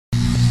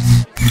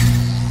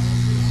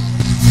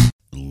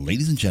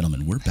Ladies and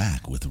gentlemen, we're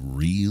back with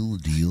Real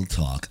Deal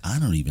Talk. I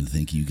don't even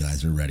think you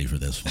guys are ready for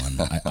this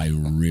one. I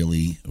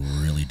really,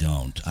 really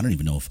don't. I don't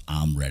even know if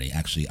I'm ready.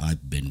 Actually,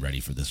 I've been ready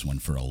for this one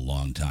for a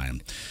long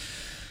time.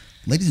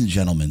 Ladies and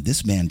gentlemen,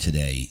 this man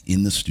today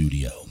in the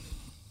studio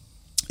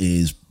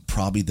is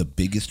probably the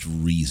biggest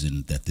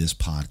reason that this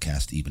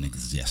podcast even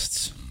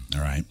exists.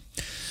 All right?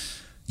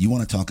 You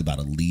want to talk about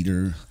a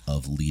leader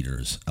of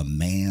leaders, a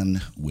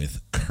man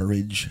with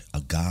courage,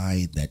 a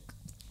guy that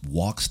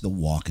walks the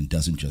walk and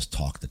doesn't just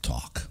talk the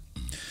talk.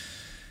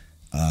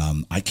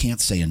 I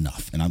can't say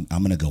enough, and I'm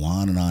going to go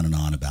on and on and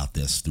on about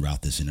this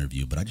throughout this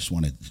interview, but I just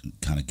want to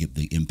kind of give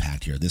the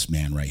impact here. This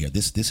man right here,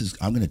 this is,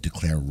 I'm going to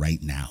declare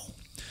right now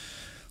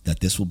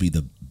that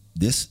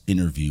this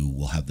interview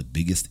will have the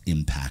biggest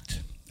impact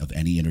of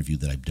any interview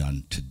that I've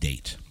done to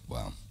date.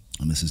 Wow.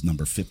 And this is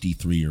number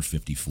 53 or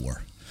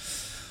 54.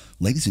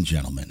 Ladies and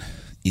gentlemen,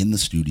 in the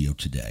studio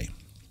today,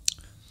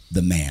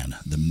 the man,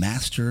 the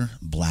master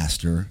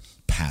blaster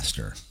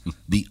pastor,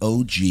 the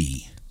OG,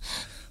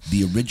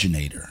 the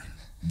originator,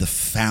 the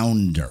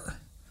founder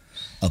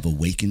of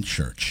Awakened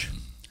Church,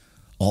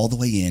 all the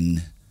way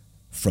in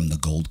from the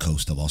Gold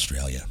Coast of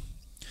Australia,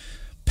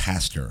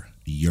 Pastor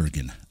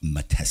Jurgen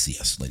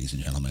Matthesius, ladies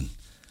and gentlemen.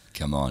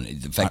 Come on.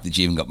 The fact that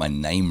you even got my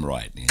name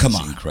right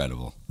is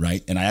incredible.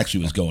 Right? And I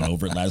actually was going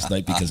over it last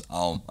night because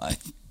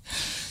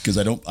because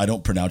I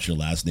don't pronounce your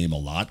last name a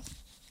lot.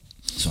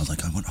 So I was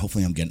like,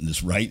 hopefully I'm getting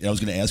this right. I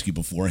was going to ask you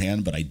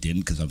beforehand, but I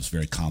didn't because I was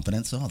very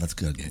confident. So that's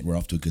good. Yeah. We're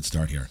off to a good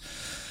start here.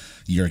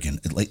 Jurgen,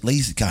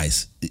 ladies,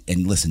 guys,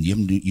 and listen,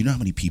 you know how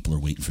many people are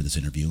waiting for this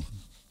interview?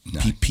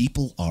 No.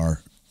 People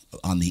are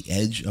on the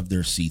edge of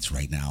their seats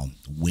right now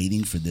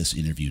waiting for this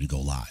interview to go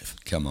live.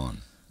 Come on.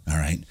 All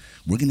right?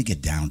 We're going to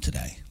get down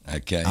today.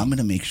 Okay. I'm going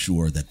to make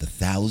sure that the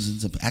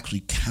thousands of,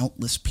 actually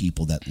countless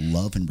people that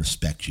love and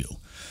respect you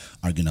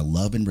are going to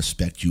love and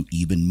respect you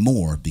even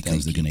more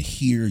because they're going to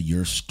hear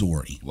your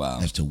story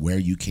as to where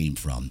you came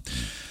from.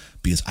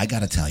 Because I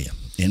got to tell you,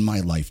 in my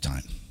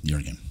lifetime,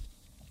 Jurgen,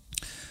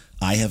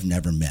 I have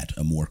never met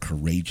a more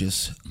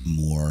courageous,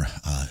 more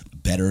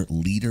better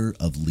leader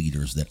of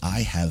leaders that I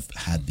have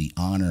had the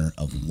honor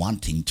of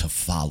wanting to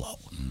follow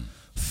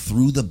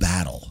through the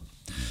battle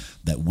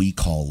that we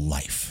call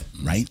life,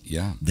 right?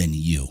 Yeah. Than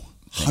you.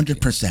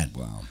 100%.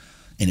 Wow.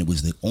 And it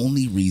was the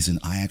only reason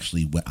I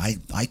actually went.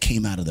 I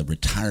came out of the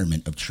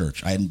retirement of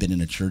church. I hadn't been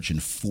in a church in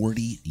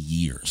 40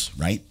 years,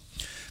 right?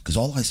 Because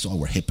all I saw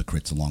were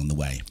hypocrites along the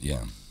way.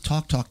 Yeah.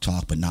 Talk,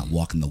 but not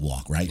walking the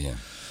walk, right? Yeah.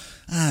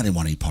 I didn't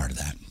want any part of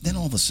that. Then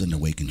all of a sudden,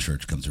 Awakened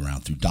Church comes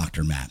around through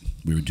Dr. Matt.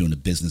 We were doing a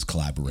business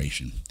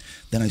collaboration.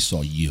 Then I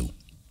saw you.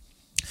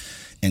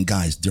 And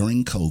guys,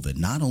 during COVID,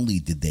 not only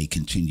did they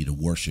continue to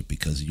worship,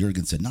 because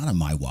Jurgen said, not on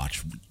my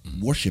watch,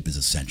 worship is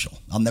essential.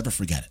 I'll never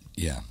forget it.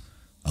 Yeah.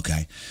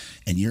 Okay?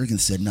 And Jurgen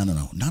said, no.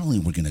 Not only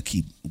we're going to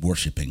keep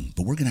worshiping,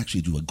 but we're going to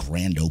actually do a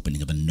grand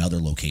opening of another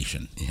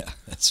location. Yeah,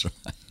 that's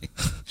right.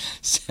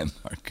 San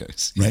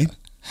Marcos. Right?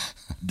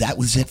 That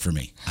was it for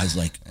me. I was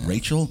like,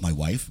 Rachel, my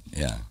wife,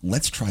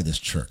 let's try this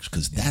church,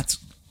 because that's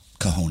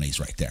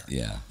cojones right there.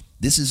 Yeah.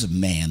 This is a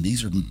man.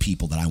 These are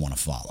people that I want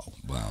to follow.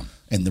 Wow.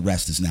 And the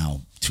rest is now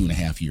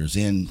 2.5 years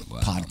in,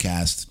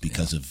 podcasts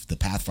because of the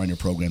Pathfinder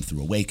program through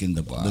Awaken.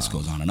 The list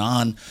goes on and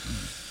on.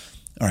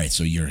 All right,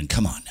 so Jurgen,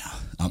 come on now.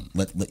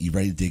 Let you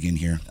ready to dig in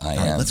here? I am.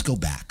 Right, let's go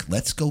back.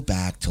 Let's go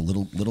back to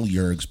little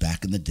Jurgs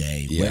back in the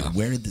day. Yeah.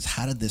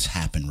 How did this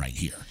happen right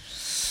here?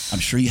 I'm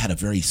sure you had a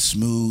very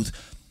smooth,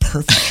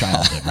 perfect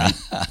childhood,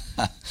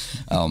 right?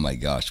 Oh my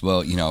gosh.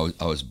 Well,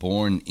 I was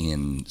born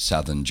in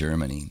southern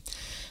Germany.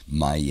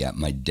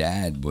 My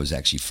dad was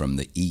actually from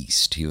the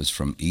East. He was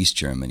from East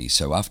Germany.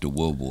 So after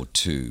World War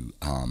II,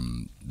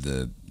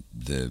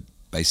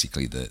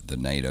 basically the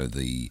NATO,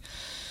 the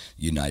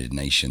United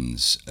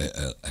Nations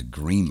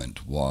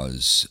agreement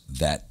was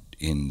that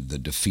in the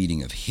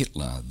defeating of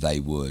Hitler, they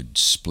would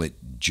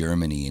split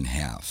Germany in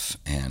half,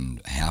 and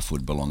half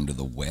would belong to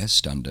the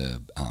West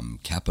under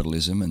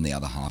capitalism, and the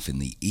other half in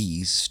the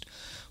East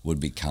would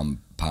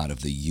become part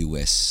of the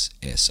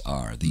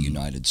USSR, the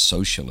United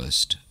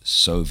Socialist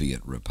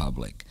Soviet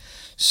Republic.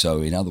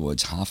 So in other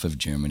words, half of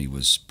Germany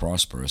was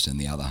prosperous and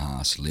the other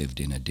half lived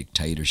in a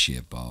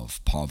dictatorship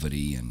of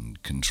poverty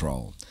and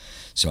control.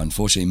 So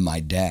unfortunately,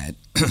 my dad,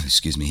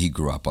 he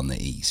grew up on the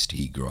East.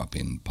 He grew up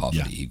in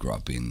poverty. Yeah. He grew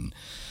up in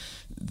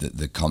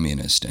the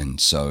communist.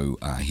 And so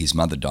his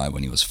mother died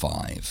when he was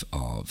 5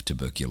 of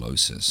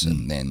tuberculosis.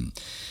 And then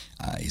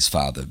his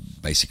father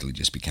basically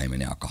just became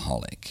an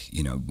alcoholic.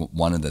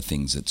 One of the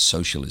things that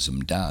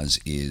socialism does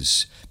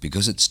is,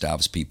 because it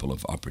starves people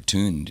of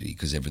opportunity,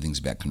 because everything's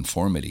about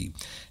conformity,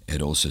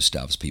 it also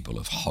starves people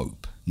of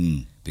hope.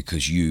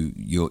 Because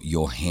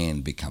your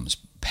hand becomes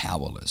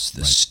powerless.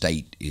 The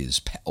state is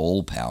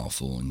all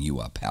powerful and you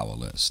are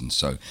powerless. And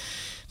so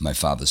my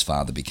father's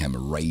father became a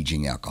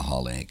raging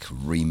alcoholic,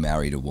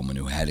 remarried a woman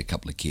who had a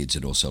couple of kids,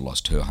 had also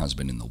lost her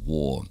husband in the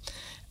war.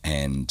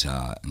 And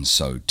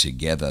so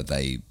together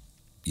they,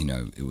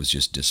 it was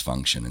just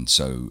dysfunction. And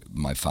so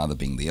my father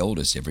being the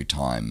oldest, every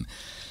time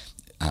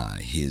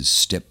his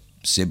step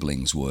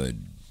siblings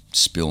would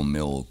spill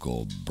milk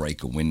or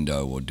break a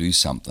window or do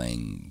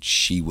something,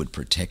 she would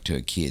protect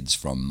her kids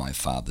from my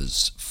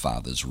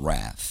father's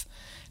wrath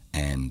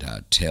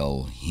and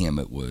tell him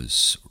it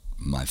was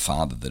my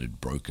father that had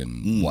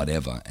broken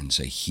whatever, and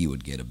so he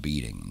would get a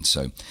beating. And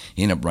so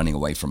he ended up running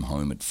away from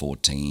home at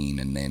 14,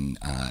 and then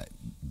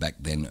back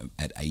then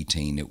at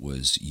 18 it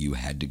was you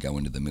had to go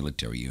into the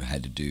military, you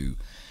had to do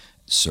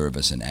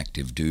service and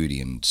active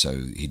duty, and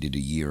so he did a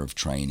year of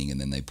training,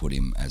 and then they put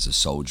him as a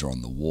soldier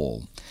on the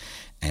wall.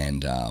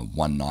 And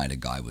one night a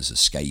guy was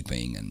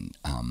escaping, and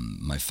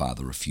my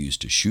father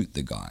refused to shoot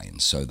the guy,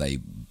 and so they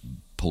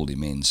pulled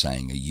him in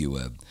saying, are you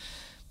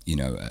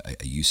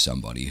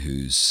somebody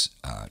who's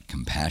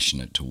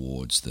compassionate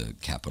towards the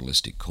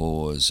capitalistic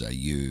cause? Are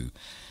you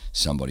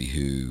somebody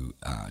who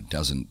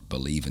doesn't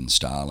believe in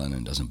Stalin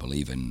and doesn't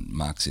believe in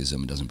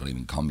Marxism and doesn't believe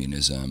in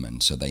communism?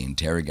 And so they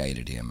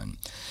interrogated him,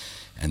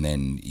 and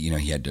then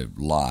he had to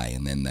lie.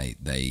 And then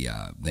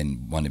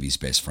then one of his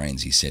best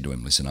friends, he said to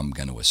him, listen, I'm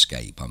going to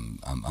escape.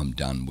 I'm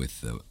done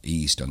with the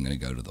East. I'm going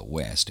to go to the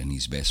West. And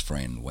his best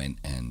friend went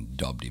and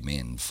dobbed him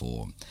in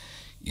for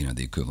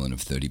the equivalent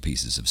of 30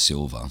 pieces of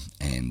silver.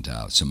 And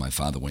so my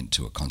father went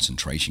to a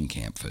concentration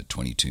camp for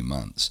 22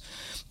 months.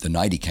 The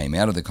night he came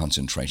out of the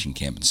concentration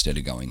camp, instead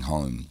of going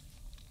home,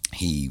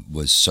 he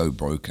was so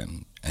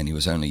broken, and he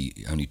was only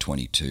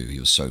 22. He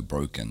was so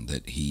broken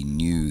that he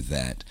knew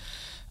that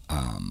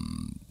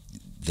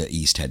the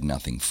East had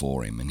nothing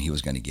for him, and he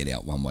was going to get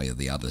out one way or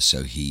the other.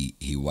 So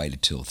he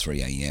waited till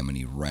 3 a.m. and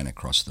he ran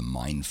across the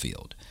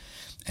minefield.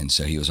 And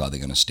so he was either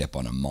going to step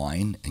on a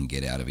mine and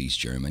get out of East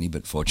Germany,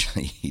 but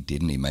fortunately he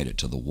didn't. He made it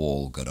to the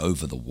wall, got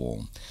over the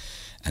wall.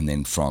 And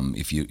then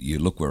if you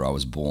look where I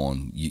was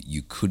born,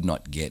 you could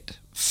not get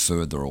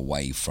further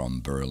away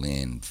from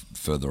Berlin,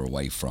 further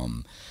away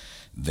from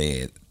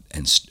there,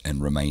 and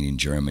remain in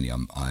Germany.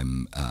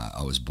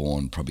 I was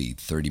born probably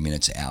 30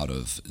 minutes out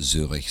of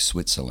Zurich,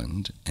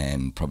 Switzerland,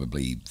 and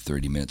probably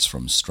 30 minutes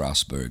from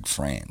Strasbourg,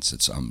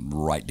 France. I'm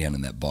right down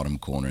in that bottom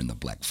corner in the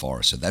Black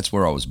Forest. So that's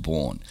where I was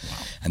born. Wow.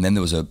 And then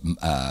there was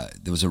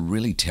a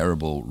really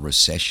terrible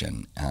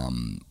recession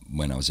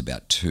when I was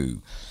about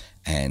 2.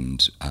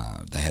 And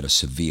they had a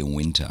severe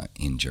winter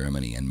in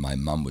Germany, and my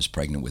mum was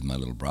pregnant with my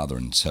little brother,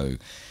 and so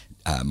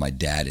my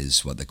dad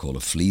is what they call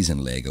a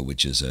Fliesenleger,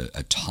 which is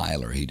a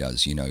tiler. He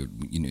does,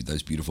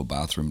 those beautiful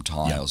bathroom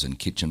tiles and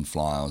kitchen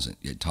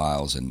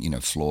tiles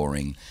and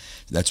flooring.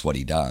 That's what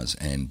he does.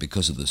 And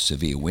because of the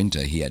severe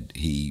winter,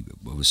 he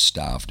was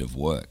starved of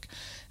work,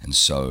 and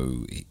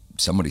so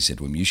somebody said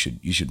to him, "You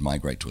should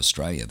migrate to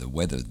Australia. The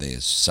weather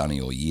there's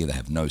sunny all year. They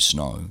have no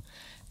snow."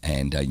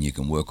 And you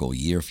can work all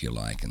year if you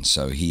like. And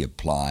so he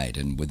applied,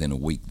 and within a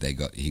week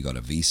he got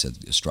a visa.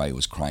 Australia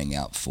was crying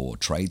out for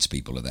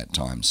tradespeople at that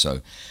time.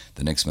 So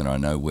the next minute I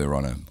know we're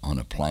on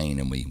a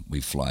plane, and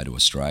we fly to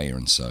Australia.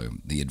 And so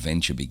the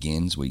adventure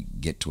begins. We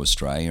get to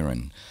Australia,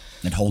 and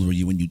how old were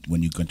you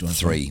when you got to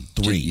Australia?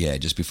 3. Yeah,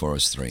 just before I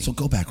was 3. So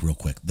go back real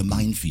quick. The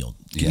minefield.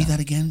 Give me that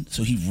again.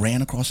 So he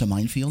ran across a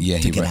minefield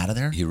to get out of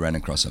there? He ran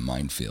across a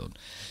minefield.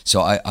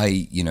 So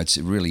I it's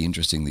really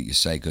interesting that you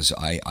say, because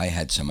I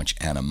had so much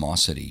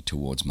animosity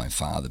towards my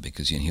father,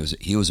 because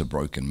he was a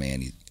broken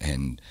man,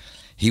 and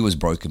he was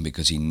broken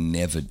because he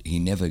never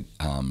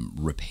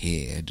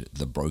repaired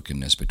the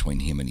brokenness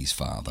between him and his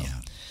father.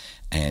 Yeah.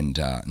 And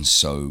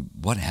so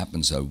what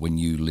happens, though, when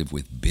you live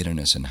with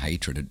bitterness and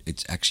hatred,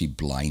 it actually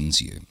blinds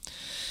you.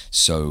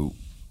 So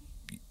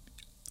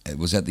it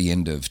was at the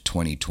end of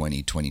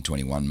 2020,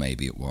 2021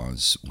 maybe it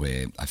was,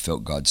 where I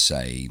felt God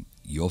say,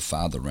 your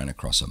father ran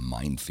across a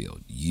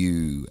minefield.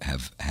 You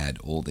have had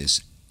all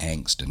this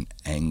angst and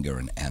anger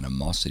and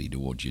animosity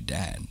towards your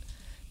dad,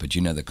 but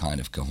you know the kind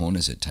of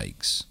cojones it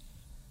takes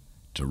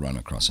to run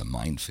across a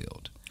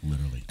minefield.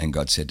 Literally. And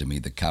God said to me,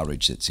 the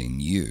courage that's in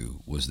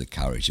you was the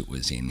courage that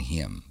was in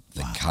him.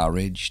 The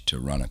courage to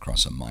run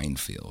across a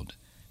minefield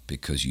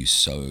because you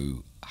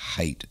so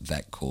hate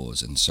that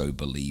cause and so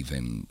believe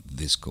in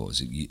this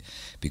cause.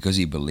 Because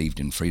he believed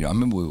in freedom. I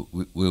remember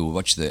we would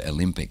watch the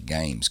Olympic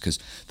Games, because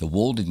the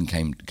wall didn't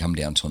come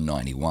down till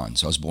 91.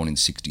 So I was born in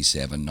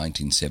 67.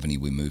 1970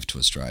 we moved to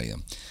Australia.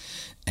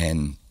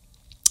 And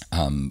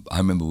I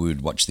remember we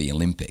would watch the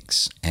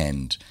Olympics,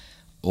 and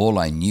all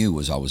I knew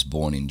was I was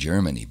born in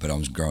Germany, but I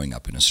was growing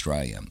up in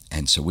Australia.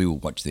 And so we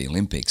would watch the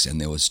Olympics, and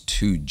there was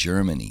 2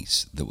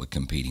 Germanys that were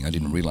competing. I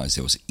didn't realize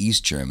there was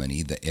East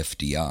Germany, the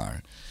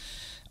FDR,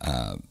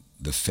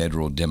 the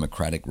Federal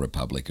Democratic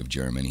Republic of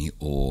Germany,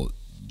 or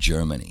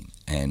Germany.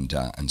 And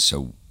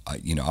so,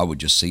 I would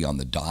just see on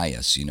the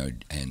dais,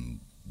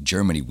 and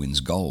Germany wins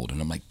gold.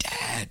 And I'm like,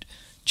 Dad,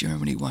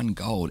 Germany won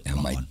gold.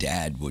 And my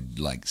dad would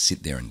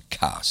sit there and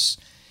cuss.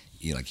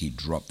 He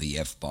dropped the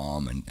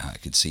F-bomb, and I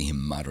could see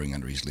him muttering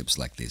under his lips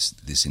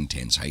this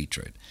intense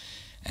hatred.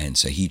 And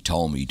so he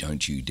told me,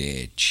 don't you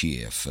dare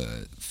cheer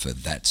for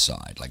that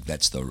side.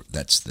 That's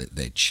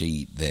their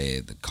cheat,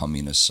 the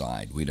communist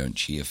side. We don't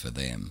cheer for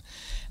them.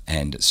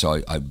 And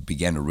so I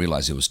began to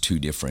realize there was two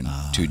different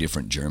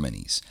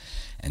Germanys.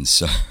 And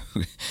so,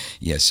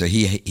 so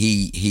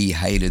he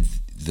hated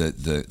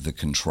the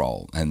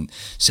control. And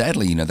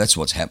sadly, you know, that's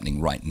what's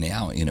happening right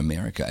now in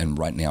America and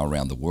right now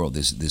around the world.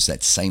 There's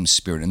that same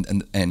spirit.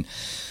 And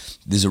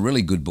there's a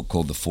really good book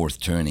called The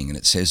Fourth Turning, and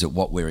it says that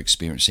what we're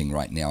experiencing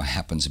right now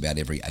happens about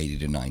every 80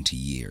 to 90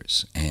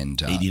 years.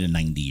 And 80 to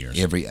 90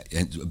 years.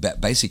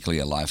 Basically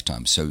a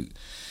lifetime. So,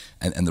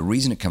 and the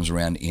reason it comes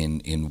around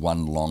in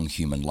one long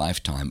human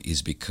lifetime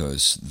is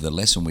because the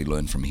lesson we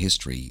learn from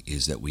history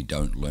is that we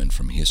don't learn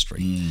from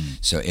history.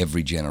 So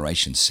every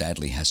generation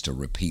sadly has to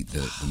repeat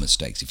the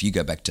mistakes. If you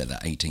go back to the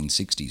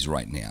 1860s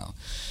right now,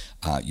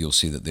 you'll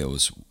see that there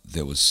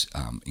was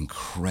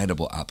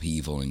incredible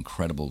upheaval,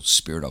 incredible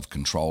spirit of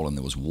control, and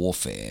there was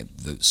warfare,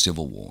 the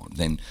Civil War.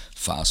 Then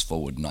fast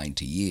forward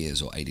 90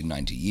 years or 80,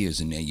 90 years,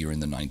 and now you're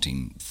in the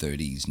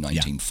 1930s,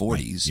 1940s,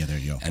 right. Yeah, there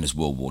you go. And it's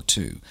World War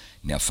II.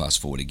 Now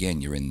fast forward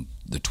again, you're in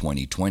the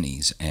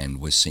 2020s, and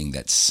we're seeing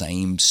that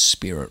same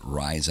spirit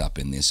rise up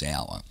in this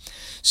hour.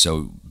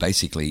 So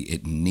basically,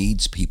 it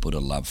needs people to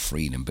love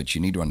freedom, but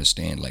you need to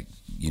understand, like,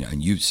 you know,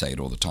 and you say it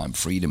all the time,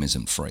 freedom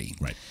isn't free.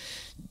 Right.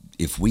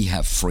 If we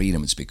have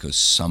freedom, it's because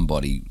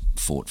somebody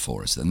fought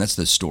for us. And that's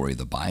the story of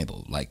the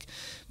Bible. Like,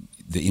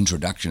 the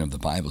introduction of the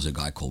Bible is a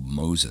guy called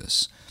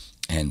Moses.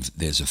 And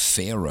there's a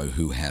Pharaoh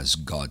who has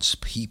God's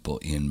people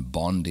in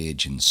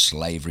bondage and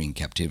slavery and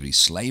captivity.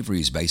 Slavery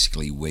is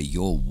basically where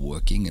you're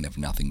working and have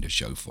nothing to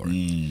show for it.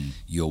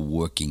 You're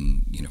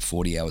working,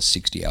 40-hour,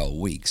 60-hour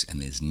weeks,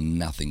 and there's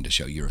nothing to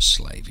show. You're a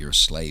slave. You're a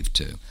slave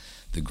to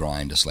the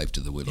grind, a slave to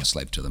the wheel, a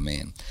slave to the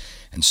man.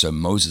 And so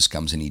Moses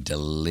comes and he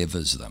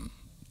delivers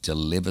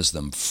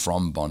them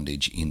from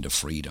bondage into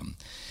freedom.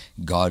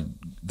 God,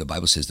 the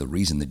Bible says the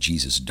reason that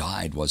Jesus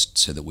died was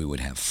so that we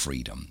would have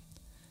freedom.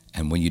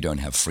 And when you don't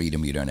have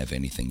freedom, you don't have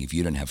anything. If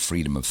you don't have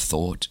freedom of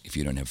thought, if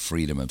you don't have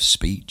freedom of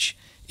speech,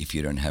 if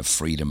you don't have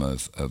freedom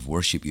of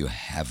worship, you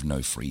have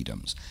no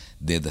freedoms.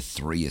 They're the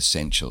three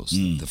essentials.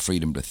 The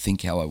freedom to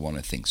think how I want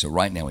to think. So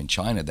right now in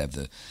China, they have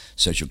the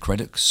social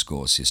credit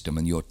score system,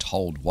 and you're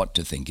told what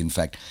to think. In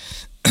fact,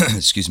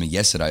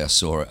 yesterday I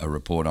saw a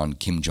report on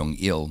Kim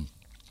Jong-il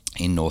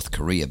in North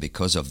Korea.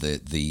 Because of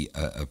the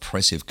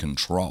oppressive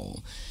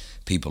control,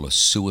 people are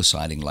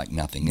suiciding like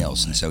nothing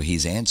else. And so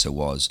his answer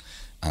was,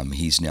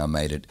 he's now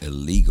made it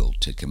illegal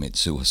to commit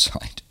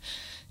suicide.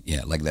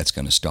 Yeah, like that's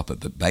going to stop it.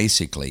 But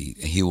basically,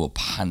 he will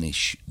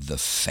punish the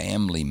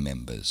family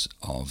members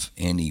of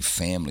any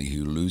family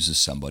who loses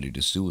somebody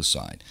to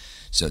suicide.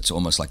 So it's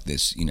almost like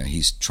this,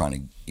 he's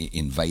trying to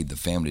invade the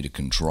family to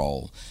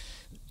control.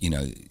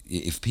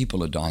 If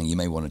people are dying, you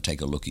may want to take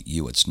a look at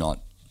you. It's not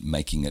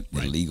making it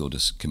illegal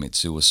to commit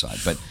suicide.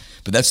 But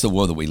that's the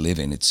world that we live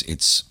in.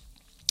 It's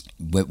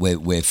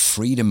where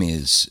freedom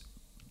is,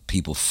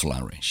 people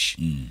flourish.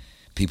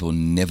 People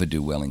never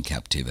do well in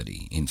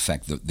captivity. In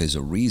fact, there's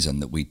a reason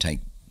that we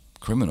take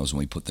criminals and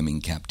we put them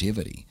in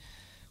captivity.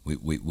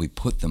 We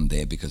put them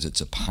there because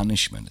it's a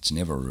punishment. It's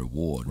never a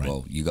reward. Right.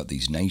 Well, you got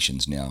these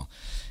nations now,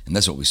 and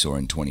that's what we saw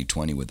in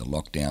 2020 with the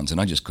lockdowns,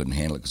 and I just couldn't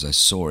handle it because I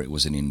saw it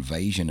was an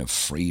invasion of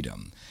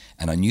freedom.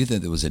 And I knew that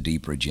there was a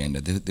deeper agenda.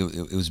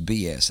 It was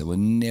BS. They were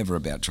never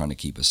about trying to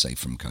keep us safe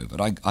from COVID.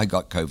 I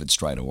got COVID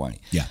straight away.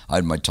 Yeah. I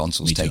had my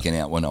tonsils taken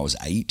out when I was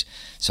 8,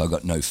 so I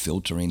got no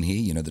filter in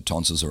here. The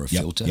tonsils are a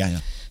filter. Yeah.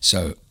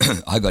 So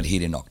I got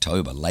hit in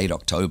October, late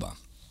October,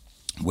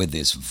 with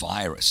this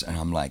virus, and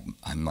I'm like,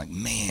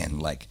 man,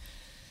 like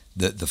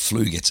the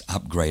flu gets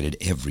upgraded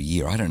every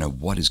year. I don't know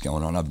what is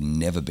going on. I've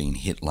never been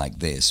hit like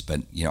this, but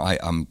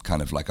I'm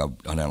kind of like I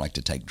don't like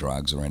to take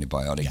drugs or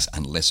antibiotics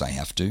unless I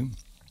have to.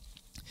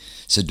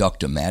 So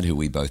Dr. Matt, who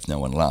we both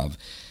know and love,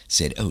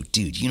 said, "Oh,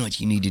 dude, you know what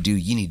you need to do?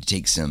 You need to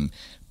take some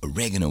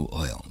oregano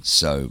oil."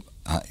 So,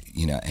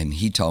 and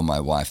he told my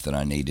wife that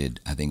I needed,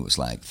 I think it was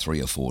like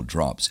 3 or 4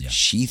 drops. Yeah.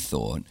 She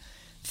thought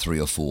 3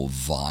 or 4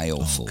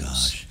 vialfuls. Oh,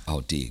 gosh. Oh,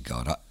 dear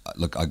God.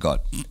 I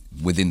got,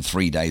 within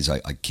 3 days,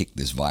 I kicked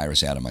this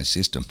virus out of my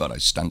system, but I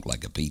stunk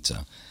like a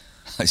pizza.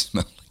 I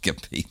smelled like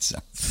a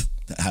pizza.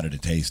 How did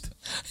it taste?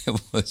 It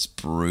was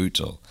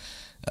brutal.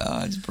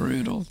 Oh, it's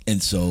brutal.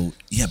 And so,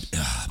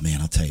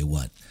 man, I'll tell you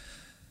what,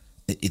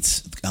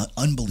 it's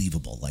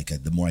unbelievable. Like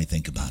the more I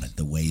think about it,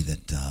 the way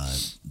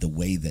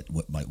that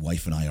what my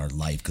wife and I, our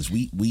life, because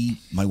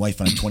my wife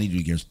and I,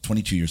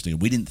 22 years together,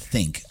 we didn't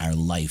think our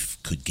life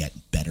could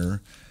get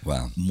better,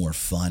 more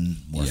fun,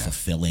 more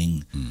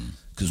fulfilling,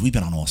 because we've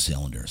been on all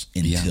cylinders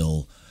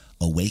until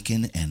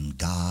Awaken and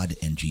God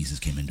and Jesus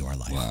came into our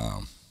life.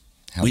 Wow,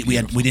 we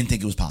didn't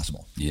think it was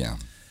possible. Yeah.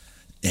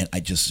 And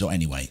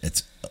anyway,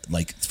 it's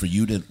like for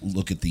you to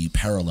look at the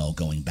parallel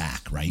going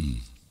back, right?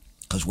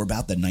 Because we're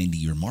about the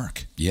 90-year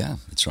mark. Yeah,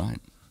 that's right.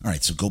 All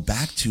right, so go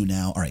back to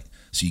now. All right,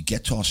 so you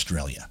get to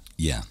Australia.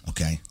 Yeah.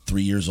 Okay,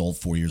 3 years old,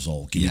 4 years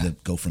old.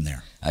 Go from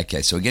there.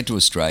 Okay, so we get to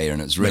Australia,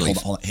 and it's really...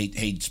 Hold on.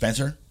 Hey,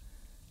 Spencer?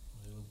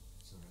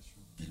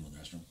 In the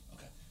restroom?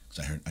 Okay,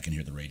 because I can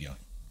hear the radio.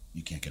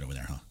 You can't get over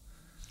there, huh?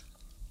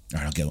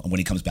 All right, when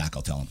he comes back,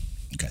 I'll tell him.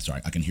 Okay,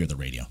 sorry, I can hear the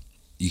radio.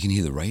 You can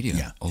hear the radio?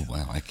 Yeah. Oh,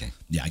 wow, okay.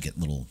 Yeah, I can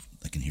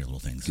hear little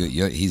things.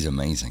 He's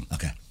amazing.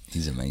 Okay.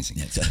 He's amazing.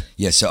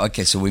 Yeah,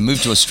 So we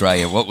moved to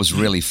Australia. What was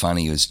really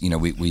funny was,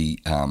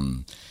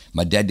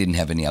 my dad didn't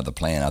have any other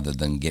plan other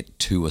than get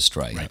to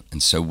Australia. Right.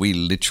 And so we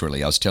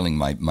literally, I was telling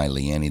my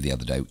Leanne the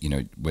other day,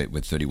 we're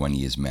 31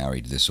 years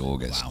married this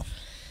August. Wow.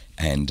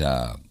 And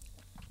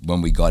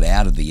when we got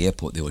out of the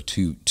airport, there were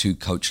two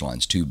coach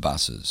lines, two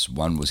buses.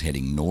 One was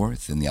heading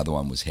north and the other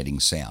one was heading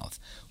south.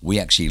 We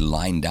actually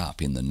lined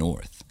up in the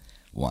north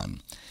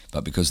one.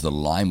 But because the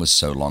line was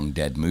so long,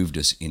 Dad moved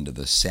us into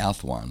the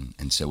south one,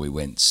 and so we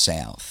went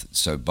south.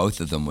 So both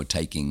of them were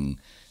taking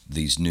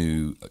these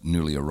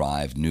newly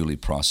arrived, newly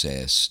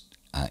processed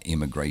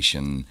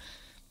immigration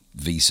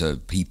visa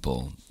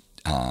people,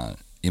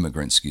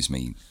 immigrants, excuse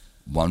me.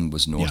 One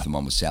was north and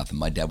one was south, and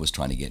my dad was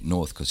trying to get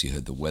north because he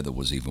heard the weather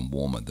was even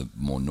warmer the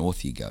more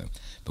north you go.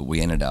 But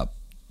we ended up,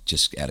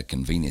 just out of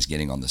convenience,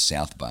 getting on the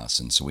south bus,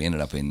 and so we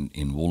ended up in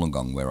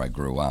Wollongong, where I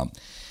grew up,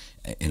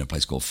 in a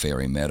place called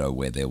Fairy Meadow,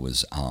 where there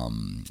was a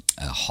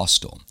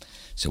hostel.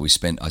 So I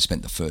spent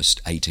the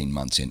first 18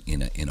 months in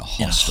a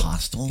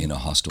hostel. In a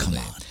hostel Come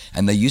there. on.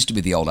 And they used to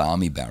be the old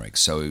army barracks.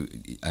 So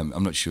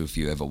I'm not sure if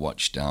you ever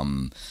watched,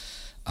 no,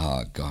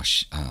 I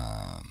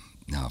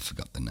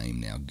forgot the name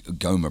now,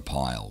 Gomer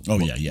Pyle. Oh,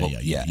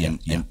 yeah.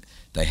 And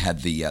they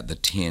had the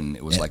tin.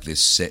 It was like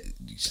this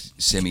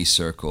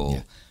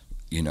semicircle,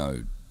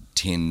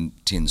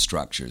 tin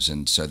structures.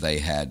 And so they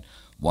had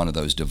one of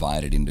those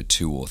divided into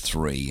 2 or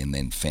 3, and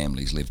then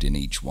families lived in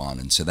each one.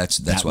 And so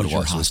that's what it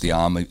was. It was the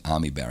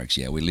army barracks.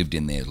 Yeah, we lived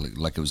in there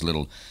like it was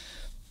little,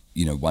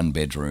 1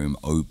 bedroom,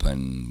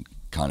 open,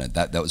 kind of.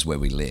 That was where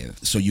we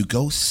lived. So you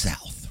go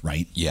south,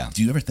 right? Yeah.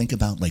 Do you ever think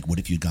about, like, what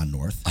if you'd gone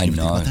north? I You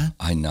ever know. think about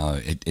that? I know.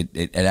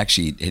 It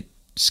actually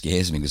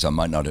scares me because I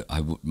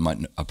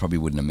probably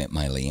wouldn't have met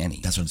my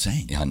Leanne. That's what I'm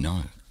saying. Yeah, I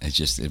know.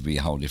 It'd be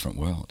a whole different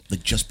world.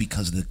 Like, just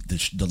because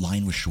the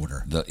line was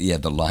shorter.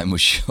 The line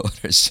was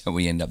shorter, so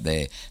we end up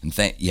there. And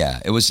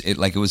it was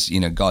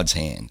God's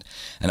hand.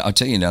 And I'll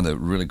tell you another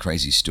really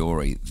crazy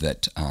story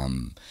that.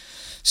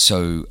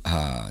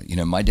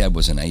 My dad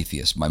was an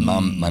atheist. My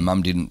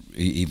mum didn't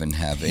even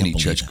have any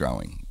church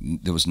growing.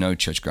 There was no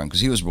church growing because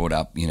he was brought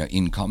up,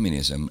 in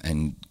communism,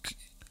 and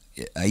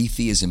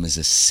atheism is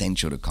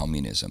essential to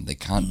communism. There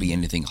can't be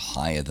anything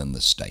higher than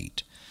the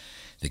state.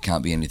 There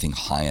can't be anything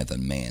higher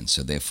than man.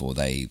 So therefore,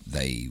 they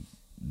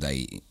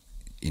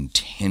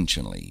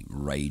intentionally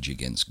rage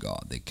against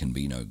God. There can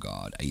be no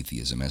God.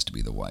 Atheism has to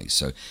be the way.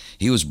 So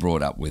he was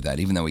brought up with that.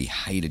 Even though he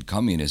hated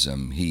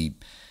communism, he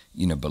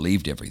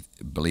believed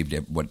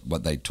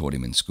what they taught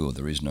him in school.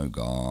 There is no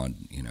God,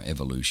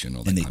 evolution,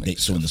 all that kind of stuff.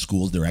 So in the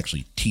schools, they're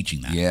actually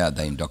teaching that. Yeah,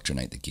 they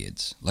indoctrinate the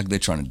kids, like they're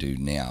trying to do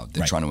now.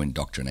 They're trying to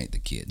indoctrinate the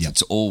kids. Yep.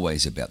 It's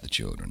always about the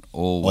children.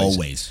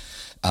 Always.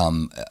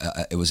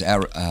 It was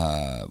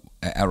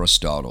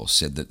Aristotle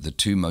said that the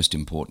 2 most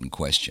important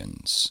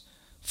questions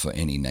for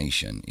any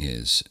nation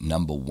is,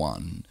 number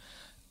 1,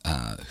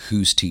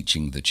 who's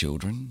teaching the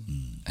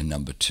children, and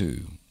number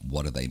 2,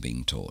 what are they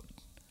being taught?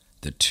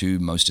 The 2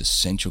 most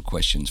essential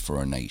questions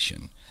for a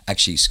nation.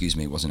 Actually, excuse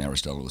me, it wasn't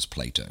Aristotle, it was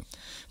Plato.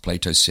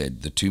 Plato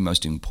said the 2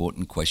 most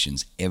important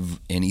questions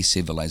any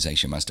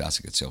civilization must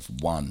ask itself.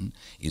 1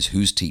 is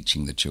who's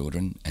teaching the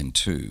children, and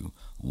 2,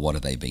 what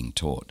are they being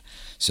taught?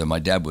 So my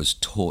dad was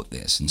taught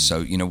this, and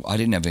so I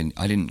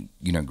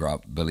didn't grow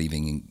up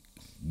believing in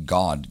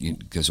God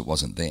because it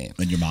wasn't there.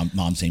 And your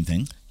mom, same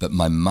thing. But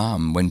my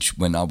mom,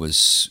 when I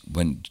was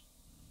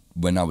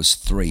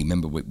 3,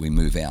 remember we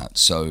move out.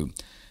 So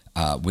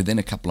within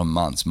a couple of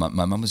months, my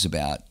mum was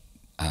about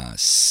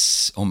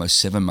almost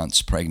 7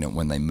 months pregnant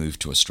when they moved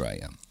to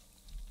Australia.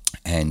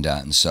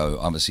 And so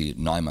obviously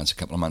 9 months, a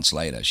couple of months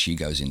later, she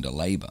goes into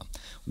labour.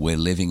 We're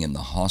living in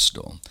the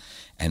hostel.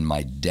 And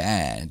my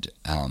dad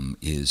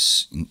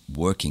is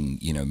working,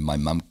 my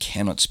mum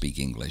cannot speak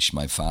English.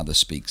 My father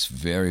speaks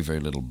very, very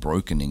little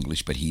broken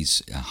English, but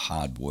he's a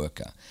hard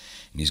worker.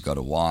 And he's got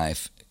a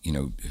wife,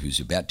 who's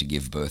about to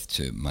give birth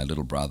to my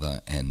little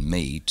brother and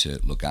me to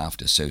look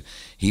after. So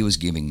he was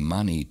giving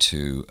money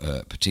to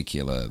a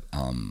particular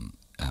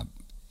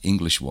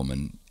English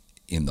woman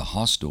in the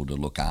hostel to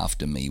look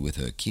after me with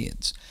her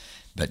kids.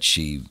 But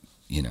she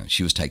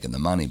was taking the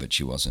money, but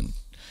she wasn't.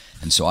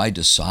 And so I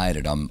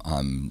decided I'm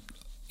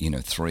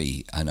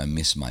 3 and I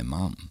miss my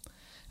mum.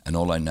 And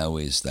all I know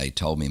is they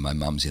told me my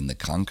mum's in the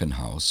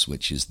Krankenhaus,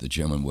 which is the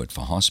German word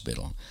for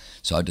hospital.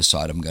 So I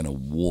decided I'm going to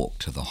walk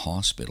to the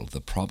hospital. The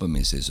problem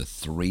is there's a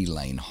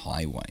 3-lane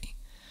highway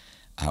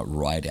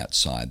right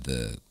outside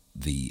the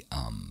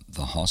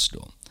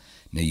hostel.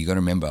 Now you got to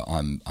remember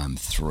I'm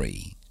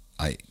 3.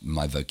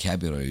 My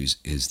vocabulary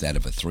is that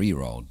of a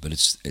 3-year-old, but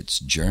it's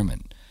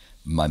German.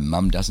 My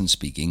mum doesn't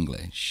speak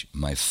English.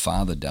 My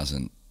father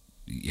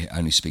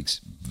only speaks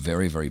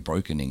very, very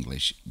broken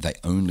English. They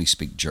only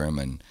speak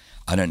German.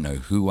 I don't know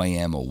who I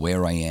am or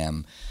where I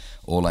am.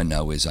 All I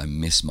know is I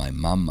miss my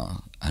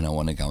mama and I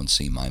want to go and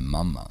see my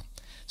mama.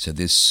 So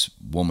this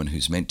woman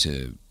who's meant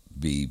to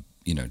be,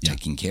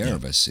 taking care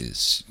of us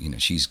is,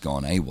 she's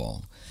gone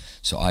AWOL.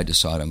 So I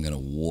decide I'm going to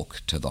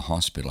walk to the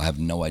hospital. I have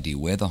no idea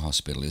where the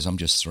hospital is. I'm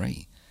just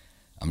 3.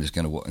 I'm just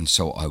going to walk. And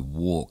so I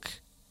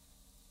walk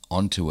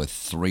onto a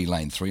 3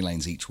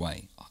 lanes each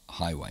way,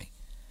 highway,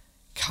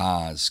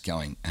 cars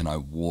going, and I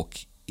walk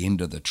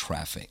into the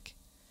traffic,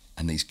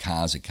 and these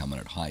cars are coming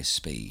at high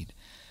speed.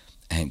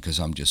 And because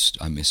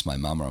I miss my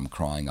mama, I'm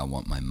crying, I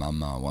want my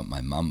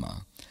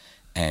mama.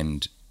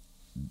 And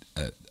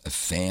a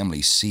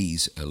family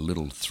sees a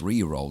little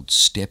 3-year-old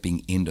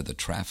stepping into the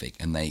traffic,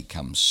 and they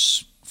come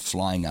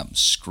flying up,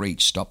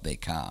 screech, stop their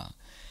car,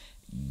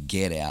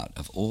 get out.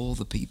 Of all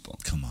the people.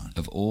 Come on.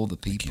 Of all the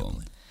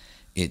people.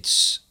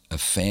 It's a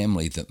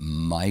family that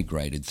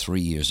migrated 3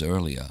 years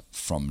earlier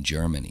from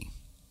Germany.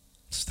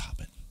 Stop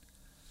it.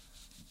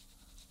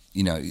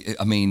 You know,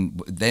 I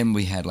mean, then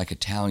we had like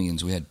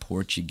Italians, we had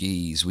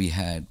Portuguese, we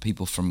had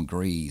people from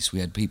Greece, we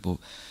had people,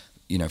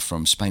 you know,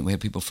 from Spain, we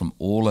had people from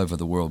all over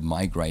the world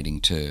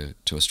migrating to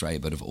Australia.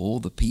 But of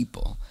all the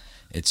people,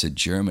 it's a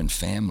German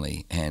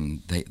family,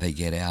 and they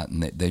get out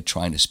and they're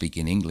trying to speak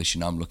in English,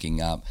 and I'm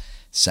looking up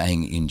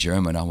saying in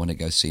German, I want to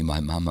go see my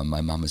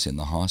mama's in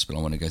the hospital,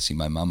 I want to go see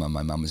my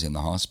mama's in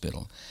the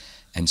hospital.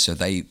 And so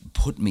they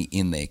put me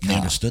in their car. They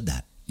understood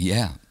that.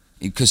 Yeah,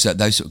 because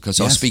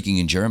I was speaking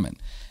in German.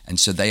 And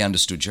so they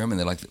understood German.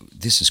 They're like,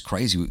 this is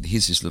crazy.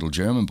 Here's this little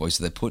German boy.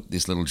 So they put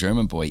this little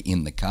German boy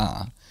in the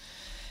car.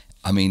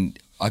 I mean,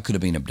 I could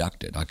have been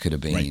abducted. I could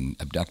have been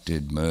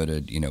abducted,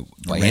 murdered, you know,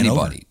 by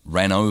anybody.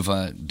 Ran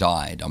over,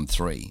 died. I'm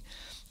 3.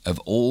 Of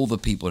all the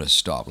people to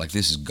stop, like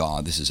this is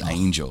God, this is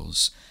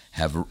angels,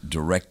 have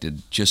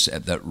directed just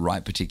at that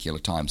right particular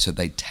time. So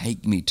they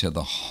take me to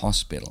the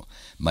hospital.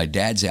 My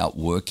dad's out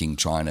working,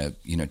 trying to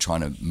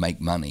make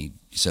money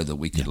so that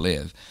we could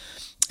live.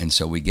 And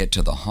so we get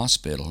to the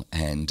hospital,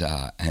 and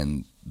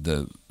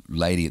the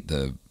lady at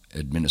the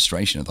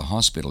administration of the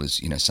hospital is,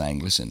 you know, saying,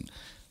 listen,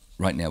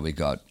 right now we've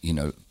got, you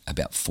know,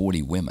 about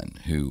 40 women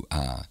who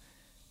are,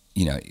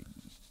 you know,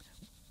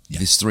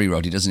 this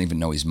 3-year-old, he doesn't even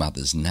know his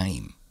mother's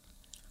name.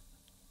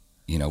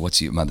 You know,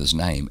 what's your mother's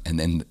name?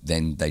 And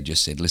then they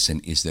just said, listen,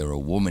 is there a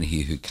woman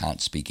here who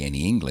can't speak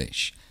any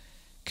English?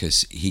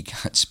 Because he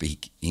can't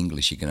speak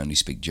English, he can only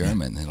speak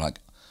German. They're like,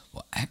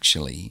 well,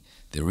 actually,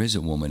 there is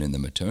a woman in the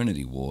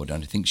maternity ward,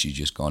 and I think she's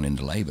just gone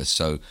into labor.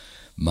 So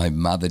my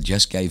mother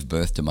just gave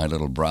birth to my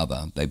little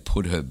brother. They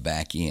put her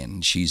back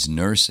in. She's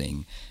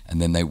nursing, and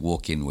then they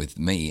walk in with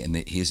me, and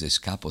here's this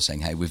couple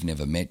saying, hey, we've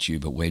never met you,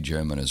 but we're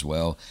German as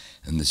well,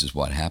 and this is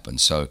what happened.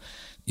 So,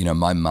 you know,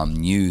 my mum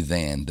knew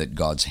then that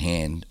God's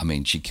hand, I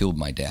mean, she killed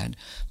my dad,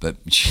 but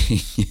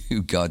she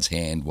knew God's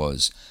hand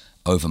was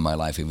over my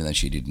life, even though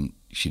she didn't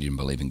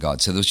believe in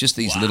God. So there was just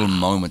these little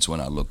moments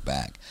when I look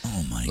back.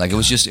 Oh my! Like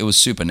God. it was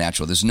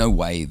supernatural. There's no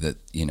way that,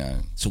 you know.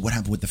 So what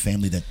happened with the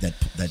family that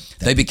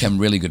they became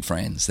really good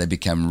friends. They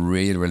became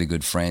really, really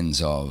good friends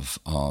of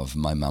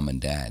my mum and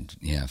dad.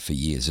 Yeah, for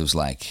years. It was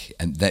like,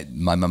 and that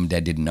my mum and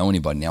dad didn't know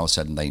anybody. Now all of a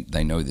sudden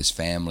they know this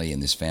family,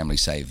 and this family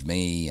saved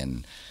me,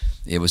 and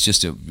it was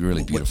just a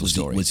really beautiful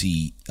story. Was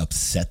he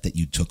upset that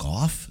you took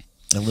off?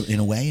 In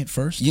a way, at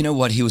first, you know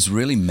what? He was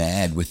really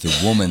mad with the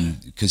woman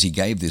because he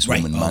gave this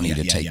woman money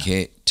to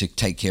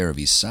take care of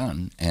his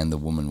son, and the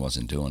woman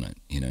wasn't doing it.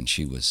 You know, and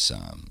she was,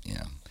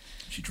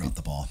 she dropped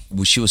the ball.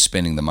 Well, she was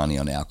spending the money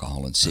on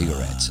alcohol and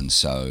cigarettes, and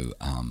so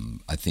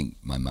I think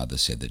my mother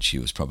said that she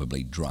was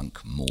probably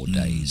drunk more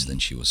days than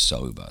she was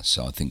sober.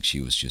 So I think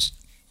she was just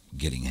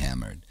getting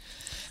hammered.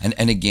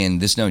 And again,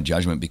 there's no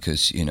judgment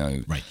because, you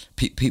know,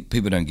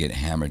 people don't get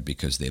hammered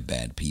because they're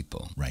bad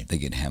people. Right. They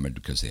get hammered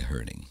because they're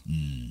hurting.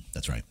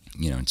 That's right.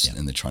 You know,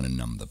 and they're trying to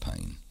numb the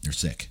pain. They're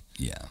sick.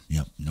 Yeah.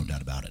 Yep, no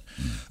doubt about it.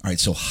 All right,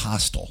 so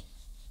hostel.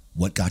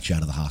 What got you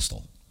out of the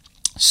hostel?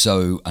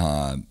 So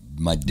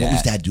my dad... What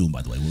was Dad doing,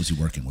 by the way? What was he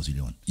working? What was he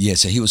doing? Yeah,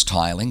 so he was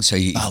tiling. So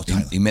he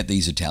met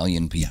these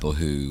Italian people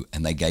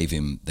and they gave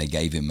him a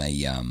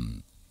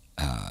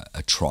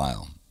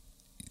trial.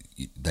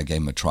 They gave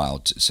him a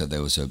trial. So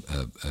there was a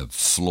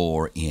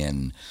floor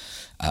in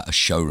a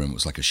showroom. It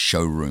was like a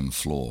showroom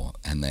floor.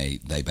 And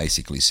they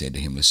basically said to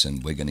him, listen,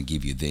 we're going to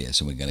give you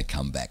this and we're going to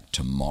come back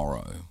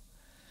tomorrow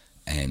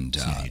and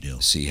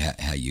see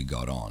how you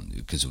got on,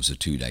 because it was a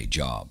 2-day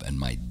job. And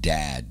my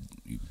dad,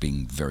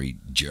 being very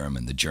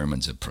German, the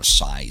Germans are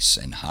precise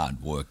and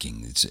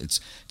hardworking.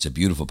 It's a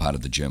beautiful part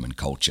of the German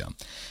culture.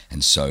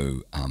 And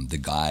so the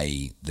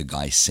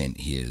guy sent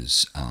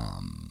his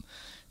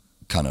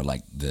kind of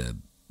like the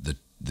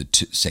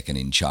second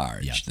in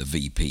charge, the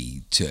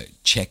VP, to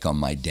check on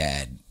my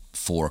dad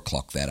 4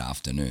 o'clock that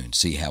afternoon,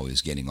 see how he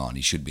was getting on.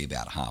 He should be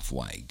about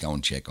halfway. Go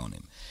and check on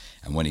him.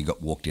 And when he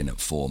walked in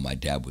at 4, my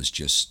dad was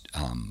just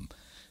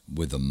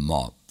with a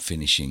mop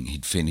finishing.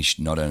 He'd finished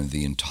not only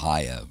the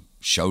entire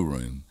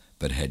showroom,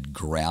 but had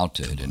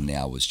grouted, and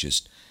now was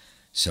just.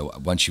 So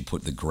once you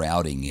put the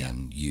grouting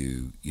in,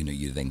 you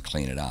then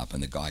clean it up.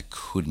 And the guy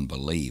couldn't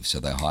believe. So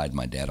they hired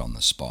my dad on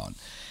the spot.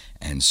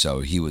 And so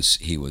he was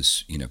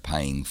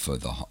paying for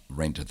the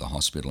rent at the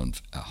hospital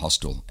and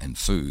hostel and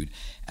food,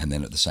 and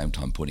then at the same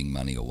time putting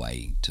money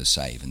away to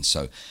save. And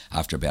so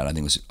after about, I think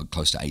it was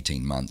close to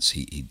 18 months,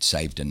 he'd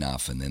saved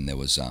enough, and then there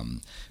was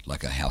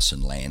like a house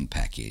and land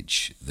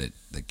package that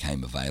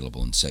came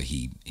available, and so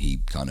he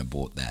kind of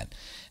bought that,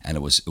 and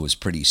it was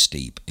pretty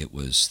steep. It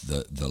was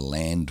the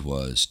land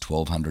was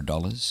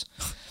 $1,200.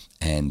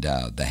 And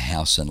the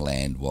house and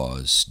land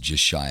was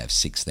just shy of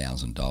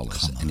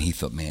 $6,000. And he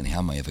thought, man, how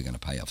am I ever going to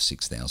pay off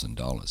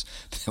 $6,000?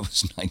 That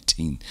was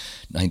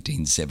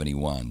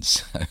 1971.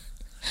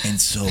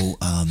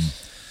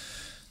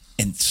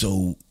 And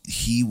so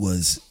he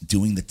was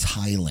doing the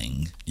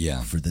tiling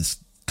for this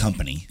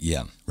company.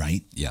 Yeah.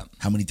 Right? Yeah.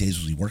 How many days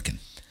was he working?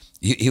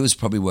 He was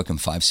probably working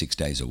 5-6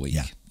 days a week.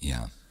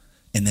 Yeah.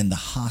 And then the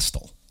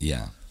hostel.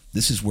 Yeah.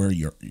 This is where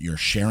you're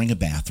sharing a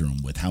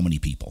bathroom with how many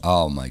people?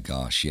 Oh my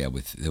gosh, yeah.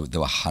 There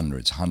were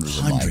hundreds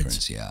of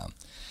migrants, yeah.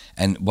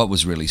 And what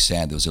was really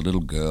sad, there was a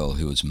little girl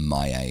who was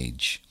my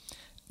age,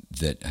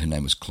 that her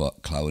name was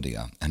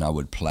Claudia, and I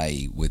would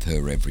play with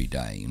her every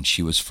day. And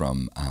she was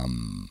from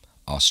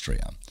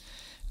Austria,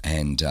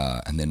 and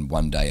then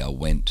one day I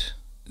went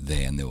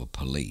there, and there were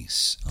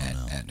police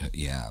at her,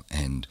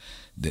 and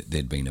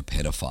there'd been a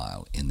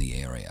pedophile in the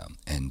area,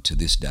 and to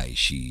this day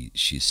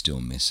she's still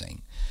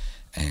missing.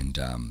 And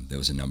there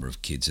was a number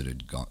of kids that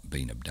had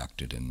been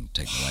abducted and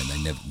taken away.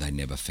 And they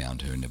never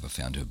found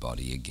her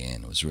body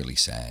again. It was really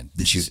sad.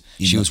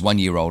 She was 1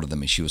 year older than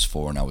me. She was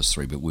 4 and I was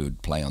 3. But we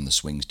would play on the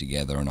swings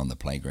together and on the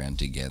playground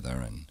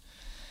together. And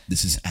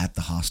this is at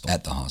the hostel.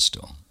 At the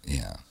hostel,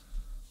 yeah.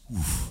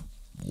 Oof,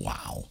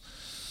 wow.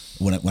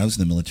 When I was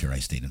in the military, I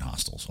stayed in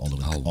hostels all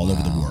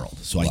over the world.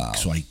 So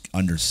I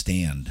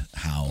understand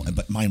how.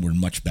 But mine were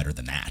much better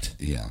than that.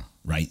 Yeah.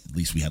 Right. At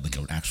least we had like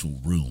an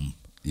actual room.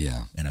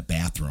 Yeah. And a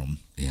bathroom.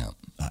 Yeah.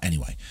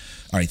 Anyway,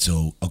 all right.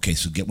 So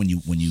when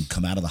you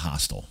come out of the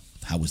hostel,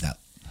 how was that?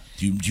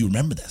 Do you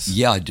remember this?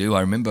 Yeah, I do.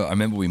 I remember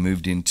we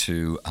moved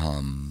into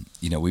a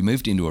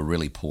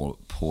really poor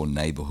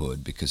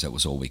neighborhood because that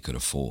was all we could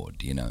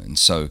afford, And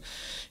so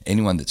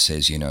anyone that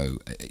says,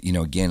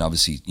 again,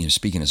 obviously,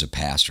 speaking as a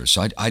pastor,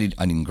 so I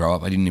didn't grow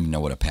up. I didn't even know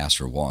what a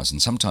pastor was.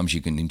 And sometimes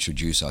you can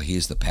introduce,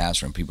 here's the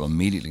pastor, and people are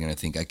immediately going to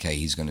think, okay,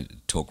 he's going to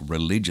talk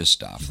religious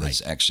stuff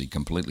that's actually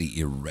completely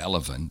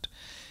irrelevant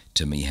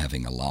to me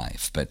having a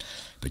life. But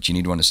you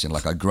need to understand,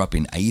 like, I grew up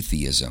in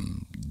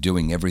atheism,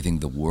 doing everything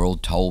the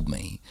world told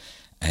me,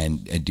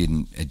 and it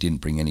didn't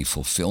bring any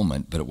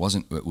fulfillment. But it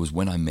was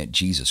when I met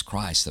Jesus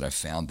Christ that I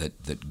found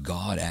that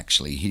God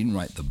actually, he didn't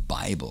write the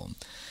Bible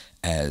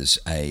as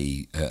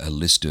a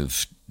list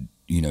of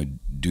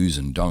do's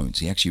and don'ts.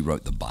 He actually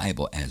wrote the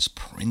Bible as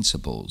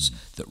principles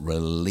that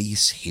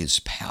release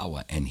his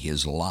power and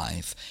his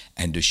life,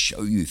 and to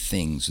show you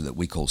things that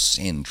we call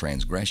sin,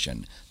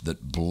 transgression,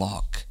 that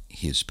block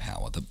his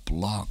power, that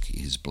block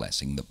his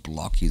blessing, that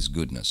block his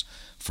goodness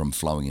from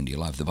flowing into your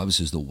life. The Bible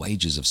says the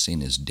wages of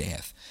sin is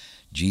death.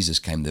 Jesus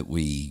came that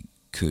we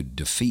could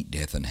defeat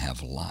death and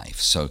have life.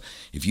 So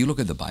if you look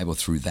at the Bible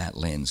through that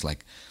lens,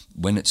 like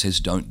when it says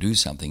don't do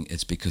something,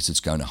 it's because it's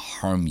going to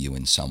harm you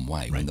in some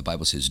way. Right. When the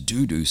Bible says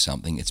do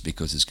something, it's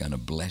because it's going to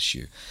bless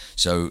you.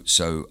 So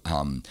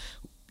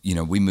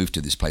we moved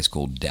to this place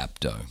called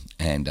Dapto,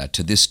 and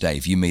to this day,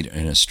 if you meet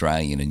an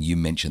Australian and you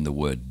mention the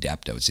word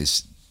Dapto,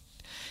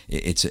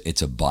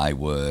 it's a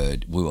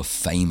byword. We were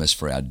famous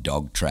for our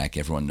dog track.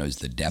 Everyone knows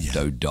the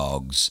Dapto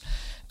dogs.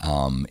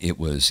 It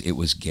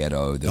was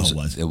ghetto. There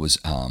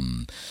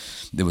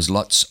was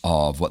lots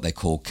of what they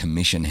call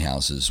commission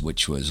houses,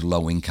 which was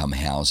low-income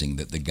housing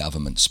that the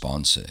government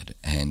sponsored.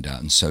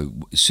 And so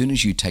as soon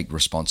as you take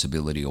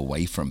responsibility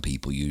away from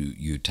people,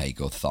 you take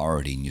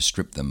authority and you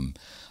strip them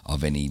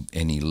of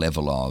any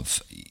level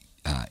of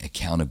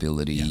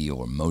accountability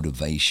or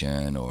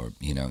motivation, or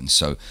and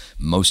so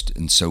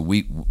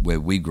where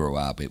we grew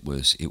up, it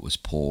was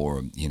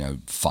poor,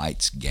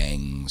 fights,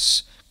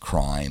 gangs,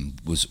 crime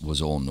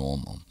was all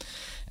normal.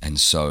 And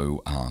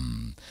so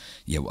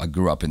I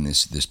grew up in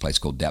this place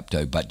called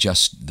Dapto, but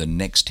just the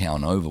next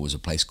town over was a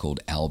place called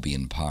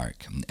Albion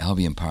Park. And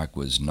Albion Park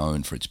was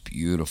known for its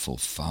beautiful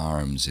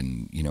farms,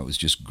 and it was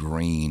just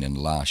green and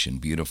lush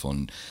and beautiful.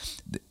 And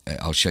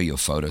I'll show you a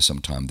photo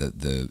sometime.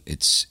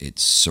 It's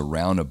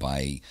surrounded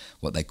by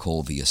what they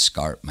call the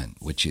escarpment,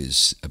 which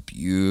is a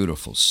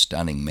beautiful,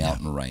 stunning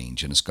mountain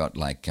range, and it's got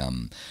like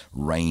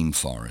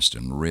rainforest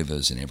and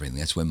rivers and everything.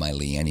 That's where my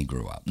Leanne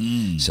grew up.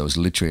 So it was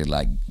literally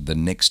like the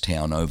next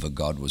town over.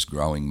 God was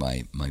growing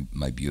my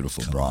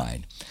beautiful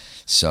bride.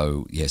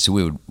 So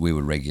we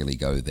would regularly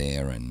go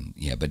there,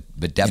 but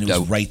Dapto, and it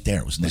was right there.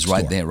 It was next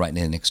door. Right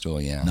there next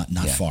door. Yeah,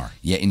 not far.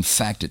 Yeah, in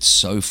fact, it's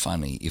so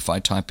funny. If I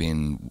type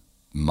in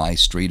my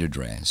street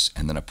address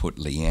and then I put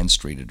Leanne's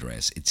street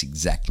address, it's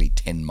exactly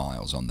 10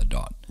 miles on the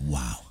dot.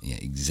 Wow. Yeah,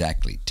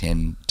 exactly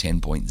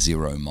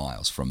 10.0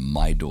 miles from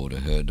my door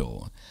to her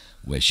door,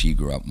 where she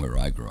grew up and where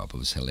I grew up. It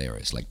was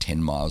hilarious. Like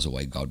 10 miles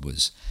away, God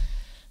was.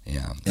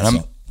 Yeah,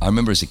 and I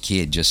remember as a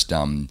kid,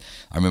 I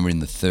remember in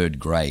the 3rd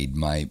grade,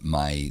 my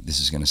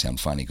this is going to sound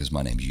funny because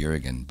my name's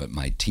Jurgen, but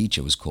my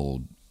teacher was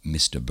called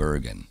Mr.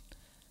 Bergen,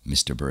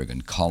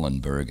 Colin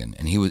Bergen,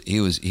 and he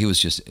was.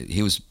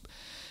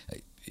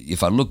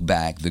 If I look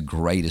back, the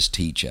greatest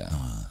teacher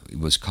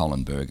was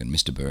Colin Bergen,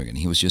 Mr. Bergen.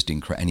 He was just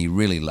incredible, and he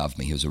really loved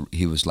me.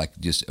 He was like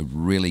just a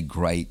really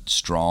great,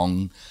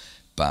 strong,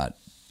 but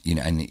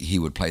and he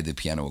would play the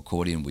piano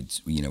accordion, would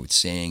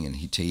sing, and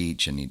he'd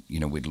teach, and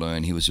we'd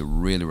learn. He was a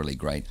really, really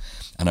great.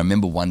 And I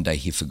remember one day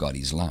he forgot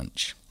his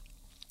lunch.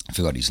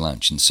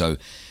 And so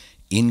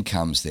in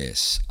comes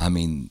this. I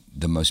mean,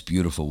 the most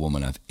beautiful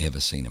woman I've ever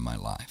seen in my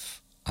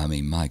life. I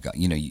mean, my God,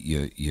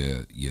 you're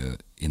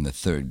in the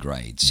third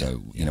grade, so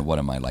what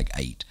am I, like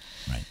 8?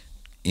 Right.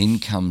 In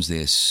comes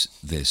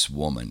this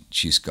woman.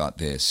 She's got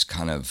this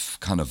kind of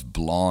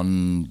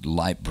blonde,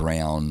 light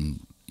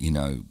brown,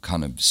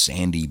 kind of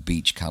sandy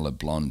beach colored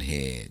blonde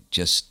hair,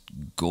 just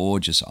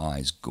gorgeous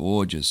eyes,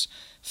 gorgeous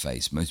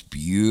face, most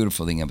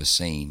beautiful thing I've ever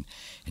seen.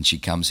 And she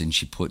comes in,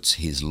 she puts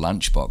his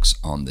lunchbox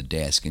on the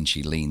desk, and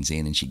she leans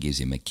in and she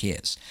gives him a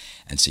kiss.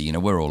 And so,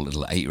 we're all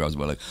little 8-year-olds,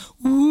 we're like,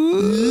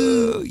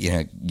 woo,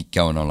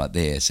 going on like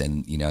this.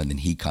 And, and then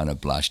he kind of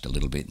blushed a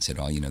little bit and said,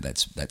 oh,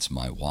 that's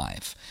my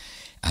wife.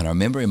 And I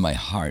remember in my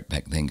heart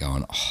back then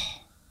going,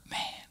 oh,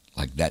 man,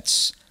 like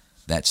that's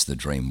the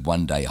dream.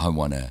 One day I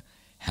want to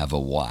have a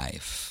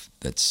wife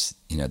that's,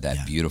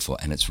 that beautiful.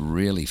 And it's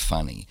really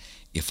funny.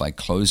 If I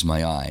close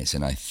my eyes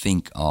and I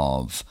think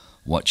of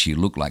what she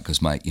looked like, because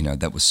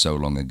that was so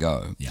long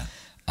ago. Yeah.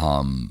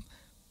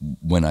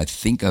 When I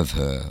think of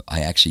her, I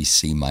actually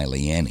see my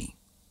Leanne,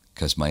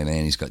 because my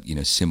Leanne's got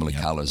similar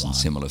colors and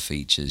similar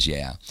features.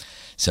 Yeah.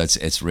 So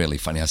it's really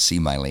funny. I see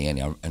my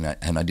Leanne,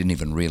 and I didn't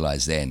even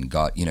realize then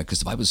God, because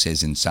the Bible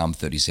says in Psalm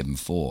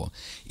 37:4,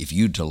 if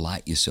you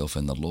delight yourself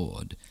in the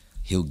Lord,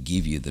 He'll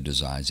give you the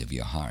desires of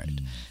your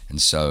heart.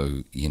 And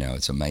so,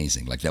 it's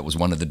amazing. Like that was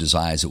one of the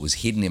desires that was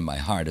hidden in my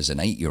heart as an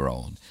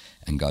 8-year-old.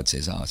 And God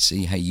says, oh,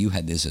 see, hey, you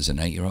had this as an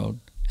 8-year-old?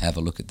 Have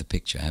a look at the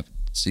picture.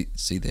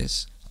 See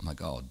this? I'm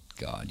like, oh,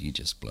 God, you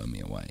just blow me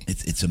away.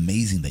 It's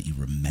amazing that you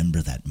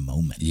remember that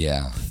moment.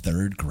 Yeah.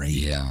 Third grade.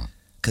 Yeah.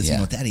 Because,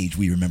 at that age,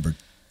 we remember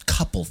a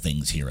couple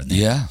things here and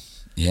there.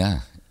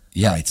 Yeah.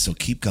 All right, so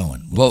keep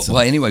going. Well,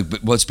 anyway,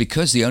 it's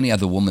because the only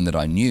other woman that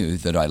I knew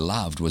that I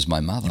loved was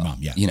my mother. Your mom,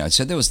 yeah.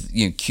 So there was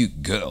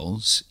cute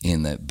girls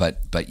in the,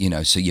 but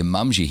so your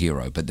mum's your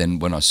hero. But then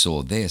when I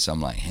saw this,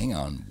 I'm like, hang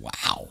on,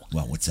 wow.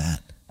 Well, what's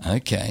that?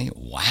 Okay,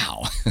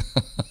 wow.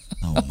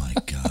 Oh my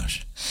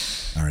gosh.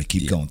 All right,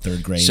 keep going.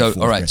 Third grade. So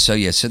all right,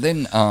 grade. so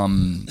then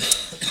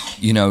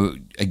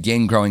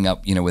again growing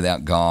up,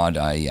 without God,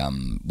 I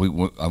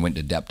went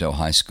to Dapto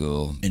High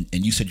School. And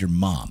you said your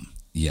mom.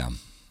 Yeah.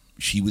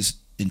 She was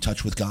in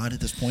touch with God at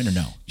this point, or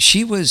no?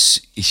 She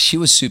was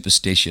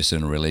superstitious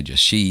and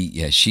religious.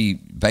 She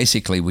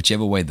basically,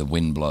 whichever way the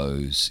wind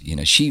blows,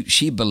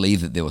 she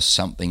believed that there was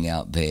something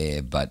out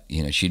there, but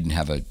she didn't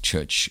have a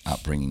church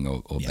upbringing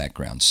or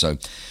background. So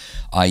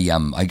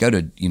I go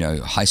to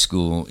high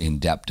school in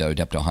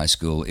Dapto High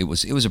School. It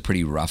was a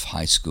pretty rough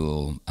high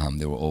school.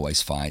 There were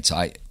always fights.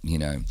 At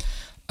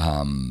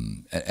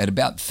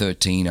about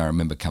 13, I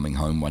remember coming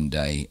home one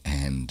day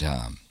and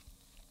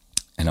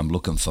I'm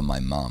looking for my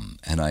mum,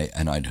 and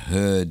I'd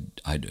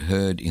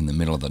heard in the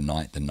middle of the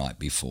night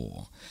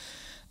before,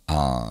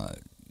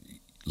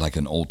 like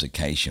an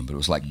altercation, but it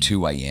was like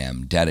 2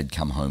 a.m. Dad had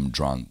come home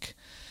drunk,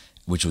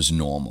 which was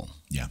normal.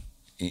 Yeah.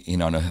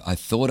 I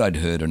thought I'd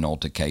heard an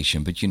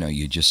altercation, but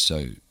you're just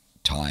so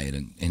tired.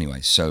 And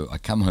anyway, so I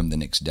come home the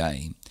next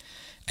day,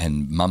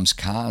 and Mum's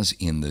car's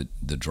in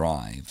the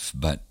drive,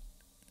 but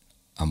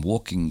I'm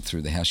walking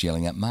through the house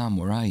yelling out, "Mum,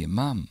 where are you?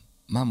 Mum,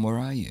 where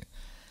are you?"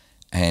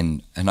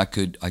 And I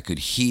could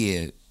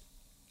hear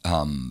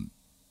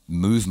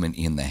movement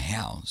in the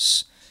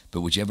house,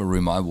 but whichever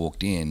room I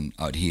walked in,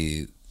 I'd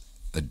hear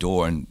a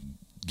door and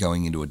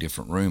going into a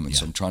different room, and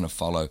so I'm trying to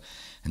follow.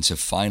 And so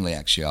finally,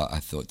 actually, I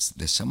thought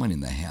there's someone in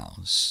the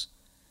house,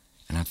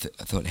 and I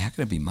thought, how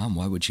could it be Mum?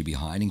 Why would she be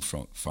hiding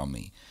from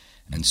me?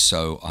 And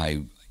so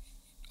I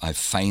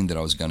feigned that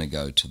I was going to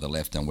go to the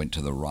left and went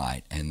to the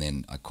right, and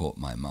then I caught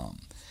my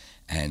mum.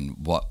 And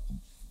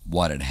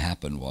what had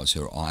happened was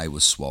her eye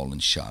was swollen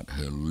shut,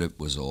 her lip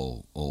was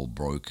all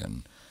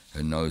broken,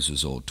 her nose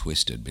was all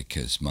twisted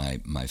because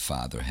my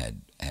father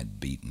had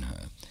beaten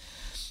her.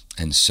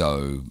 And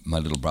so my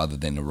little brother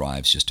then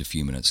arrives just a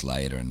few minutes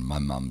later, and my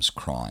mum's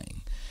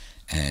crying.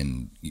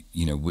 And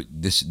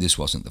this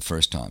wasn't the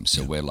first time,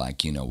 so we're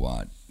like,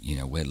 what,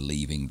 we're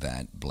leaving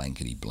that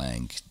blankety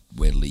blank.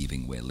 We're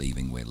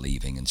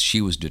leaving. And she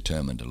was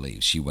determined to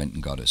leave. She went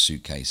and got her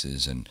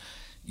suitcases, and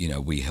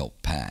we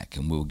helped pack,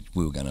 and we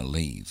were going to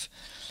leave.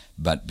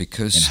 But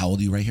because... And how old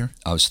are you right here?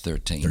 I was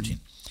 13.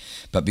 13.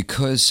 But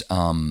because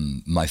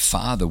my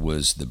father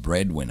was the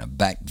breadwinner,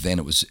 back then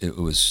it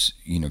was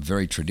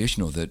very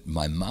traditional that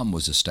my mum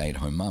was a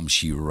stay-at-home mum.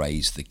 She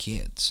raised the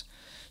kids.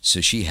 So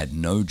she had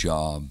no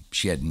job.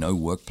 She had no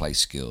workplace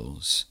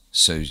skills.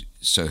 So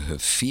her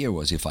fear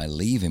was, if I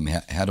leave him,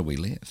 how do we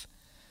live?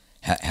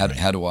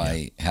 How do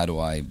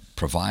I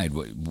provide?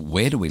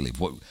 Where do we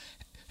live?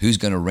 Who's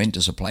going to rent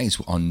us a place?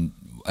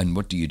 And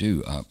what do you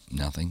do?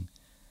 Nothing.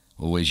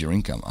 Well, where's your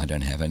income? I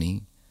don't have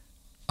any.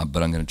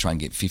 but I'm going to try and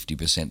get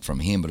 50% from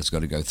him, but it's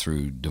got to go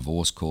through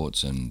divorce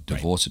courts and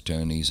divorce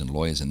attorneys and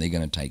lawyers, and they're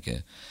going to take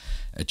a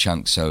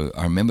chunk. So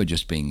I remember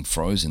just being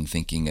frozen,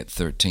 thinking at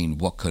 13,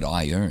 what could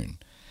I earn?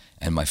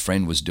 And my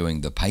friend was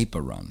doing the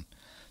paper run.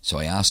 So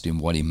I asked him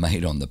what he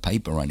made on the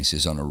paper run. He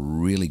says on a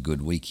really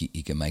good week,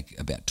 he can make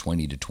about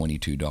 $20 to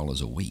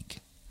 $22 a week.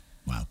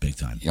 Wow, big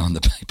time. On the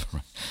paper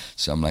run.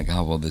 So I'm like,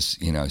 oh, well, this,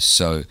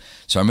 so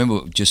I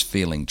remember just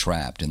feeling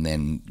trapped. And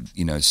then,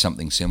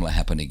 something similar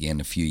happened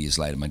again a few years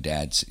later. My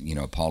dad,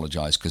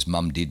 apologized because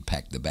Mum did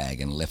pack the bag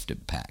and left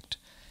it packed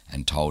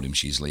and told him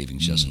she's leaving.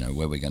 She doesn't know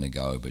where we're going to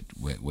go, but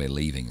we're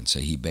leaving. And so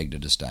he begged her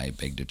to stay,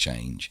 begged her to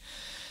change.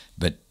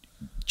 But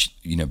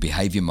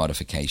behavior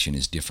modification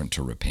is different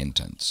to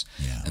repentance.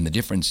 Yeah. And the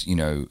difference,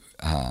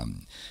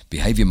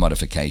 behavior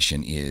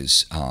modification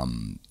is,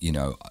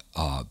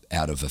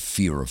 out of a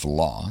fear of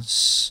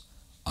loss,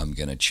 I'm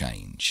going to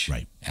change.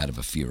 Right. Out of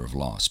a fear of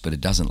loss. But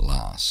it doesn't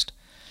last.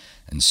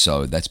 And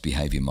so that's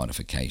behavior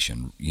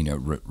modification.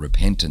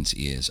 Repentance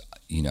is,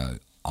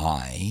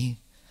 I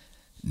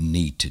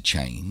need to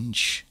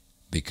change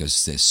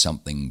because there's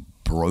something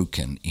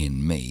broken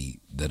in me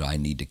that I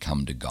need to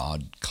come to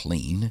God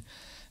clean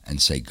and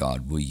say,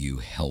 God, will you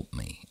help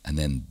me? And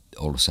then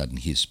all of a sudden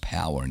his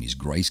power and his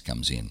grace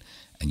comes in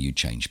and you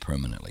change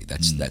permanently.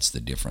 That's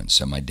the difference.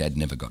 So my dad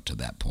never got to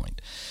that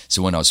point.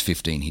 So when I was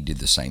 15, he did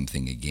the same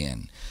thing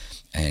again.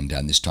 And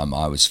this time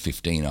I was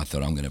 15, I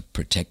thought I'm going to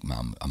protect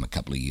Mum. I'm a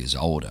couple of years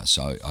older,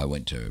 so I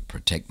went to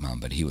protect Mum,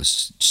 but he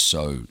was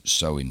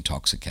so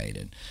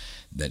intoxicated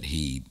that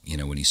he,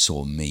 when he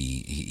saw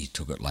me, he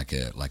took it like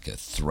a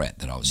threat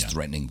that I was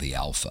threatening the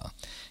alpha.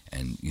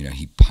 And,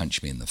 he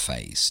punched me in the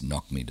face,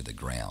 knocked me to the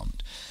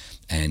ground.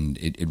 And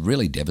it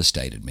really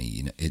devastated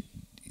me.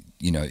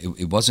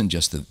 It wasn't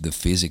just the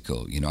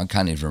physical. I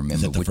can't even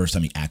remember. Is that the first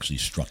time he actually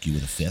struck you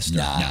with a fist?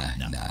 No,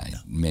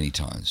 many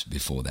times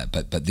before that.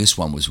 But this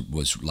one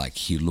was like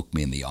he looked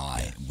me in the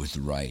eye with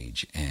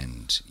rage,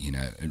 and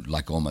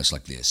like almost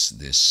like this.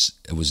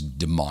 It was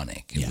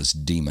demonic. It was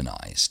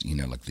demonized.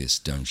 Like this.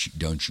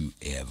 Don't you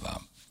ever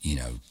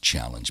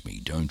challenge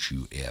me. Don't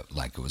you ever.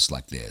 Like it was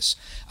like this.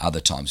 Other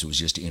times it was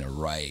just in a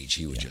rage.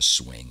 He would just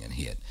swing and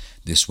hit.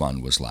 This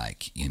one was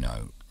like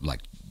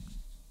like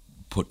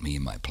put me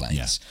in my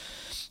place.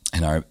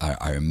 And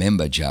I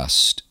remember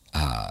just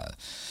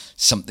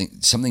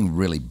something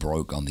really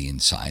broke on the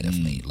inside of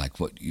me, like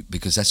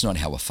because that's not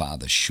how a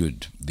father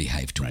should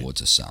behave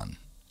towards a son,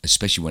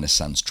 especially when a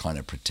son's trying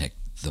to protect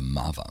the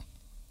mother,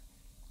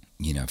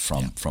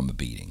 from a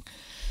beating.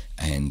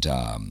 And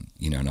and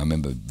I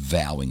remember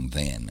vowing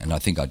then, and I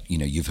think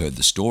you've heard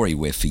the story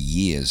where for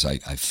years I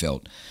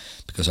felt,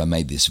 because I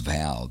made this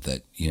vow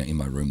that in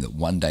my room, that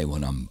one day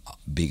when I'm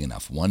big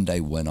enough, one day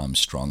when I'm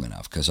strong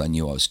enough, because I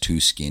knew I was too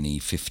skinny,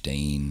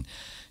 15,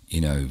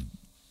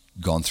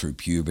 gone through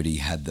puberty,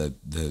 had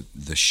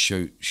the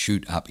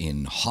shoot up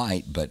in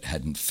height, but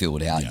hadn't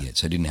filled out yet,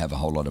 so I didn't have a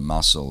whole lot of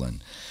muscle,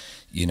 and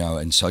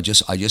and so I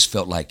just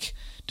felt like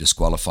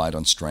disqualified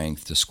on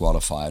strength,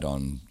 disqualified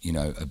on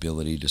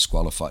ability,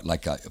 disqualified,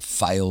 like I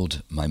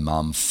failed my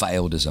mum,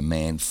 failed as a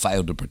man,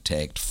 failed to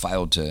protect,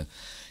 failed to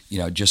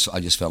I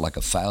just felt like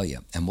a failure.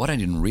 And what I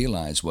didn't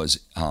realize was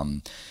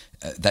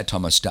at that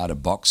time I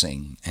started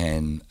boxing,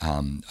 and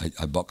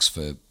I boxed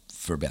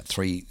for about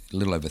a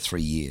little over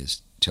 3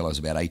 years till I was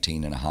about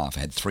 18 and a half. I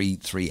had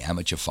three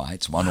amateur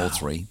fights, won all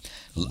three.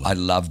 I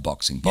love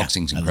boxing.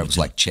 Boxing's incredible. It's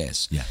like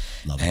chess. Yeah,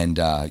 love it.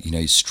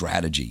 And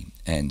strategy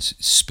and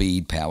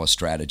speed, power,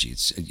 strategy.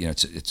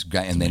 It's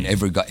great. And then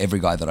every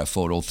guy that I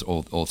fought,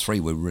 all three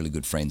were really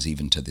good friends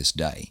even to this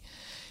day.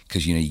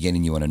 Because you get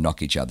in, you want to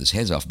knock each other's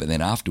heads off, but then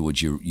afterwards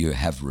you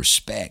have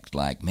respect.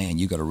 Like, man,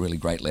 you got a really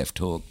great left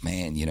hook.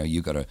 Man,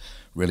 you got a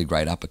really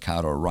great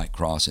uppercut or a right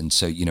cross, and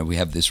so we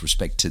have this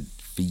respect.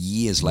 For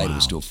years later, we're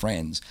still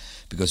friends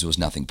because it was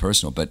nothing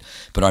personal. But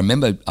I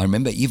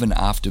remember even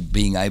after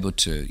being able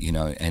to,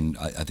 and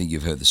I think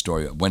you've heard the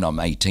story. When I'm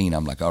 18,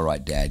 I'm like, all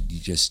right, Dad, you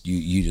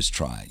just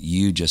try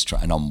it,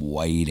 and I'm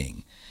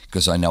waiting.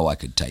 Because I know I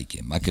could take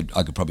him. I could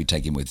probably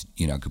take him with,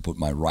 I could put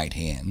my right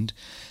hand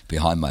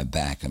behind my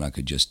back, and I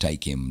could just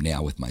take him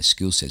now with my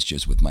skill sets,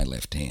 just with my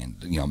left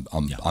hand.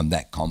 I'm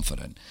that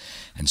confident.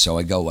 And so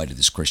I go away to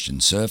this Christian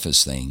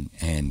Surface thing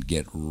and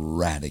get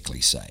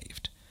radically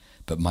saved.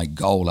 But my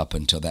goal up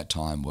until that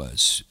time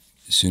was,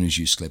 as soon as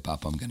you slip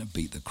up, I'm going to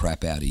beat the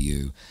crap out of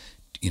you,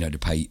 to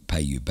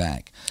pay you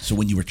back. So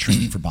when you were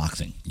training for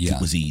boxing,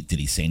 did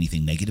he say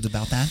anything negative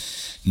about that?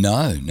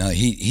 No,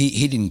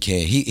 he didn't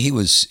care. He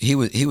was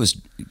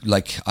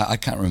like, I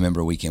can't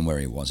remember a weekend where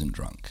he wasn't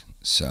drunk.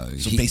 So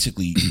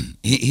basically,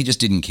 he just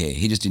didn't care.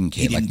 He just didn't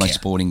care. Like my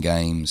sporting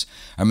games.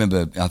 I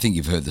remember. I think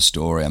you've heard the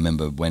story. I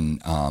remember when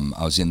I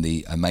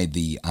made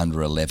the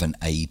under 11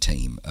 A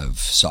team of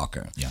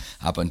soccer. Yeah.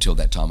 Up until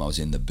that time, I was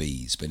in the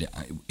Bs. But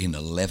in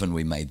 11,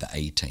 we made the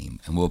A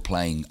team, and we were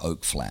playing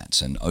Oak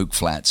Flats. And Oak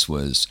Flats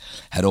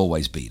had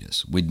always beat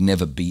us. We'd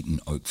never beaten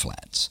Oak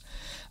Flats.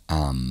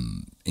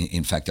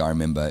 In fact, I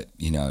remember,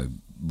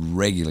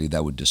 regularly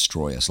they would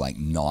destroy us like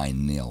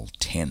 9-0,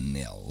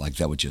 10-0. Like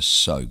they were just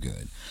so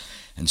good.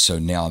 And so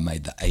now I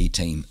made the A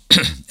team,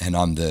 and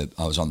I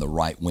was on the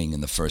right wing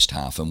in the first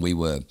half, and we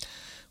were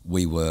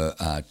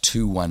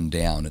 2-1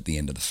 down at the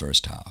end of the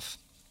first half.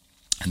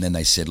 And then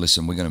they said,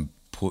 listen, we're going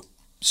to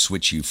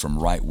switch you from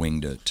right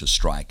wing to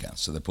striker.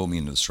 So they pulled me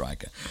into the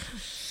striker.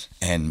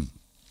 And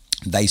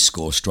they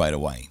score straight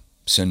away.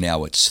 So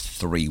now it's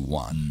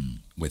 3-1.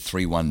 We're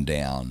 3-1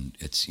 down.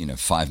 It's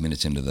 5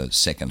 minutes into the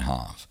second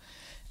half.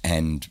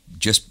 And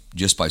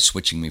just by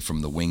switching me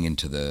from the wing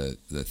into the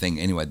thing,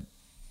 anyway,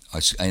 I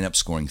end up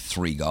scoring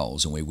 3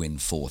 goals and we win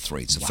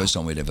 4-3. It's the first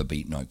time we'd ever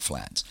beaten Oak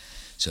Flats.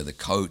 So the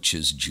coach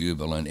is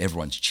jubilant,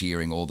 everyone's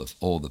cheering, all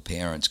the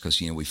parents, because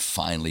we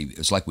finally, it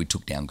was like we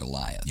took down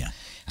Goliath. Yeah.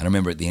 And I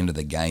remember at the end of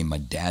the game, my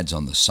dad's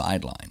on the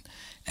sideline,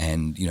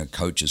 and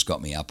coach has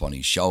got me up on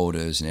his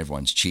shoulders, and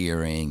everyone's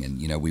cheering, and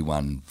we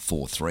won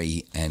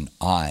 4-3, and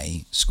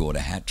I scored a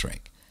hat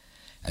trick.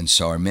 And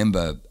so I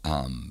remember,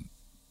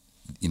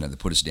 they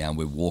put us down.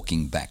 We're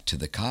walking back to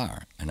the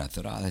car, and I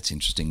thought, oh, that's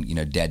interesting.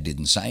 Dad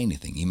didn't say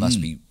anything. He must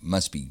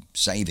be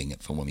saving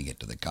it for when we get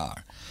to the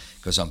car.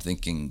 Because I'm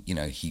thinking,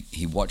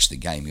 he watched the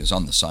game. He was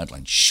on the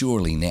sideline.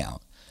 Surely now,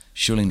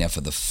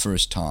 for the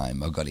first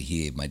time, I've got to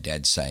hear my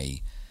dad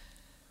say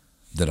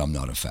that I'm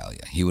not a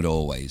failure. He would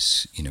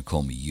always,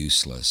 call me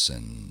useless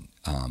and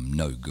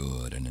no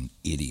good and an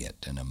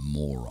idiot and a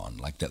moron.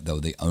 Like that, they were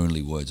the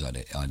only words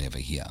I'd ever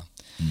hear.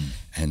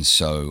 And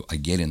so I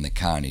get in the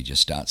car, and he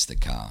just starts the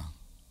car.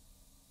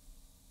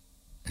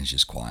 And it's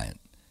just quiet.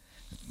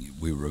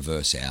 We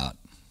reverse out,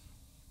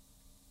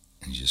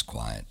 and it's just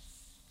quiet.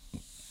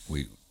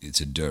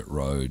 It's a dirt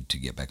road to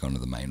get back onto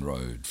the main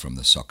road from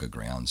the soccer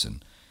grounds,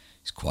 and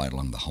he's quiet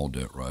along the whole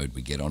dirt road.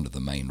 We get onto the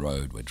main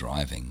road, we're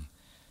driving,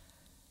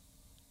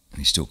 and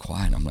he's still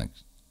quiet. I'm like,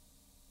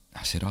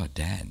 I said, oh,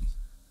 Dad,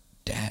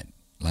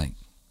 like,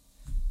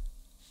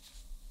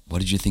 what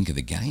did you think of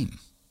the game?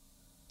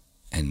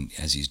 And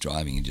as he's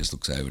driving, he just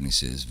looks over and he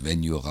says,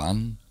 when you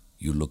run,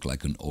 you look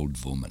like an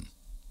old woman.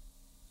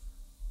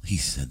 He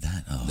said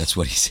that? Oh. That's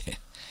what he said.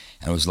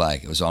 And it was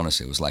like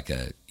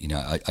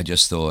I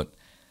just thought,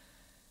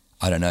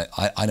 I don't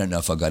know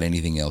if I got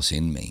anything else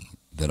in me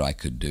that I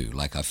could do.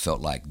 Like I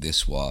felt like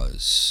this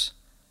was,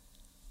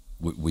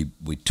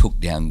 we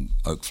took down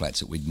Oak Flats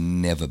that we'd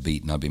never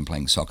beaten. I've been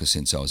playing soccer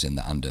since I was in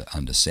the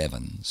under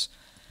sevens.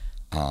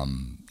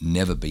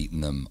 Never beaten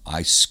them.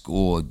 I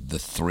scored the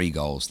 3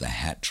 goals, the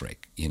hat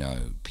trick.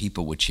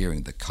 People were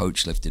cheering. The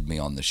coach lifted me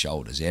on the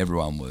shoulders.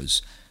 Everyone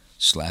was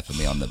slapping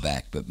me on the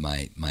back. But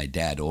my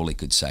dad, all he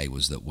could say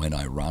was that when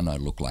I run, I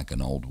look like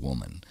an old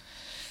woman.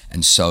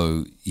 And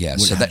so, yeah.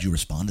 How did you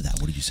respond to that?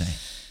 What did you say?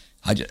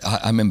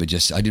 I remember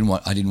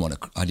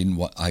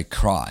I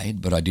cried,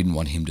 but I didn't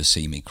want him to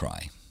see me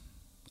cry.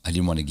 I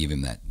didn't want to give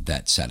him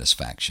that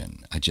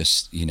satisfaction. I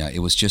just, it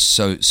was just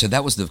so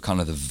that was the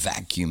kind of the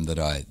vacuum that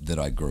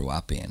I grew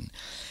up in.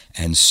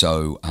 And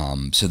so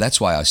that's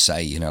why I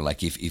say,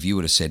 like if you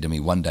would have said to me,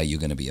 one day you're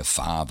going to be a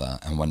father,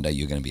 and one day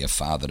you're going to be a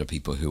father to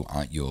people who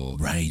aren't your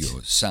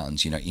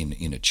sons,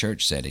 in a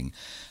church setting,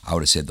 I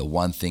would have said the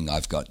one thing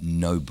I've got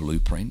no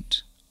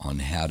blueprint on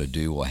how to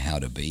do or how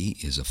to be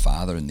is a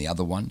father, and the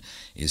other one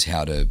is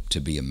how to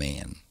be a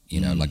man.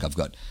 Like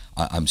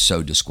I'm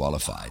so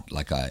disqualified.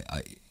 Like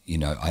I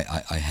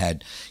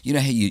had,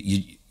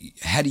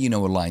 how do you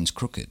know a line's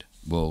crooked?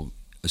 Well,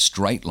 a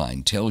straight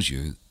line tells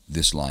you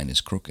this line is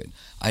crooked.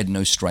 I had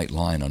no straight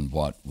line on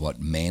what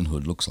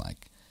manhood looks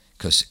like,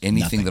 because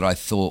anything that I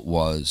thought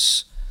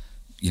was,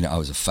 I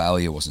was a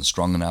failure, wasn't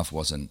strong enough,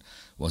 wasn't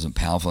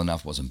powerful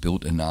enough, wasn't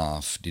built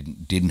enough,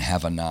 didn't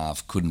have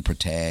enough, couldn't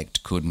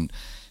protect, couldn't,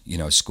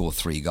 score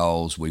 3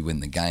 goals, we win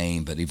the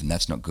game, but even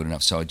that's not good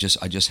enough. So I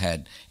just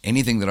had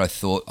anything that I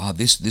thought, oh,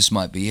 this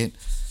might be it.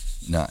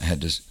 No, I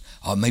had to.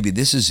 Oh, maybe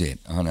this is it.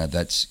 Oh no,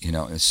 that's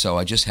So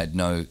I just had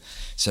no.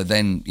 So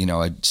then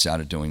I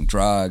started doing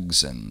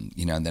drugs, and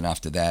and then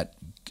after that,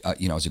 I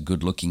was a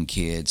good-looking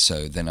kid.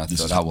 So then I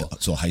thought, oh well.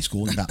 So high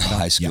school,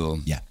 high school,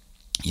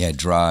 yeah,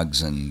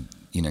 drugs, and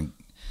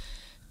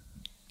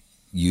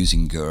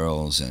using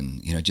girls,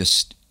 and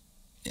just.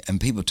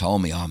 And people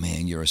told me, oh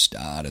man, you're a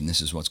star, and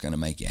this is what's going to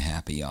make you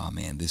happy. Oh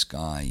man, this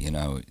guy,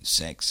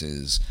 sex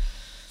is,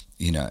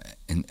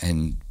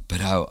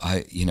 but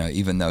I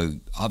even though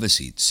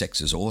obviously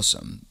sex is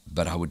awesome,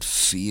 but I would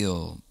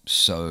feel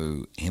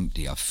so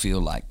empty. I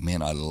feel like,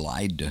 man, I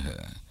lied to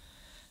her.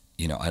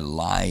 I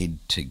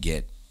lied to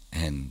get,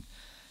 and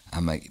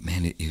I'm like,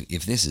 man,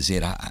 if this is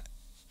it,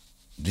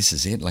 this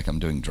is it. Like I'm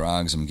doing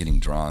drugs, I'm getting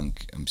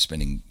drunk, I'm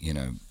spending,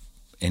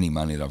 any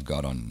money that I've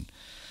got on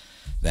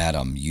that,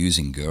 I'm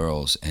using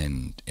girls,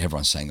 and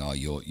everyone's saying, oh,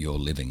 you're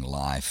living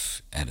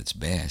life at its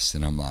best.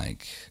 And I'm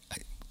like,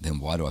 then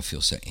why do I feel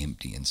so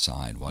empty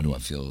inside? Why do I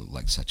feel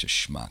like such a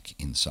schmuck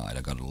inside?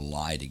 I got to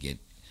lie to get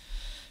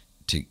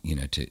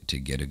to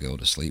get a girl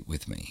to sleep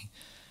with me,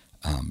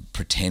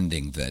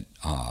 pretending that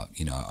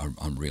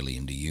I'm really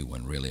into you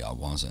when really I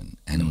wasn't.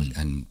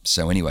 And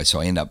so anyway, so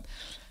I end up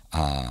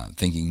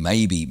thinking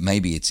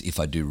maybe it's if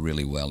I do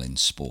really well in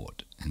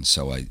sport. And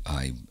so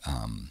I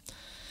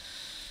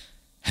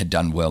had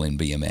done well in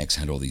BMX,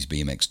 had all these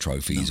BMX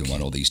trophies and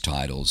won all these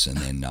titles, and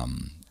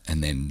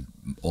then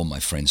all my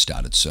friends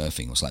started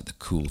surfing. It was like the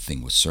cool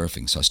thing was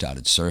surfing, so I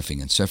started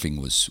surfing, and surfing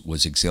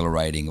was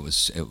exhilarating. It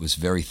was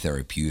very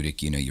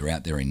therapeutic. You're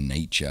out there in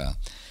nature,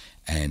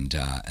 and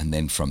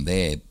then from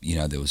there,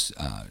 there was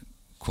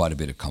quite a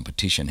bit of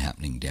competition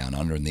happening down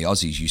under, and the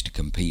Aussies used to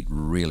compete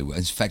really well.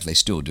 In fact, they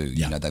still do.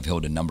 They've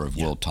held a number of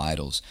world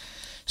titles.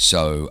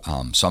 So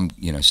some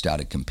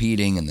started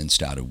competing and then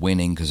started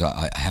winning, because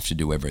I have to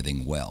do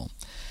everything well.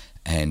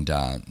 And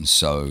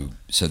so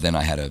then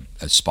I had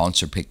a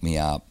sponsor pick me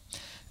up,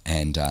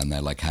 and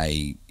they're like,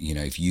 hey,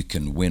 if you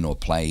can win or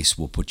place,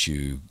 we'll put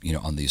you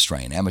on the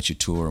Australian Amateur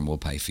Tour, and we'll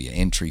pay for your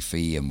entry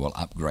fee, and we'll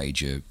upgrade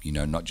you,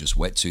 not just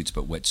wetsuits,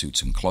 but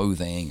wetsuits and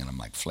clothing. And I'm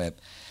like,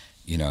 flip,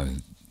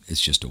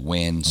 it's just a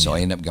win. So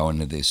I ended up going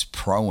to this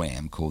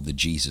Pro-Am called the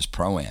Jesus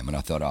Pro-Am, and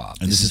I thought,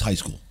 and this is high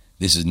school.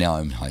 This is now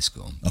in high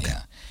school. Okay.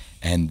 Yeah.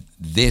 And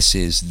this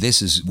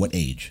is what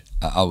age?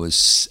 I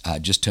was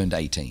just turned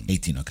 18.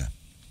 18, okay.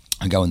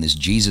 I go in this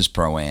Jesus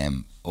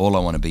Pro-Am. All I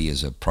want to be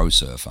is a pro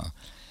surfer.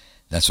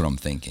 That's what I'm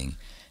thinking.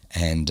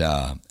 And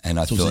I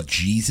thought, was it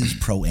Jesus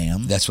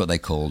Pro-Am? That's what they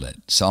called it.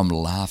 So I'm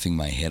laughing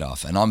my head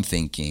off, and I'm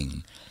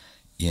thinking,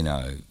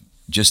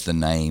 just the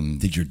name.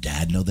 Did your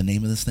dad know the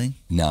name of this thing?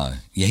 No.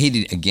 Yeah, he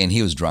did. Again,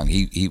 he was drunk.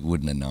 He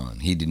wouldn't have known.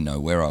 He didn't know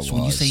where I was. So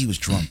when you say he was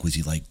drunk, was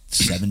he like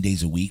 7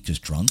 days a week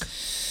just drunk?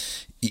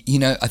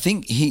 I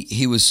think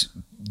he was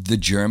the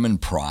German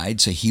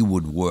pride, so he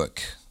would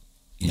work.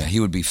 He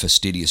would be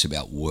fastidious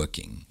about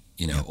working,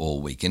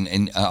 all week.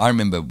 And I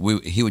remember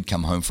he would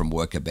come home from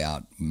work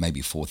about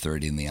maybe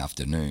 4:30 in the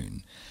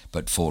afternoon,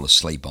 but fall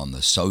asleep on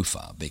the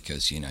sofa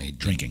because, he'd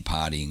drinking,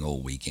 partying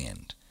all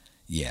weekend.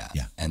 Yeah.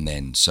 And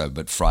then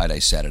but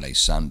Friday, Saturday,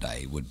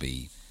 Sunday would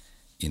be,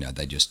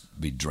 they'd just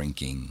be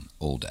drinking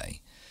all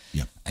day.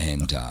 Yeah.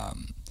 And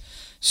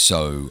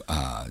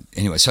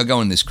anyway, so I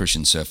go in this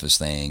Christian surfers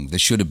thing. There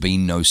should have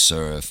been no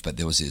surf, but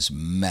there was this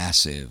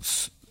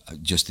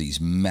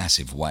these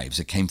massive waves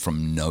that came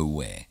from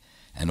nowhere.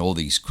 And all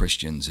these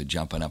Christians are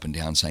jumping up and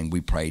down saying,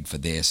 we prayed for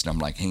this. And I'm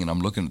like, hang on,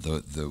 I'm looking at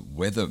the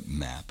weather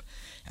map,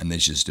 and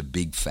there's just a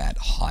big fat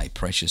high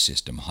pressure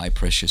system. High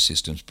pressure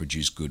systems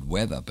produce good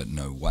weather, but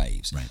no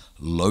waves. Right.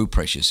 Low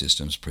pressure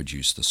systems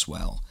produce the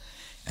swell.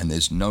 And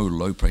there's no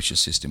low pressure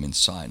system in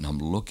sight. And I'm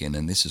looking,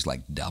 and this is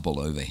like double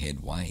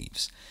overhead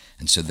waves.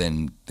 And so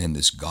then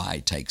this guy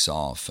takes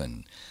off,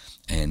 and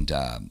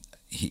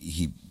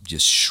he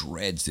just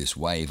shreds this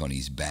wave on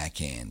his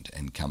backhand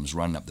and comes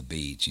running up the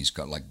beach. He's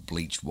got like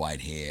bleached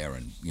white hair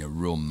and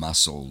real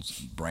muscles,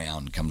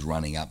 brown, comes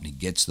running up, and he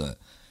gets the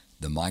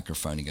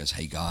microphone. He goes,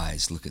 hey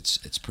guys, look,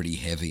 it's pretty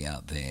heavy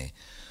out there.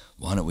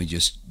 Why don't we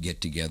just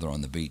get together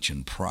on the beach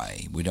and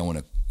pray? We don't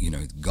want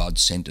to, God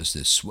sent us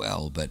this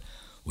swell, but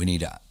we need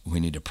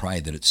to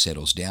pray that it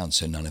settles down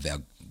so none of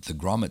the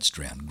grommets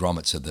drown.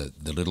 Grommets are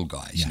the little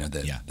guys,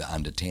 the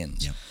under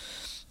 10s. Yeah.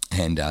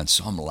 And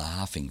so I'm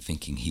laughing,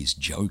 thinking he's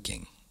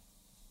joking.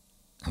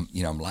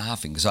 I'm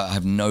laughing because I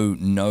have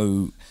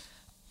no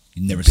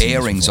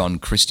bearings on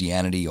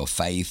Christianity or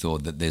faith, or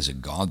that there's a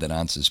God that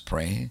answers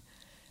prayer.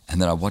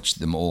 And then I watch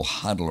them all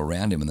huddle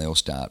around him, and they all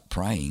start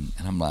praying.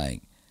 And I'm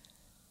like,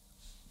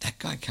 that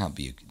guy can't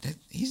be.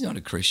 He's not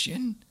a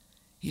Christian.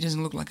 He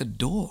doesn't look like a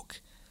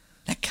dork.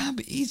 That can't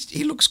be.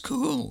 He looks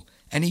cool,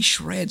 and he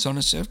shreds on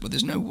a surfboard.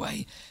 There's no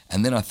way.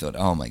 And then I thought,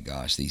 oh my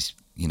gosh, must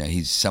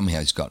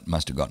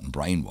have gotten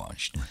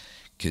brainwashed,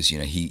 because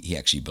he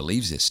actually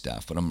believes this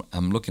stuff. But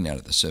I'm looking out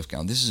at the surf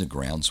going, this is a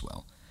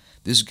groundswell.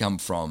 This has come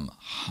from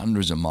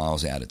hundreds of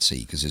miles out at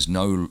sea, because there's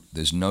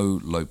no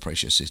low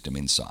pressure system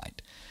in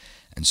sight.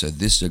 And so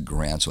this is a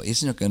groundswell.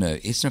 It's not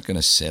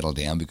gonna settle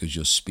down because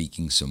you're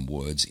speaking some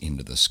words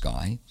into the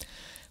sky.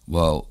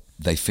 Well,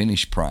 they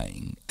finish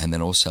praying, and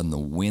then all of a sudden the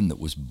wind that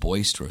was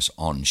boisterous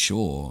on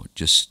shore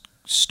just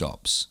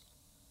stops.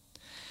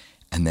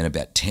 And then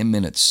about 10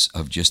 minutes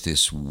of just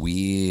this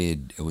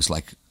weird, it was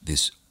like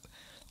this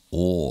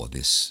awe,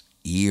 this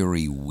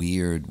eerie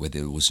weird, where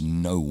there was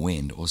no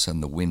wind. All of a sudden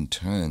the wind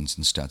turns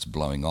and starts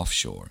blowing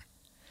offshore.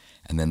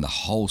 And then the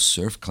whole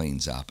surf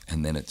cleans up,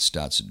 and then it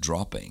starts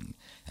dropping,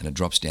 and it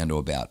drops down to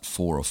about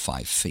 4 or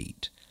 5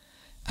 feet.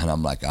 And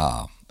I'm like,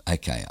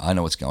 okay, I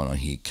know what's going on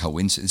here.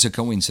 It's a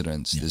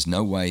coincidence. Yeah. There's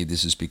no way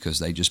this is because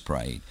they just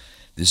prayed.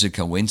 This is a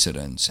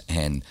coincidence.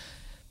 And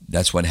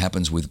that's what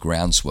happens with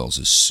ground swells.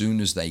 As soon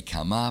as they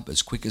come up,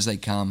 as quick as they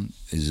come,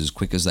 is as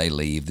quick as they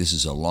leave. This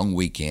is a long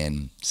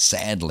weekend.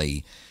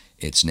 Sadly,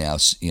 it's now,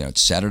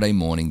 it's Saturday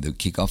morning, the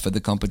kickoff of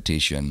the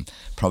competition.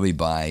 Probably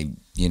by,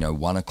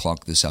 1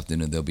 o'clock this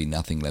afternoon, there'll be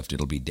nothing left.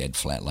 It'll be dead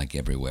flat like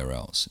everywhere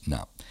else.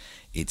 No.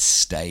 It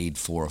stayed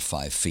 4 or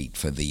 5 feet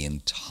for the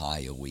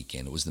entire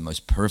weekend. It was the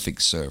most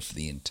perfect surf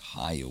the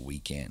entire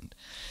weekend.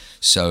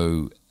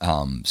 So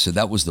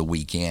that was the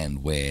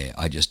weekend where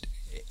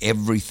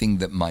everything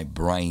that my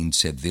brain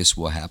said this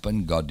will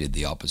happen, God did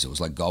the opposite. It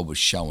was like God was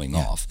showing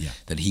off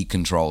that He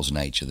controls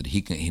nature, that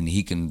He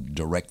can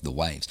direct the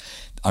waves.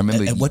 I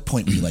remember. At what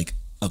point were you like,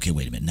 Okay,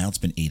 wait a minute. Now it's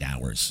been 8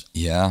 hours.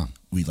 Yeah.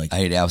 We like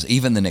 8 hours.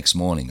 Even the next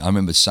morning. I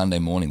remember Sunday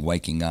morning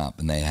waking up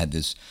and they had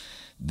this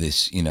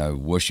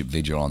worship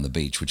vigil on the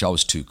beach, which I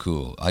was too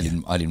cool. I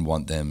didn't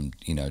want them,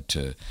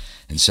 to.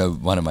 And so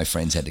one of my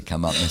friends had to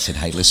come up and said,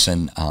 "Hey,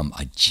 listen,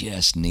 I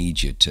just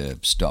need you to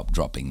stop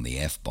dropping the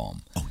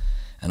F-bomb." Oh.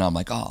 And I'm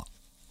like, "Oh,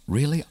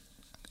 really?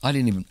 I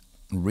didn't even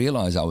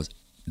realize I was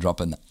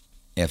dropping the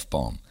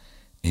F-bomb."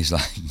 He's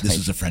like, "This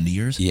is a friend of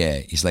yours?" Yeah.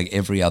 He's like,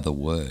 every other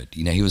word.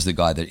 He was the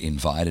guy that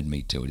invited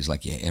me to it. He's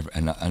like, yeah,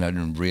 and I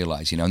didn't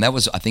realize, and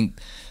I think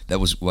that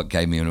was what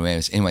gave me an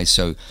awareness. Anyway,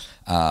 so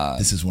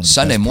this is one of the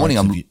Sunday best morning,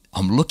 parts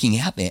I'm looking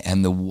out there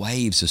and the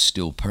waves are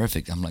still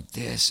perfect. I'm like,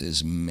 this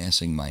is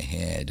messing my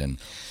head.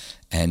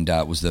 And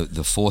it was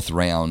the fourth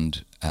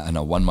round, and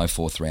I won my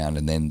fourth round.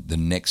 And then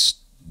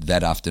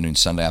that afternoon,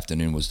 Sunday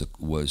afternoon, was the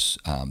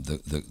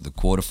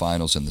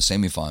quarterfinals and the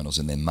semifinals,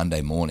 and then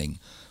Monday morning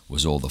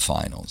was all the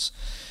finals.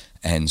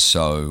 And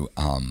so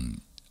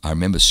I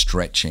remember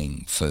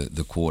stretching for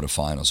the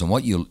quarterfinals. And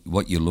what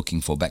you're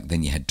looking for back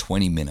then, you had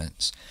 20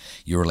 minutes.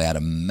 You're allowed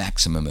a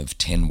maximum of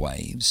 10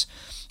 waves.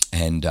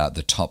 And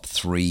your top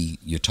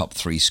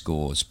three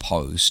scores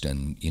post,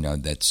 and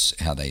that's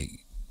how they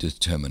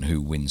determine who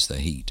wins the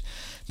heat.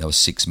 There were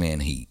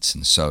 6-man heats,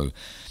 and so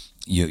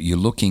you're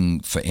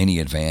looking for any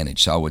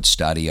advantage. So I would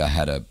study. I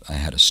had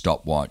a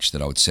stopwatch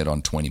that I would set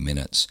on 20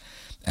 minutes,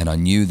 and I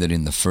knew that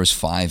in the first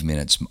 5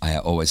 minutes, I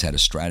always had a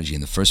strategy. In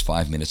the first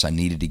 5 minutes, I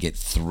needed to get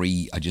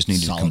 3. I just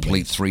needed to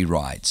complete 3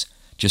 rides.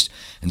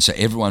 And so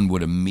everyone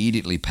would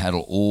immediately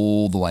paddle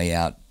all the way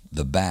out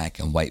the back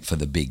and wait for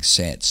the big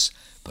sets.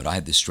 But I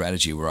had this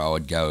strategy where I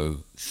would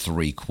go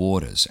 3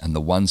 quarters, and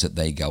the ones that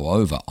they go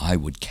over, I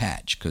would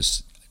catch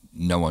because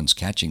no one's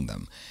catching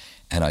them.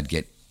 And I'd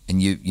get,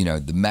 and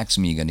the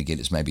maximum you're going to get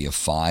is maybe a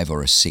 5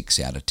 or a 6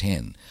 out of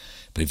 10.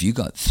 But if you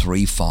got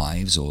 3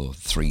 5s or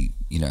 3,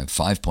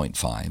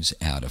 5.5s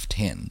out of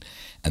 10,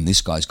 and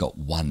this guy's got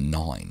 1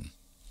 9,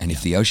 and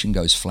if the ocean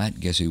goes flat,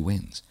 guess who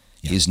wins?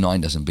 Yeah. His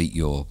 9 doesn't beat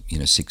your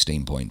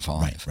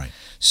 16.5. Right.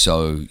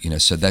 So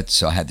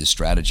so I had this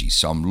strategy.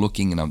 So I'm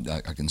looking, and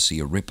I can see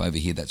a rip over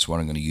here. That's what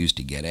I'm going to use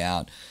to get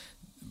out.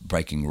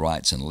 Breaking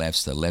rights and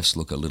lefts. The lefts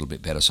look a little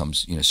bit better, so I'm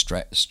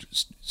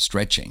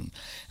stretching.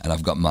 And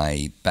I've got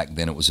back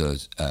then it was a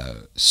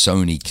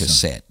Sony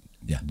cassette.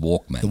 Yeah.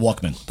 Walkman. The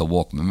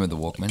Walkman. Remember the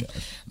Walkman?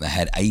 They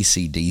had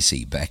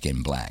AC/DC back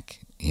in black.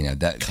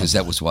 Because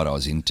that was what I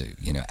was into.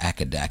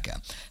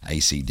 Akadaka,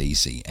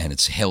 AC/DC, and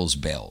it's Hell's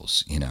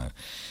Bells.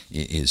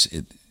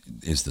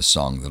 Is the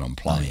song that I'm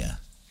playing. Oh yeah.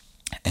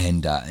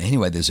 And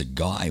anyway, there's a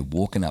guy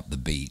walking up the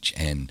beach,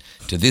 and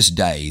to this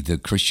day, the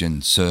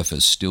Christian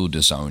surfers still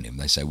disown him.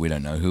 They say, we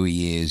don't know who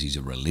he is. He's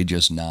a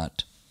religious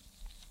nut.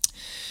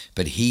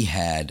 But he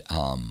had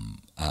a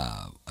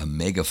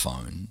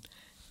megaphone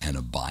and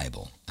a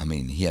Bible. I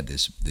mean, he had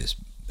this.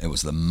 It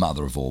was the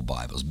mother of all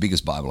Bibles,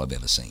 biggest Bible I've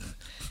ever seen.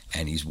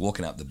 And he's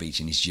walking up the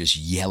beach, and he's just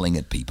yelling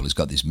at people. He's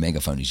got this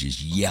megaphone. He's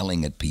just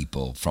yelling at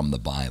people from the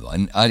Bible.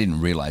 And I didn't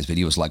realize, but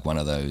he was like one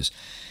of those,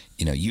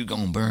 you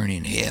gonna burn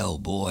in hell,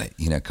 boy,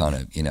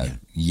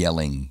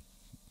 yelling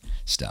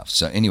stuff.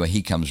 So anyway,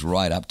 he comes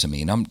right up to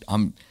me, and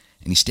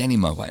and he's standing in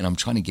my way, and I'm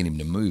trying to get him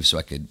to move so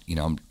I could,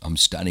 I'm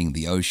studying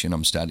the ocean.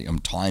 I'm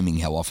timing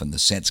how often the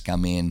sets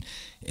come in,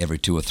 every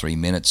 2 or 3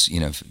 minutes.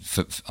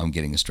 I'm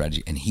getting a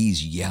strategy, and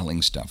he's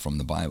yelling stuff from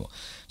the Bible.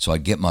 So I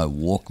get my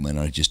Walkman and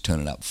I just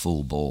turn it up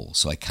full ball,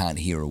 so I can't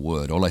hear a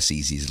word. All I see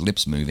is his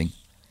lips moving,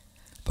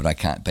 but I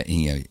can't. But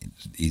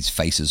his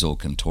face is all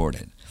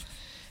contorted.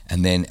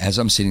 And then as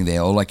I'm sitting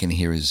there, all I can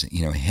hear is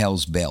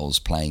Hell's Bells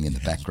playing in the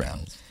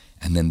background,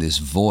 and then this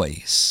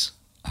voice.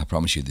 I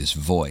promise you, this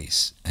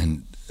voice,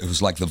 and it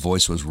was like the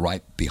voice was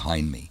right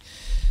behind me.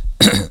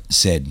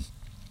 Said,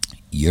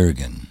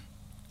 "Jurgen,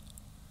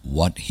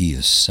 what he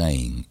is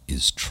saying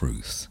is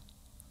truth."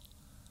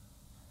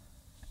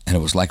 And it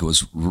was like it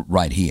was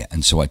right here.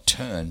 And so I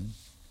turn,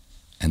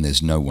 and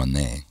there's no one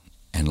there.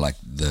 And like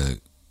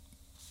the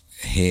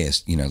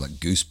hairs, like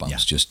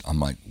goosebumps, I'm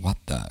like, what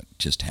the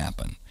just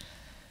happened?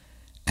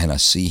 And I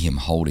see him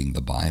holding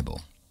the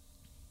Bible.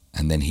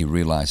 And then he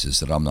realizes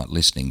that I'm not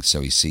listening,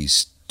 so he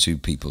sees 2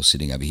 people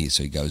sitting over here,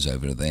 so he goes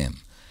over to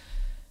them.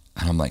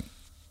 And I'm like,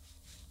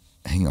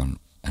 hang on.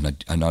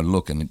 And I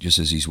look, and just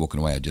as he's walking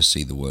away, I just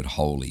see the word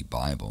Holy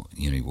Bible.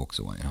 He walks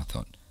away, and I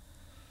thought,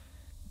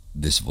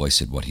 this voice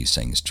said what he's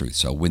saying is truth.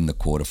 So I win the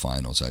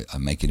quarterfinals. I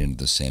make it into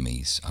the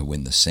semis. I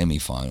win the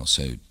semifinals.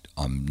 So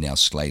I'm now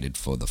slated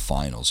for the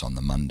finals on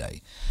the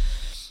Monday.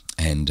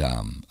 And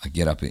I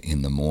get up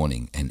in the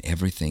morning, and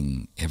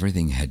everything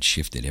had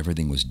shifted.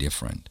 Everything was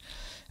different.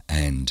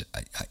 And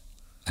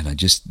I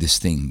just, this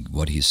thing,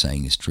 what he's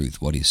saying is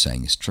truth. What he's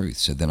saying is truth.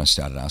 So then I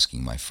started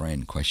asking my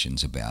friend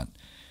questions about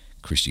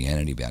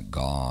Christianity, about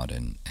God,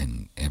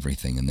 and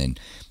everything. And then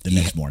the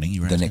next morning,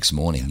 you were the next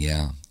morning,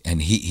 yeah.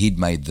 And he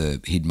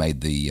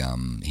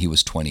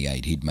was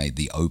 28. He'd made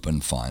the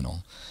open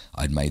final.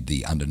 I'd made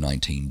the under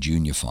 19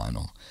 junior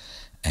final,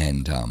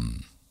 and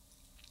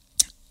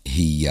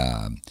he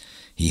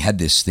had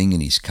this thing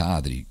in his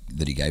car that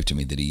he gave to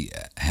me that he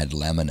had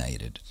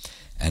laminated,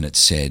 and it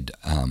said,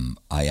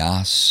 I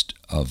asked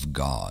of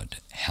God,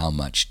 how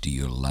much do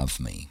you love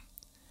me?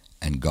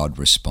 And God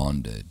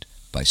responded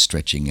by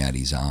stretching out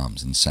his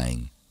arms and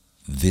saying,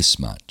 this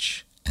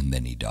much, and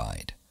then he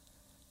died.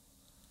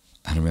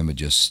 And I remember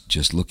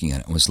just looking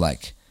at it. It was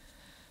like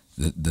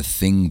the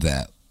thing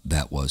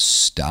that was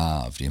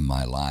starved in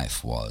my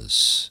life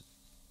was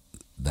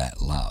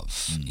that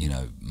love. You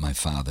know, my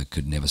father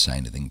could never say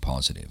anything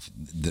positive.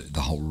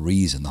 The whole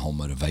reason, the whole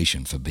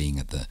motivation for being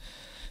at the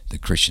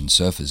Christian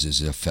Surfers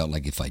is I felt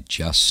like if I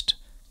just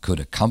could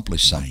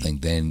accomplish something,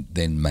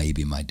 then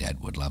maybe my dad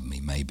would love me,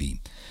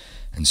 maybe.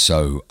 And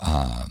so,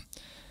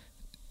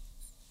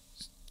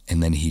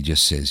 and then he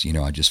just says, you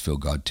know, I just feel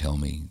God tell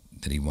me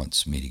that he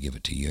wants me to give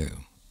it to you.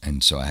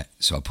 And so I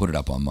put it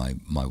up on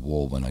my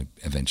wall when I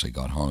eventually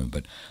got home.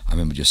 But I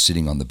remember just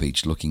sitting on the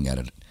beach looking at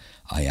it.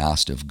 I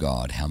asked of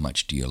God, how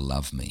much do you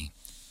love me?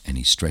 And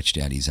he stretched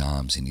out his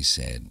arms and he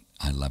said,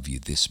 I love you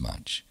this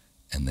much.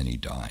 And then he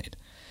died.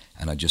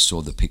 And I just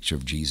saw the picture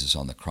of Jesus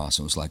on the cross.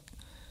 And it was like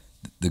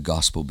the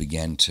gospel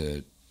began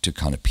to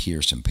kind of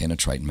pierce and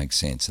penetrate and make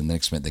sense. And the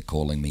next minute they're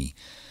calling me,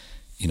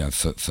 you know,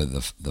 for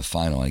the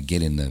final. I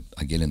get in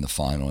the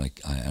final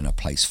and I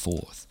place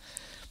fourth.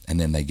 And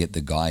then they get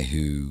the guy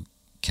who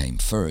came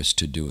first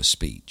to do a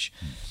speech.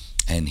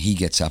 And he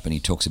gets up and he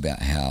talks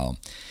about how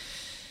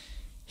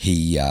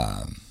he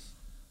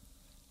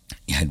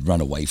had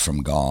run away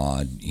from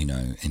God, you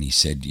know, and he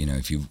said, you know,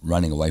 if you're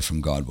running away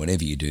from God,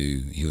 whatever you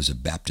do, he was a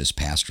Baptist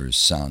pastor's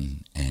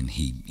son, and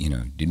he, you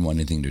know, didn't want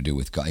anything to do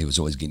with God. He was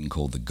always getting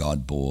called the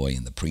God boy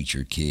and the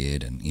preacher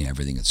kid and, you know,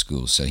 everything at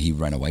school. So he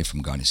ran away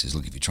from God. He says,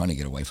 look, if you're trying to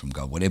get away from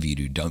God, whatever you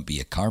do, don't be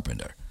a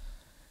carpenter.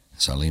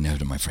 So I lean over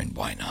to my friend,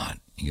 why not?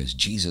 He goes,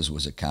 Jesus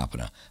was a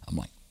carpenter. I'm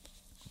like,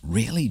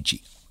 really?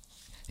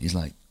 He's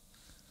like,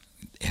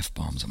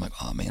 F-bombs. I'm like,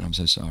 oh man, I'm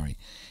so sorry.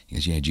 He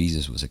goes, yeah,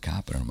 Jesus was a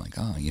carpenter. I'm like,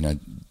 oh, you know,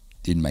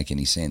 didn't make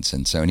any sense.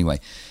 And so anyway,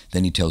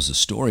 then he tells the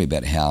story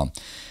about how,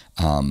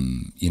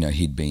 you know,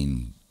 he'd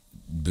been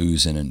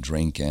boozing and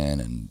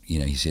drinking, and, you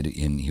know, he said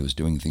he was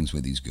doing things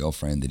with his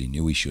girlfriend that he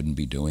knew he shouldn't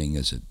be doing,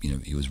 you know,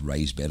 he was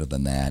raised better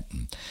than that.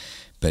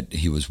 But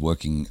he was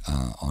working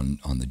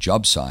on the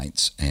job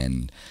sites,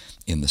 and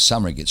in the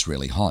summer it gets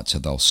really hot, so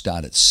they'll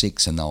start at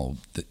 6 and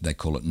they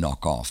call it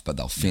knock off, but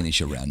they'll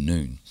finish around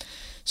noon.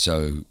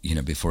 So, you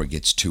know, before it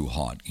gets too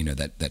hot, you know,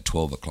 that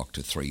 12 o'clock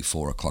to 3,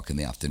 4 o'clock in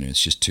the afternoon,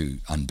 it's just too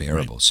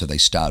unbearable. Right. So they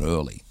start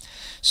early.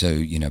 So,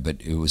 you know,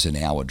 but it was an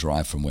hour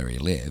drive from where he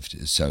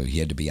lived, so he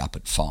had to be up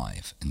at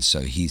 5. And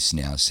so he's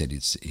now said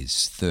it's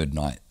his third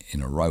night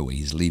in a row where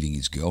he's leaving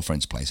his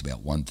girlfriend's place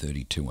about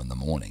 1:32 in the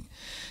morning.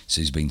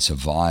 So he's been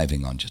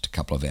surviving on just a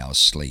couple of hours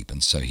sleep.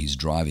 And so he's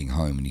driving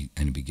home and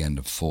he began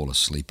to fall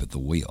asleep at the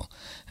wheel.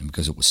 And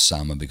because it was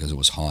summer, because it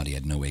was hot, he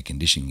had no air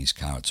conditioning in his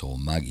car, it's all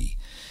muggy.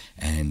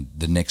 And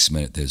the next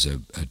minute there's a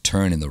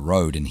turn in the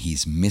road, and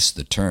he's missed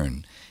the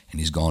turn, and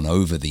he's gone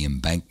over the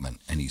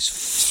embankment, and he's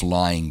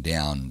flying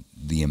down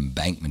the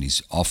embankment.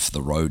 He's off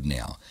the road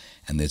now,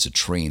 and there's a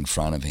tree in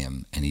front of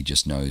him, and he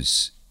just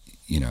knows,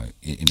 you know,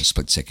 in a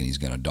split second he's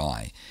going to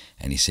die.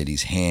 And he said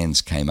his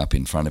hands came up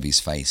in front of his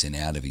face, and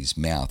out of his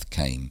mouth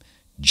came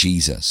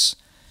Jesus.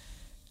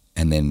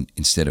 And then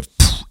instead of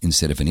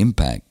an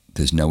impact,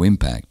 there's no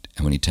impact.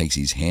 And when he takes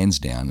his hands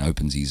down and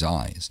opens his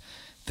eyes,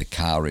 the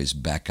car is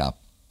back up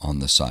on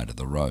the side of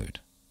the road,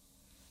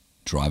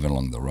 driving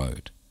along the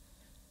road.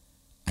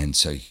 And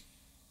so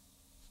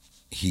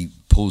he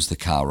pulls the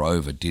car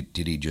over. Did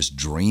he just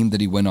dream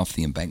that he went off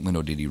the embankment,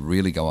 or did he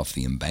really go off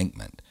the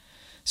embankment?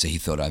 So he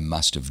thought, I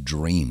must have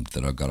dreamed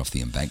that I got off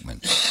the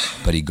embankment.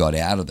 But he got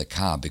out of the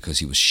car because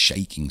he was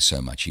shaking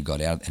so much. He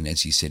got out, and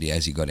as he said,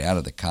 as he got out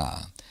of the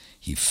car,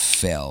 he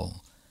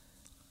fell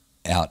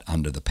out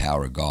under the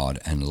power of God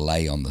and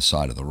lay on the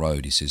side of the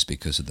road, he says,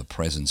 because of the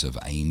presence of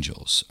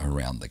angels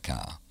around the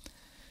car.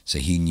 So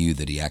he knew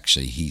that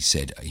he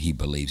said he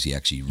believes he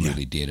actually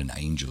really did, and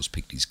angels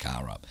picked his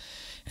car up.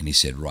 And he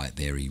said right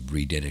there he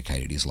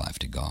rededicated his life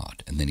to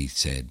God. And then he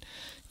said,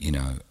 you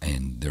know,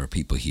 and there are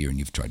people here and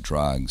you've tried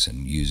drugs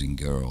and using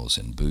girls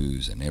and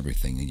booze and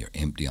everything, and you're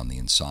empty on the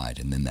inside.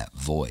 And then that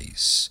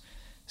voice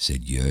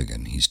said,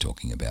 Jurgen, he's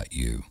talking about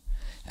you.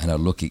 And I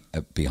look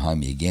behind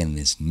me again, and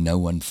there's no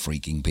one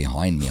freaking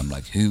behind me. I'm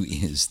like, who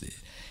is this?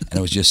 And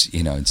it was just,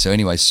 you know, and so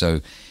anyway,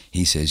 so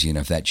he says, you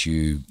know, if that's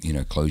you, you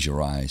know, close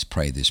your eyes,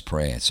 pray this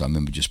prayer. So I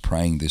remember just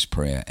praying this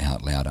prayer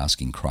out loud,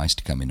 asking Christ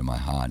to come into my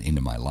heart,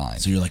 into my life.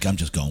 So you're like, I'm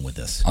just going with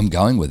this. I'm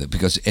going with it,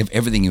 because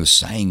everything he was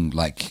saying,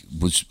 like,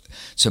 was,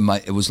 so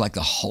it was like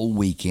the whole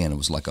weekend. It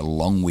was like a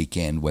long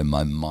weekend where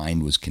my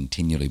mind was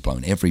continually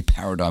blown. Every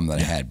paradigm that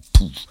I had,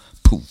 poof,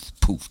 poof,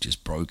 poof,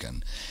 just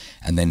broken.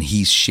 And then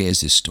he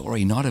shares this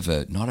story, not of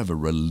a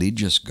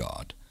religious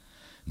God,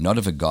 not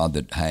of a God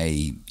that,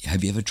 hey,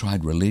 have you ever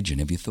tried religion?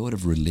 Have you thought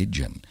of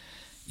religion?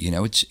 You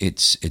know,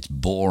 it's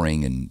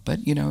boring,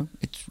 but you know,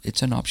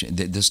 it's an option.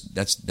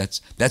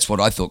 That's what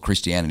I thought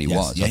Christianity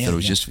was. I thought it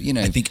was just, you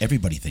know. I think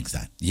everybody thinks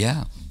that.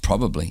 Yeah,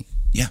 probably.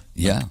 Yeah.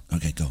 Yeah.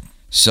 Okay, go.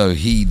 So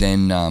he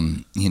then,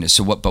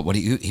 what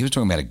he was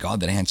talking about, a God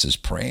that answers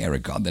prayer, a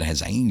God that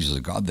has angels,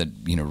 a God that,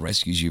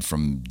 rescues you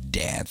from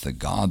death, a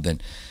God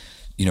that,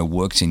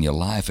 works in your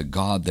life, a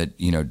God that,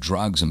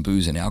 drugs and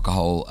booze and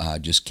alcohol are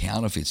just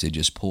counterfeits. They're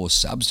just poor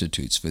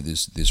substitutes for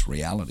this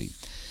reality.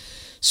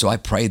 So I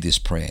prayed this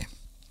prayer.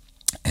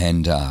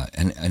 And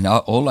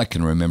all I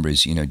can remember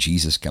is,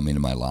 Jesus come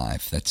into my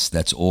life.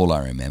 That's all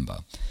I remember.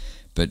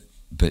 But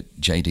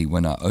JD,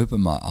 when I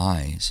opened my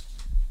eyes,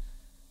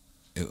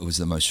 it was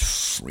the most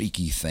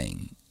freaky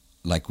thing,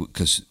 like,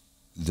 because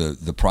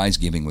the prize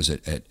giving was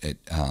at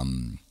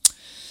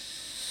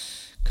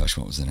gosh,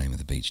 what was the name of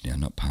the beach now?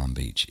 Not Palm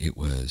Beach. It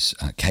was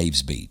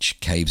Caves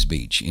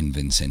Beach in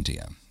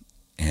Vincentia,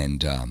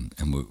 and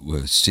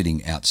we're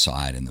sitting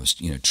outside, and there was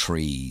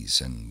trees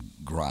and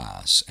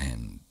grass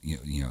and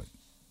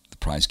the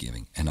prize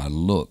giving, and I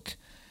look,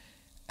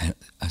 and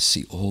I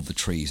see all the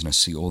trees and I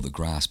see all the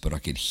grass, but I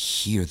could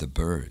hear the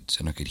birds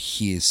and I could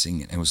hear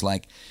singing. And it was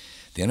like,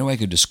 the only way I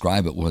could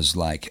describe it was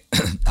like,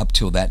 up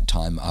till that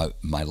time,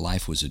 my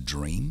life was a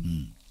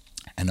dream,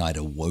 and I'd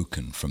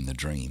awoken from the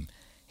dream.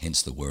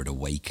 Hence the word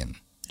awaken,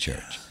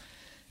 church.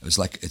 It's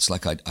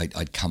like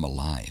I'd come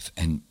alive,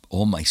 and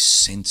all my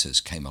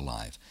senses came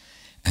alive,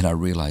 and I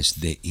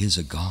realized there is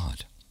a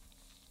God,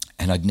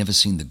 and I'd never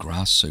seen the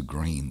grass so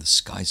green, the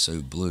sky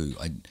so blue.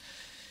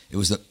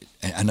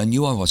 And I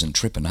knew I wasn't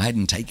tripping. I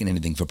hadn't taken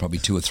anything for probably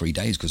 2 or 3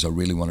 days because I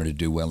really wanted to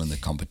do well in the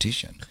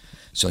competition.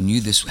 So I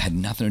knew this had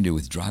nothing to do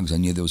with drugs. I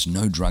knew there was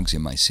no drugs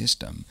in my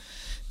system.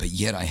 But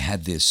yet I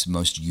had this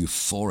most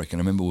euphoric, and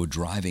I remember we were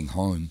driving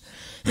home.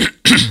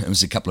 It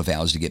was a couple of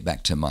hours to get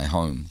back to my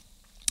home.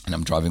 And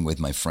I'm driving with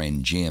my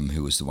friend Jim,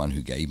 who was the one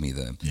who gave me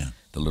the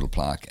little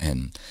plaque.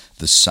 And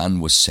the sun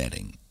was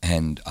setting.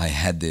 And I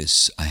had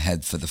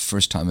for the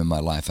first time in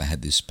my life, I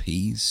had this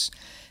peace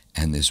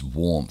and this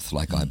warmth,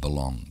 like I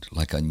belonged.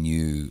 Like I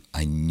knew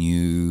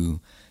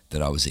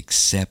that I was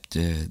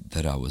accepted,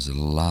 that I was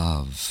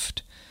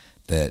loved,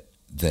 that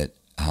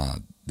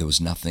there was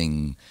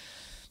nothing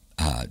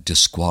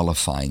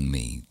disqualifying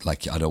me.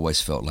 Like I'd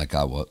always felt like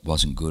I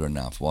wasn't good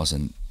enough, but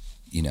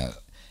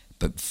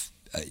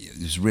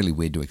it was really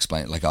weird to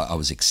explain. Like I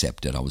was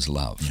accepted, I was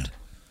loved. Yeah.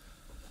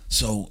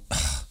 So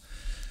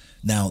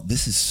now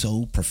this is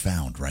so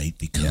profound, right?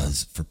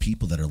 Because for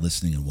people that are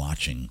listening and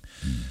watching,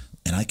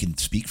 and I can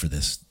speak for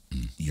this,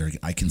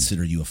 I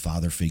consider you a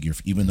father figure,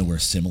 even though we're a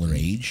similar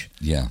age.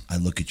 Yeah, I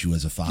look at you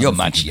as a father. You're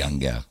much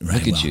younger.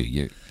 Right, look at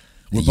you.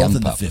 We're both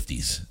in the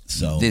 50s,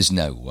 so there's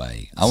no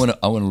way. I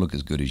want to look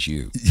as good as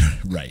you.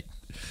 Right.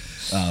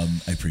 I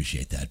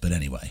appreciate that, but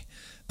anyway,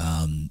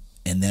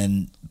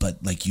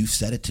 but like you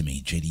said it to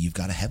me, JD, you've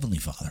got a heavenly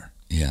Father.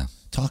 Yeah.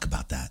 Talk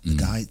about that.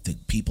 The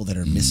people that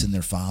are missing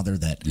their father.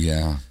 That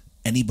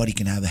anybody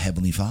can have a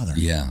heavenly Father.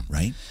 Yeah.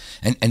 Right.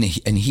 And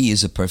he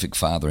is a perfect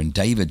Father. And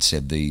David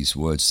said these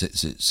words.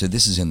 So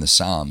this is in the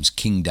Psalms.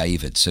 King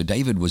David. So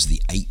David was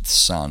the 8th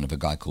son of a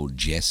guy called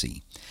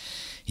Jesse.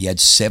 He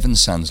had 7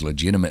 sons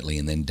legitimately,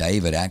 and then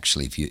David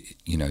actually, if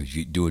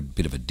you do a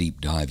bit of a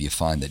deep dive, you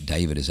find that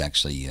David is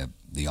actually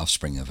the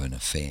offspring of an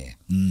affair.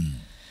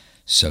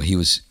 So he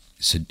was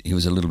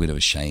a little bit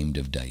ashamed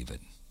of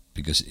David,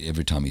 because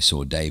every time he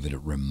saw David,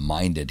 it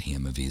reminded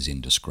him of his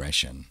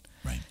indiscretion.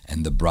 Right.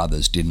 And the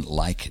brothers didn't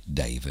like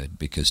David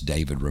because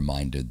David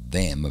reminded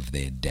them of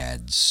their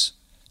dad's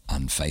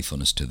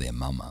unfaithfulness to their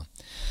mama.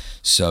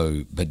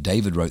 So, but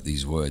David wrote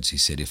these words. He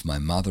said, "If my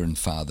mother and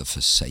father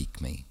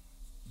forsake me,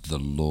 the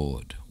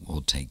Lord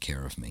will take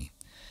care of me."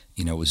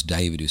 It was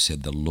David who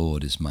said, "The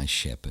Lord is my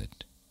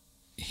shepherd.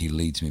 He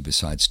leads me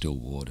beside still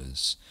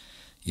waters.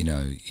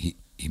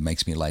 He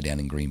makes me lie down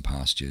in green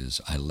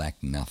pastures. I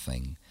lack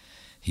nothing.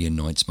 He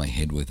anoints my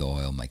head with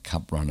oil. My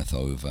cup runneth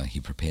over. He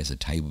prepares a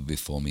table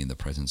before me in the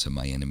presence of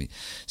my enemy."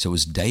 So it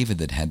was David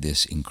that had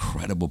this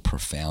incredible,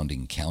 profound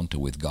encounter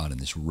with God and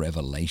this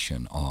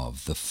revelation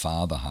of the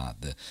Father heart,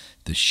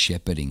 the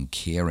shepherding,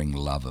 caring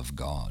love of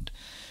God.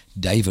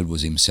 David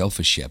was himself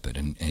a shepherd,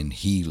 and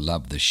he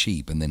loved the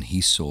sheep, and then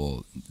he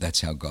saw,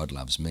 that's how God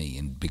loves me.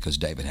 And because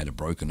David had a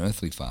broken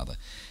earthly father,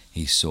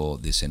 he saw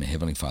this in a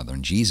heavenly Father.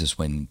 And Jesus,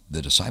 when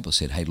the disciples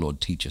said, "Hey,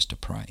 Lord, teach us to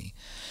pray,"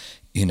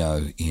 in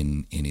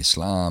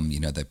Islam,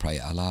 they pray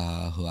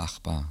Allahu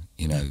Akbar.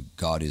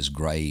 God is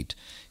great.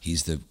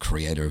 He's the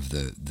creator of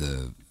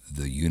the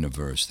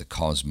universe, the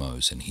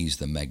cosmos, and he's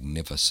the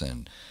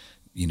magnificent,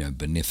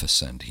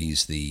 beneficent.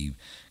 He's the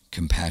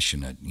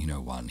compassionate,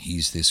 one.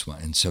 He's this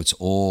one. And so it's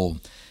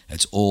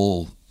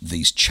all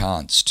these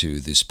chants to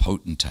this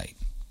potentate.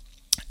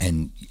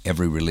 And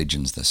every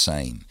religion's the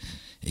same,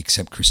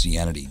 except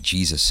Christianity.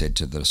 Jesus said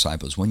to the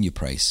disciples, when you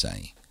pray,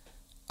 say,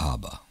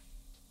 Abba.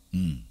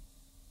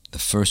 The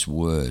first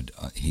word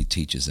he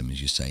teaches them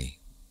is you say,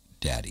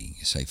 Daddy.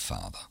 You say,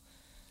 Father.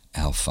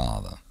 Our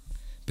Father.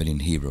 But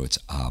in Hebrew, it's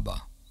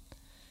Abba.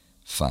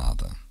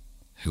 Father,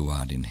 who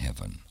art in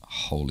heaven,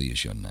 holy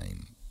is your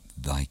name.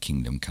 Thy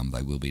kingdom come,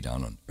 thy will be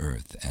done on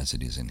earth as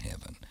it is in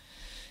heaven.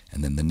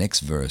 And then the next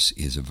verse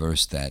is a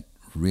verse that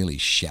really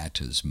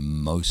shatters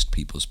most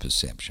people's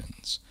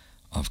perceptions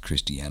of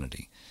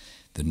Christianity.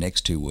 The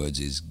next two words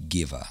is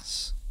give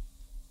us.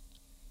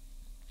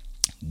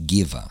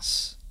 Give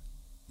us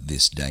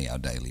this day our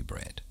daily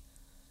bread.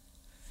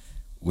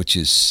 Which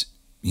is,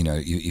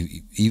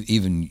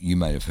 even you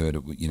may have heard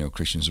it,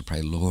 Christians will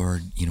pray,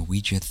 Lord,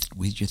 we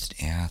just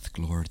ask,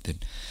 Lord,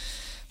 that,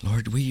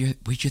 Lord, we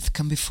just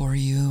come before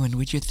you, and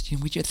we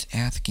just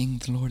asking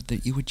the Lord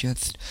that you would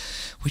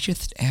we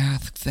just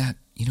ask that,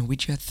 we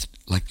just,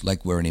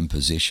 like we're an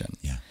imposition.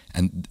 Yeah.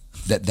 And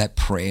that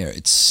prayer,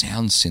 it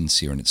sounds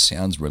sincere and it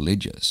sounds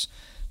religious,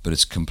 but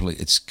it's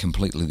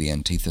completely the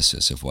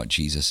antithesis of what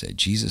Jesus said.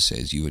 Jesus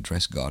says you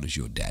address God as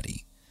your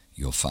daddy,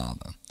 your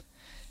father,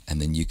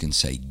 and then you can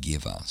say,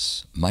 give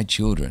us. My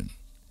children,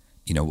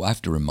 I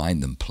have to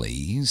remind them,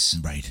 please.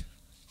 Right.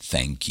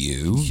 Thank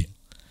you.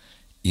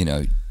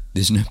 Yeah.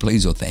 There's no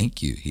please or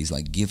thank you. He's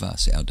like, give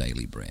us our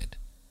daily bread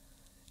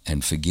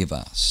and forgive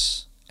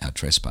us our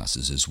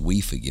trespasses as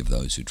we forgive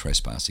those who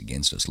trespass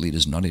against us. Lead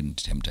us not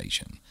into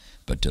temptation,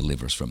 but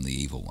deliver us from the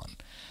evil one.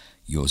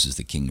 Yours is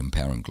the kingdom,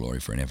 power, and glory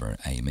forever.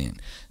 Amen.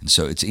 And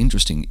so it's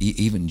interesting.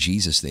 Even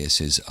Jesus there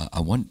says, I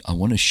want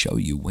to show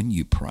you when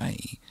you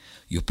pray,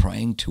 you're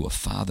praying to a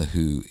Father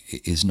who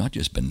is not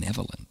just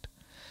benevolent,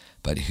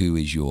 but who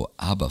is your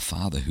Abba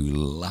Father who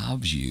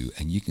loves you.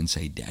 And you can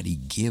say, Daddy,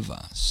 give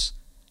us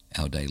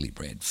our daily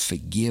bread.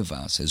 Forgive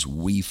us as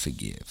we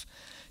forgive.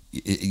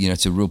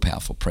 It's a real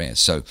powerful prayer.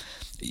 So,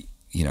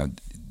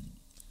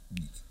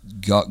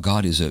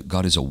 God is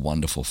a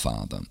wonderful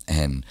Father,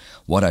 and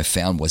what I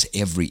found was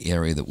every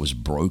area that was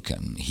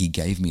broken, He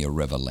gave me a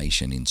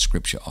revelation in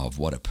Scripture of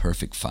what a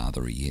perfect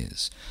Father He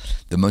is.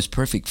 The most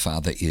perfect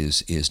Father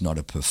is not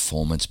a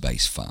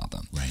performance-based Father,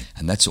 right?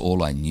 And that's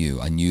all I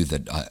knew. I knew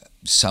that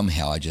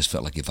somehow I just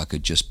felt like if I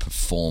could just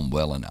perform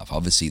well enough.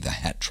 Obviously, the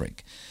hat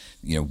trick.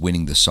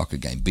 Winning the soccer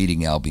game,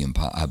 beating Albion,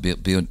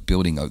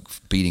 beating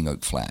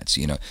Oak Flats.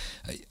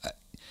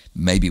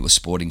 Maybe it was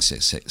sporting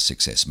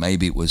success.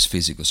 Maybe it was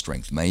physical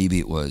strength. Maybe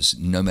it was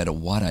no matter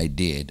what I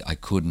did, I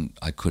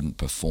couldn't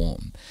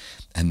perform.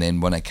 And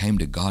then when I came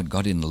to God,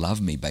 God didn't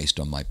love me based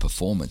on my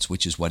performance,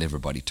 which is what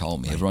everybody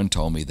told me. Right. Everyone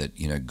told me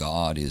that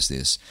God is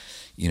this,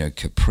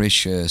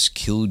 capricious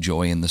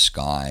killjoy in the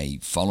sky,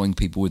 following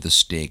people with a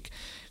stick,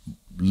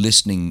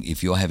 listening.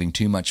 If you're having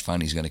too much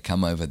fun, He's going to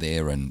come over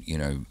there and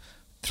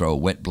throw a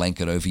wet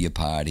blanket over your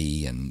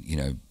party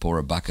and, pour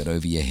a bucket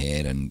over your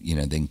head and,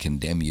 then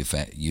condemn you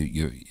for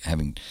you're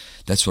having.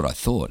 That's what I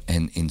thought.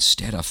 And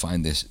instead I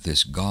find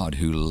this God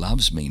who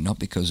loves me, not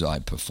because I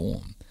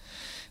perform.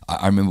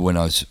 I remember when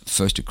I was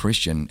first a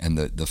Christian and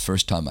the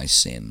first time I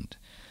sinned,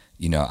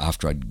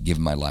 after I'd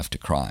given my life to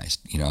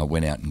Christ, I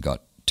went out and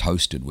got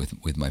toasted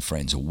with my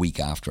friends a week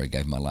after I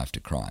gave my life to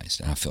Christ.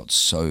 And I felt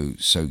so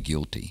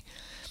guilty.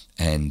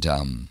 And,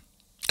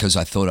 because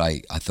I thought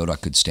I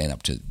could stand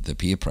up to the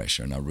peer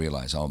pressure, and I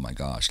realized, oh my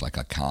gosh, I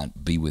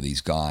can't be with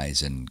these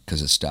guys. And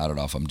because it started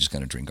off, I'm just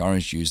going to drink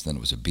orange juice, then it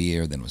was a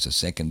beer, then it was a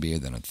second beer,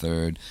 then a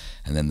third,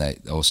 and then they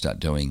all start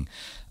doing,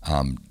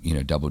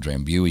 double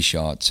Drambuie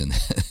shots, and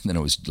then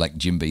it was like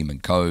Jim Beam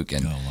and Coke,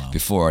 and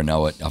before I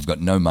know it, I've got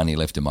no money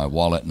left in my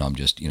wallet, and I'm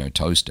just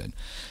toasted.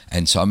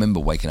 And so I remember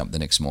waking up the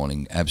next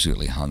morning,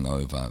 absolutely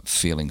hungover,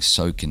 feeling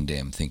so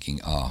condemned, thinking,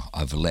 oh,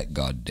 I've let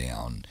God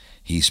down.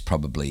 He's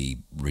probably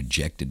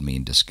rejected me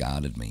and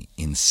discarded me.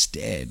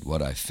 Instead,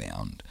 what I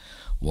found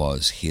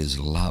was His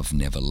love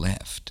never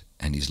left,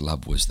 and His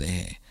love was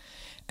there.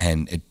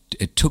 And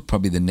it took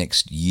probably the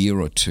next year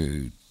or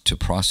two to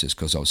process,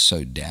 because I was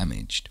so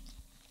damaged,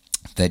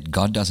 that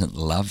God doesn't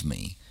love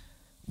me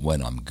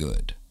when I'm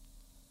good,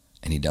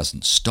 and He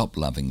doesn't stop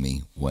loving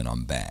me when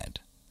I'm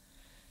bad.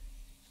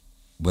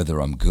 Whether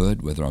I'm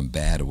good, whether I'm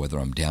bad, or whether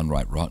I'm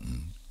downright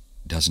rotten,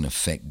 doesn't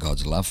affect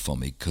God's love for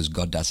me, because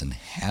God doesn't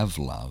have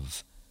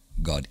love.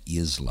 God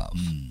is love.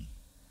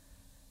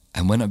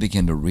 And when I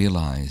began to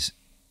realize,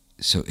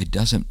 so it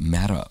doesn't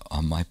matter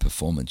on my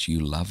performance, you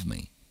love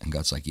me. And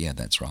God's like, yeah,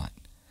 that's right.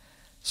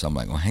 So I'm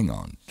like, well, hang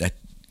on, that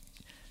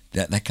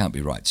can't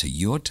be right. So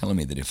you're telling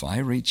me that if I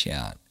reach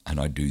out and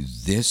I do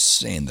this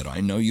sin that I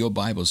know your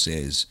Bible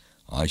says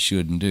I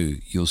shouldn't do,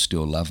 you'll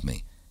still love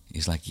me?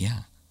 He's like,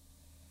 yeah.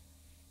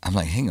 I'm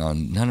like, hang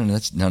on,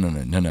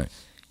 no.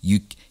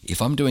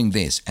 If I'm doing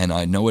this and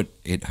I know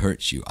it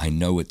hurts you, I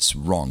know it's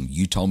wrong,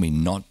 you told me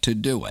not to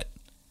do it,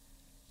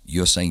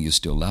 you're saying you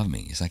still love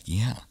me? He's like,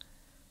 yeah.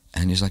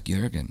 And he's like,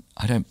 Jurgen,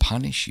 I don't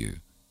punish you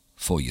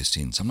for your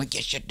sins. I'm like,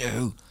 yes, you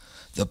do.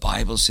 The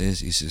Bible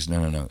says, he says,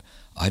 no.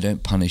 I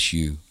don't punish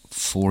you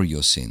for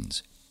your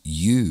sins.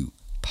 You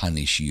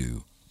punish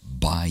you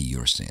by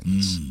your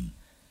sins.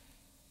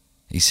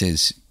 He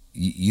says,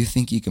 you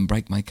think you can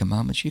break my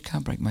commandments? You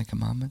can't break my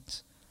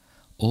commandments.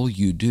 All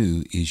you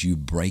do is you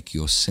break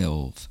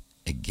yourself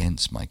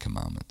against my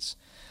commandments.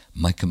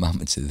 My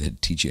commandments are there to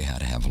teach you how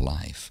to have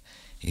life.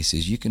 He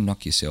says, you can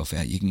knock yourself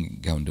out. You can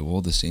go and do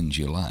all the sins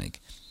you like.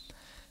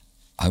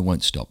 I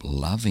won't stop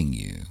loving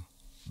you,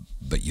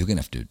 but you're going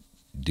to have to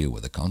deal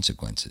with the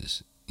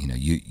consequences.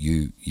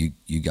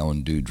 You go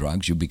and do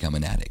drugs, you'll become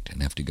an addict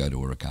and have to go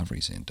to a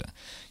recovery center.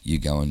 You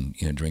go and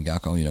drink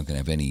alcohol, you're not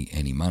going to have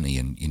any money,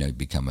 and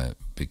become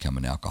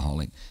an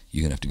alcoholic.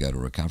 You're going to have to go to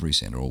a recovery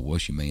center, or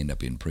worse, you may end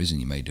up in prison.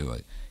 You may do a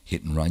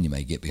hit and run. You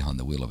may get behind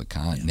the wheel of a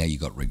car. Yeah. Now you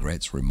got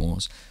regrets,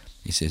 remorse.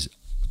 He says,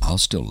 I'll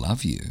still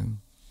love you,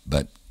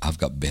 but I've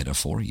got better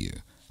for you.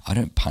 I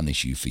don't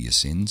punish you for your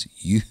sins.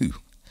 You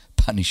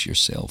punish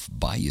yourself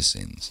by your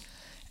sins.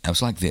 And it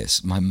was like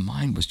this. My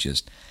mind was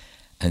just.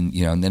 And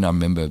then I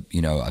remember,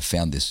 I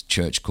found this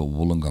church called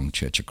Wollongong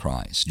Church of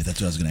Christ. Yeah,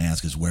 that's what I was going to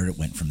ask, is where it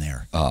went from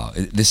there. Oh,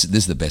 this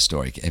is the best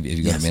story. Have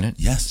you got a minute?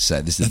 Yes.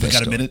 So this is the best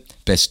story. Got a minute?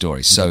 Best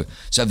story. So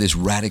I have this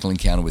radical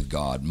encounter with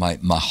God. My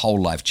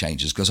whole life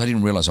changes because I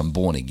didn't realize I'm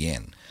born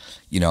again.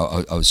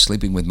 I was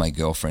sleeping with my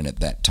girlfriend at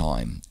that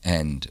time,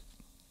 and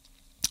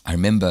I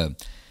remember,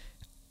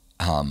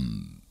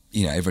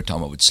 every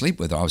time I would sleep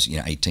with her, I was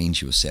 18,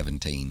 she was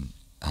 17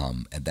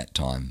 at that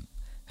time.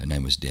 Her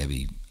name was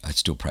Debbie. I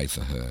still pray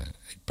for her.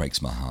 It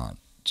breaks my heart.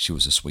 She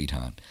was a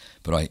sweetheart.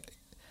 But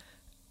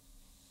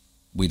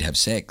we'd have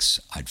sex.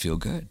 I'd feel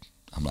good.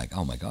 I'm like,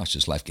 oh my gosh,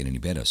 does life get any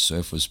better?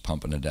 Surf was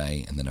pumping a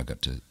day, and then I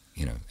got to,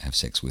 have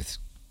sex with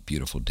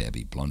beautiful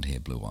Debbie, blonde hair,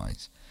 blue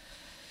eyes.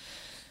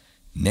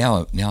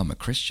 Now I'm a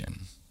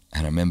Christian,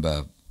 and I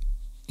remember,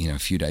 a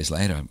few days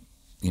later,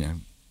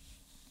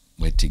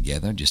 we're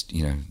together, just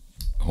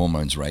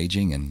hormones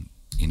raging, and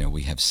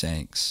we have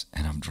sex,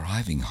 and I'm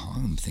driving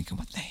home thinking,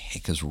 what the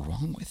heck is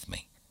wrong with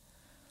me?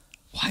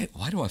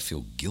 Why do I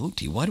feel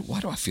guilty? Why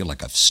do I feel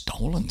like I've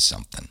stolen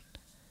something?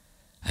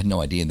 I had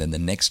no idea. And then the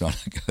next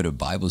night I go to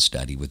Bible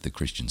study with the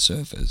Christian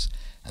surfers,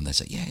 and they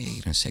say,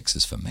 yeah, sex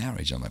is for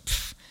marriage. I'm like,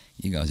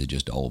 you guys are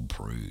just old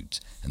prudes.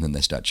 And then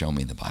they start showing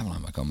me the Bible.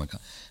 I'm like, oh my God.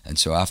 And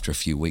so after a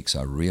few weeks,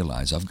 I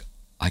realized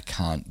I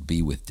can't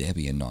be with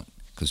Debbie and not,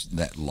 because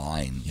that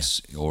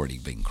line's already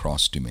been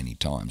crossed too many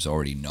times. I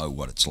already know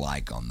what it's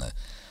like on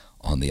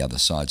the other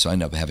side. So I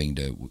ended up having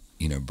to,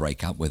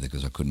 break up with her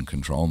because I couldn't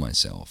control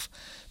myself.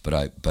 But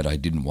I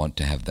didn't want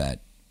to have that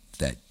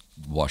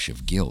wash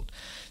of guilt.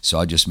 So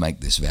I just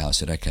make this vow. I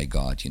said, okay,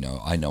 God,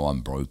 I know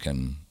I'm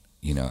broken,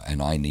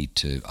 and I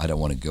don't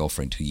want a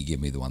girlfriend till you give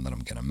me the one that I'm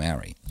going to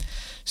marry.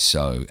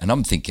 So, and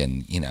I'm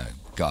thinking,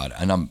 God,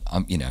 and I'm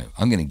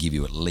going to give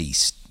you at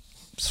least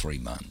 3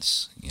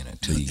 months,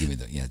 till you give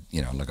me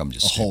like I'm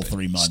just a whole stupid.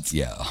 3 months.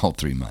 Yeah, a whole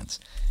 3 months.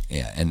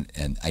 Yeah,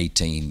 and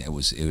 18,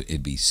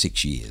 it'd be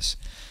 6 years,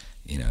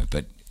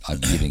 but I'm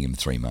giving him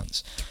 3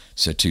 months.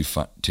 So true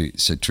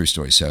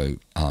story. So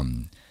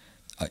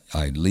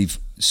I leave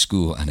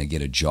school and I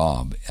get a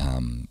job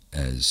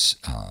as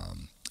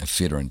a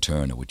fitter and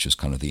turner, which was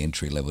kind of the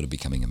entry level to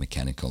becoming a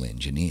mechanical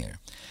engineer.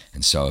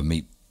 And so I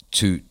meet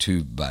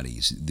two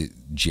buddies,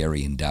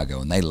 Jerry and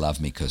Duggo, and they love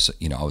me because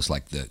I was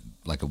like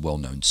a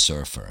well-known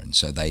surfer, and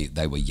so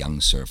they were young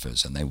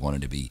surfers and they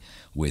wanted to be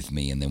with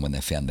me. And then when they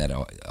found that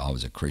I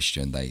was a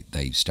Christian,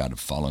 they started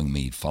following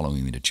me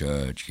to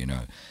church,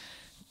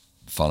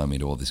 follow me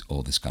to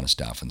all this kind of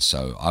stuff. And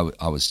so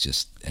I was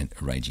just a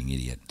raging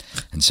idiot.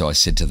 And so I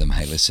said to them,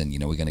 hey, listen,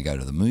 we're going to go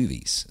to the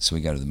movies. So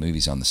we go to the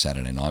movies on the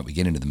Saturday night. We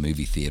get into the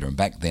movie theater, and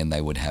back then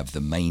they would have the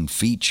main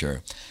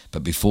feature,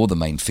 but before the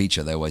main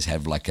feature they always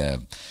have like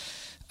a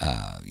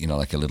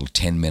like a little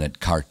 10-minute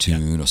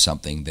cartoon or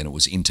something. Then it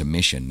was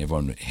intermission.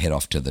 Everyone would head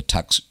off to the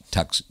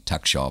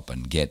tuck shop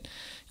and get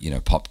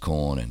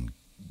popcorn and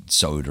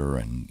soda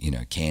and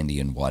candy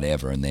and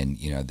whatever, and then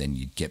then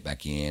you'd get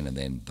back in, and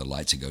then the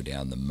lights would go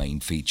down, the main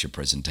feature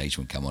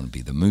presentation would come on and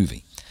be the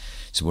movie.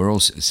 So we're all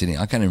sitting.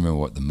 I can't remember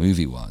what the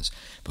movie was,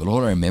 but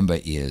all I remember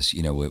is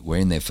we're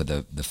in there for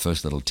the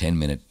first little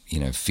 10-minute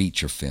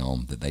feature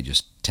film that they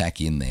just tack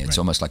in there. It's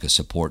almost like a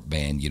support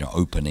band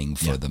opening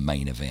for the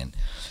main event.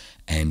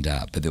 And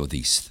but there were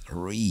these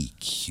 3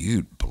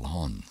 cute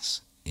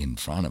blondes in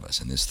front of us,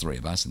 and there's 3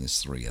 of us and there's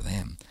 3 of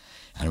them.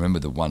 And I remember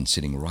the one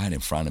sitting right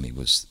in front of me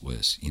was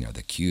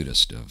the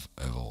cutest of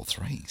all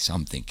 3. So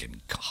I'm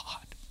thinking,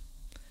 God,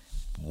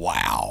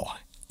 wow,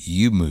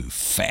 you move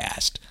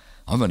fast.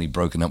 I've only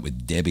broken up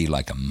with Debbie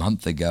like a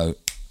month ago,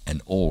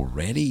 and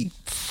already,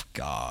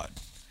 God,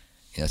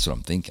 that's what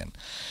I'm thinking.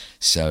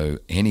 So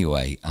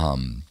anyway,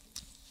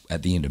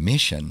 at the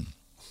intermission,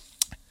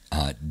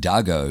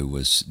 Duggo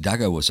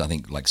was I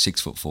think like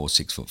 6'4",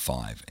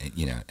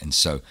 6'5", and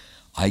so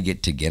I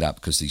get up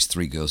because these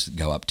 3 girls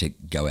go out to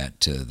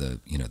the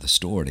the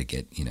store to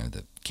get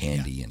the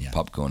candy and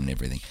popcorn and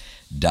everything.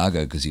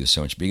 Duggo, because he was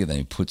so much bigger than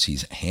me, puts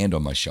his hand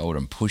on my shoulder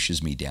and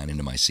pushes me down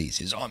into my seat. He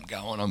says, I'm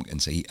going.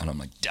 And I'm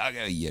like,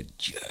 Duggo, you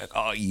jerk.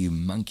 Oh, you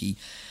monkey.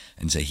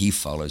 And so he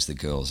follows the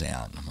girls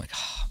out. And I'm like,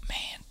 oh,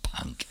 man,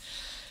 punk.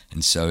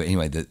 And so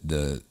anyway,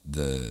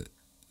 the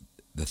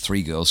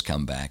 3 girls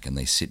come back and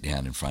they sit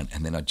down in front.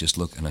 And then I just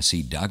look and I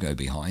see Duggo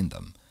behind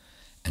them.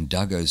 And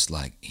Duggo's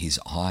like, his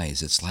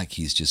eyes, it's like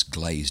he's just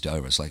glazed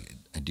over. It's like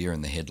a deer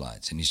in the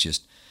headlights. And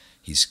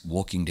he's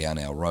walking down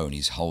our row and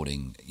he's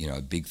holding,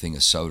 a big thing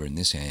of soda in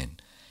this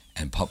hand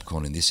and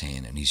popcorn in this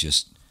hand. And he's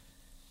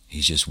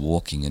just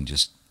walking and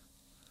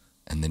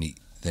then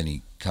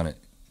he kind of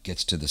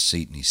gets to the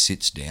seat and he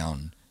sits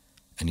down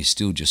and he's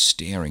still just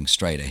staring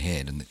straight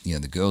ahead. And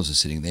the girls are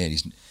sitting there.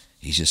 And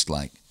he's just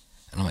like,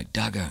 and I'm like,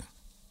 Duggo,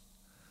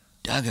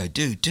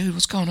 dude,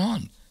 what's going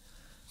on?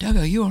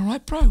 Duggo, you all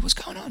right, bro? What's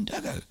going on,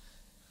 Duggo?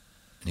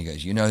 And he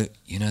goes, you know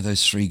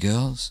those 3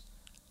 girls?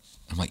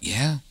 I'm like,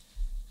 yeah.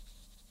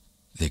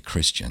 They're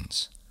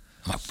Christians.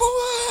 I'm like,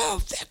 whoa,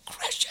 they're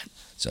Christian.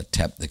 So I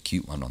tapped the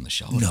cute one on the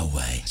shoulder. No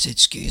way. I said,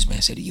 excuse me. I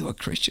said, are you a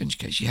Christian? She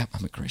goes, yeah,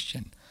 I'm a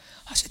Christian.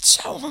 I said,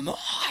 so am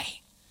I.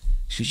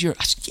 She goes,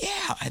 I said,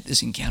 yeah, I had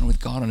this encounter with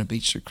God on a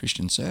beach through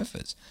Christian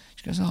surfers.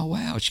 She goes, oh,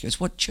 wow. She goes,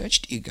 what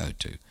church do you go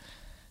to?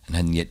 And I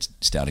hadn't yet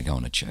started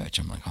going to church.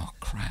 I'm like, oh,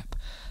 crap.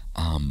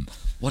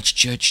 What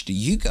church do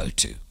you go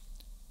to?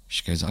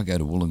 She goes, I go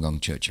to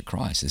Wollongong Church of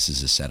Christ. This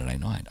is a Saturday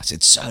night. I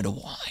said, so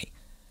do I.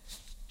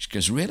 She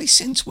goes, really?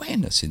 Since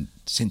when? I said,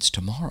 since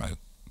tomorrow.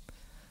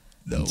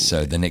 No.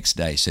 So the next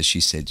day, so she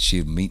said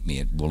she'd meet me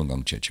at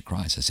Wollongong Church of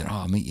Christ. I said,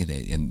 oh, I'll meet you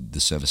there. And the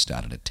service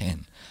started at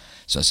 10.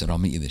 So I said, I'll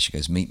meet you there. She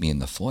goes, meet me in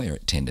the foyer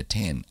at 10 to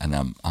 10.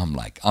 And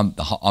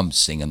I'm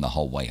singing the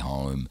whole way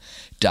home.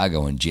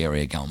 Duggo and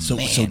Jerry are going, So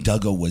man. So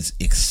Duggo was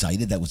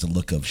excited? That was a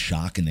look of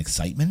shock and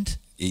excitement?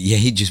 Yeah,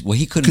 he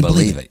couldn't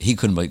believe it. He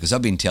couldn't believe it because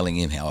I've been telling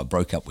him how I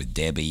broke up with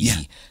Debbie,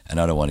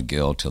 and I don't want a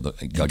girl till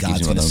God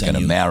gives me one I'm going to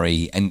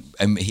marry. And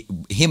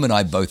him and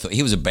I both thought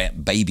he was a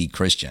baby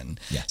Christian,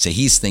 so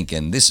he's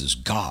thinking this is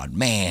God,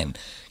 man.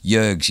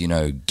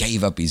 Jurgen,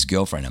 gave up his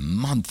girlfriend a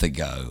month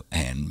ago,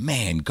 and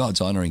man, God's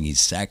honoring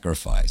his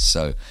sacrifice.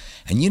 So,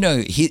 and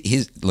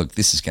look,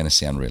 this is going to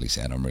sound really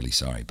sad. I'm really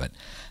sorry, but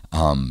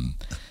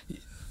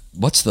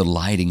what's the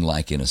lighting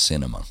like in a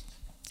cinema?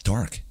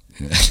 Dark.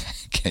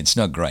 It's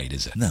not great,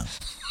 is it? No.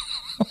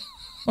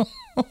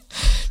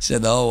 So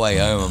the whole way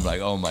home, I'm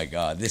like, oh my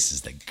God, this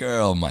is the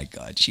girl. My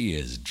God, she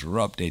is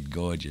drop dead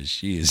gorgeous.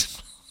 She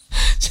is.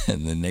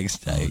 And the next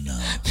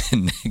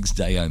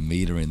day, I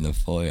meet her in the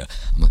foyer.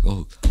 I'm like,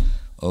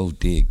 oh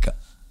dear God.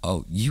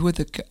 Oh, you were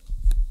the.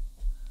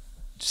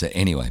 So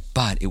anyway,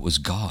 but it was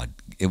God.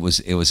 It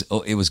was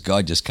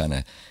God just kind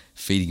of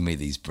feeding me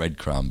these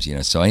breadcrumbs,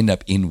 So I ended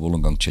up in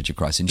Wollongong Church of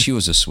Christ, and she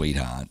was a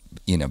sweetheart,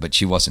 but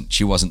she wasn't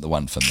the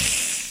one for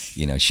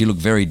me. She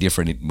looked very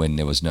different when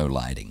there was no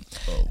lighting,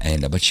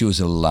 but she was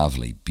a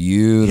lovely,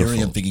 beautiful.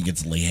 Here I'm thinking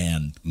it's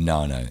Leanne.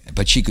 No,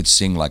 but she could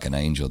sing like an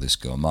angel. This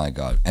girl, my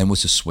God, and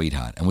was a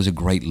sweetheart, and was a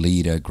great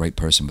leader, great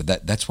person.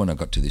 But that's when I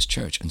got to this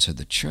church, and so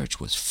the church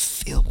was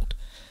filled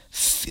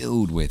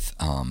with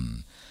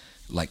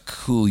like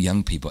cool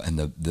young people, and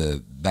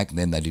the back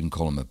then they didn't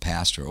call him a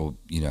pastor, or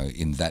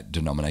in that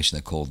denomination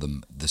they called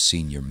them the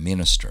senior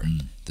minister.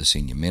 The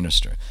senior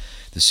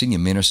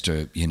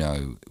minister,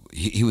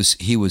 he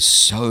was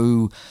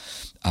so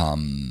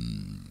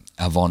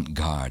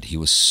avant-garde. He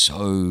was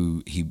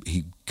so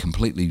he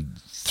completely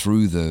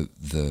threw the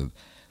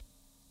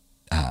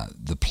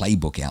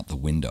playbook out the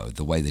window,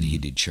 the way that he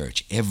did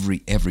church.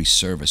 Every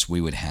service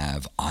we would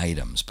have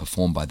items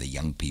performed by the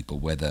young people,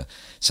 whether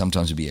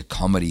sometimes it'd be a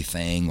comedy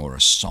thing or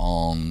a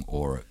song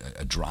or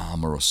a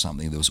drama or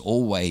something. It was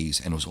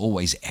always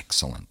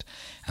excellent.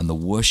 And the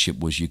worship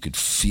was, you could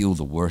feel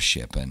the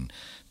worship, and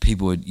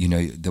people would,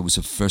 there was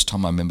the first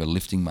time I remember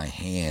lifting my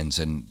hands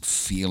and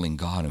feeling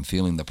God and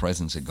feeling the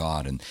presence of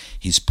God, and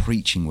his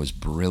preaching was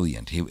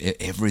brilliant.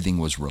 Everything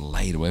was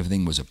relatable,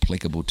 everything was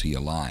applicable to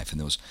your life,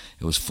 and it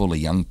was full of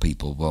young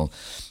people. Well,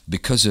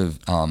 because of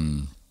my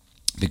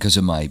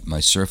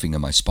surfing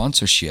and my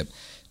sponsorship,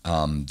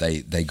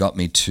 they got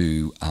me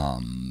to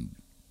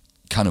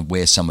kind of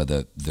wear some of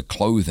the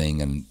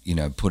clothing and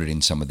put it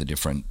in some of the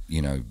different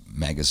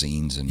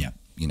magazines and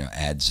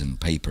ads and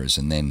papers.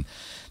 And then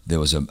there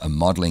was a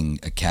modeling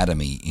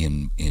academy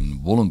in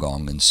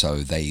Wollongong, and so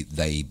they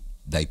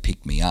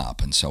picked me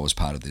up, and so I was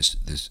part of this,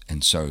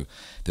 and so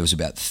there was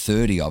about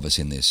 30 of us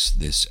in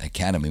this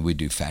academy. We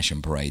do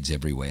fashion parades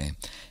everywhere,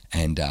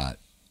 and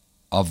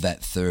of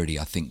that 30,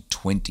 I think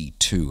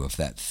 22 of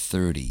that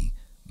 30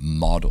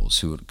 models,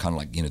 who were kind of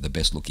like the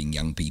best looking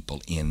young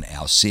people in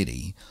our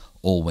city,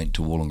 all went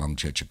to Wollongong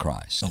Church of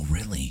Christ. Oh,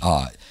 really?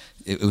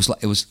 It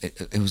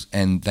was,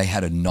 and they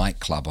had a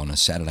nightclub on a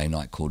Saturday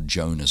night called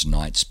Jonah's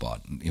Night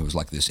Spot. It was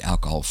like this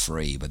alcohol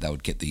free, but they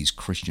would get these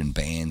Christian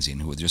bands in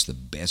who were just the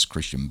best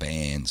Christian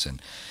bands,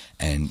 and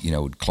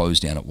would close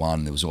down at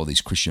 1. There was all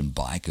these Christian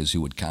bikers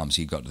who would come.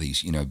 So you got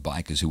these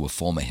bikers who were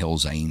former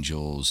Hells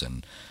Angels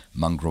and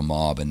Mongrel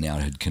Mob, and now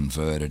had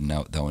converted, and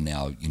they were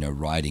now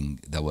riding.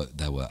 They were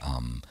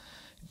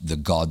the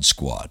God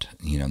Squad,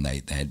 and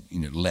they had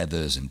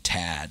leathers and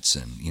tats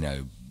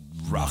and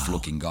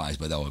rough-looking guys,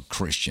 but they were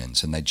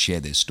Christians, and they'd share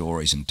their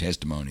stories and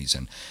testimonies,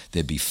 and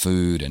there'd be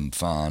food and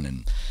fun,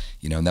 and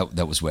and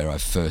that was where I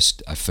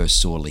first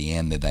saw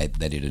Leanne. That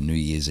they did a New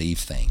Year's Eve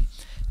thing,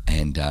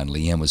 and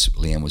Leanne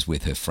was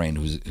with her friend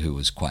who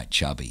was quite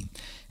chubby,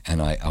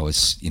 and I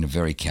was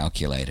very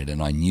calculated,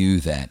 and I knew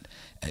that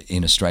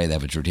in Australia they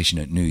have a tradition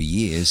at New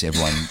Year's.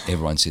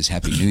 Everyone says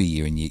Happy New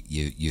Year, and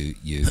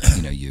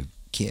you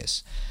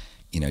kiss.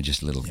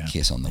 Just a little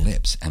kiss on the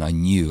lips. And I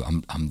knew,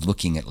 I'm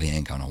looking at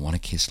Leanne going, I want to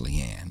kiss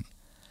Leanne,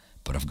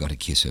 but I've got to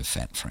kiss her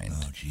fat friend.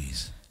 Oh,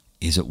 jeez.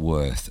 Is it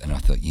worth? And I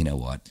thought, you know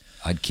what?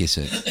 I'd kiss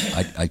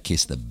I'd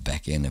kiss the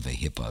back end of a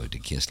hippo to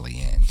kiss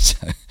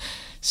Leanne.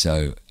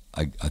 So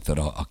I thought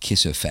I'll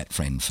kiss her fat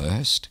friend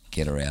first,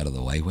 get her out of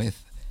the way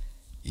with,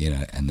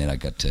 and then I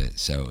got to.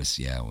 So it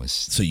was.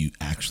 So you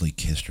actually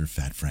kissed her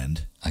fat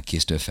friend? I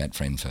kissed her fat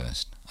friend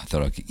first. I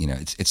thought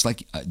it's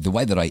like the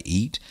way that I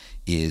eat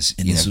is.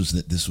 And this was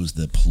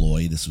the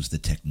ploy. This was the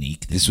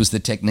technique. This was the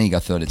technique. I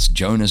thought it's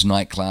Jonah's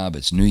nightclub.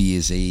 It's New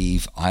Year's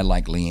Eve. I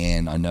like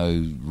Leanne. I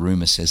know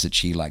rumor says that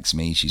she likes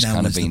me. She's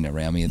kind of been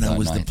around me at that night.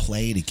 Was the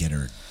play to get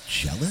her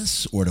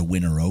jealous or to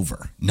win her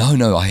over?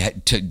 No. I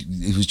had to.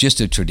 It was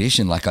just a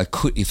tradition. Like I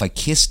could, if I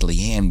kissed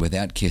Leanne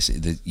without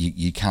kissing,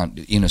 you can't.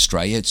 In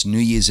Australia, it's New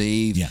Year's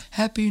Eve. Yeah.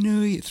 Happy New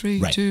Year. 3,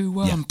 right. 2,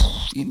 1.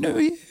 Yeah.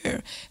 New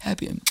Year.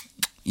 Happy.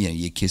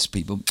 You kiss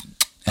people.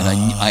 And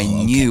I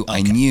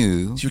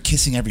knew. So you're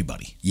kissing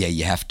everybody. Yeah,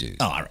 you have to.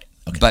 Oh, all right.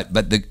 Okay.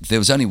 But there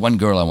was only one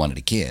girl I wanted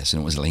to kiss,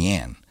 and it was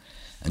Leanne.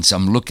 And so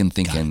I'm looking,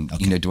 thinking,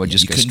 okay. Do I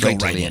just go straight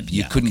to Leanne?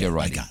 You couldn't go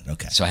right in.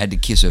 Okay. So I had to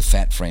kiss her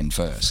fat friend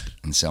first.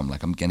 And so I'm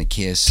like, I'm going to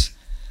kiss,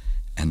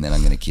 and then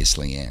I'm going to kiss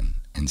Leanne.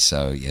 And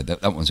so,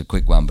 that one was a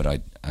quick one, but I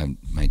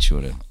made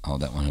sure to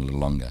hold that one a little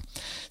longer.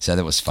 So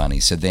that was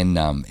funny. So then,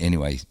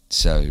 anyway,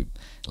 so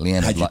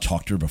Leanne... Had you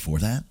talked to her before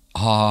that?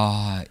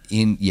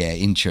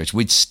 In church.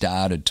 We'd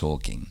started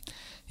talking.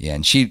 Yeah,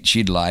 and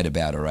she'd lied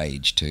about her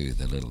age too,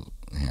 the little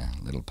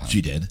punk.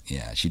 She did?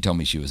 Yeah, she told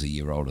me she was a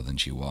year older than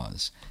she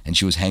was. And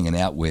she was hanging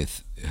out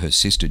with her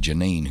sister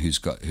Janine,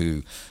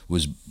 who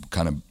was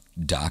kind of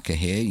darker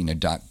hair,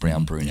 dark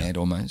brown brunette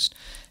almost.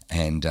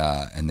 And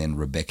then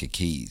Rebecca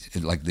Keys.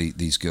 Like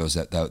these girls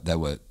that they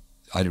were,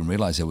 I didn't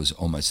realize there was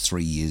almost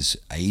 3 years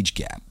age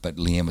gap, but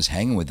Leanne was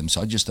hanging with them,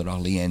 so I just thought,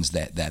 Leanne's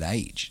that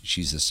age.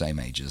 She's the same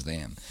age as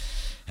them.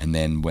 And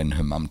then when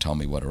her mum told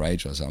me what her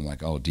age was, I'm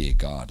like, oh dear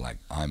God, like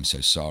I'm so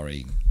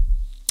sorry.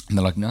 And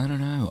they're like,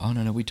 no, oh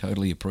no, we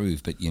totally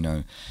approve. But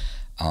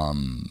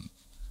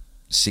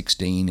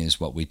 16 is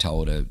what we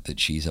told her that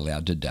she's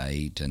allowed to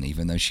date, and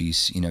even though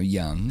she's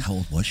young. How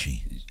old was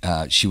she?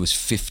 She was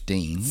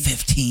 15.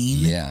 15?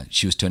 Yeah,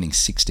 she was turning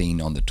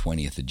 16 on the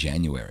 20th of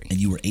January. And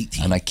you were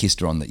 18. And I kissed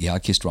her on the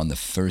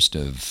 1st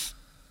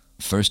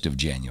of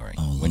January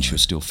when she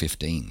was still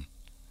 15.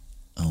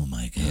 Oh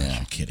my gosh,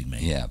 you're kidding me.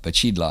 Yeah, but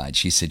she'd lied.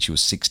 She said she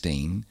was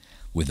 16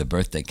 with a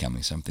birthday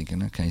coming. So I'm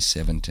thinking, okay,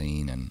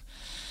 17, and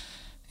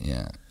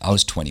I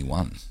was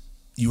 21.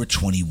 You were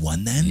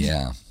 21 then?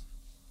 Yeah.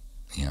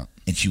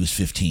 And she was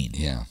 15.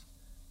 Yeah.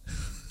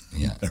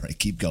 All right,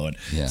 keep going.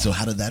 Yeah. So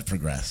how did that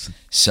progress?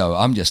 So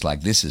I'm just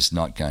like, this is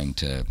not going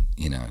to,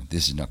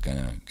 this is not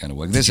going to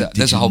work. There's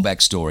a whole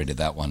backstory to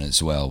that one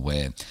as well,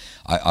 where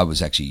I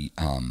was actually,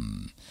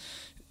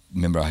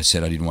 remember I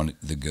said I didn't want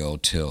the girl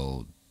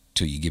till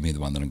you give me the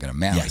one that I'm going to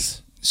marry.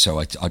 Yes. So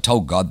I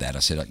told God that. I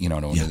said, I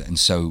don't want to do that. And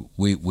so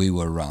we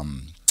were,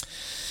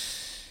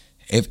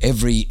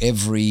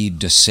 every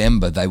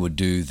December they would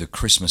do the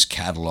Christmas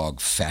catalog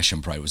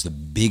fashion parade. It was the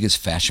biggest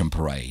fashion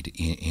parade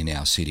in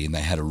our city, and they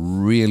had a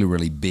really,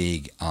 really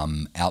big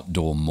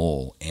outdoor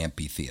mall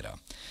amphitheater.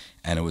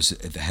 And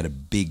they had a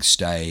big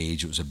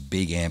stage. It was a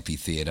big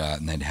amphitheater,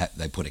 and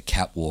they put a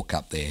catwalk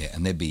up there,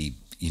 and there'd be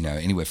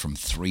anywhere from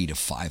 3,000 to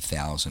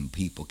 5,000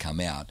 people come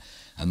out.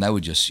 And they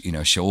would just,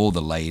 show all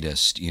the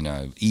latest,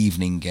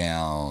 evening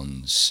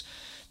gowns,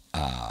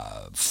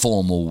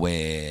 formal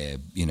wear,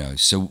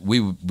 So we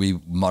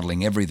were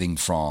modeling everything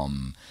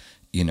from,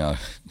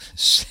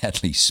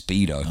 sadly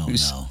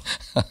Speedos,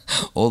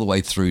 all the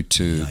way through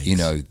to,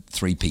 Nice.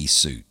 3-piece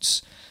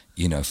suits,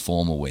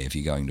 formal wear if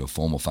you're going to a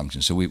formal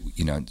function. So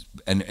and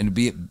it'd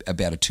be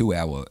about a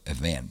 2-hour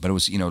event, but it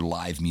was,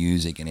 live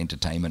music and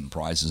entertainment and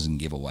prizes and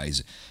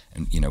giveaways,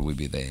 and, we'd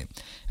be there.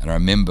 And I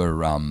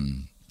remember,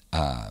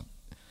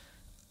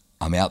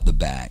 I'm out the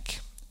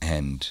back,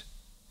 and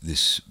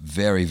this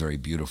very, very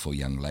beautiful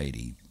young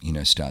lady,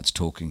 starts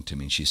talking to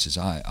me, and she says,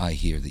 I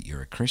hear that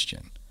you're a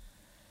Christian.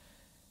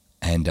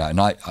 And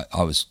I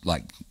was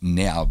like,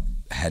 now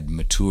had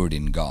matured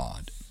in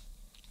God.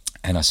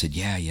 And I said,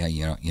 yeah,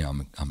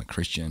 I'm a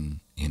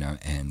Christian,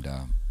 and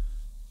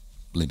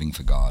living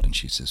for God. And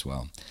she says,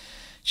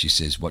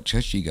 what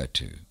church do you go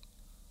to?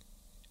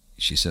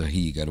 She said,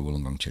 here you go to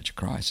Wollongong Church of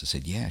Christ. I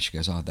said, yeah. She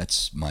goes,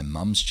 that's my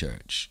mum's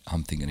church.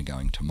 I'm thinking of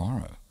going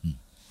tomorrow. I'm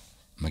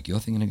like, you're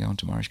thinking of going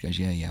tomorrow? She goes,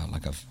 yeah.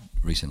 Like, I've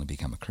recently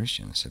become a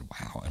Christian. I said,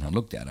 wow. And I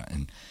looked at her,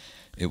 and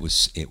we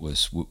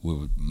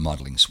were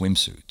modeling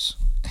swimsuits.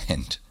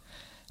 And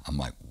I'm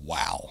like,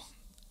 wow.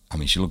 I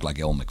mean, she looked like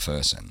Elle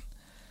Macpherson.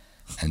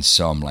 And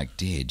so I'm like,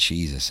 dear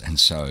Jesus. And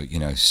so,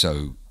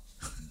 so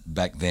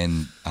back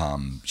then,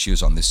 she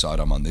was on this side,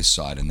 I'm on this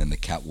side, and then the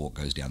catwalk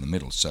goes down the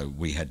middle. So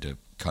we had to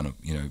kind of,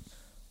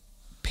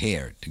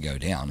 pair to go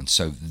down. And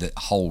so the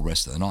whole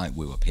rest of the night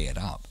we were paired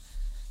up.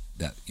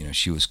 That,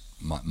 she was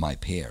my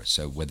pair.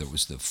 So whether it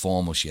was the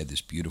formal, she had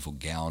this beautiful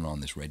gown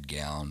on, this red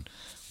gown,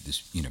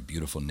 this,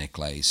 beautiful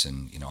necklace,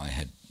 and, I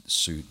had a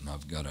suit, and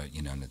I've got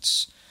and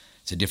it's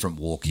a different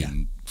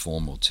walking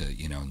formal to,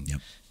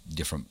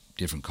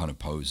 different kind of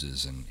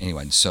poses. And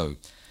anyway, and so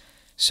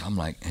So I'm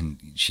like, and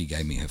she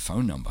gave me her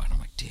phone number, and I'm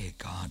like, dear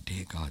God,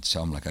 dear God.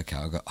 So I'm like, okay,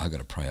 I got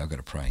to pray.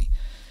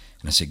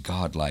 And I said,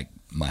 God, like,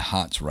 my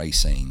heart's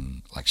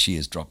racing. Like, she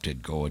is drop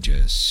dead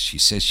gorgeous. She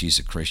says she's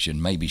a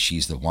Christian. Maybe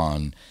she's the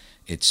one.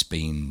 It's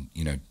been,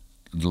 a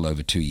little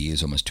over 2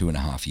 years, almost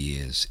 2.5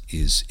 years.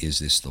 Is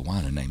this the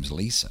one? Her name's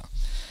Lisa.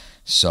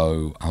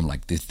 So I'm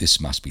like, this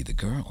must be the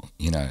girl,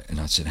 And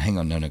I said, hang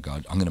on, no,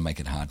 God, I'm going to make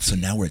it hard for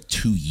you. So now we're at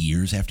 2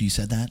 years after you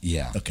said that?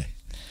 Yeah. Okay.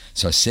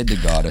 So I said to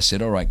God,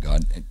 all right,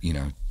 God,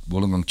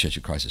 Wollongong Church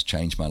of Christ has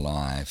changed my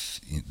life.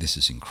 This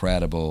is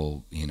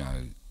incredible,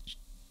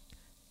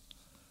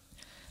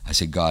 I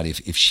said, God,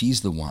 if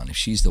she's the one, I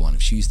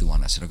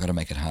said, I've got to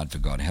make it hard for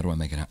God. How do I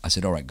make it hard? I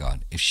said, all right,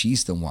 God, if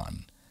she's the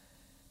one,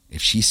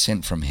 if she's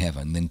sent from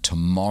heaven, then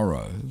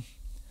tomorrow,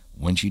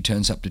 when she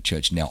turns up to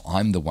church, now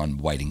I'm the one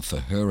waiting for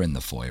her in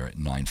the foyer at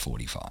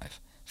 9:45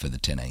 for the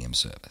 10 a.m.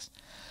 service.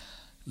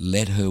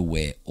 Let her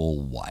wear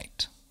all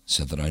white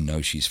so that I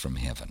know she's from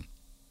heaven.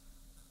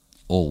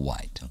 All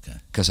white. Okay.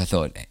 Because I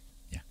thought,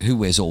 who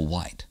wears all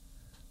white?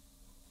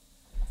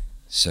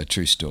 So,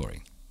 true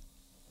story.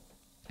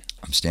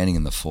 I'm standing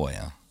in the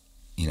foyer,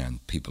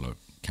 and people are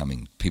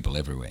coming, people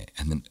everywhere.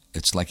 And then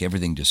it's like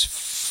everything just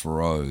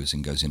froze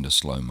and goes into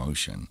slow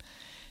motion.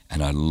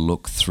 And I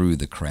look through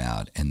the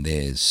crowd, and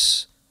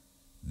there's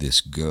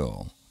this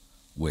girl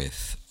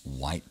with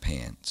white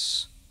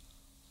pants,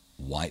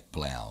 white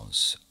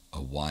blouse,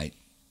 a white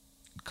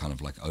kind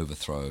of like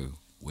overthrow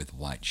with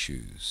white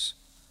shoes,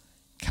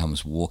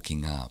 comes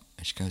walking up,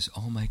 and she goes,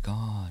 oh my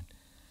God,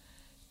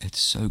 it's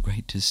so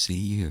great to see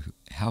you.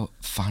 How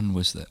fun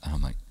was that? And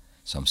I'm like,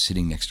 so I'm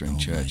sitting next to her in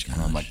church,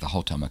 and I'm like, the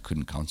whole time I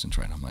couldn't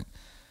concentrate. I'm like,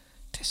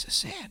 this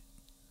is it.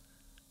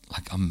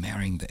 Like, I'm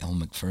marrying the Elle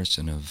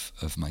Macpherson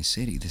of my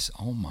city.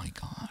 Oh my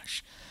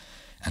gosh.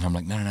 And I'm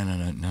like, no.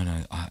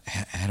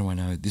 How do I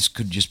know? This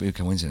could just be a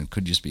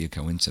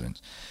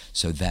coincidence.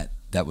 So that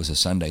was a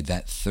Sunday.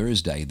 That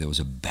Thursday, there was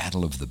a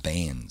battle of the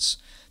bands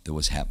that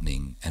was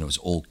happening, and it was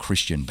all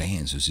Christian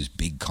bands. It was this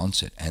big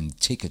concert, and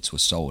tickets were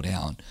sold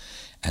out,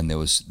 and there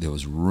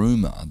was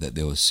rumor that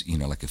there was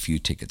like a few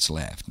tickets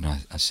left. And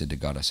I said to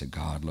God,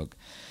 God, look,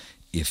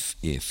 if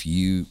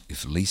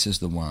Lisa's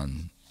the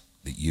one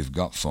that you've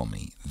got for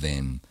me,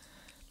 then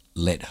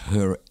let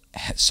her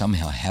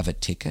somehow have a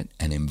ticket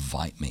and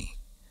invite me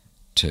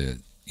to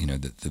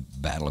the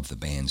Battle of the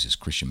Bands, this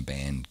Christian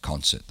band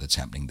concert that's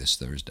happening this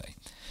Thursday.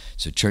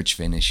 So church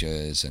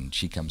finishes, and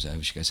she comes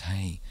over. She goes,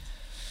 hey,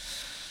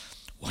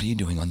 what are you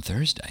doing on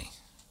Thursday?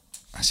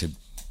 I said,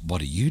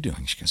 what are you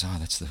doing? She goes, oh,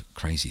 that's the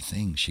crazy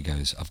thing. She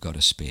goes, I've got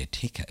a spare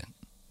ticket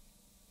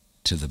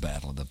to the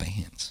Battle of the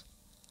Bands.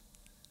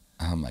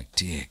 I'm like,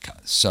 dear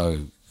God.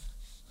 So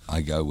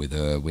I go with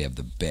her. We have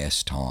the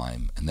best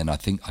time. And then I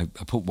think I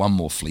put one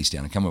more fleece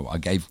down. I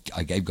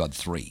gave God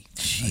 3.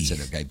 Jeez. I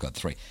said I gave God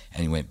 3.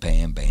 And he went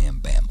bam, bam,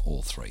 bam,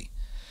 all 3.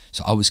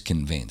 So I was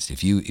convinced.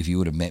 If you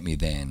would have met me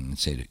then and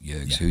said,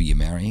 Jurgs, who are you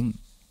marrying?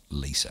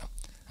 Lisa.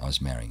 I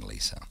was marrying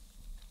Lisa.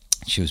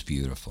 She was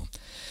beautiful.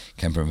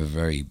 Came from a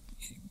very,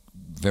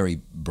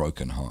 very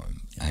broken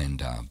home.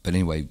 And but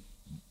anyway,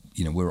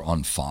 we were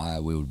on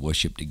fire. We would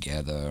worship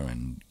together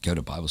and go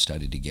to Bible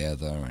study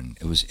together, and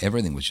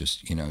everything was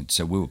just,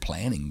 so we were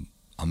planning,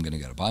 I'm going to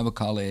go to Bible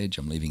college,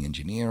 I'm leaving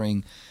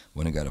engineering,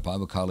 we're going to go to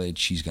Bible college,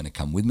 she's going to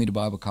come with me to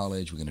Bible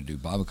college, we're going to do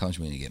Bible college,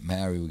 we're going to get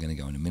married, we're going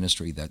to go into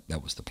ministry.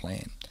 That was the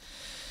plan.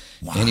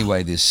 Wow.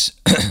 Anyway, this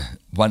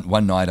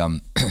one night,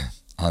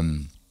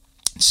 I'm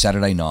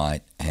Saturday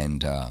night,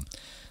 and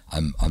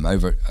I'm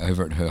over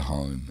at her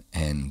home,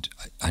 and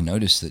I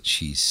noticed that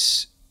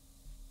she's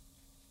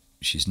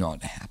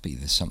not happy.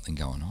 There's something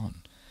going on.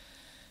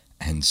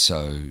 And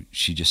so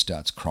she just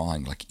starts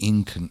crying, like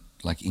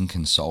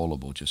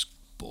inconsolable, just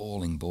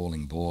bawling.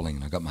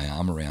 And I got my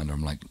arm around her.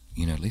 I'm like,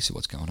 Lisa,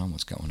 what's going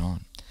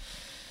on?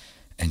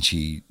 And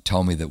she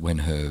told me that when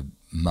her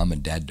mum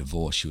and dad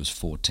divorced, she was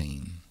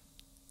 14.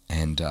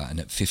 And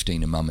at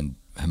 15, her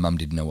mum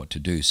didn't know what to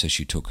do, so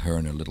she took her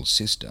and her little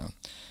sister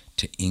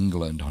to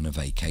England on a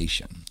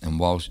vacation. And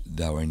while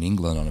they were in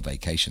England on a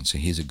vacation, so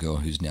here's a girl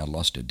who's now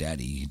lost her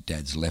daddy.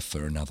 Dad's left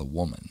for another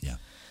woman,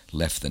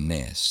 left the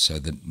nest, so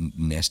the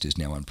nest is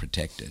now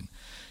unprotected.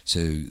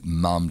 So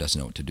mum doesn't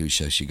know what to do,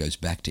 so she goes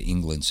back to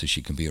England so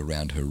she can be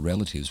around her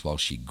relatives while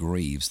she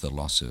grieves the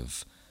loss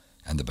of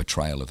and the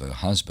betrayal of her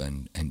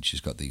husband. And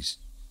she's got these,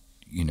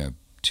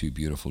 2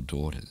 beautiful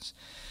daughters.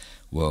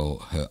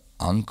 Well, her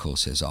uncle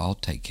says, I'll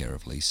take care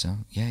of Lisa.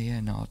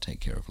 I'll take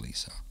care of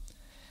Lisa.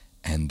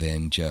 And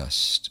then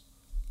just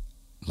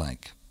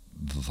like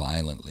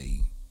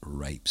violently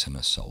rapes and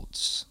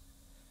assaults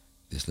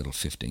this little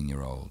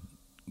 15-year-old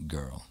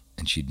girl,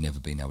 and she'd never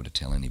been able to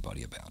tell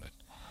anybody about it.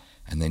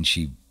 And then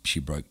she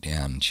broke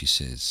down, and she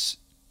says,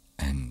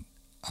 and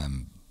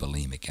I'm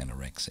bulimic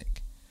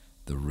anorexic.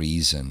 The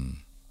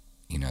reason,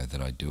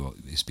 that I do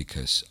it is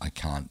because I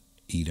can't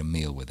eat a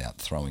meal without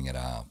throwing it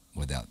up,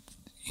 without,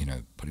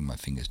 putting my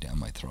fingers down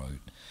my throat.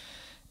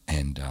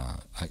 And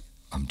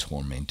I'm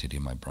tormented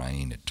in my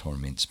brain. It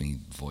torments me,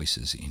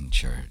 voices in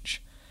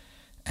church.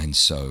 And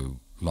so,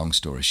 long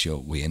story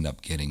short, we end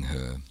up getting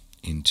her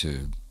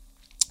into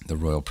the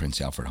Royal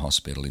Prince Alfred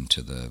Hospital,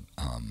 into the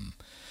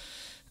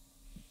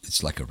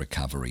it's like a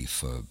recovery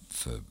for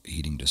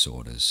eating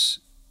disorders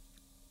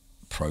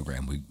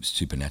program. We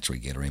supernaturally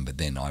get her in, but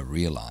then I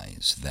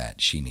realize that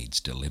she needs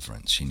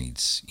deliverance. She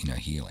needs,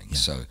 healing. Yeah.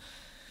 So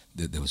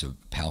there was a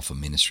powerful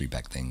ministry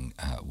back then,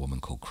 a woman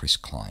called Chris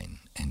Klein,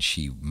 and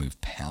she moved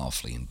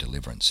powerfully in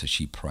deliverance. So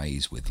she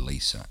prays with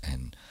Lisa,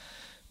 and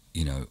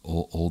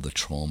all the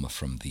trauma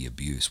from the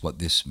abuse, what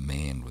this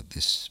man with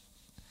this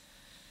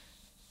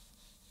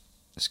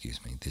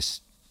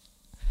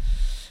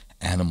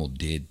animal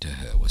did to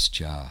her was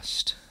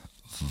just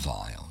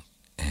vile.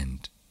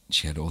 And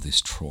she had all this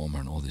trauma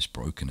and all this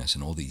brokenness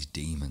and all these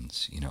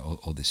demons,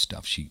 all this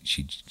stuff.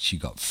 She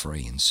got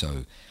free. And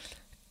so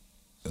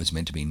it was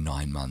meant to be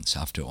 9 months.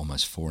 After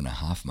almost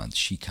 4.5 months,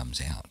 she comes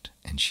out,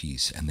 and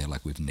they're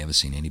like, we've never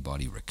seen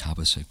anybody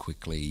recover so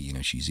quickly.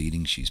 She's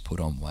eating, she's put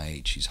on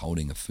weight, she's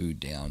holding her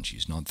food down,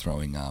 she's not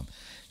throwing up,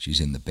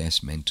 she's in the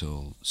best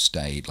mental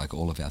state. Like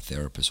all of our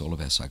therapists, all of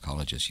our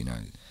psychologists,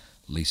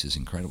 Lisa's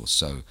incredible.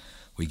 So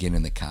we get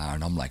in the car,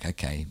 and I'm like,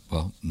 okay,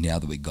 well, now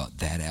that we got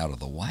that out of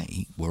the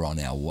way, we're on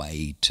our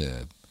way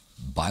to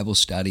Bible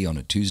study on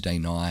a Tuesday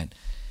night.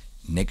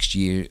 Next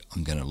year,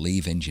 I'm going to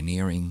leave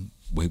engineering.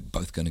 We're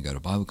both going to go to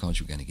Bible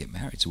college. We're going to get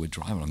married. So we're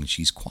driving along, and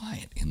she's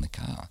quiet in the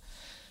car.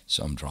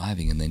 So I'm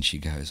driving, and then she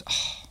goes,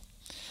 I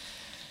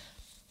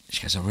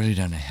really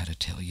don't know how to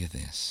tell you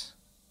this.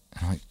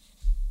 And I'm like,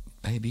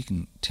 babe, you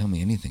can tell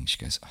me anything. She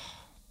goes,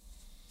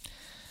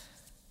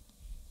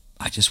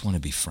 I just want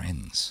to be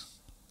friends.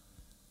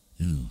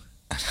 Ooh.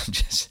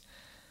 And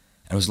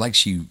it was like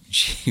she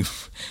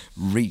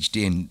reached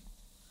in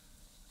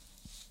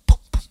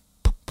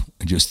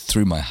and just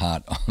threw my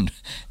heart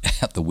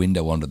out the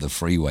window onto the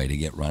freeway to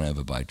get run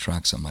over by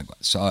trucks. I'm like,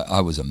 so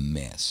I was a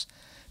mess.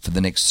 For the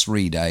next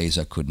 3 days,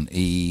 I couldn't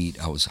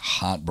eat. I was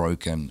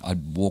heartbroken.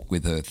 I'd walk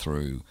with her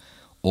through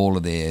all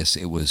of this.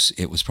 It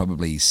was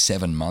probably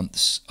 7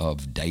 months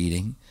of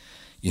dating.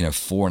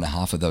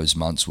 4.5 of those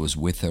months was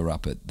with her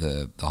up at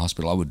the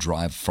hospital. I would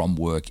drive from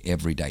work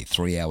every day,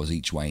 3 hours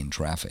each way in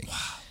traffic.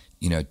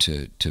 Wow.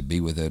 To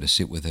be with her, to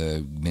sit with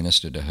her,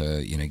 minister to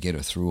her, get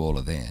her through all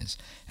of this.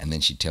 And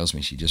then she tells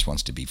me she just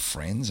wants to be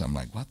friends. I'm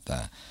like, what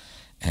the?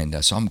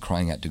 And so I'm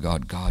crying out to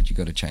God, you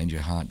got to change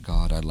her heart.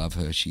 God, I love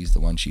her. She's the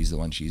one, she's the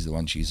one, she's the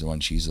one, she's the one,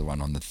 she's the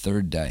one. On the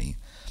third day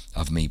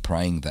of me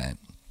praying that,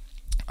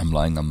 I'm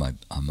lying on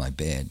my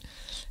bed,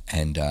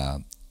 and,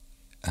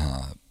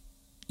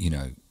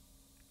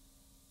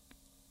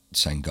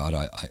 saying, God,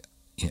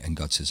 and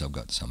God says, I've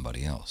got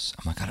somebody else.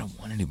 I'm like, I don't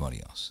want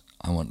anybody else.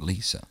 I want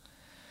Lisa.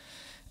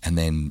 And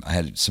then I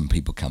had some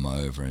people come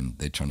over, and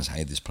they're trying to say,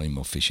 hey, there's plenty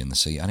more fish in the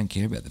sea. I don't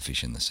care about the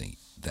fish in the sea.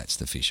 That's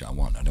the fish I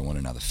want. I don't want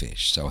another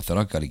fish. So I thought,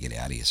 I've got to get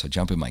out of here. So I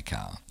jump in my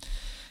car,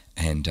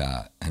 and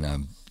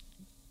I'm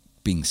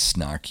being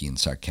snarky and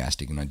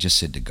sarcastic. And I just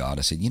said to God,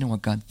 I said, you know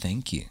what, God,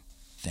 thank you.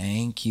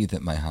 Thank you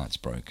that my heart's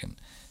broken.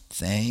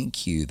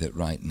 Thank you that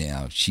right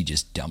now she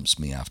just dumps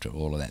me after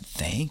all of that.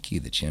 Thank you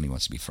that she only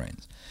wants to be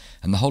friends.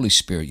 And the Holy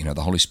Spirit,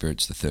 the Holy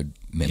Spirit's the third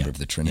member of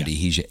the Trinity.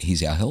 Yeah.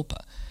 He's our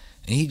helper.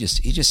 And he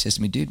just says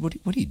to me, dude, what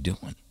are you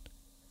doing?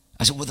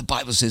 I said, well, the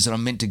Bible says that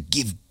I'm meant to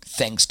give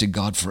thanks to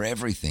God for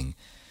everything.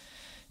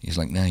 He's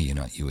like, no, you're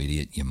not, you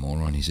idiot, you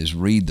moron. He says,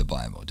 read the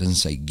Bible. It doesn't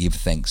say give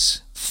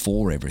thanks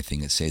for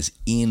everything. It says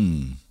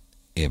in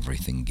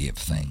everything give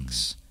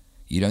thanks.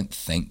 You don't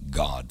thank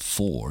God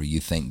for, you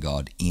thank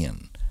God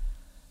in.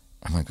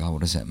 I'm like, oh,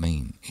 what does that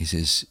mean? He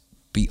says,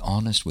 be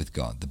honest with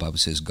God. The Bible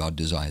says God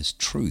desires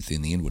truth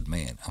in the inward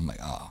man. I'm like,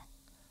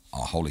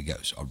 Holy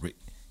Ghost,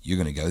 you're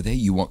going to go there?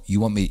 You want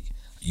me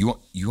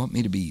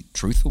to be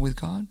truthful with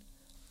God?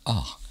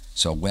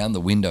 So I wound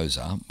the windows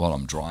up while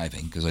I'm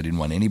driving, because I didn't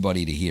want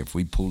anybody to hear. If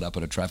we pulled up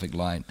at a traffic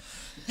light,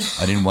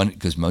 I didn't want it,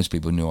 because most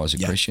people knew I was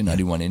a Christian. I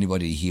didn't want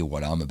anybody to hear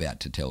what I'm about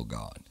to tell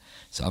God.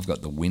 So I've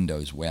got the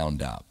windows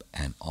wound up,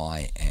 and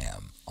I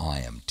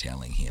am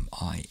telling him,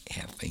 I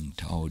effing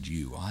told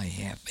you, I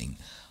effing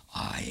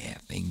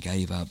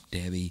gave up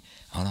Debbie,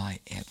 and I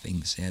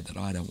effing said that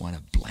I don't want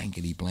a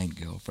blankety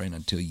blank girlfriend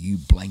until you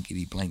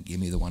blankety blank give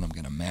me the one I'm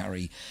going to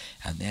marry.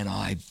 And then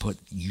I put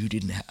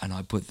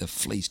the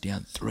fleece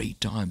down three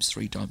times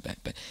back,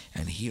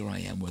 and here I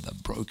am with a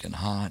broken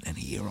heart, and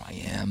here I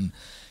am,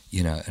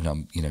 and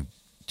I'm,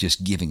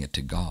 just giving it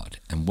to God.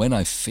 And when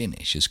I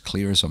finish, as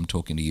clear as I'm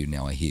talking to you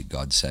now, I hear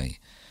God say,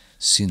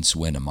 since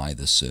when am I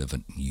the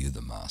servant and you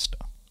the master?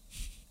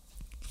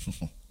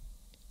 And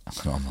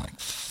I'm like,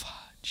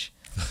 fudge.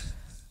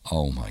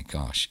 Oh my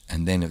gosh.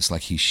 And then it's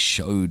like he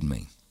showed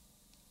me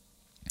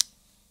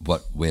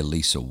where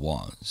Lisa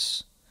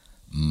was,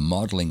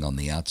 modeling on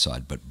the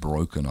outside but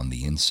broken on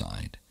the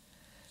inside.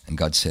 And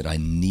God said, I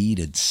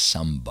needed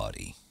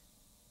somebody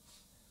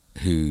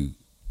who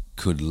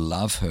could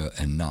love her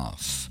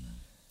enough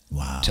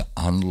to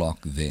unlock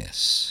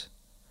this.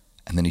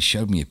 And then he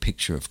showed me a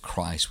picture of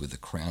Christ with a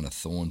crown of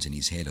thorns in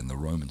his head and the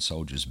Roman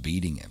soldiers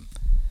beating him.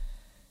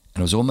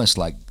 And it was almost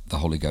like the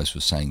Holy Ghost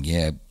was saying,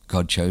 yeah,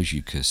 God chose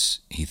you because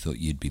he thought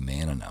you'd be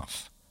man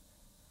enough.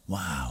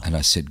 Wow. And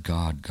I said,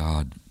 God,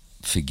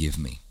 forgive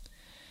me.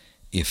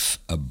 If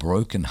a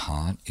broken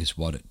heart is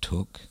what it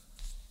took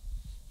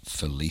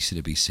for Lisa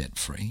to be set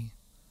free,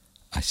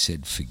 I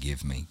said,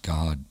 forgive me.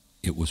 God,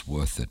 it was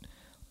worth it.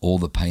 All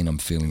the pain I'm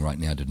feeling right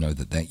now to know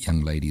that that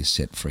young lady is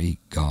set free,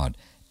 God.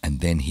 And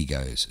then he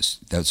goes,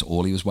 that's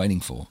all he was waiting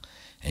for.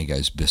 And he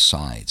goes,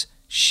 besides,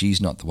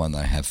 she's not the one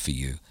that I have for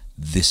you.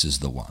 This is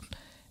the one.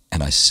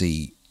 And I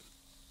see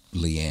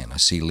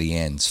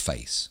Leanne's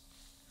face.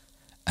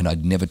 And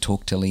I'd never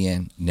talked to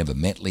Leanne, never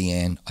met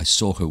Leanne. I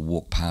saw her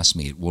walk past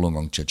me at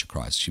Wollongong Church of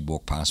Christ. She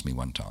walked past me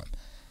one time.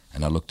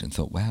 And I looked and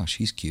thought, wow,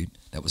 she's cute.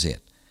 That was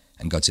it.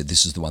 And God said,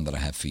 this is the one that I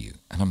have for you.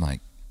 And I'm like,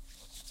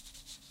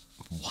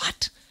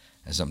 what?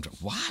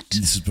 What?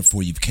 This is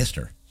before you've kissed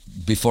her.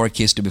 Before I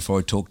kissed her, before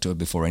I talked to her,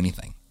 before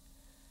anything.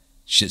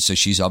 So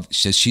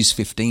she's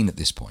 15 at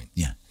this point.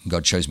 Yeah. And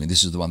God shows me,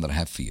 this is the one that I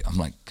have for you. I'm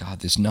like, God,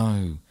 there's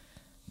no,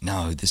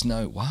 what? There's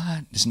no,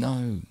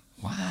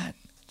 what?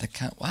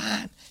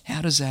 What?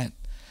 How does that?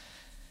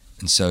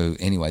 And so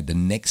anyway, the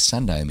next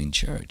Sunday I'm in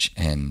church,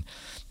 and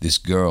this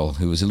girl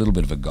who was a little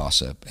bit of a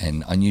gossip,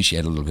 and I knew she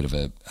had a little bit of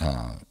a,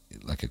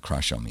 like a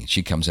crush on me.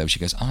 She comes over, she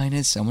goes, I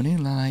know someone who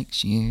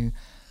likes you,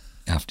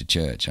 after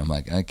church. I'm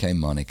like, okay,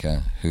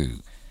 Monica, who?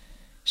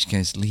 She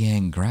goes,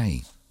 Leanne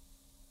Gray.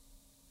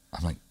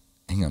 I'm like,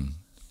 hang on,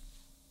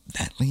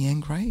 that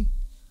Leanne Gray?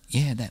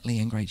 Yeah, that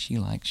Leanne Gray, she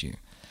likes you.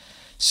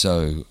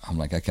 So I'm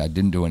like, okay, I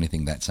didn't do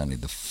anything that Sunday.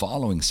 The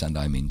following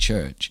Sunday I'm in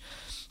church,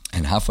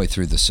 and halfway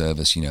through the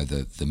service,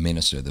 the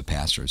minister, the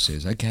pastor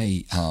says,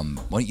 okay, why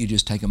don't you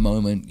just take a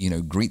moment,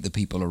 greet the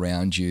people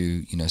around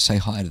you, say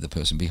hi to the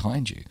person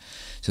behind you.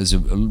 So there's a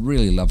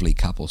really lovely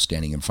couple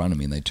standing in front of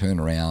me, and they turn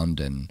around,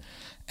 and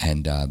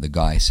the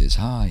guy says,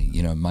 hi,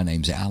 my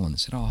name's Alan. I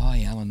said, oh,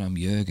 hi, Alan, I'm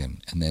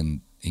Jurgen. And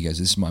then he goes,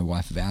 this is my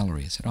wife,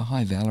 Valerie. I said, oh,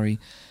 hi, Valerie,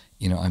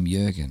 I'm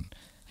Jurgen.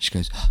 She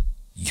goes, oh,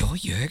 you're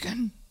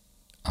Jurgen?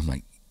 I'm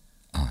like,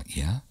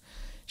 yeah.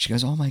 She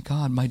goes, oh my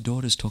God, my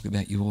daughters talk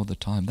about you all the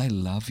time. They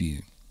love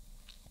you.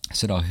 I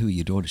said, oh, who are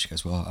your daughters? She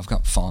goes, well, I've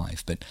got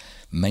 5, but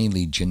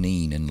mainly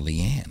Janine and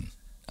Leanne.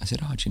 I said,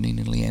 oh, Janine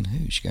and Leanne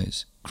who? She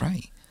goes,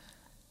 Gray.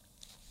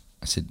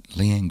 I said,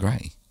 Leanne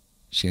Gray.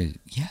 She goes,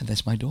 yeah,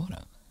 that's my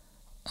daughter.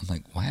 I'm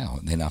like, wow.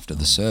 And then after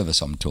the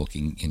service, I'm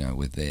talking,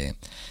 with their...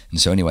 And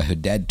so anyway, her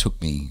dad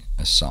took me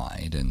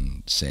aside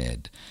and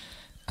said,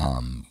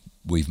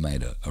 we've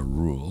made a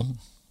rule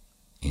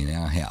in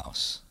our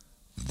house.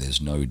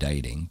 There's no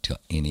dating till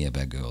any of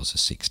our girls are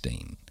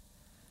 16.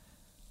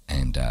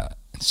 And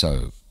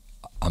so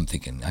I'm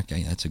thinking,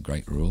 okay, that's a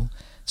great rule.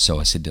 So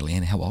I said to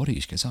Leanne, how old are you?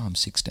 She goes, oh, I'm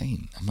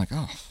 16. I'm like,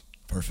 oh,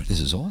 perfect.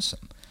 This is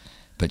awesome.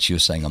 But she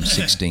was saying I'm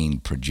 16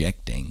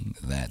 projecting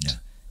that,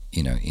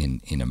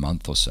 in a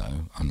month or so,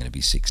 I'm going to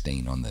be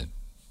 16 on the,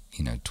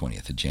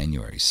 20th of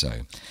January.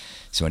 So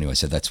anyway,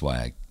 so that's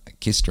why I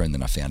kissed her. And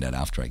then I found out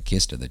after I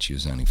kissed her that she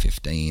was only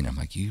 15. I'm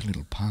like, you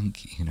little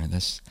punk,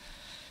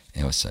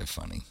 it was so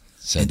funny.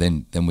 So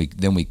then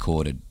we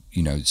courted,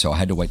 so I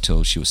had to wait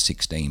till she was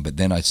 16. But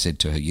then I said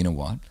to her, you know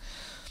what?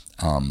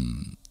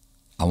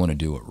 I want to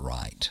do it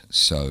right.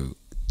 So,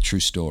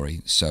 true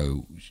story.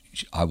 So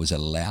I was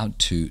allowed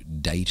to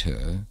date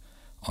her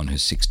on her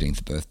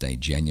 16th birthday,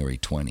 January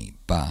 20.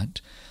 But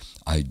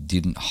I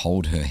didn't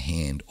hold her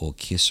hand or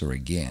kiss her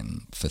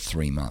again for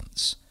 3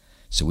 months.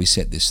 So we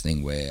set this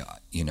thing where,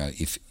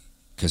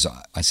 because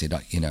I said,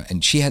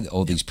 and she had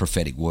all these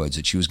prophetic words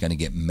that she was going to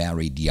get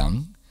married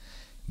young,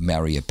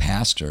 marry a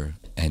pastor,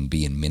 and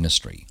be in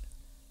ministry.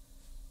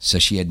 So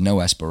she had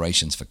no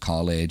aspirations for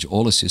college.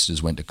 All her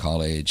sisters went to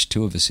college.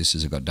 2 of her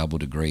sisters have got double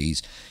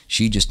degrees.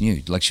 She just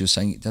knew, like she was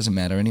saying, it doesn't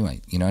matter anyway.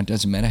 It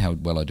doesn't matter how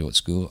well I do at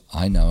school.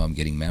 I know I'm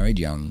getting married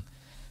young,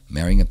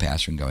 marrying a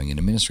pastor, and going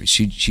into ministry.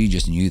 She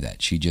just knew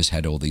that. She just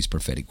had all these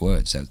prophetic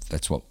words.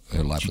 That's what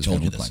her life was going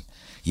to look like.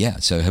 Yeah,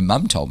 so her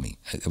mum told me.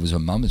 It was her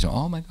mum who said,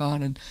 oh my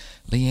God, and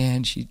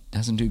Leanne, she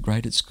doesn't do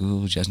great at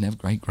school. She doesn't have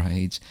great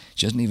grades.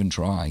 She doesn't even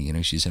try.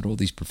 She's had all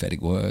these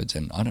prophetic words,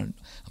 and I'm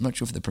not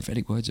sure if the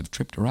prophetic words have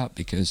tripped her up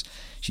because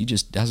she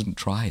just doesn't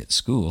try at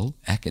school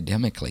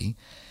academically.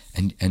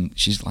 And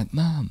she's like,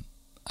 Mom,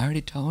 I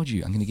already told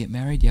you I'm going to get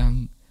married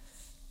young,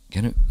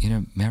 going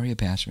to, marry a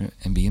pastor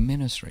and be in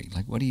ministry.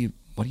 Like, what are you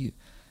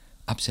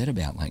upset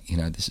about? Like,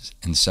 this is,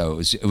 and so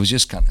it was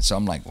just kind of, so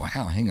I'm like,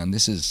 wow, hang on,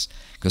 this is,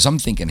 because I'm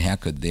thinking, how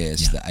could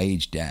the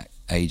age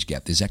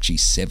gap, there's actually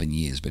 7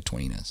 years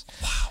between us.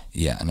 Wow.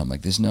 Yeah, and I'm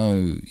like, there's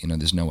no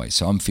way.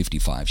 So I'm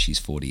 55, she's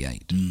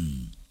 48.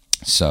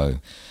 So,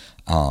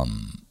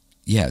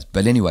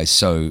 but anyway,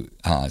 so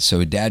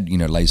her dad,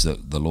 lays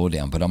the law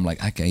down, but I'm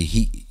like, okay,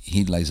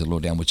 he lays the law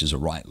down, which is a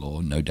right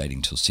law, no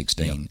dating till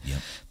 16. Yep.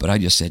 But I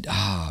just said,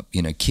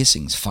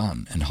 kissing's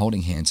fun and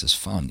holding hands is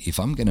fun. If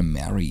I'm going to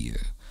marry you,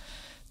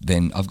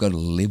 then I've got to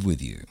live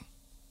with you.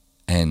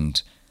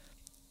 And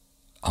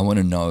I want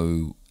to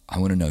know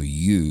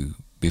you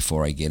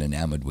before I get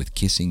enamored with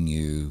kissing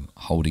you,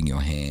 holding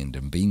your hand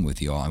and being with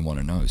you. I want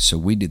to know. So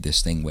we did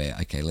this thing where,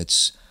 okay,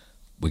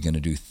 we're going to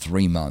do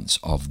 3 months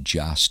of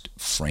just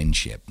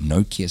friendship.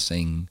 No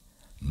kissing,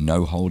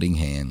 no holding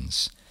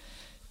hands,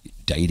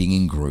 dating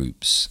in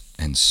groups.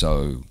 And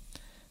so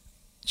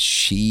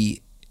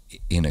she,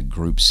 in a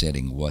group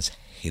setting, was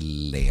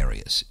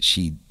hilarious.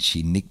 She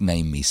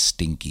nicknamed me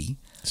Stinky.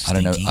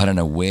 Stinky? I don't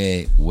know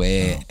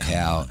where,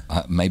 how.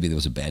 Maybe there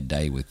was a bad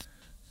day with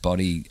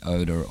body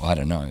odor. I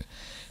don't know,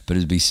 but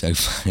it'd be so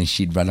funny.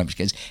 She'd run up. She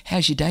goes,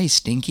 "How's your day,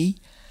 Stinky?"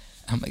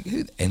 I'm like,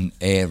 who? And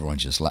everyone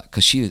just like,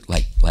 because she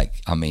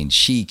I mean,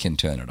 she can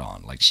turn it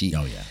on. Like she.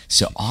 Oh yeah.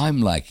 So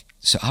I'm like,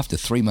 so after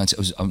 3 months,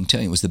 I'm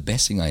telling you, it was the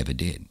best thing I ever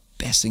did.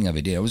 Best thing I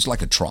ever did. It was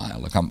like a trial.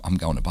 Like I'm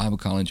going to Bible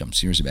college. I'm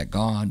serious about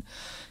God.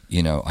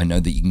 You know, I know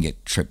that you can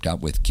get tripped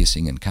up with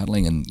kissing and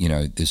cuddling, and you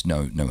know, there's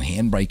no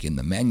handbrake in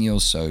the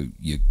manual, so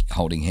you're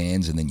holding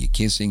hands and then you're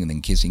kissing, and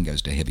then kissing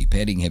goes to heavy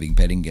petting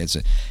gets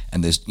it,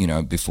 and there's, you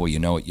know, before you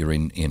know it, you're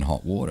in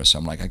hot water. So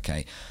I'm like,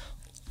 okay,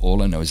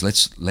 all I know is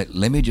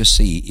let me just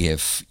see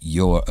if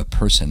you're a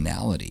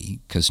personality,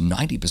 because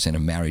 90%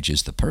 of marriage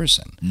is the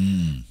person,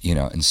 you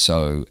know,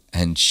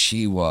 and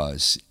she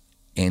was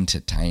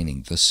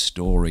entertaining, the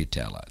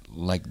storyteller,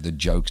 like the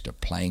jokester,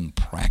 playing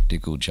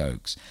practical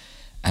jokes.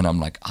 And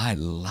I'm like, I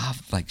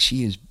love, like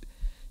she is,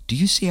 do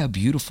you see how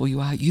beautiful you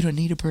are? You don't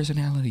need a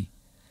personality.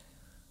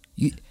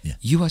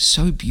 You are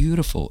so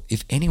beautiful.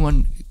 If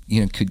anyone, you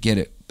know, could get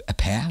a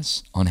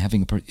pass on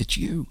having it's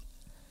you.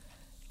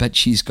 But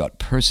she's got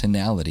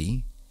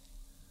personality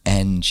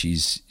and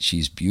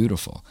she's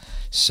beautiful.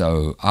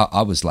 So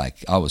I was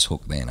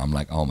hooked then. I'm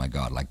like, oh my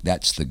God, like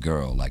that's the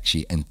girl. Like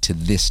and to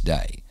this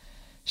day,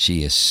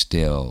 she is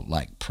still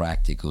like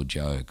practical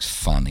jokes,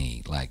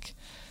 funny, like.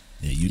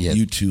 Yeah,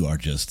 you two are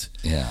just...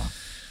 Yeah.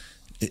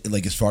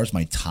 Like, as far as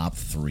my top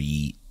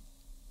 3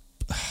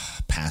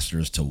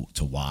 pastors to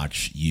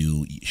watch,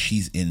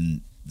 she's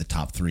in the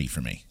top 3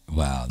 for me.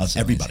 Wow. Of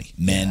everybody.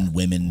 Amazing. Men,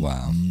 women,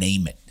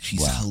 name it.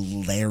 She's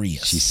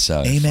hilarious. She's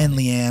so Amen,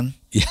 funny. Leanne.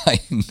 Yeah, I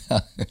know.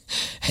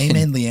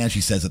 Amen, Leanne, she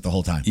says it the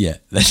whole time. Yeah,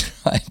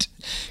 that's right.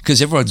 Because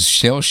everyone's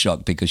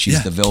shell-shocked because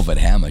she's the Velvet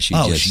Hammer. She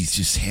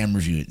just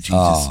hammers you.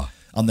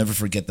 I'll never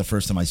forget the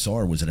first time I saw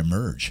her was at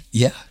Emerge.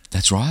 Yeah,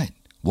 that's right.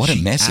 What a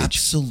message.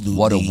 Absolutely.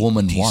 What a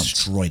woman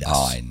destroyed wants.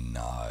 us. I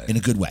know. In a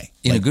good way.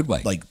 In a good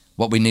way. Like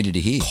what we needed to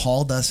hear.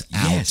 Called us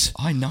out. Yes,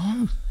 I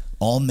know.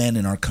 All men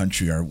in our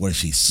country are, what is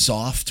she,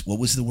 soft? What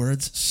was the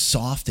words?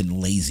 Soft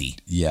and lazy.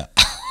 Yeah.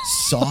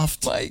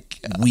 Soft,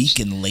 weak,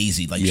 and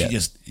lazy. Like she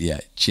just... Yeah,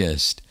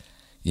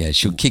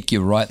 she'll kick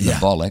you right in the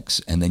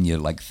bollocks, and then you're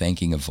like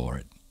thanking her for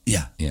it.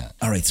 Yeah. Yeah.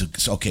 All right. So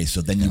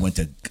then you went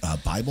to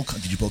Bible.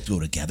 Did you both go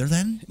together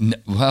then?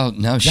 No.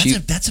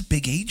 That's a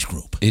big age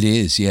group. It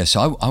is. Yeah.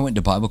 So I went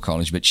to Bible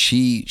college, but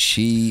she.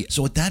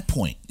 So at that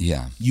point,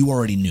 you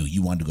already knew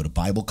you wanted to go to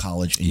Bible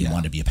college and you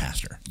wanted to be a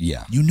pastor.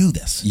 Yeah. You knew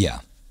this. Yeah.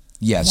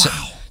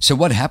 Wow. So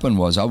what happened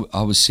was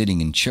I was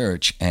sitting in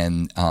church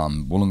and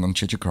Wollongong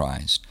Church of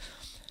Christ.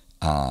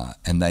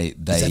 And they is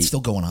that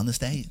still going on this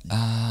day?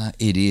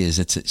 It is.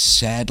 It's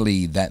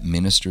sadly that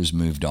minister's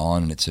moved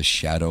on, and it's a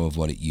shadow of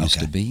what it used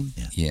to be.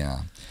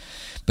 Yeah.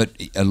 But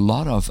a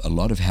lot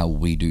of how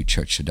we do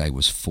church today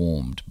was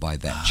formed by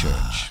that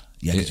church.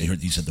 Yeah,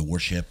 you said the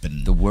worship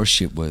and the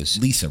worship was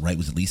Lisa, right?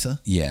 Was it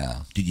Lisa?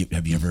 Yeah.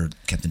 Have you ever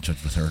kept in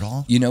touch with her at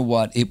all? You know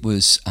what? It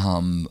was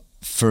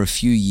for a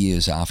few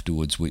years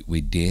afterwards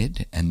we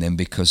did, and then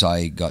because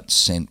I got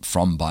sent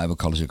from Bible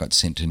college, I got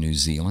sent to New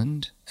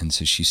Zealand. And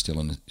so she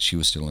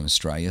was still in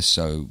Australia,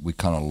 so we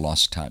kind of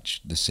lost touch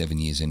the 7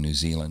 years in New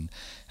Zealand,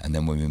 and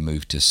then when we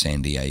moved to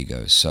San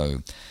Diego.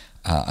 So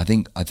I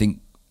think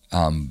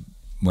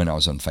when I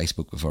was on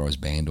Facebook before I was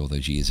banned all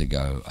those years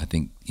ago, I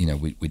think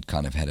we'd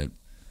kind of had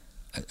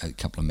a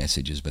couple of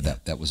messages, but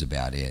that was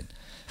about it.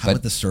 How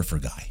about the surfer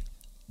guy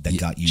that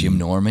got you? Jim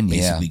Norman,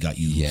 basically got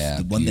you. Yeah,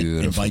 the one that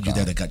invited you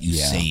there that got you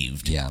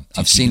saved. Yeah,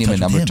 I've seen him a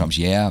number of times.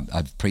 Yeah,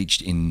 I've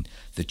preached in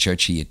the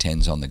church he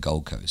attends on the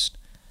Gold Coast.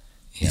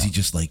 Yeah. Is he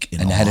just like in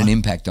awe? And had an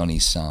impact on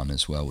his son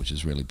as well, which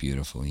is really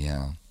beautiful.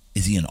 Yeah.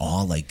 Is he in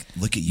awe? Like,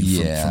 look at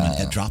you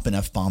from dropping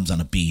F-bombs on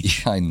a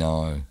beach. Yeah, I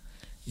know.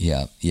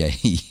 Yeah,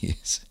 he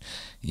is.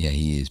 Yeah,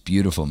 he is.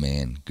 Beautiful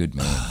man. Good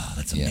man.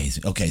 That's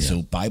amazing. Okay,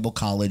 so Bible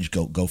college,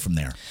 go from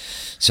there.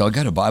 So I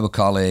go to Bible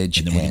college.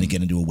 And then we're going to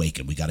get into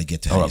Awaken. We got to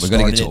get to how all right, we're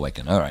going to get to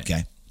Awaken. All right.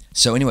 Okay.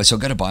 So anyway, I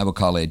go to Bible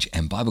college,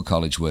 and Bible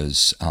college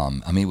was,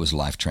 it was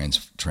life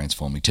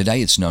transforming.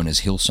 Today it's known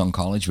as Hillsong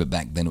College, but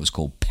back then it was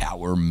called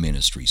Power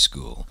Ministry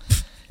School.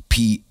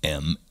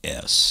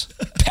 PMS,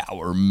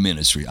 Power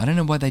Ministry. I don't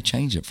know why they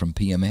changed it from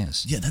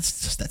PMS. Yeah,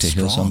 that's to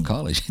strong. Hillsong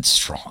College. It's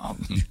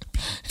strong.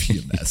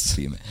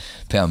 PMS,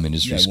 Power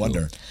Ministry School. I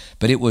wonder.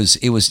 But it was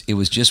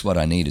just what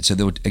I needed. So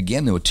there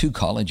were 2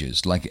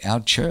 colleges. Like our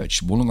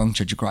church, Wollongong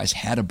Church of Christ,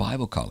 had a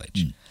Bible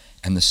college.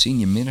 And the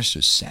senior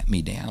minister sat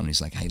me down.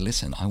 He's like, hey,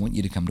 listen, I want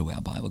you to come to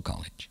our Bible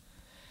college.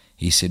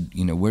 He said,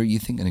 where are you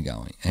thinking of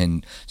going?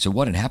 And so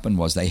what had happened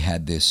was they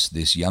had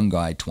this young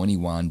guy,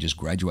 21, just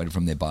graduated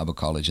from their Bible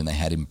college, and they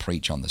had him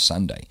preach on the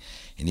Sunday.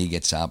 And he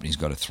gets up and he's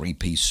got a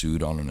 3-piece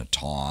suit on and a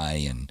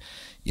tie. And,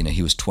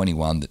 he was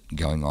 21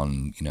 going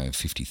on,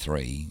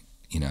 53,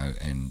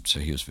 and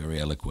so he was very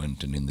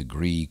eloquent. And in the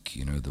Greek,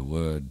 the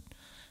word,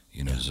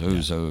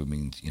 zozo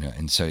means,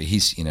 and so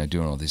he's,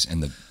 doing all this.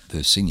 And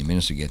the senior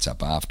minister gets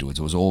up afterwards.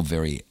 It was all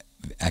very,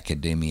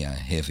 academia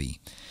heavy.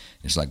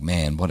 It's like,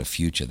 man, what a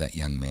future that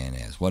young man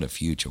has. What a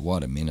future,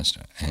 what a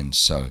minister. And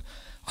so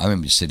I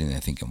remember sitting there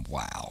thinking,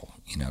 wow,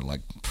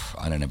 like,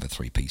 I don't have a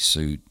three-piece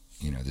suit.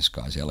 This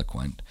guy's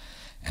eloquent.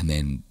 And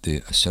then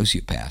the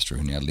associate pastor,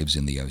 who now lives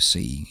in the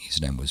OC,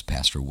 his name was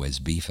Pastor Wes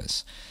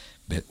Beefus.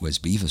 But Wes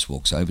Beefus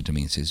walks over to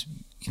me and says,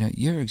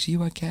 Jurgs,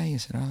 you okay? I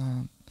said,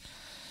 oh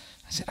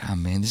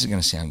man, this is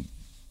going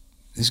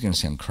to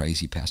sound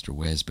crazy, Pastor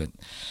Wes, but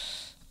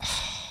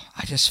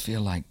I just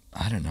feel like,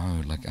 I don't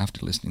know, like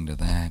after listening to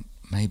that,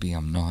 maybe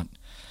I'm not.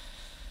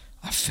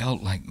 I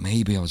felt like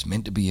maybe I was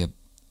meant to be a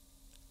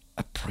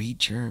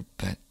preacher,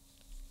 but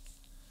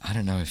I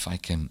don't know if I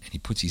can. And he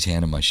puts his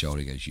hand on my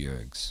shoulder. He goes,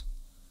 Jurgs,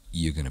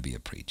 you're going to be a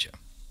preacher.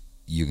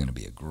 You're going to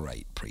be a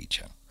great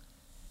preacher.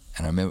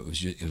 And I remember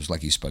it was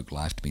like he spoke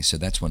life to me. So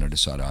that's when I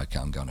decided, okay,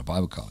 I'm going to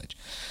Bible college.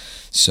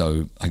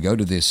 So I go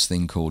to this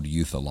thing called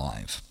Youth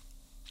Alive.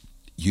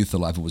 Youth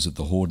Alive, it was at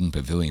the Horden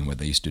Pavilion where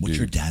they used to What's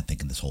your dad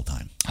thinking this whole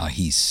time?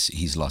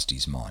 He's lost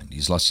his mind.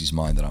 He's lost his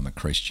mind that I'm a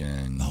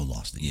Christian. Oh,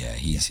 lost it. Yeah,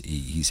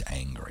 he's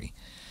angry.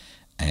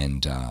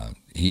 And I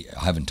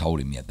haven't told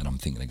him yet that I'm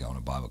thinking of going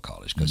to Bible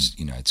college because,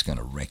 it's going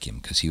to wreck him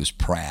because he was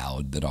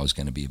proud that I was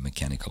going to be a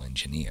mechanical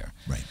engineer.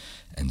 Right.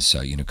 And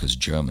so, because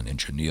German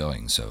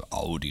engineering, so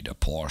Audi to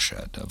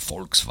Porsche to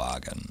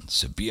Volkswagen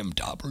to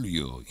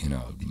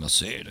BMW,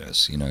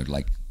 Mercedes,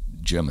 like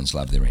Germans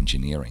love their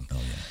engineering. Oh,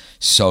 yeah.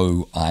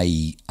 So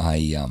I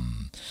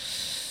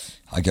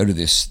go to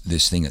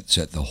this thing. It's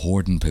at the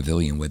Horden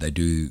Pavilion where they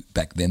do.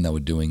 Back then they were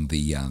doing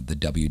the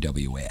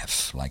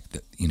WWF, like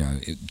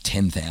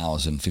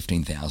 10,000,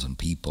 15,000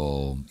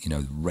 people.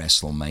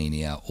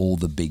 WrestleMania, all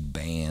the big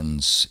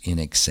bands, In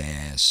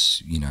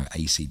Excess,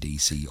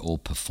 AC/DC, all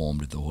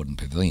performed at the Horden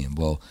Pavilion.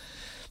 Well,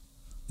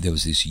 there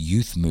was this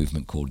youth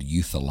movement called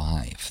Youth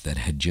Alive that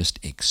had just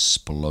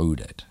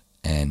exploded,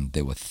 and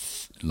there were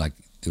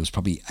there was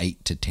probably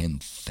 8,000 to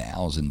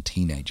 10,000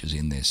 teenagers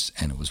in this,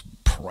 and it was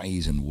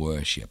praise and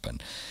worship.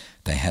 And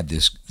they had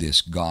this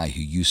guy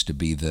who used to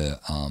be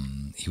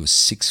he was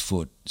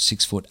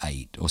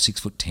 6'8" or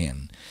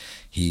 6'10".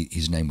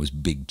 His name was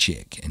Big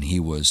Chick, and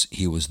he was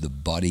the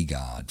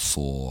bodyguard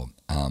for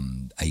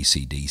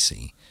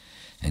AC/DC.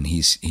 And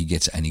he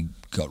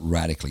got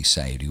radically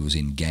saved. He was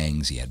in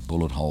gangs. He had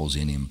bullet holes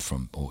in him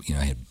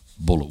had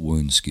bullet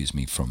wounds,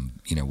 from,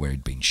 where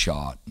he'd been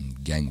shot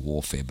and gang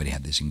warfare, but he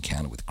had this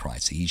encounter with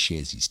Christ. So he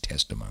shares his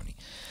testimony.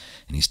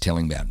 And he's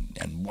telling about,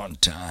 and one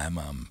time,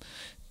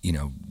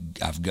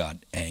 I've got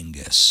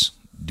Angus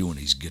doing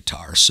his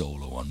guitar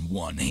solo on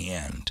one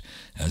hand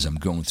as I'm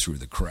going through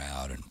the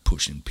crowd and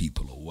pushing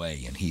people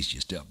away, and he's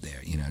just up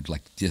there,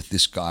 like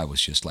this guy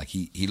was just like,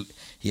 he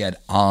had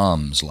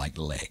arms like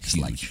legs.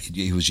 Huge. Like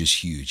he was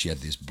just huge. He had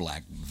this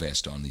black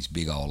vest on, these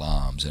big old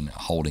arms, and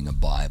holding a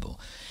Bible.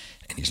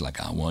 And he's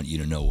like, I want you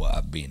to know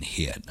I've been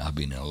hit. I've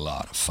been in a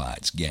lot of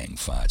fights, gang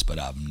fights, but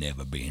I've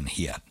never been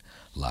hit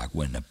like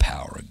when the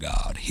power of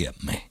God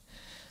hit me.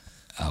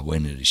 I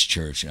went to this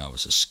church and I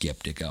was a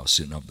skeptic. I was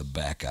sitting up the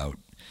back out.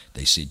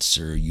 They said,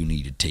 sir, you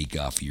need to take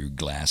off your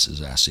glasses.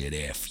 I said,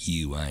 F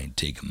you, I ain't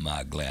taking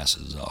my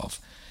glasses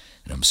off.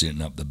 And I'm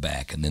sitting up the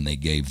back, and then they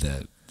gave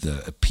the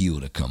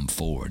appeal to come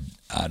forward.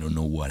 I don't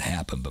know what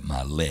happened, but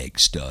my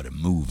legs started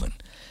moving.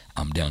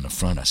 I'm down the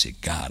front. I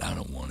said, God, I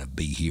don't want to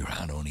be here.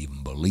 I don't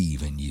even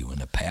believe in you. And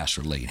the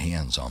pastor laid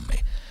hands on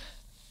me.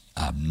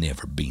 I've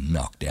never been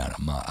knocked out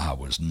of I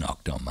was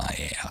knocked on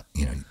my ass,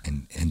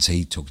 and so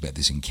he talked about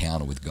this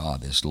encounter with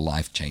God, this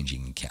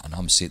life-changing encounter. And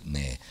I'm sitting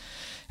there.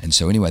 And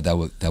so anyway, they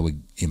were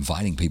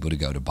inviting people to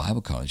go to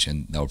Bible college,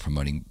 and they were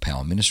promoting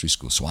Power Ministry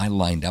School. So I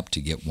lined up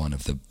to get one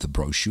of the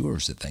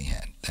brochures that they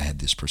had. They had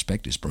this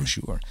prospectus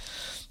brochure.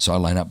 So I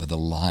lined up, but the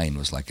line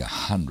was like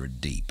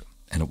 100 deep,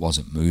 and it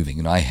wasn't moving.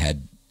 And I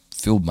had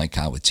filled my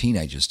car with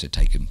teenagers to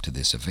take them to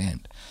this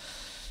event.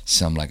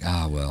 So I'm like,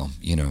 I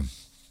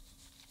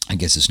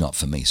guess it's not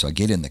for me. So I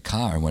get in the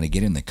car, and when I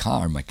get in the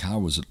car, my car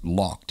was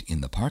locked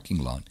in the parking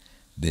lot.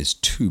 There's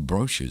 2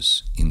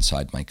 brochures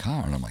inside my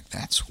car, and I'm like,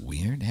 that's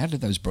weird. How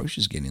did those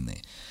brochures get in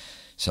there?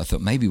 So I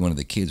thought maybe one of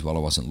the kids, while I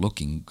wasn't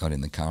looking, got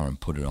in the car and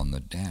put it on the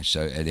dash.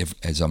 So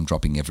as I'm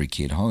dropping every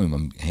kid home,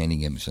 I'm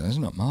handing him, so that's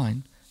not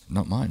mine,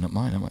 not mine.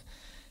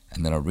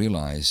 And then I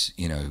realize,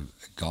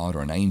 God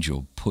or an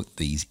angel put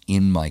these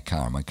in my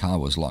car. My car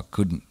was locked,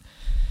 couldn't.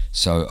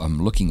 So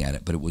I'm looking at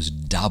it, but it was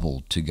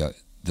double to go.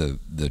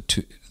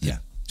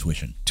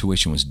 Tuition.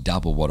 Tuition was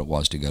double what it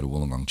was to go to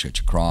Wollongong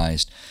Church of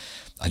Christ.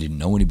 I didn't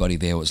know anybody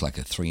there. It was like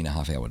a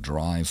 3.5 hour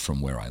drive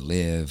from where I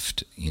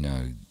lived.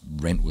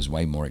 Rent was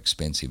way more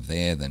expensive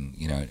there than,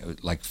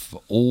 like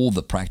for all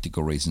the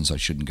practical reasons I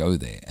shouldn't go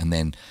there. And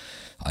then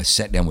I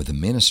sat down with the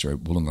minister at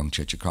Wollongong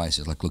Church of Christ.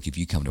 It's like, look, if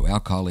you come to our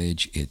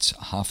college, it's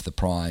half the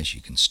price.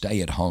 You can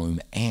stay at home,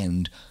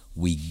 and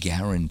we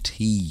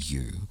guarantee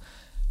you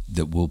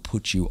that we'll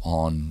put you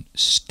on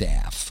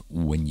staff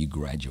when you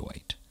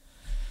graduate.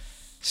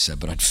 So,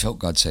 but I'd felt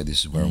God say,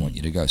 this is where I want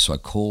you to go. So I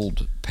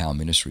called Power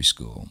Ministry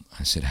School.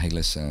 I said, hey,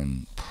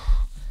 listen,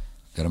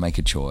 got to make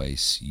a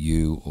choice,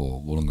 you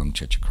or Wollongong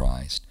Church of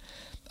Christ.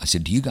 I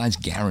said, do you guys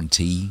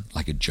guarantee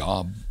like a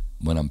job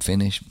when I'm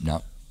finished,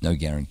 no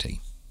guarantee.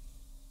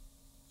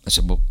 I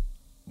said, well,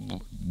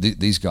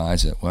 these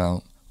guys are,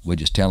 well, we're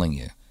just telling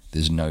you,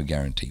 there's no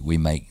guarantee. We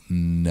make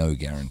no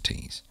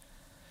guarantees.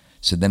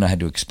 So then I had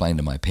to explain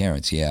to my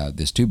parents, yeah,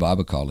 there's 2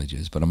 Bible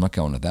colleges, but I'm not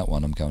going to that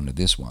one, I'm going to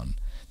this one.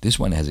 This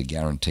one has a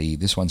guarantee,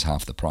 this one's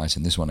half the price,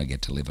 and this one I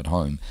get to live at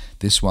home.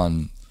 This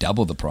one,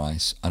 double the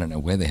price, I don't know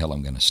where the hell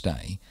I'm going to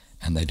stay,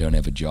 and they don't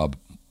have a job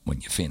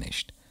when you're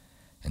finished.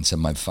 And so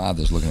my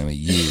father's looking at me,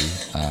 you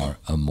are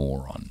a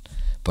moron.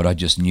 But I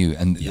just knew,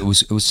 and it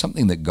was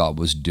something that God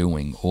was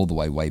doing all the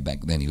way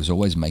back then. He was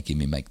always making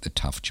me make the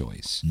tough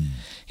choice.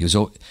 He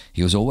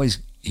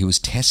was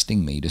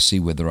testing me to see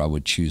whether I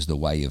would choose the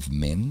way of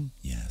men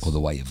or the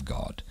way of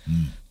God.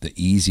 The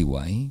easy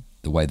way,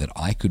 the way that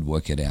I could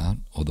work it out,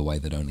 or the way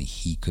that only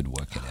He could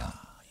work it out.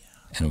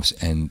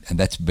 And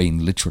that's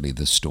been literally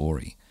the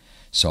story.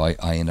 So I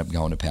ended up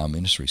going to Power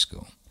Ministry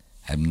School.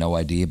 I have no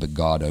idea, but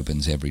God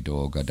opens every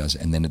door. God does.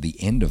 And then at the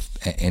end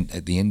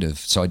of,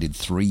 so I did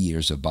 3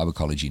 years of Bible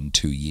college in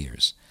 2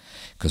 years,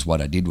 because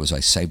what I did was I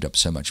saved up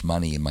so much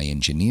money in my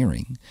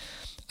engineering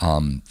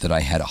that I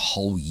had a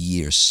whole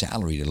year's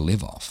salary to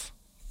live off,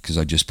 because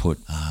I just put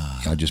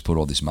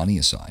all this money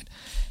aside,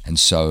 and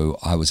so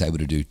I was able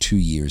to do 2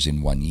 years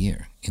in 1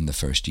 year in the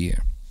first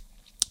year.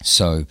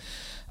 So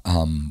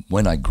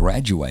when I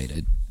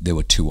graduated, there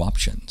were 2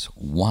 options.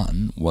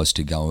 One was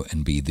to go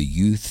and be the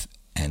youth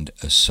and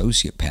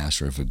associate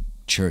pastor of a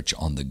church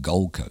on the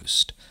Gold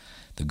Coast.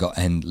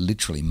 And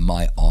literally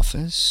my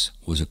office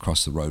was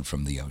across the road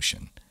from the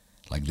ocean.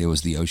 Like there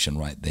was the ocean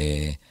right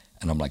there.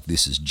 And I'm like,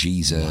 this is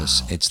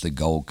Jesus. Wow. It's the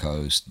Gold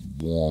Coast,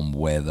 warm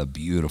weather,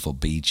 beautiful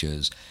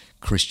beaches,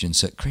 Christian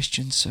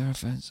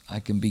surfers.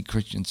 I can be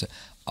Christian.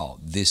 Oh,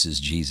 this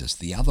is Jesus.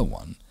 The other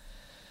one,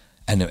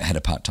 and it had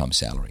a part-time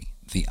salary.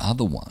 The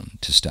other one,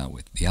 to start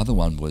with, the other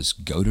one was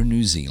go to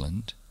New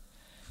Zealand,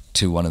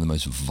 to one of the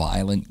most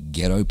violent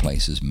ghetto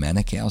places,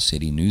 Manukau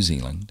City, New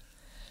Zealand.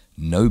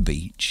 No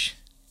beach,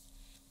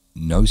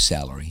 no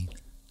salary.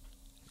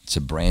 It's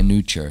a brand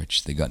new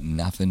church. They got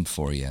nothing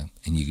for you,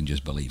 and you can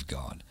just believe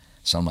God.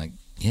 So I'm like,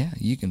 yeah,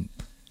 you can,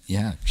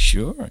 yeah,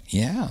 sure,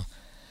 yeah.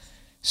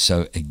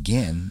 So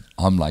again,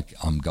 I'm like,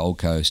 I'm Gold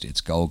Coast,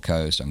 it's Gold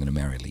Coast, I'm going to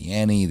marry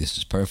Leanne, this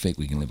is perfect,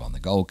 we can live on the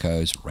Gold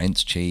Coast,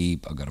 rent's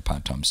cheap, I've got a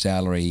part-time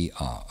salary,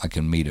 I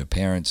can meet her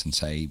parents and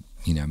say,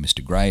 you know,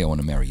 Mr. Gray, I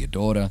want to marry your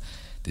daughter.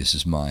 This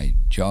is my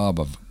job.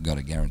 I've got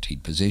a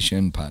guaranteed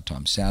position,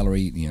 part-time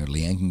salary. You know,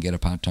 Leanne can get a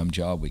part-time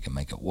job. We can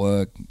make it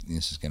work.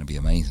 This is going to be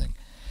amazing.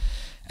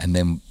 And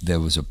then there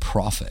was a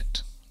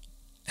prophet,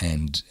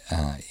 and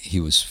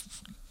he was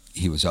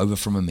over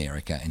from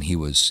America, and he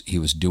was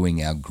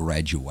doing our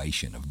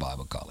graduation of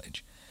Bible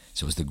college.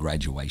 So it was the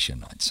graduation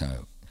night.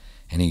 So,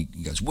 and he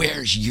goes,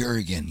 "Where's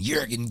Jurgen?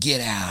 Jurgen,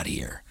 get out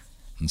here!"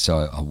 And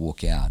so I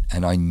walk out,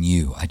 and I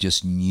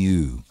just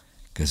knew,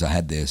 because I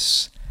had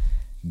this.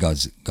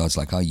 God's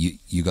like, oh,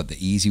 you got the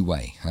easy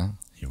way, huh?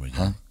 Here we go.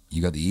 Huh?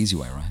 You got the easy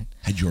way, right?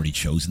 Had you already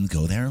chosen to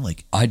go there?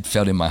 Like I'd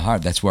felt in my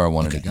heart that's where I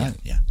wanted to go.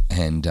 Yeah.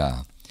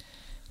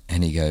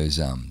 And he goes,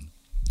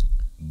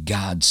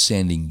 God's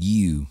sending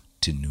you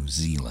to New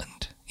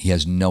Zealand. He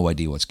has no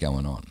idea what's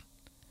going on.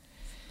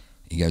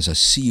 He goes, I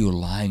see you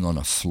lying on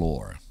a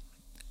floor.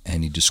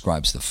 And he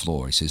describes the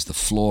floor. He says the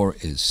floor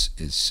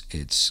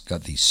it's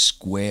got these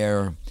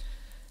square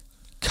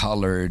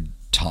colored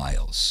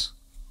tiles.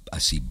 I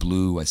see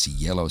blue, I see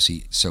yellow.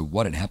 So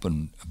what had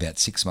happened about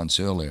 6 months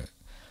earlier,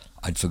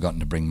 I'd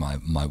forgotten to bring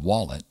my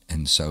wallet,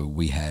 and so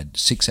we had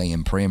 6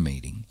 a.m. prayer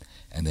meeting,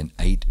 and then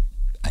 8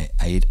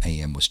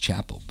 a.m. was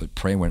chapel. But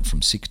prayer went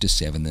from 6 to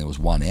 7. There was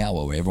 1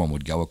 hour where everyone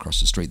would go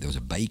across the street. There was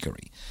a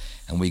bakery,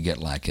 and we get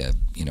like an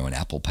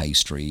apple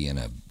pastry and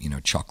a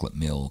chocolate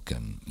milk,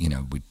 and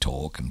we'd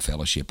talk and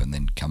fellowship, and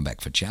then come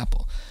back for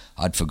chapel.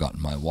 I'd forgotten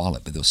my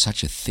wallet, but there was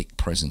such a thick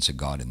presence of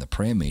God in the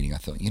prayer meeting. I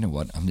thought, you know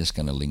what, I'm just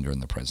going to linger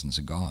in the presence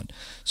of God.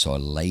 So I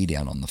lay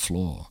down on the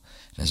floor.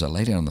 And as I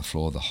lay down on the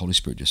floor, the Holy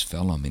Spirit just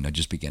fell on me, and I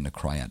just began to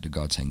cry out to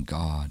God, saying,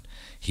 God,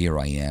 here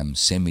I am.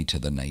 Send me to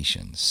the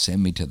nations.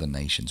 Send me to the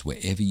nations.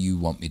 Wherever you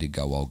want me to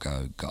go, I'll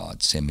go.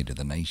 God, send me to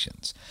the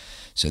nations.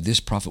 So this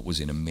prophet was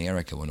in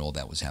America when all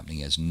that was happening.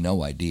 He has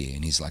no idea.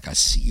 And he's like, I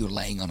see you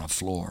laying on a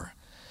floor.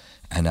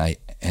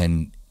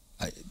 And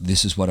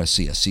this is what I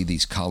see. I see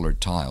these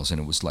colored tiles, and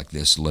it was like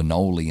this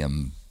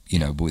linoleum,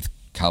 with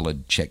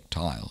colored check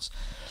tiles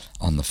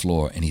on the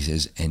floor. And he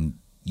says, and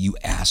you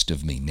asked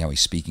of me, now he's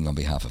speaking on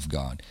behalf of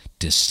God,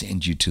 to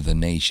send you to the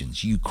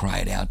nations. You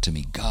cried out to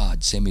me,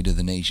 God, send me to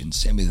the nations,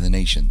 send me to the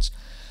nations.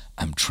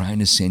 I'm trying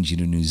to send you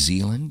to New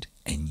Zealand,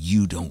 and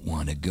you don't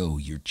want to go.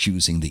 You're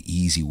choosing the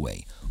easy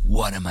way.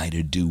 What am I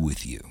to do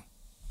with you?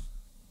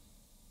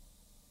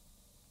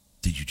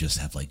 Did you just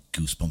have like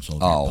goosebumps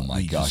over? Oh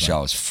my gosh, I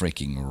was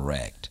freaking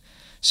wrecked.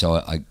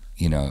 So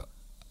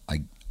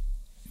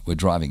we're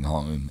driving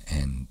home,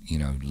 and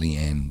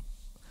Leanne.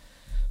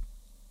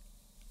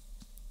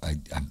 I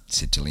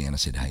said to Leanne, I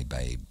said, hey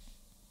babe,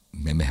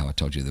 remember how I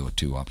told you there were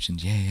 2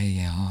 options?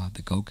 Yeah. Oh,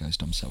 the Gold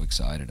Coast, I'm so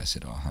excited. I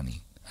said, oh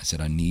honey, I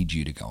said, I need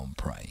you to go and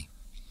pray.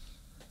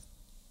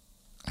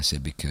 I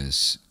said,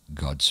 because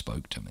God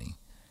spoke to me,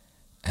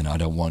 and I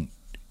don't want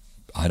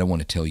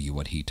to tell you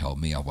what he told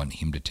me. I want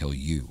him to tell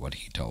you what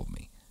he told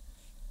me.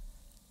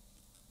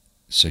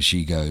 So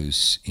she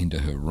goes into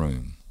her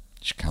room.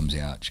 She comes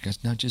out. She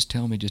goes, no, just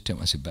tell me. I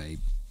said,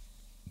 babe,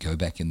 go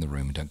back in the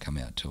room and don't come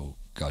out till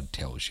God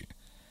tells you.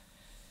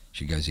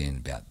 She goes in.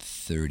 About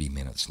 30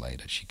 minutes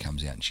later, she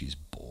comes out and she's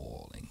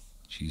bawling.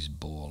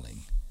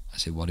 I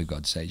said, what did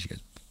God say? She goes,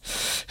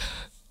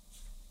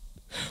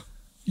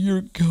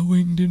 you're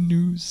going to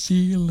New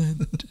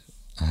Zealand.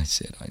 I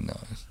said, I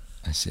know.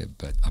 I said,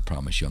 but I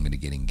promise you I'm going to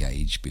get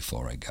engaged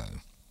before I go.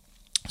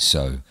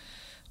 So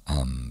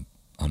on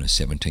her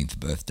 17th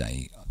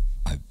birthday,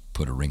 I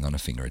put a ring on her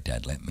finger her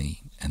dad let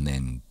me, and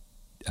then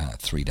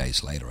 3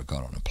 days later I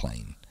got on a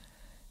plane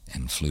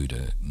and flew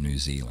to New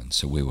Zealand.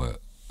 So we were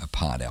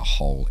apart our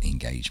whole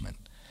engagement,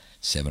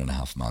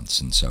 7.5 months.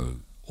 And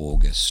so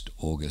August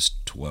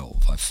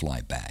 12, I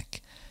fly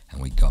back,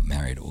 and we got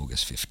married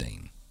August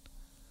 15.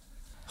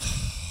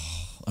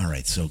 All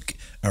right.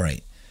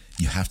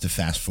 You have to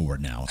fast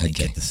forward now and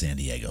get to San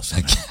Diego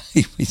somehow.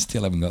 Okay, we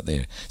still haven't got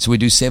there. So we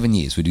do 7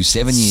 years.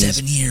 7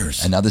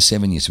 years. Another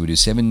 7 years. So we do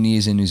 7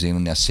 years in New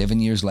Zealand. Now 7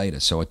 years later.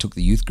 So I took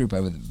the youth group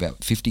over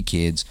about 50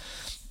 kids.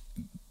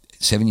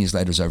 7 years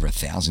later, there's over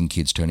 1,000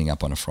 kids turning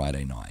up on a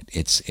Friday night.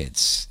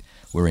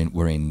 We're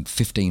in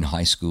 15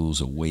 high schools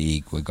a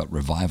week. We've got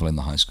revival in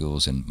the high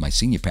schools. And my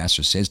senior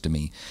pastor says to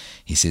me,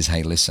 he says,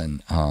 hey,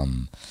 listen, I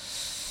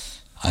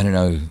don't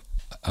know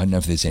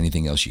if there's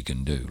anything else you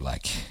can do.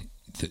 Like,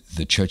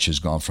 the church has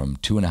gone from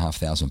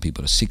 2,500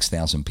 people to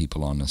 6,000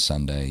 people on a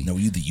Sunday. No,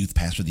 were you the youth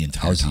pastor the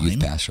entire time? I was the youth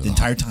pastor. The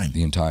entire time?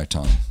 The entire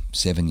time.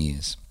 7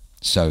 years.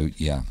 So,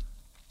 yeah.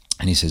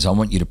 And he says, I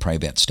want you to pray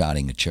about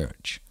starting a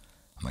church.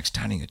 I'm like,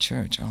 starting a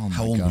church? Oh, my gosh.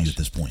 How old were you at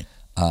this point?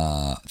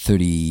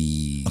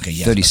 30, okay,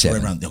 yeah,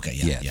 37. Around, okay,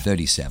 yeah,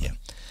 37. Yeah.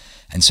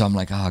 And so I'm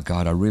like, oh,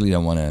 God, I really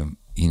don't want to,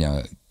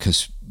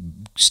 because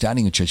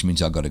starting a church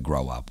means I've got to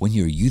grow up. When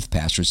you're a youth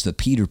pastor, it's the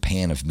Peter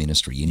Pan of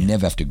ministry. You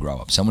never have to grow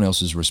up. Someone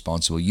else is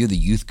responsible. You're the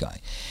youth guy.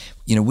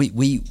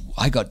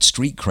 I got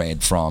street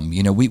cred from,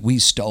 we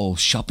stole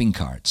shopping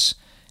carts,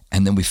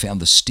 and then we found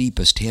the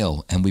steepest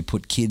hill, and we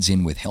put kids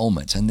in with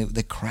helmets, and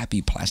they're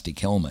crappy plastic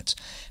helmets,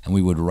 and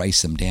we would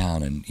race them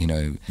down, and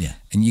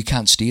and you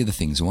can't steer the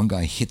things. One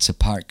guy hits a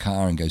parked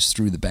car and goes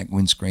through the back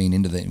windscreen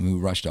and we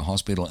rushed to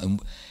hospital,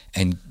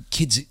 and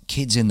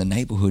kids in the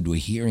neighborhood were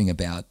hearing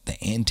about the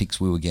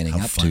antics we were getting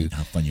up to.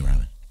 How fun you were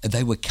having.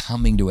 They were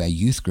coming to our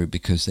youth group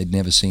because they'd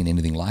never seen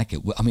anything like it.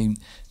 I mean,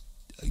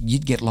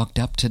 you'd get locked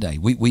up today.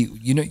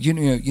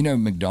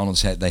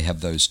 McDonald's they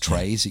have those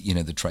trays,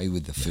 the tray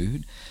with the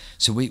food.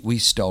 So we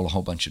stole a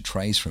whole bunch of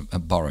trays from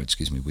borrowed.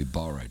 We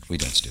borrowed. We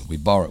don't steal. We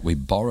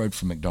borrowed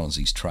from McDonald's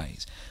these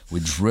trays. We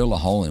drill a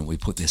hole in it. We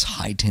put this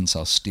high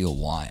tensile steel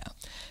wire,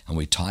 and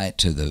we tie it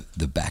to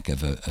the back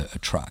of a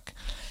truck,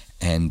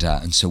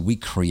 and so we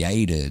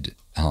created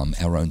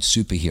our own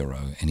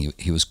superhero,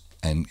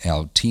 and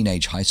our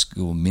teenage high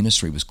school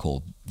ministry was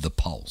called The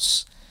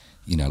Pulse.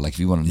 Like if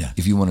you want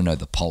to know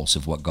the pulse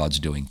of what God's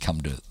doing, come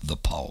to The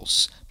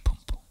Pulse.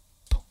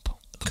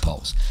 The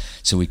Pulse.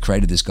 So we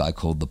created this guy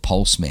called the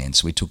Pulse Man.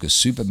 So we took a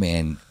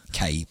Superman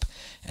cape,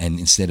 and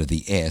instead of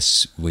the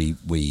S,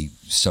 we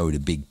sewed a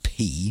big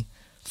P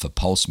for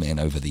Pulse Man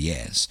over the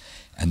S.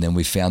 And then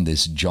we found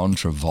this John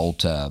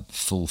Travolta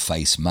full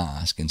face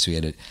mask, and so we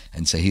had it.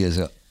 And so here's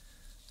it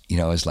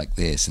was like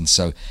this, and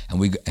so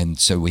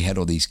we had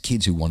all these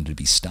kids who wanted to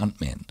be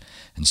stuntmen,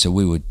 and so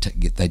we would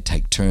they'd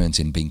take turns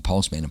in being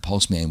Pulse Man, and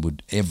Pulse Man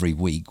would every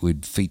week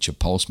would feature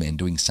Pulse Man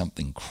doing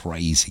something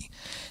crazy,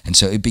 and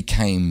so it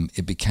became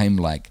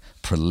like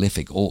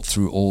prolific all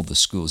through all the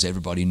schools.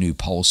 Everybody knew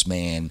Pulse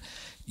Man.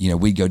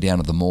 We'd go down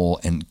to the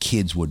mall and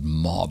kids would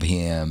mob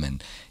him,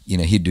 and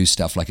he'd do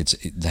stuff like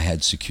they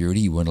had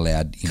security. You weren't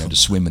allowed to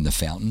swim in the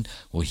fountain.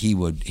 Well, he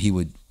would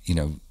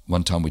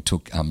one time we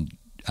took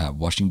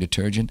washing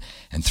detergent,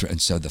 and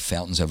so the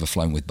fountain's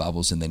overflowing with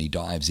bubbles, and then he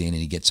dives in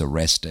and he gets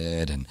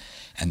arrested, and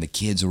the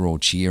kids are all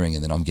cheering,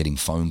 and then I'm getting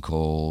phone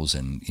calls,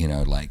 and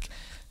like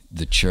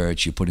the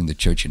church, you're putting the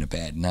church in a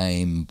bad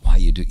name. Why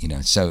you do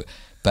so?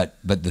 But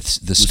the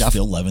was stuff.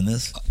 Phil loving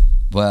this?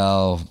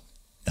 Well,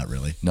 not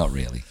really. Not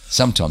really.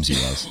 Sometimes he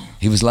was.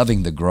 He was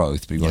loving the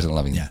growth, but he wasn't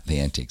loving the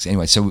antics.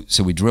 Anyway, so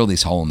we drill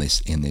this hole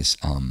in this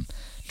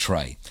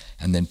tray.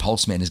 And then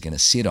Pulse Man is going to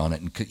sit on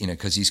it, and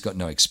because he's got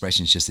no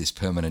expression, it's just this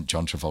permanent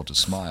John Travolta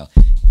smile.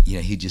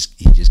 He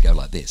just go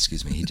like this.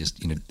 Excuse me. He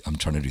just I'm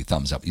trying to do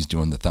thumbs up. He's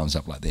doing the thumbs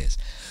up like this.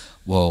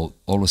 Well,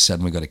 all of a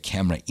sudden we got a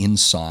camera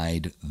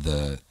inside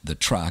the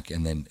truck,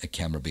 and then a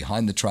camera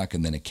behind the truck,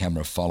 and then a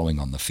camera following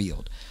on the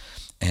field.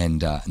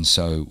 And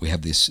so we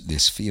have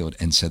this field,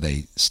 and so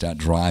they start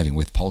driving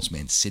with Pulse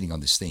Man sitting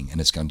on this thing,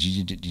 and it's going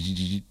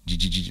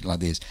like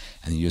this,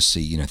 and you'll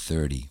see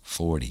 30,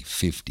 40,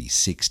 50,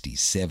 60,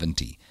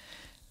 70.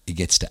 It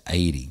gets to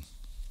 80,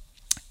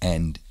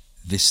 and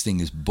this thing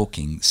is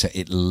booking, so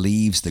it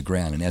leaves the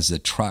ground, and as the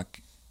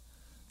truck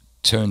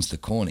turns the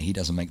corner, he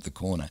doesn't make the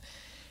corner,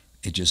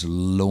 it just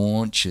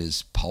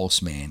launches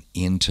Pulse Man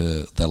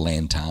into the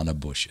lantana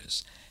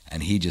bushes,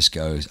 And he just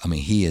goes, I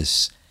mean, he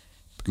is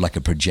like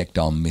a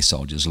projectile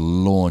missile just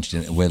launched,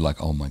 and we're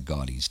like, oh my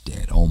God, he's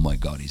dead. Oh my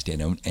God, he's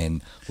dead.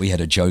 And we had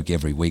a joke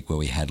every week where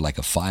we had like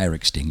a fire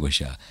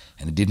extinguisher,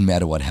 and it didn't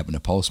matter what happened to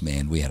Pulse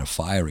Man, we had a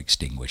fire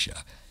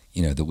extinguisher,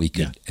 you know, that we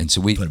could, and so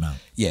we put him out.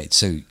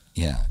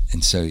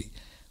 And so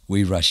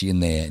we rush in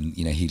there, and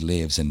you know, he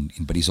lives,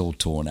 but he's all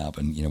torn up,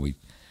 and you know, we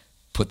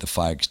put the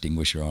fire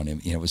extinguisher on him,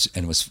 you know,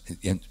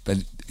 but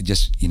it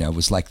just, you know, it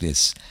was like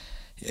this.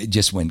 It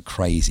just went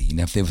crazy. You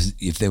know, if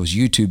there was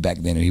YouTube back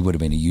then, he would have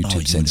been a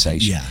YouTube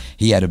sensation.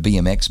 He had a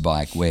BMX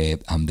bike where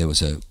there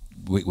was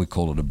we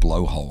call it a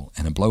blowhole,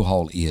 and a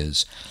blowhole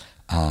is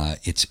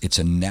it's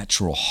a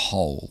natural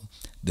hole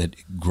that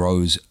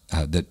grows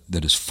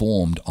that is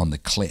formed on the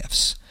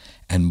cliffs,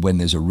 and when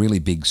there's a really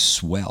big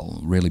swell,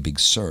 really big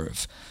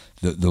surf,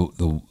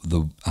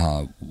 the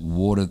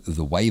water,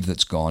 the wave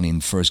that's gone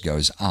in first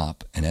goes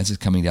up, and as it's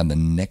coming down, the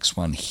next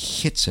one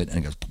hits it,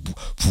 and it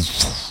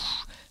goes.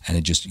 And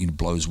it just, you know,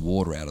 blows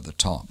water out of the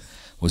top.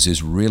 Was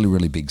this really,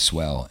 really big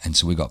swell, and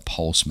so we got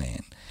Pulse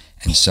Man,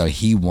 and so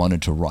he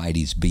wanted to ride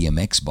his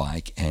BMX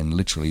bike and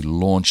literally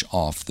launch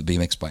off the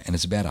BMX bike, and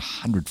it's about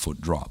 100-foot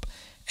drop,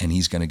 and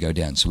he's going to go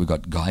down. So we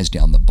got guys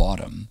down the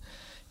bottom,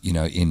 you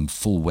know, in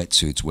full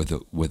wetsuits with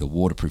a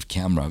waterproof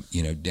camera,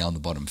 you know, down the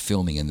bottom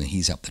filming, and then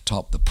he's up the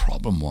top. The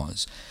problem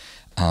was,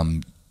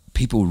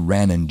 people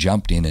ran and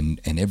jumped in,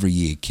 and every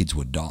year kids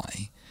would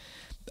die.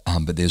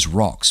 But there's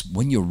rocks.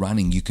 When you're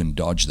running, you can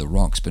dodge the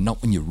rocks, but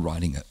not when you're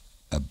riding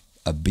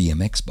a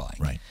BMX bike.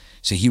 Right.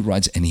 So he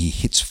rides, and he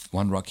hits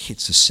one rock,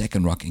 hits the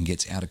second rock, and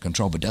gets out of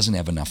control, but doesn't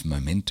have enough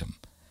momentum.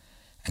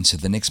 And so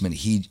the next minute,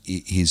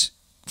 he's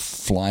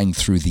flying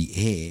through the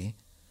air,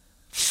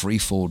 free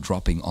fall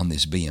dropping on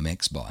this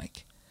BMX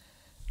bike.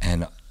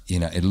 And, you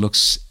know, it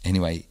looks,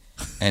 anyway,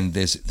 and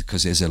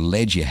because there's a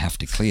ledge you have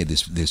to clear,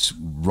 this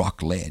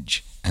rock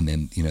ledge, and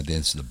then, you know,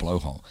 there's the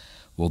blowhole.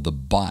 Well, the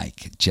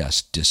bike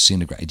just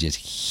disintegrates. It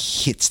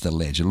just hits the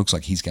ledge. It looks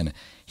like he's going to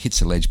hit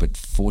the ledge, but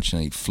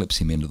fortunately it flips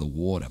him into the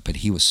water. But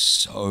he was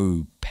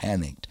so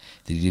panicked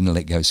that he didn't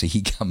let go. So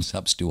he comes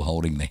up still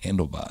holding the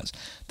handlebars.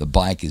 The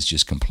bike is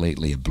just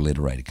completely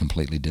obliterated,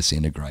 completely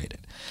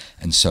disintegrated.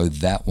 And so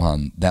that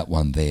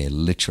one there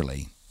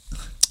literally,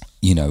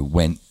 you know,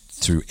 went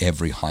through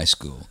every high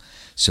school.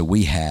 So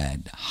we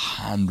had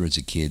hundreds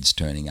of kids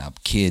turning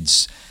up.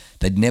 Kids,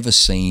 they'd never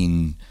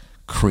seen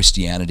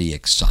Christianity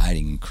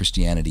exciting,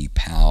 Christianity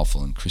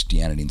powerful, and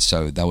Christianity, and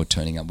so they were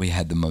turning up. We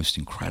had the most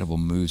incredible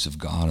moves of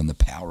God and the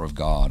power of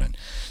God, and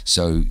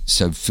so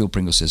Phil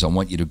Pringle says, I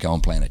want you to go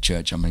and plant a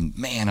church. I mean,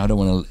 man, I don't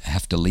want to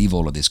have to leave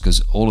all of this,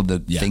 because all of the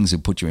things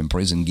that put you in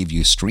prison give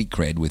you street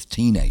cred with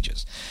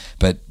teenagers,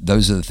 but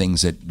those are the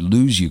things that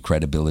lose you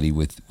credibility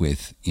with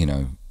you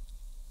know,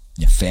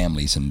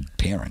 families and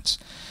parents.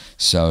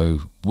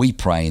 So we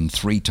pray, and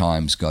 3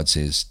 times God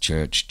says,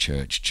 church,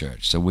 church,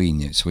 church. So we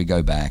knew. So we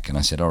go back, and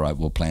I said, all right,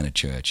 we'll plant a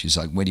church. He's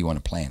like, where do you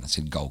want to plant? I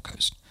said, Gold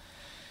Coast.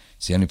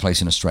 It's the only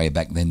place in Australia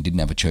back then didn't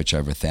have a church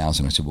over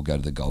 1,000. I said, we'll go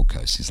to the Gold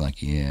Coast. He's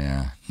like,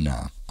 yeah,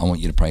 no. I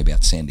want you to pray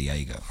about San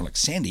Diego. I'm like,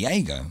 San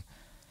Diego?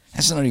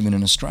 That's not even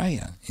in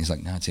Australia. He's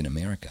like, no, it's in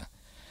America.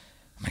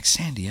 I'm like,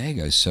 San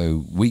Diego.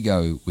 So we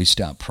go, we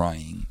start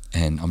praying,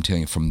 and I'm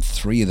telling you, from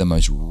 3 of the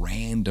most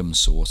random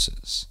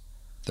sources,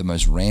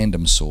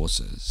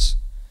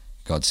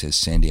 God says,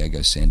 San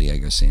Diego, San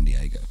Diego, San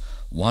Diego.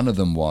 One of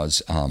them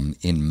was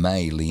in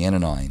May, Leanne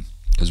and I,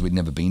 because we'd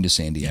never been to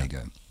San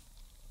Diego.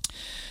 Yeah.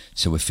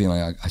 So we're feeling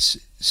like,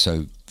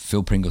 so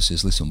Phil Pringle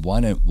says, listen, why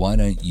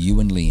don't you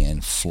and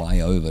Leanne fly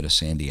over to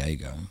San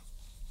Diego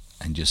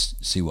and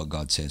just see what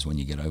God says when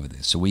you get over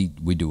there. So we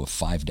do a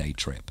 5-day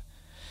trip.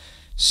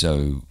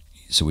 So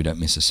we don't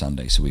miss a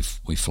Sunday. So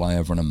we fly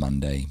over on a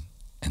Monday,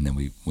 and then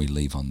we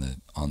leave on the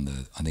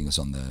I think it was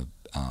on the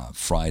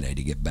Friday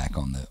to get back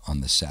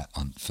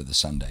for the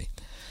Sunday.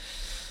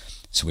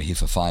 So we're here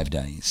for 5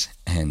 days,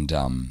 and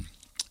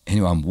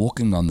anyway, I'm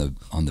walking on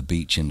the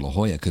beach in La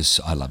Jolla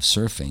because I love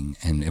surfing,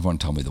 and everyone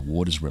told me the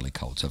water's really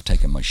cold. So I've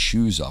taken my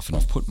shoes off, and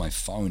I've put my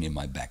phone in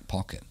my back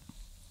pocket,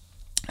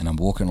 and I'm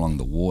walking along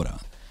the water,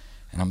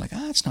 and I'm like,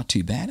 it's not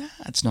too bad.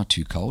 It's not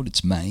too cold.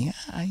 It's May.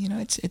 You know,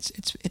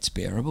 it's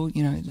bearable.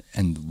 You know,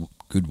 and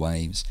good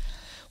waves.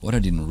 What I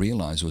didn't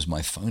realize was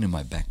my phone in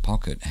my back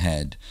pocket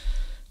had.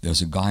 There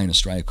was a guy in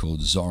Australia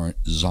called Zoran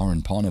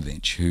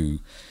Ponovich who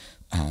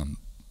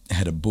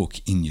had a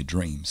book, In Your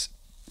Dreams,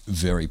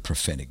 very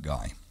prophetic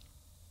guy.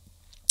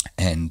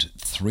 And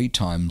 3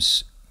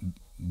 times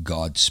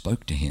God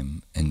spoke to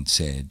him and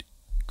said,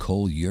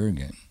 call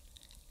Jurgen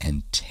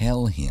and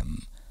tell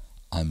him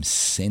I'm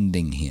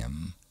sending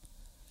him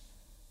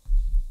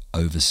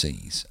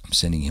overseas. I'm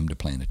sending him to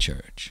plant a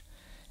church.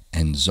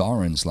 And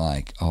Zoran's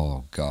like,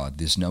 oh God,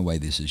 there's no way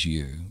this is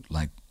you.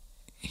 Like,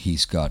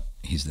 he's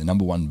the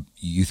number 1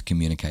 youth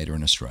communicator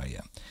in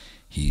Australia.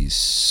 He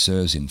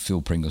serves in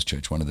Phil Pringle's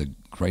church, one of the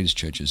greatest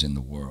churches in the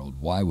world.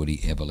 Why would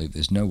he ever leave?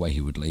 There's no way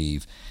he would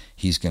leave.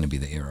 He's going to be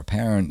the heir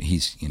apparent.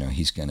 His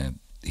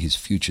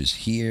future's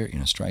here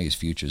in Australia. His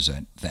future's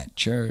at that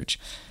church.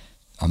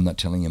 I'm not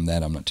telling him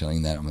that, I'm not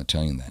telling that, I'm not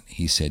telling him that.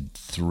 He said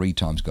 3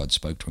 times God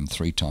spoke to him,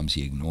 3 times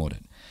he ignored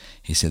it.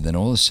 He said then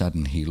all of a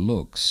sudden he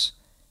looks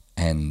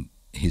and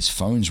his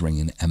phone's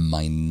ringing and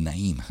my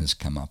name has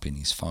come up in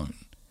his phone.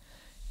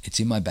 It's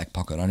in my back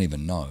pocket, I don't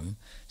even know.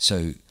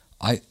 So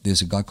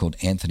there's a guy called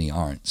Anthony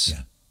Arntz,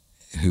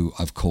 who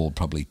I've called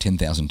probably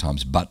 10,000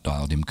 times, but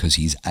dialed him because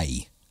he's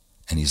A,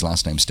 and his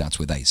last name starts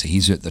with A. So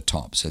he's at the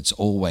top. So it's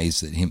always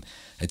that him.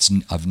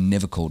 I've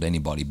never called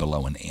anybody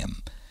below an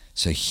M.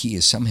 So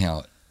here,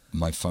 somehow,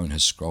 my phone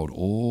has scrolled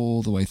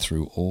all the way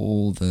through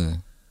all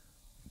the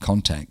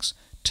contacts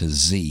to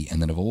Z,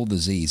 and then of all the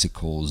Z's, it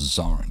calls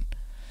Zoran.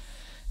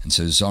 And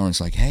so Zoran's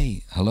like,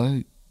 hey,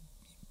 hello,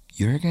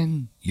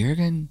 Jurgen,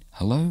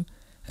 hello?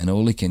 And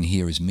all he can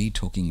hear is me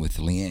talking with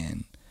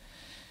Leanne,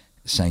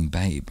 saying,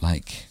 babe,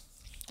 like,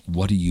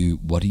 what do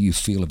you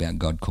feel about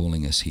God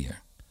calling us here?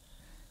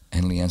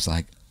 And Leanne's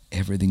like,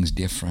 everything's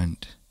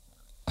different.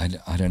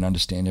 I don't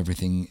understand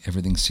everything.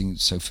 Everything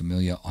seems so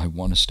familiar. I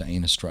want to stay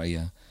in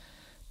Australia,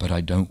 but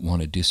I don't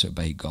want to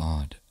disobey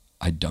God.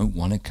 I don't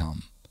want to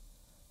come,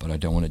 but I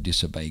don't want to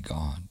disobey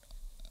God.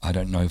 I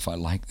don't know if I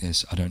like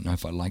this. I don't know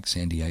if I like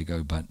San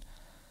Diego, but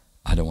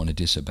I don't want to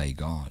disobey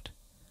God.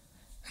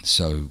 And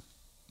so,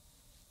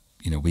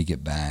 we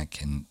get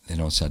back, and then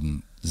all of a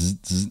sudden,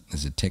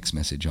 there's a text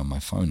message on my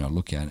phone. I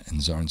look at it,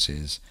 and Zoran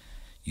says,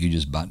 you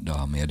just butt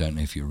dialed me. I don't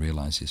know if you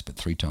realize this, but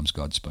 3 times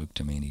God spoke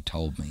to me, and he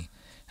told me,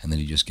 and then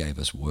he just gave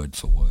us word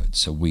for word.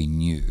 So we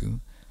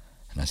knew,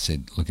 and I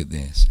said, look at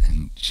this.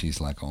 And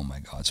she's like, oh my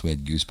God. So we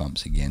had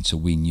goosebumps again. So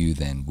we knew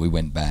then. We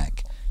went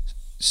back,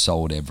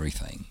 sold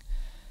everything,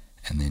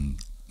 and then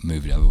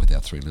moved over with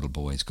our 3 little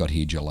boys. Got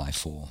here July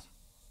 4.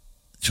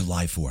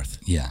 July 4th.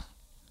 Yeah.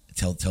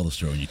 Tell the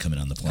story when you come in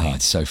on the plane. Oh,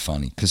 it's so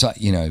funny. Because,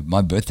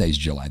 my birthday's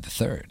July the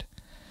 3rd.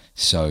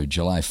 So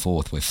July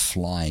 4th, we're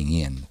flying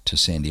in to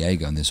San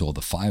Diego, and there's all the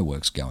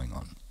fireworks going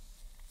on.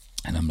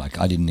 And I'm like,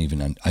 I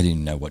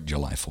didn't know what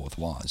July 4th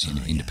was,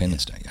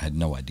 Independence Day. I had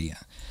no idea.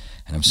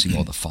 And I'm seeing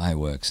all the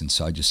fireworks, and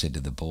so I just said to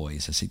the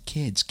boys, I said,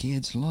 kids,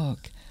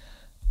 look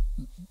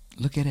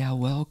at our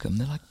welcome.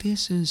 They're like,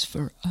 this is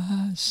for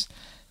us.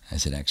 I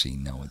said, actually,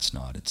 no, it's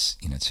not. It's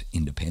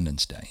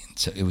Independence Day. And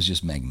so it was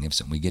just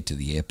magnificent. We get to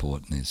the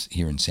airport, and there's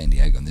here in San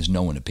Diego, and there's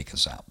no one to pick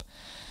us up.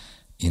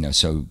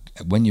 So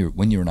when you're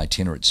an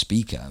itinerant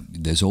speaker,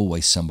 there's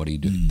always somebody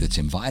that's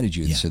invited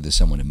you. Yeah. So there's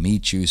someone to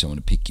meet you, someone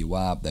to pick you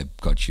up. They've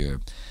got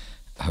your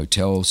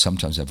hotel.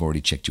 Sometimes they've already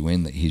checked you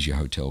in. That here's your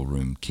hotel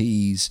room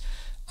keys.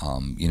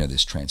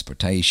 There's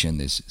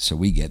transportation. So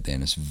we get there,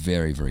 and it's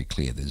very, very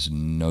clear. There's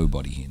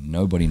nobody here.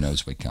 Nobody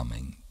knows we're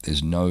coming.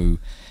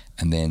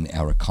 And then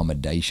our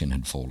accommodation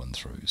had fallen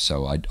through.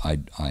 So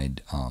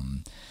I'd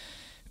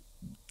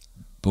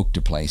booked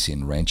a place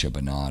in Rancho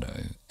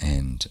Bernardo,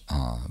 and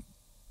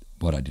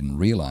what I didn't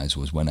realize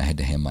was when I had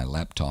to hand my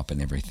laptop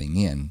and everything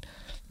in,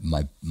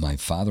 my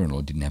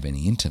father-in-law didn't have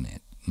any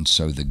internet. And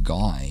so the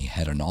guy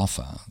had an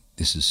offer.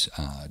 This is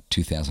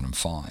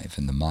 2005,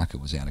 and the market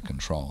was out of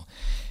control.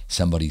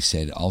 Somebody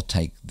said, I'll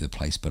take the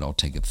place, but I'll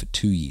take it for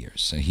 2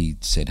 years. So he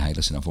said, hey,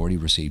 listen, I've already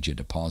received your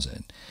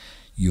deposit.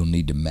 You'll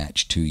need to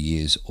match 2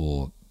 years,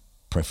 or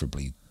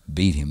preferably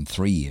beat him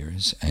 3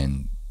 years,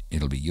 and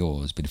it'll be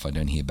yours. But if I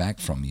don't hear back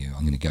from you,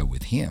 I'm going to go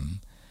with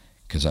him,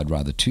 because I'd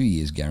rather 2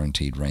 years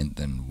guaranteed rent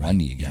than 1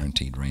 year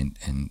guaranteed rent,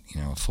 and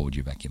afford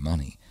you back your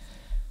money.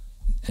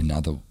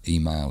 Another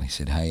email, he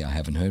said, hey, I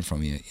haven't heard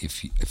from you.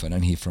 If I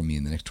don't hear from you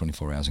in the next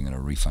 24 hours, I'm going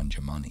to refund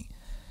your money.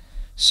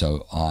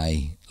 So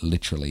I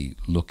literally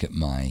look at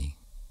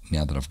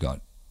now that I've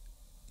got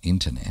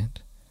internet,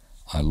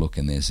 I look,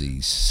 and there's the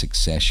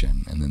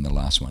succession, and then the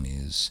last one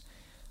is,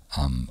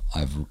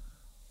 I've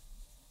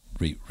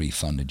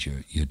refunded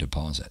your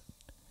deposit.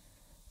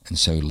 And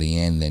so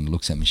Leanne then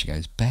looks at me, she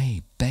goes,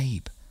 babe,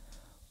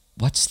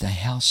 what's the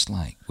house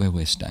like where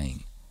we're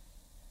staying?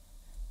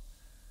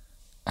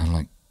 I'm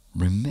like,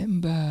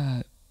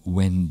 remember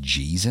when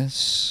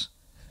Jesus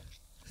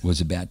was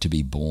about to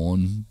be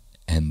born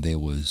and there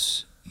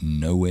was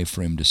nowhere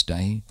for him to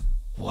stay?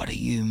 What do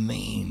you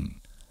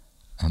mean?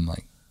 I'm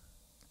like,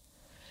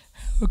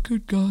 how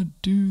could God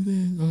do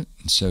this?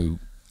 And so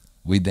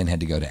we then had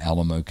to go to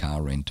Alamo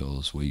Car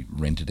Rentals. We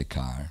rented a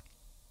car.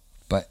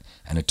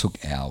 And it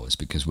took hours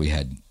because we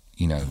had,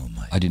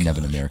 I didn't have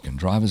an American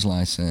driver's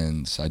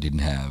license. I didn't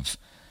have,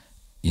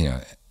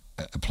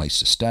 a place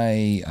to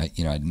stay. I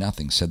had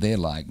nothing. So they're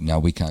like, no,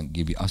 we can't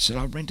give you. I said,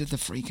 I rented the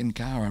freaking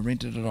car. I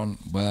rented it on,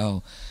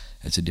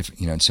 it's a different,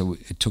 and so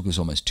it took us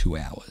almost 2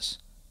 hours.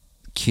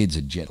 Kids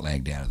are jet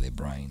lagged out of their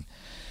brain.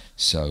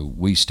 So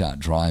we start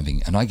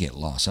driving, and I get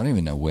lost. I don't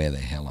even know where the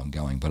hell I'm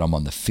going, but I'm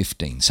on the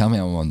 15.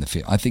 Somehow I'm on the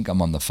 5. I think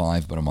I'm on the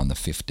 5, but I'm on the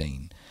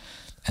 15.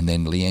 And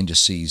then Leanne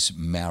just sees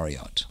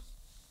Marriott.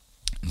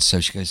 And so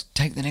she goes,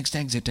 take the next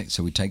exit.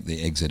 So we take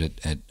the exit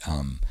at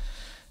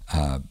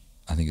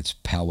I think it's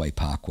Poway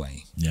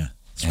Parkway. Yeah,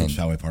 Scripps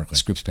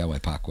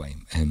Poway Parkway.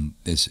 And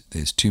there's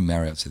 2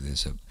 Marriotts. So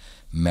there's a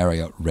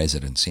Marriott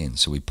Residence Inn.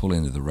 So we pull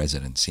into the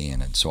Residence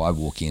Inn. And so I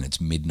walk in.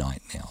 It's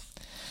midnight now.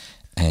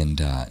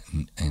 And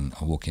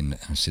I walk in and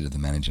I said to the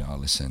manager, "Oh,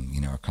 listen,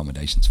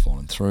 accommodation's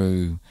fallen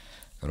through.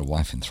 Got a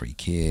wife and 3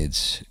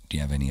 kids. Do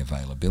you have any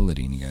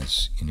availability?" And he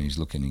goes, he's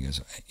looking. He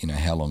goes,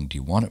 "How long do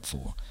you want it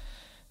for?"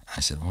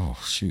 I said, "Oh,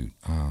 shoot,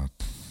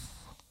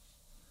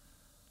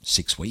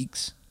 6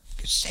 weeks."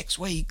 He goes, 6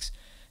 weeks?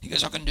 He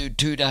goes, "I can do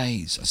 2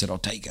 days." I said, I'll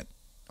take it,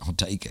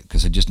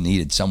 because I just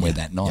needed somewhere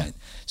that night.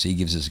 Yeah. So he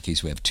gives us a key,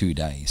 so we have 2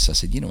 days. So I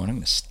said, "You know what, I'm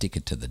going to stick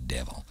it to the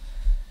devil.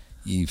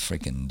 You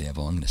freaking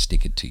devil, I'm going to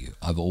stick it to you.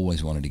 I've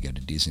always wanted to go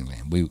to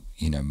Disneyland."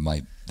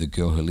 The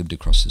girl who lived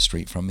across the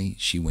street from me,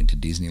 she went to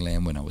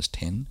Disneyland when I was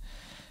 10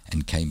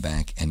 and came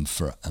back, and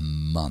for a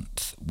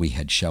month we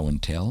had show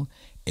and tell.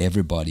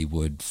 Everybody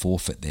would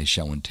forfeit their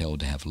show and tell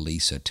to have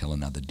Lisa tell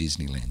another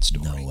Disneyland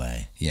story. No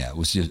way. Yeah, it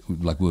was just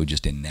like we were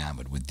just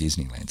enamored with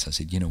Disneyland. So I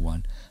said, "You know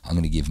what? I'm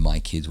going to give my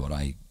kids what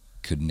I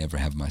could never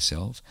have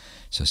myself."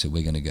 So I said,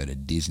 "We're going to go to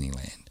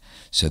Disneyland."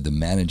 So the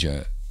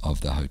manager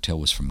of the hotel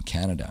was from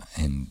Canada,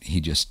 and he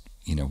just,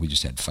 we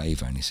just had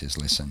favor, and he says,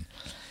 "Listen,"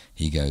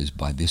 he goes,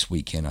 "by this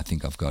weekend, I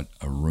think I've got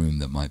a room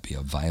that might be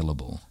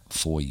available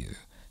for you."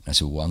 And I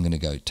said, "Well, I'm going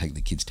to go take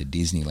the kids to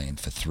Disneyland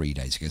for 3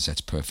 days." He goes,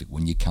 "That's perfect.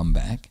 When you come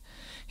back,"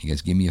 he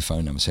goes, "give me your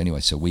phone number." So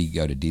anyway, so we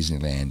go to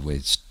Disneyland, where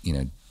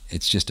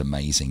it's just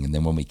amazing. And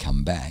then when we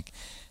come back,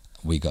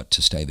 we got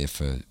to stay there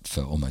for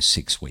almost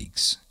 6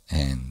 weeks,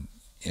 and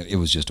it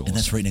was just awesome. And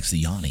that's right next to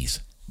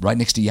Yanni's. Right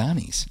next to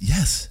Yanni's.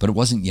 Yes. But it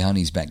wasn't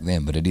Yanni's back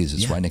then, but it is.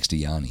 It's right next to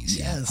Yanni's.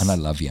 Yes. Yeah. And I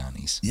love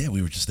Yanni's. Yeah,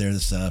 we were just there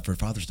for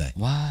Father's Day.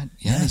 What?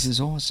 Yanni's is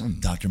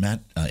awesome. Dr. Matt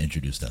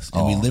introduced us.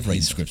 And we live right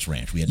in Scripps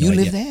Ranch. We had no you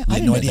idea. live there? We I had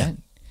didn't no know idea. that.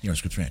 You're at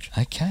Scripps Ranch.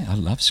 Okay, I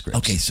love Scripps.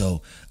 Okay,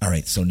 so, all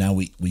right, so now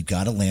we've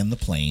got to land the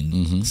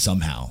plane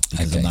somehow,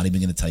 because I'm not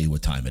even going to tell you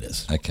what time it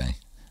is. Okay.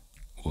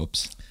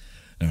 Whoops.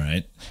 All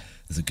right.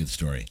 That's a good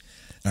story.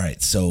 All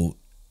right, so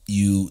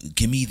you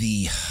give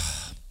me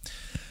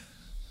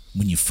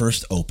when you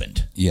first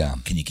opened. Yeah.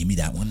 Can you give me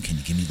that one? Can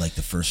you give me like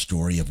the first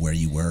story of where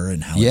you were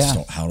and how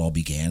it all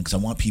began? Because I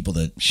want people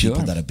that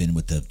have been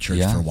with the church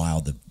for a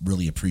while to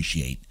really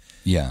appreciate.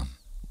 Yeah.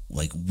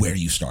 Like where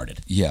you started.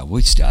 Yeah,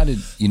 we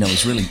started. It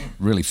was really,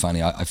 really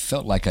funny. I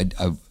felt like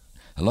a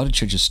lot of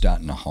churches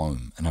start in a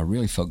home, and I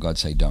really felt God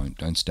say,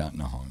 "Don't start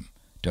in a home.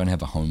 Don't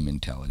have a home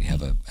mentality.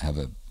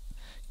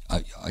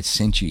 I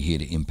sent you here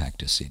to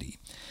impact a city."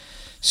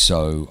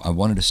 So I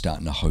wanted to start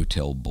in a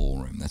hotel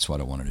ballroom. That's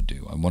what I wanted to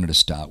do. I wanted to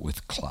start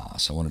with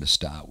class. I wanted to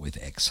start with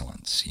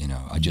excellence.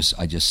 I just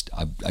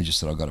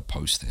thought I've got to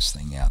post this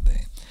thing out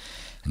there.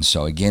 And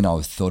so again,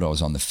 I thought I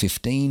was on the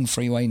 15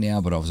 freeway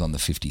now, but I was on the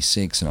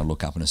 56, and I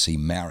look up and I see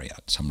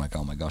Marriott. So I'm like,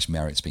 oh my gosh,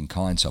 Marriott's been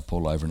kind. So I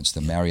pull over, and it's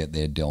the Marriott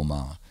there, Del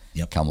Mar,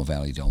 Carmel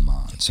Valley, Del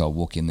Mar. And so I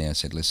walk in there, I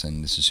said,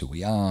 "Listen, this is who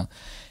we are."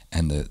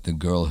 And the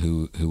girl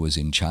who was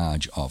in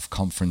charge of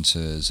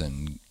conferences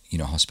and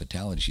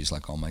hospitality, she's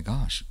like, "Oh my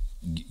gosh,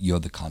 you're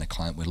the kind of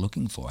client we're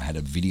looking for." I had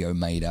a video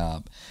made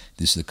up.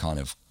 This is the kind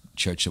of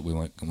church that we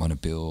want to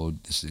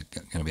build. This is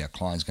going to be our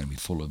clients, going to be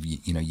full of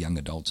young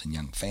adults and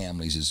young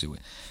families. She's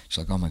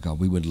like, "Oh my God,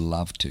 we would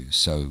love to."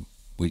 So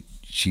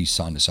she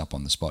signed us up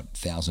on the spot,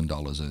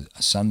 $1,000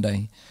 a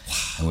Sunday,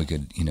 and we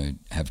could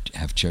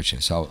have church there.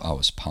 So I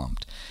was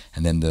pumped.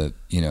 And then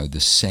the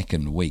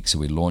second week, so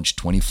we launched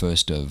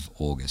 21st of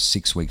August.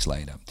 6 weeks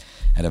later,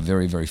 at our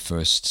very, very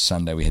first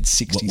Sunday, we had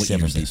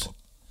 67 people.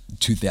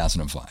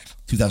 2005.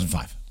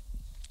 2005.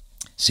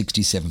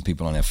 67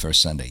 people on our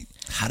first Sunday.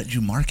 How did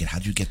you market? How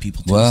did you get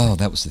people to Well,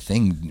 that was the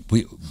thing.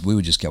 We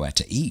would just go out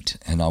to eat,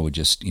 and I would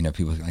just,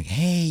 people were like,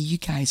 "Hey, you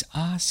guys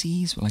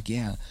Aussies?" We're like,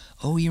 "Yeah."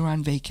 "Oh, you're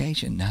on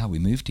vacation?" "No, we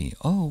moved here."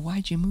 "Oh,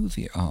 why'd you move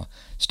here?" "Oh,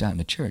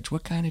 starting a church."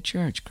 "What kind of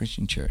church?"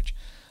 "Christian church."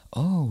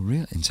 "Oh,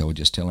 really?" And so we'd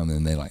just tell them,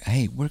 and they're like,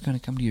 "Hey, we're going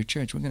to come to your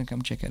church. We're going to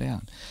come check it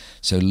out."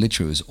 So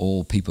literally it was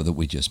all people that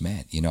we just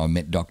met. I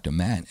met Dr.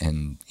 Matt,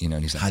 and,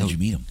 and he's like, how did you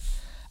meet him?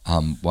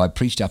 Well, I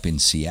preached up in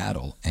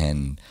Seattle,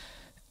 and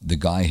the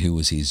guy who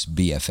was his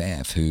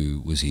BFF,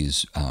 who was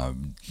his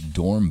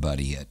dorm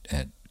buddy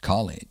at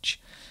college,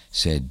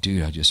 said,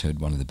 "Dude, I just heard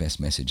one of the best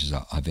messages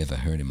I've ever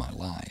heard in my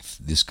life.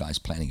 This guy's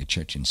planning a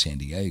church in San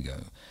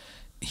Diego.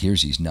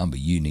 Here's his number.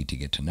 You need to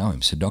get to know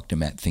him." So Dr.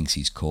 Matt thinks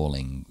he's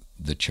calling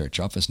the church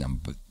office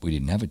number, but we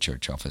didn't have a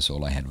church office.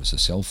 All I had was a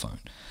cell phone.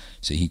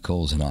 So he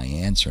calls and I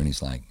answer, and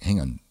he's like, "Hang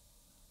on,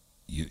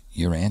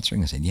 you're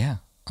answering?" I said, "Yeah,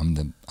 I'm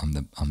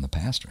the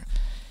pastor."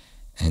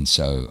 And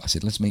so I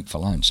said, "Let's meet for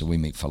lunch." So we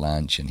meet for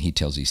lunch, and he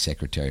tells his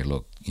secretary,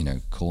 "Look,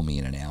 call me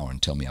in an hour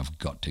and tell me I've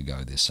got to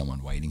go. There's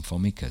someone waiting for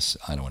me, because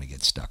I don't want to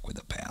get stuck with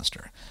a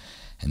pastor."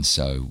 And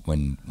so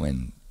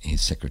when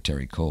his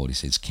secretary called, he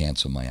says,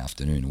 "Cancel my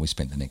afternoon." And we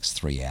spent the next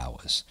 3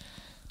 hours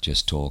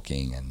just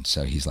talking. And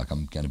so he's like,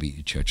 "I'm going to be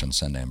at church on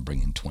Sunday and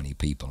bring in 20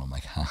 people." I'm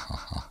like, ha, ha,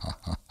 ha, ha,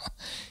 ha.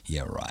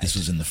 Yeah, right. This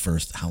was in the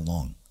first, how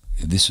long?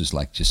 This was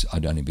like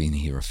I'd only been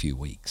here a few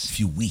weeks. A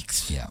few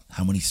weeks? Yeah.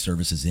 How many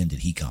services in did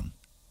he come?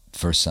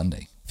 First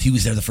Sunday. He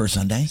was there the first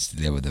Sunday?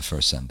 They were the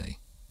first Sunday.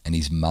 And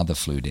his mother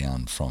flew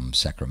down from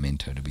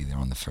Sacramento to be there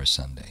on the first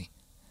Sunday.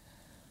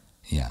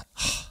 Yeah.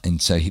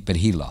 And so, but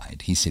he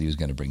lied. He said he was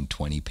going to bring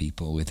 20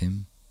 people with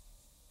him.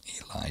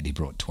 He lied. He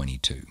brought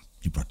 22.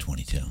 You brought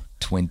 22.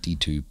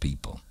 22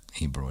 people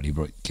he brought,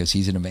 because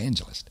he's an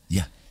evangelist.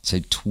 Yeah. So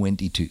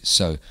 22.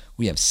 So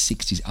we have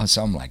 60.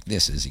 So I'm like,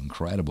 this is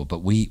incredible.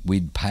 But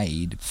we'd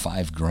paid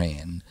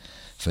 $5,000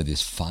 for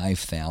this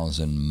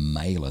 5,000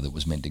 mailer that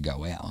was meant to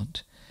go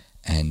out,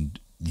 and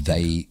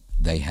they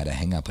had a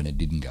hang up and it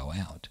didn't go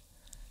out.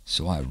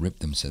 So I ripped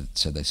them.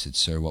 So they said,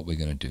 sir, what we're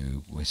going to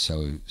do, we're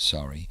so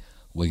sorry,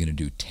 we're going to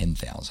do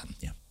 10,000.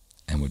 Yeah.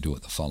 And we'll do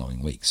it the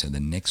following week. So the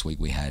next week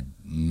we had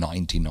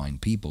 99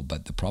 people,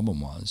 but the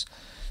problem was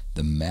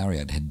the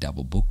Marriott had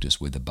double booked us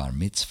with a bar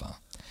mitzvah.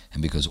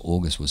 And because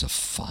August was a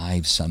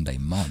 5 Sunday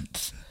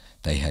month,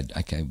 they had,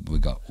 okay, we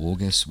got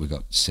August, we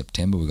got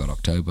September, we got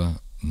October,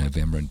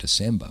 November and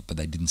December, but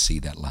they didn't see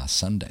that last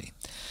Sunday.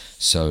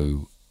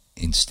 So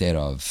instead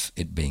of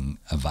it being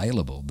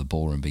available, the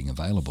ballroom being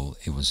available,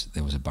 there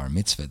was a bar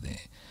mitzvah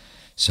there.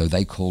 So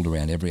they called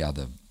around every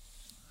other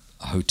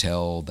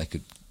hotel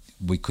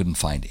we couldn't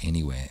find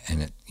anywhere.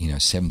 And at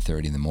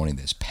 7:30 in the morning,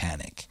 there's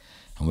panic.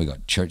 And we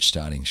got church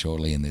starting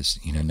shortly, and there's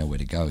nowhere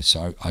to go.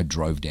 So I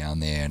drove down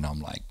there, and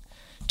I'm like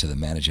to the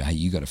manager, hey,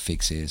 you got to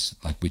fix this.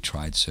 Like, we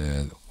tried,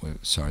 sir. We're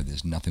sorry,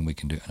 there's nothing we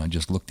can do. And I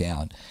just looked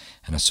out,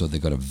 and I saw they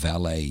got a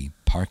valet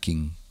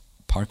parking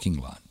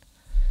lot.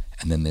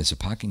 And then there's a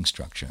parking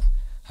structure.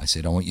 I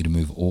said, I want you to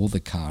move all the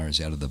cars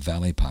out of the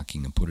valet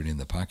parking and put it in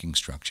the parking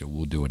structure.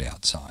 We'll do it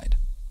outside.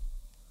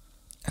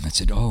 And I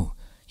said, oh,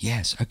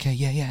 yes, okay,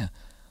 yeah.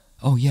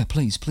 Oh, yeah,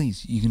 please,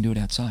 you can do it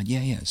outside.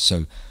 Yeah.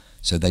 So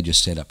they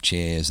just set up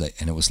chairs,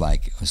 and it was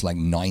like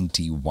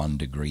 91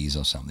 degrees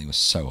or something. It was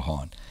so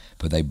hot.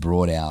 But they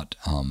brought out,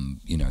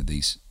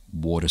 these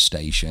water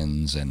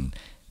stations, and,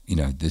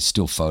 there's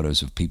still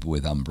photos of people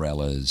with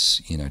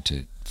umbrellas,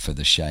 for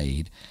the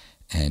shade.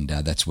 And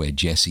that's where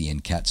Jesse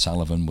and Kat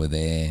Sullivan were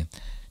there.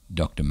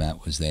 Dr.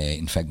 Matt was there.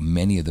 In fact,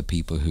 many of the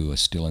people who are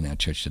still in our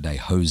church today,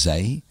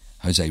 Jose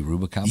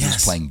Rubicar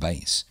was playing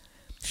bass.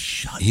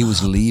 He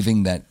was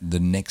leaving the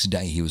next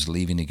day. He was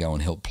leaving to go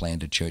and help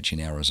plant a church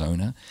in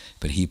Arizona,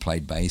 but he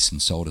played bass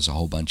and sold us a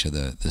whole bunch of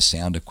the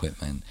sound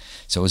equipment.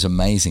 So it was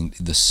amazing.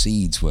 The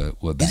seeds were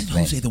back Isn't then.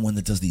 Jose the one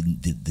that does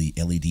the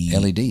LED?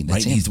 LED,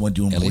 that's right? him. He's the one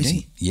doing LED.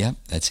 Boise. Yeah,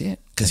 that's it.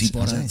 Because he That's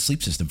bought Jose. a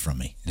sleep system from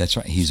me. That's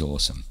right. He's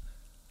awesome.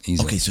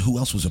 So who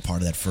else was a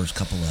part of that first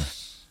couple of...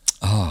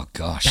 Oh,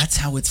 gosh. That's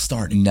how it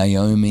started.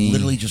 Naomi,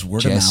 literally just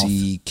word of mouth.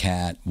 Jesse,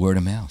 Kat, word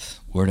of mouth,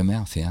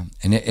 yeah.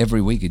 And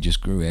every week it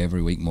just grew.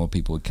 Every week more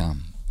people would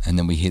come. And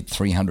then we hit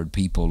 300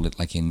 people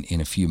like in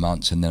a few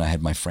months. And then I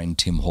had my friend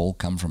Tim Hall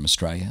come from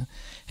Australia,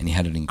 and he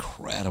had an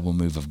incredible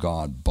move of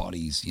God,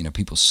 bodies,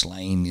 people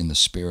slain in the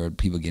spirit,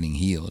 people getting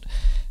healed.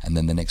 And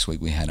then the next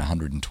week we had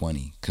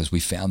 120, because we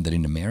found that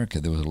in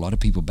America there was a lot of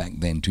people back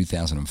then,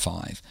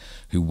 2005,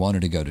 who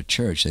wanted to go to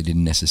church. They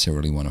didn't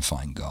necessarily want to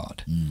find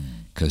God.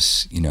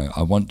 Because,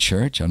 I want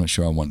church. I'm not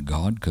sure I want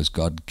God, because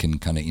God can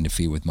kind of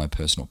interfere with my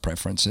personal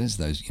preferences,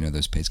 those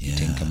pesky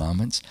 10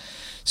 commandments.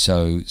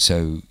 So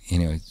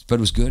but it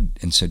was good.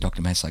 And so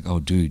Dr. Matt's like, oh,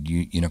 dude,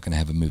 you're not going to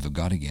have a move of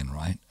God again,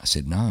 right? I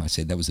said, no. I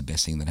said, that was the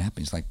best thing that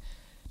happened. He's like,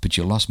 but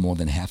you lost more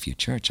than half your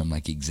church. I'm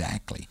like,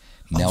 exactly.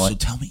 Now so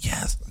tell me,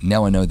 yes.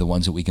 Now I know the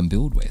ones that we can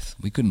build with.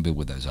 We couldn't build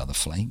with those other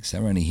flakes. They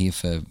were only here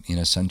for,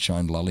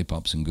 sunshine,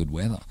 lollipops, and good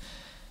weather.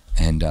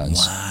 And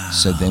wow.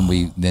 So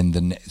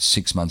then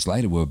 6 months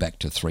later, we were back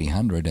to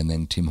 300, and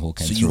then Tim Hall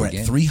came through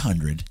again. So you were at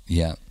 300.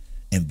 Yeah.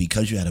 And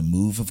because you had a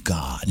move of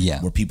God,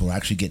 where people are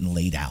actually getting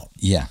laid out.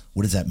 Yeah.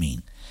 What does that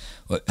mean?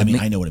 Well,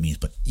 I know what it means,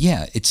 but...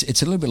 Yeah, it's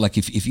a little bit like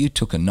if you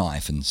took a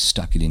knife and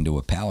stuck it into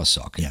a power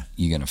socket,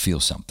 you're going to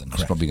feel something.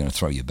 Correct. It's probably going to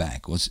throw you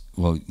back.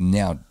 Well,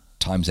 now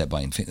times that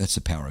by infinity. That's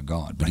the power of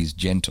God, but He's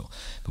gentle.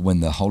 But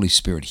when the Holy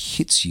Spirit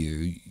hits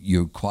you,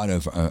 you're quite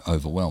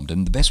overwhelmed.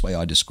 And the best way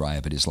I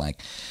describe it is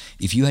like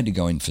if you had to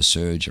go in for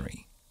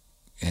surgery,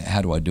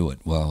 how do I do it?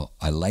 Well,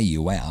 I lay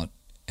you out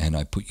and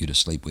I put you to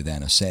sleep with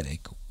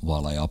anesthetic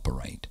while I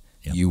operate.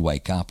 Yep. You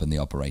wake up and the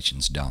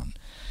operation's done.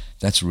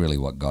 That's really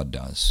what God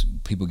does.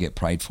 People get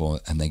prayed for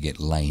and they get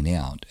lain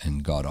out,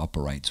 and God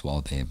operates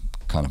while they're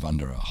kind of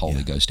under a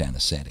Holy Ghost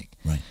anesthetic.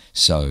 Right.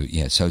 So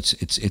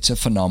it's a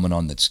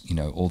phenomenon that's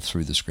all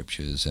through the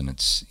scriptures, and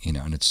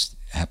it's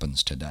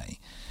happens today,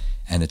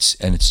 and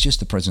it's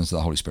just the presence of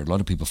the Holy Spirit. A lot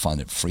of people find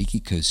it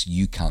freaky because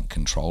you can't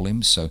control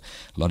Him. So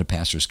a lot of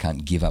pastors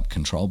can't give up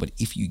control. But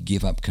if you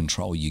give up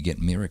control, you get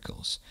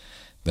miracles.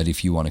 But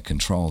if you want to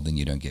control, then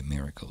you don't get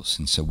miracles.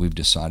 And so we've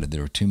decided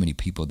there are too many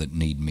people that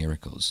need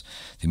miracles.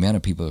 The amount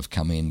of people who have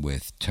come in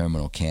with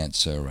terminal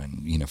cancer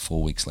and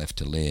 4 weeks left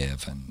to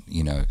live, and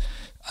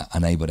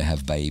unable to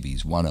have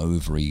babies, one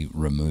ovary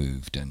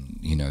removed,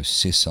 and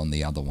cysts on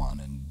the other one,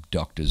 and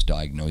doctors'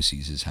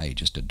 diagnoses is, hey,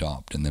 just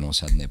adopt, and then all of a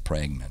sudden they're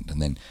pregnant, and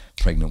then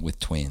pregnant with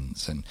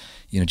twins, and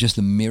just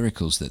the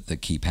miracles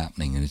that keep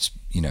happening. And it's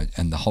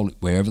and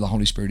wherever the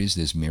Holy Spirit is,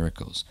 there's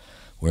miracles.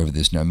 Wherever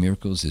there's no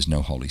miracles, there's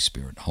no Holy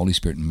Spirit. Holy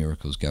Spirit and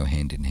miracles go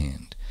hand in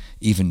hand.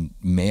 Even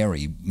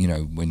Mary,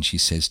 when she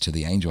says to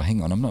the angel,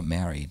 hang on, I'm not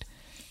married,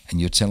 and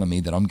you're telling me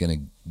that I'm going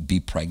to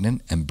be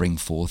pregnant and bring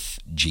forth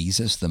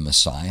Jesus, the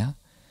Messiah?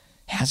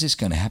 How's this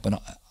going to happen?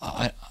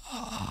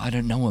 I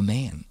don't know a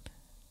man.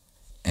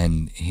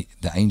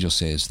 the angel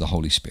says the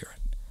Holy Spirit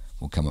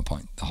will come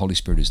upon. The Holy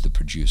Spirit is the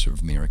producer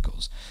of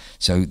miracles.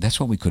 So that's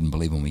what we couldn't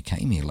believe when we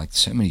came here. Like,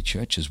 so many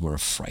churches were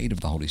afraid of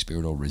the Holy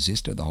Spirit, or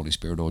resisted the Holy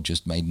Spirit, or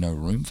just made no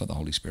room for the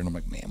Holy Spirit. I'm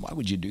like, man, why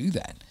would you do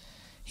that?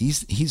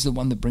 He's the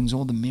one that brings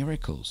all the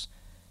miracles.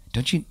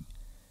 Don't you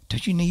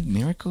need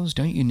miracles?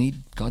 Don't you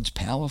need God's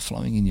power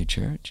flowing in your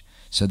church?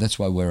 So that's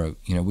why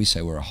we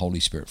say we're a Holy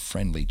Spirit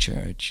friendly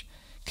church,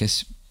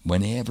 because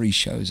whenever he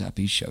shows up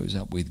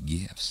with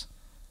gifts.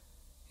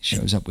 He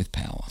shows up with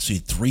power. So you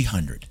had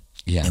 300.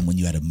 Yeah. And when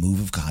you had a move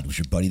of God, it was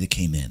your buddy that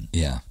came in.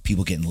 Yeah.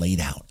 People getting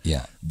laid out.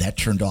 Yeah. That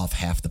turned off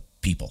half the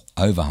people.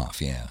 Over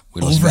half, yeah.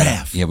 Over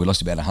half? Yeah, we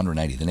lost about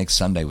 180. The next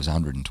Sunday was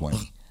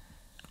 120.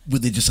 Were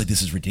they just like,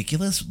 this is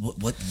ridiculous? What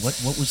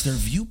was their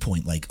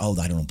viewpoint? Like, oh,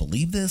 I don't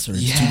believe this, or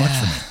it's too much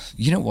for me?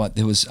 You know what?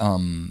 There was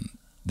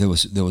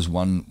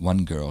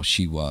one girl.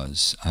 She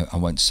was, I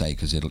won't say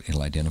because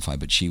it'll identify,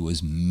 but she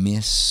was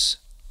Miss,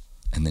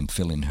 and then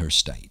fill in her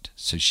state.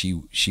 So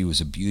she was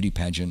a beauty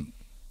pageant,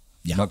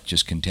 not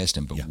just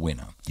contestant, but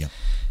winner. Yeah.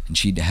 And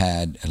she'd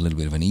had a little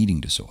bit of an eating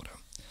disorder,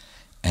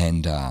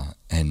 and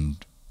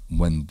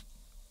when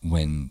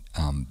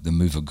the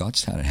move of God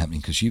started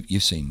happening, because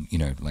you've seen,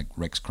 like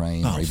Rex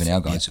Crane or even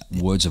our guys,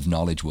 words of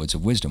knowledge, words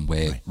of wisdom,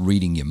 we're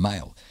reading your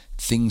mail,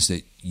 things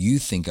that you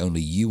think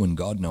only you and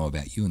God know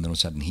about you, and then all of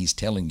a sudden he's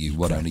telling you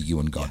what only you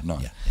and God know.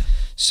 Yeah.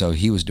 So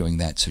he was doing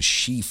that. So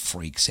she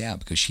freaks out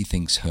because she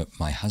thinks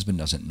my husband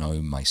doesn't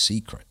know my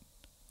secret.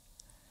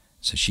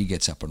 So she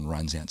gets up and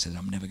runs out and says,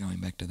 I'm never going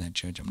back to that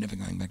church. I'm never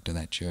going back to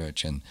that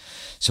church. And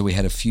so we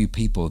had a few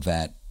people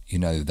that,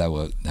 they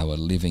were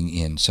living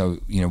in. So,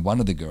 one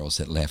of the girls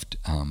that left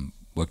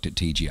worked at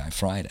TGI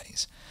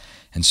Fridays.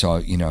 And so,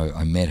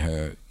 I met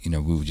her, we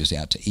were just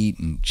out to eat,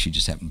 and she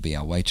just happened to be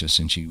our waitress,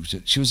 and she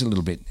was a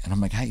little bit, and I'm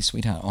like, hey,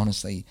 sweetheart,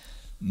 honestly,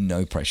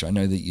 no pressure. I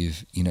know that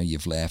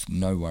you've left,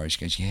 no worries.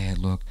 She goes, yeah,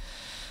 look,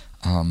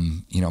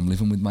 I'm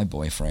living with my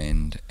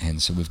boyfriend,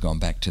 and so we've gone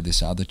back to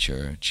this other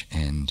church,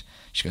 and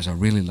she goes, I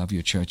really love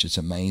your church, it's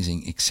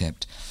amazing,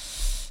 except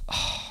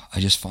I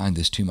just find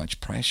there's too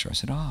much pressure. I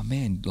said, oh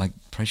man, like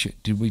pressure,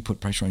 did we put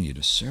pressure on you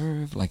to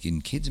serve, like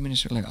in kids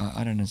ministry? Like,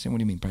 I don't understand, what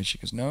do you mean pressure? She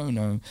goes,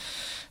 no,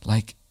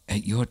 like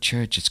at your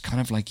church, it's kind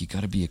of like you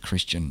got to be a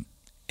Christian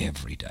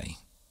every day.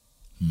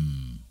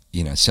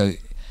 So,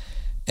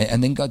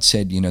 and then God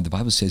said, the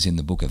Bible says in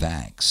the book of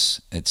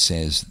Acts, it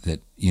says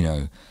that,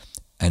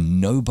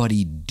 and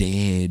nobody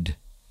dared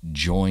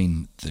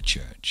join the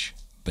church,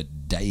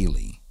 but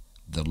daily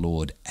the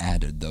Lord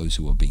added those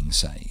who were being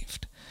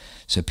saved.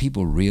 So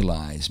people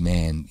realize,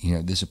 man,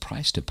 there's a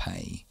price to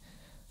pay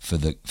for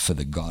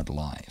the God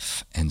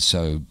life. And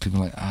so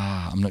people are like,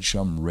 I'm not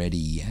sure I'm ready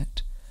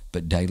yet.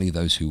 But daily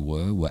those who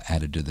were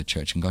added to the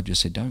church. And God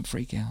just said, don't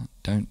freak out.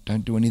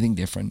 Don't do anything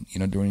different.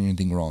 You're not doing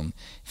anything wrong. In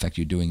fact,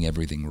 you're doing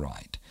everything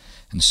right.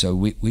 And so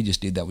we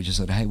just did that. We just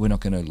said, hey, we're not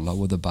going to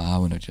lower the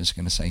bar. We're not just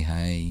going to say,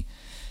 hey,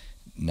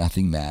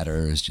 nothing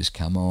matters. Just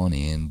come on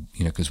in,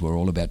 because we're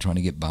all about trying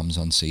to get bums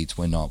on seats.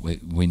 We're not.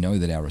 We know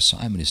that our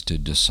assignment is to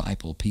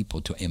disciple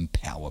people, to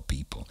empower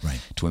people,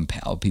 to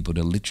empower people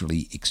to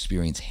literally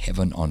experience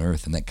heaven on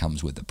earth, and that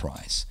comes with a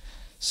price.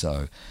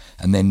 So,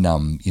 and then,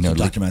 so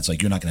Dr. Matt's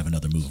like, you're not going to have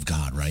another move of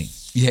God, right?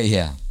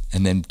 Yeah.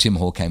 And then Tim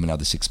Hall came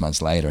another 6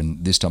 months later,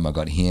 and this time I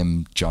got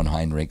him, John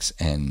Heinrichs,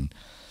 and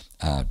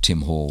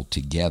Tim Hall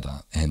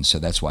together. And so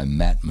that's why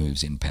Matt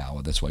moves in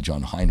power. That's why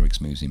John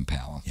Heinrichs moves in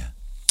power. Yeah.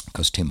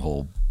 Because Tim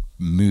Hall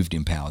moved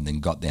in power and then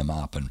got them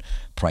up and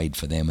prayed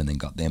for them and then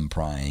got them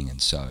praying.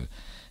 And so,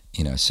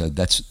 so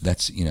that's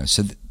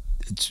so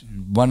it's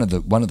one of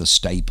the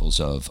staples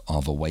of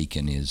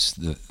Awaken is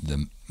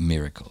the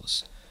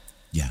miracles.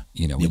 Yeah.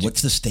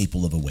 What's the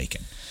staple of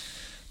Awaken?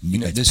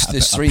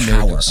 There's three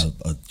miracles.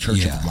 A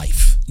church of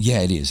life.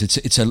 Yeah, it is.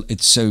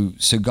 It's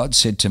so God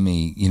said to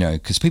me,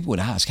 because people would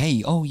ask,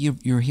 hey,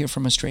 you're here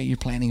from Australia, you're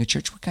planning a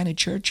church. What kind of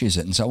church is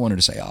it? And so I wanted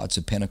to say, it's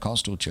a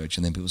Pentecostal church.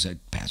 And then people said,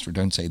 Pastor,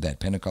 don't say that.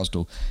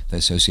 Pentecostal, they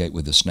associate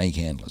with the snake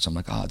handlers. I'm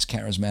like, it's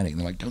charismatic. And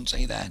they're like, don't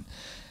say that.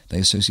 They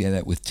associate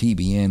that with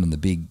TBN and the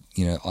big,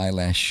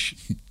 eyelash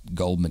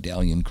gold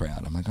medallion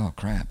crowd. I'm like, oh,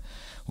 crap.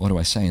 What do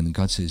I say? And then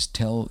God says,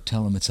 tell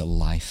them it's a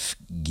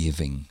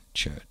life-giving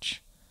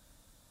church.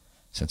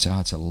 So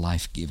it's a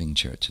life-giving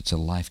church. It's a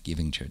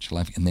life-giving church.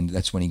 And then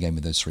that's when he gave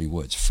me those three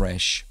words: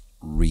 fresh,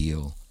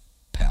 real,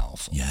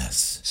 powerful.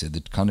 Yes. So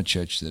the kind of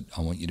church that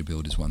I want you to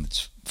build is one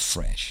that's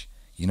fresh.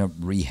 You're not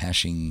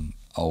rehashing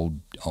old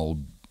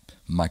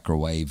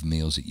microwave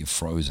meals that you've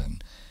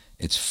frozen.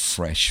 It's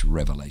fresh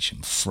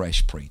revelation,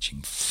 fresh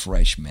preaching,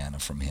 fresh manna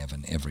from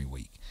heaven every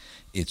week.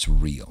 It's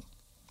real.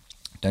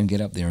 Don't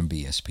get up there and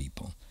BS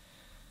people.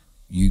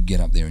 You get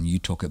up there and you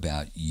talk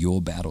about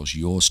your battles,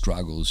 your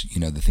struggles,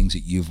 the things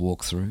that you've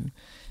walked through.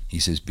 He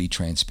says, be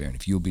transparent.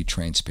 If you'll be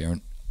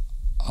transparent,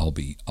 I'll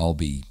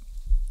be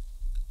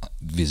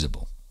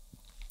visible.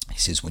 He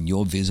says, when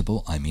you're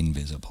visible, I'm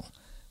invisible.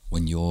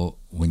 When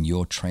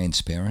you're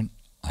transparent,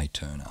 I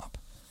turn up.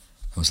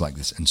 It was like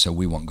this. And so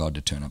we want God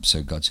to turn up.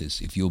 So God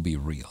says, if you'll be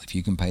real, if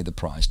you can pay the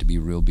price to be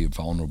real, be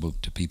vulnerable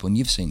to people. And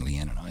you've seen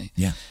Leanne and I.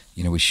 Yeah.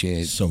 You know, we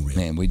shared, so real.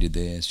 Man, we did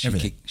this. She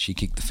Everything.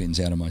 kicked the fins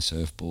out of my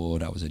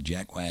surfboard. I was a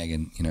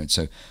jackwagon, you know.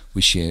 So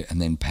we share,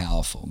 and then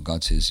powerful.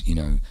 God says, you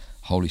know,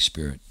 Holy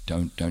Spirit,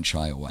 don't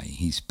shy away.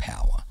 He's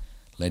power.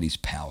 Let his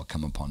power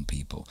come upon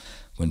people.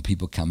 When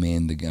people come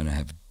in, they're going to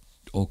have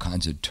all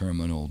kinds of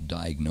terminal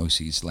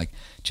diagnoses. Like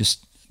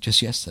just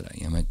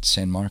yesterday, I'm at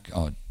Sunday,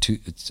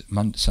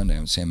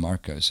 I'm at San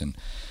Marcos, and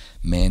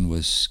man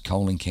was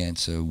colon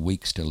cancer,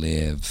 weeks to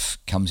live,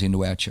 comes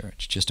into our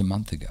church just a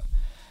month ago,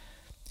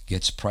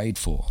 gets prayed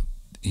for.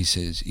 He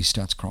says, he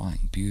starts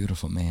crying,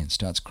 beautiful man,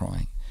 starts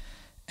crying.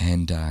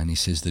 And he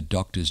says, the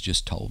doctors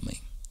just told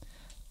me,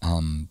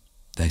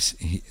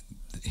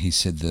 he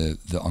said the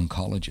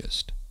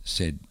oncologist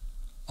said,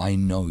 I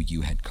know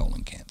you had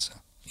colon cancer.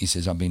 He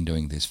says, I've been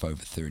doing this for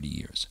over 30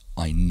 years.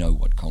 I know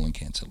what colon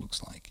cancer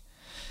looks like.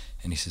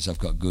 And he says, I've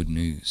got good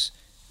news.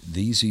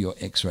 These are your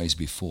x-rays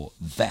before.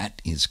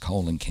 That is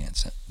colon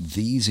cancer.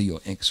 These are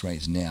your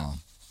x-rays now.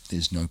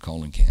 There's no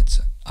colon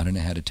cancer. I don't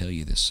know how to tell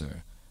you this,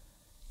 sir.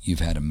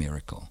 You've had a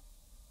miracle.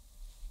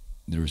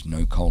 There is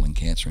no colon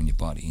cancer in your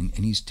body.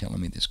 And he's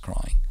telling me this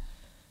crying.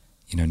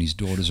 You know, and his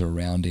daughters are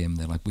around him.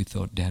 They're like, we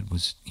thought Dad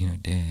was, you know,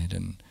 dead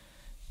and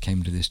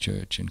came to this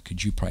church. And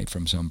could you pray for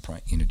him? So I'm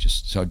praying, you know,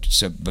 just so.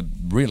 But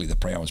really, the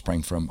prayer I was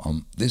praying for him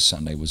on this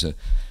Sunday was a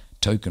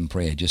token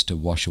prayer just to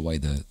wash away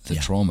the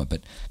trauma.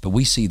 But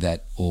we see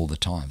that all the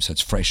time. So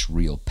it's fresh,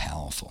 real,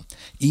 powerful.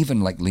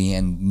 Even like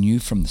Leanne knew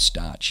from the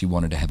start she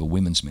wanted to have a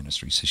women's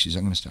ministry. So she's,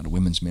 I'm going to start a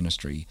women's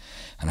ministry.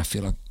 And I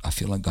feel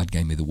like God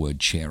gave me the word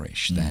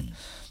cherish.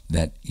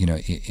 That you know,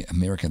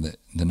 America,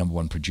 the number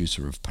one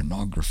producer of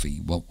pornography,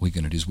 what we're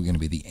going to do is we're going to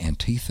be the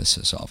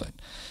antithesis of it.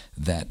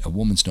 That a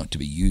woman's not to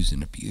be used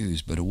and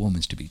abused, but a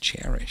woman's to be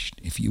cherished.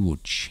 If you will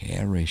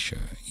cherish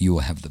her, you will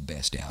have the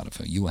best out of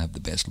her. You will have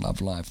the best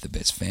love life, the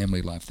best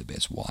family life, the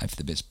best wife,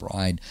 the best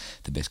bride,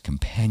 the best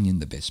companion,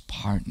 the best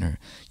partner.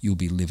 You'll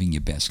be living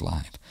your best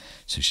life.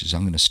 So she says,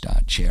 I'm going to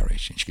start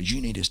cherish. And she goes,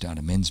 you need to start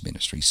a men's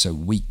ministry.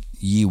 So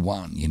year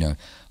one, you know,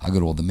 I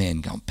got all the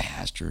men going,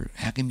 Pastor,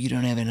 how come you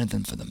don't have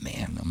anything for the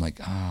men? I'm like,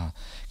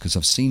 because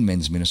I've seen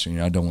men's ministry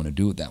and I don't want to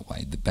do it that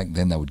way. Back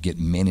then they would get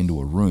men into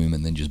a room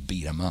and then just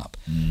beat them up.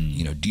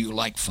 You know, do you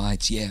like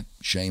fights? Yeah,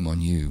 shame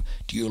on you.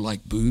 Do you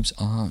like boobs?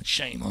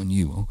 Shame on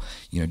you. Oh,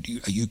 you know,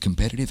 are you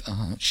competitive?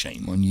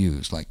 Shame on you.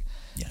 It's like,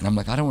 and I'm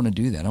like, I don't want to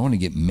do that. I want to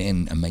get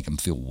men and make them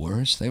feel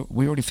worse.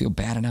 We already feel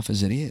bad enough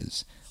as it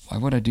is. Why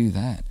would I do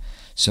that?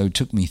 So it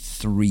took me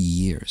 3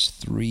 years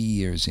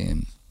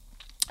in.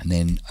 And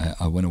then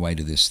I went away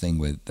to this thing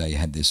where they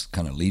had this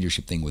kind of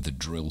leadership thing with a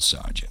drill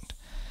sergeant.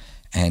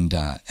 And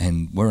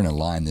we're in a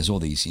line. There's all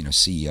these, you know,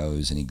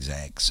 CEOs and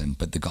execs.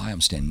 But the guy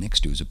I'm standing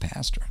next to is a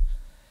pastor.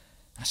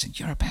 I said,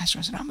 you're a pastor?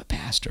 I said, I'm a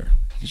pastor.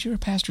 He said, you're a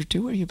pastor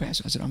too? Where are you a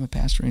pastor? I said, I'm a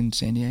pastor in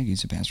San Diego.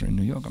 He's a pastor in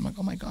New York. I'm like,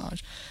 oh my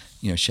gosh.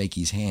 You know, shake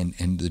his hand.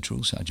 And the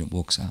drill sergeant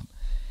walks up. And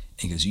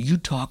he goes, are you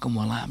talking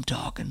while I'm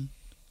talking?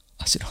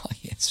 I said, oh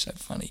yeah, it's so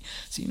funny.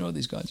 So you know,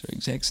 these guys are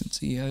execs and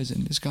CEOs.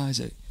 And this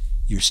guy's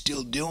you're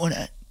still doing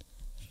it?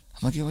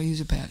 I'm like, yeah, well, he's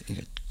a pastor. He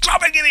goes,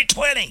 drop it, give me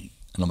 20.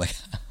 And I'm like,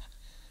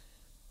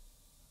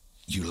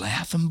 you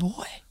laughing,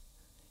 boy?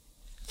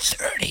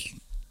 30.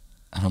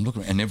 And I'm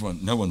looking, and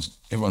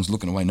everyone's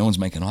looking away. No one's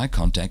making eye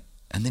contact.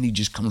 And then he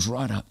just comes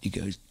right up. He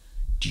goes,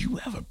 do you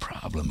have a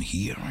problem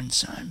hearing,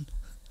 son?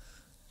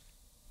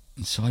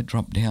 And so I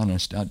drop down and I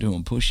start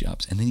doing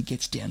push-ups. And then he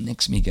gets down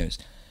next to me. He goes,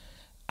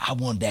 I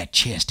want that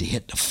chest to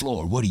hit the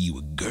floor. What are you,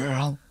 a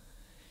girl?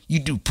 You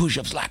do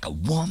push-ups like a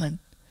woman?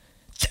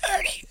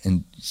 30.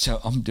 And so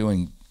I'm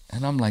doing,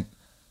 and I'm like,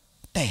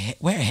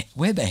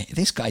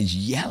 this guy's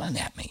yelling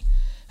at me.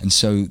 And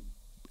so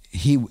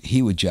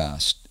he would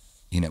just,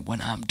 you know,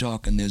 when I'm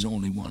talking, there's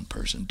only one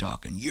person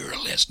talking.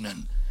 You're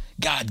listening.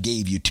 God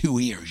gave you 2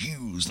 ears.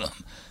 Use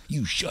them.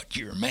 You shut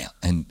your mouth.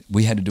 And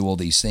we had to do all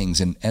these things.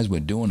 And as we're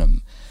doing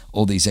them,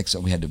 all these extra,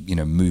 we had to, you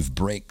know, move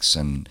bricks.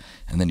 And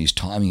then he's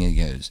timing. He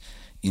goes,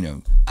 you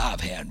know,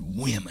 I've had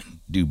women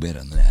do better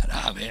than that.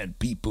 I've had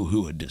people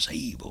who are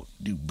disabled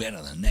do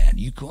better than that.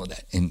 You call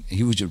that? And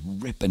he was just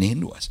ripping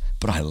into us.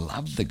 But I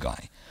loved the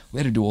guy. We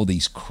had to do all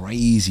these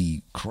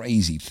crazy,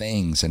 crazy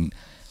things. And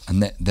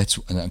that's,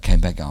 and I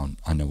came back on,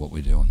 I know what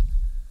we're doing.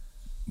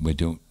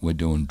 We're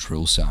doing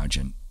drill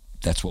sergeant.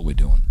 That's what we're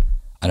doing.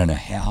 I don't know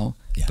how,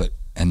 but,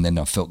 and then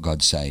I felt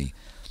God say,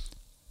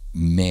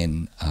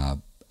 men are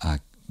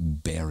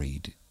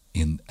buried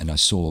in, and I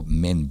saw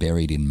men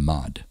buried in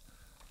mud.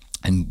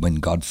 And when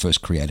God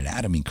first created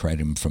Adam, he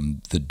created him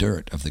from the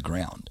dirt of the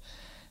ground.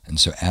 And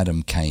so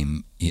Adam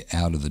came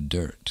out of the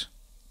dirt.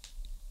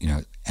 You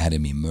know,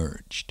 Adam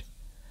emerged.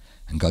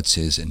 And God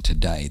says, and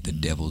today the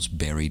devil's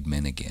buried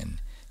men again.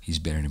 He's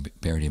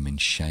buried him in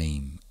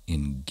shame,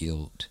 in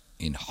guilt,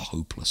 in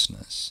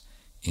hopelessness,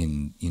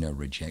 in, you know,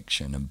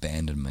 rejection,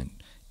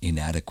 abandonment,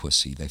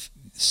 inadequacy. They've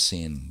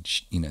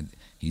sinned, you know,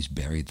 he's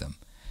buried them.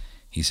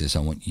 He says, I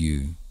want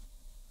you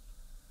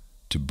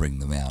to bring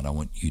them out. I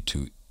want you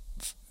to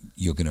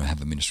you're going to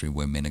have a ministry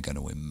where men are going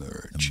to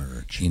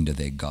emerge into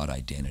their God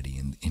identity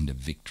and into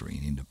victory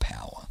and into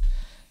power.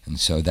 And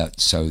so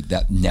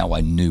that now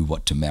I knew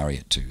what to marry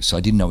it to. So I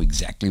didn't know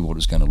exactly what it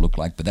was going to look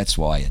like, but that's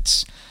why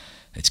it's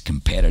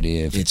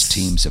competitive. It's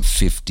teams of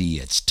 50.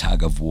 It's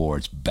tug of war.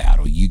 It's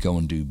battle. You go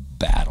and do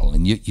battle,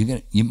 and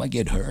you might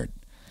get hurt.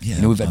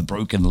 Yeah, we've had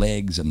broken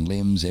legs and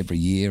limbs every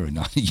year, and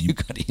you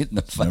got hit in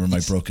the face. Remember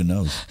my broken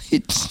nose?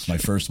 It's my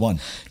first one.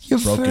 Your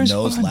broken first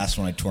nose. one. Last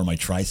one I tore my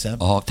tricep.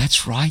 Oh,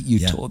 that's right.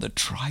 You tore the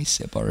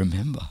tricep. I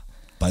remember.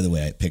 By the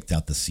way, I picked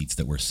out the seats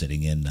that we're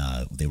sitting in.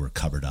 They were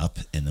covered up,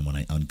 and then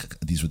when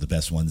these were the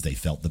best ones. They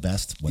felt the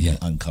best when I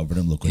uncovered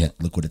them. Look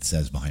what it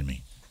says behind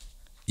me.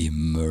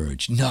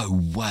 Emerge. No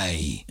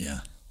way. Yeah.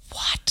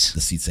 What?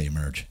 The seats say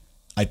emerge.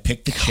 I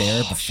picked the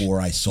chair before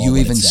I saw. You what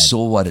even it said.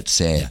 saw what it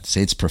said. Yeah.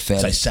 See, it's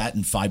prophetic. So I sat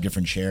in 5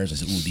 different chairs. I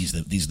said, "Ooh, these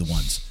are the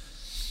ones,"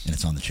 and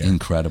it's on the chair.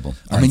 Incredible.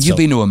 You've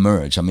been to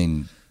emerge.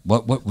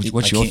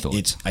 What's your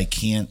thoughts? I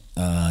can't.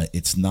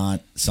 It's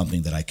not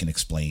something that I can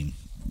explain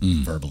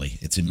verbally.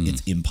 It's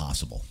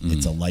impossible.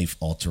 It's a life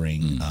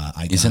altering.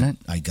 Isn't it?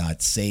 I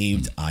got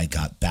saved. I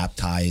got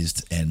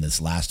baptized, and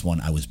this last one,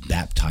 I was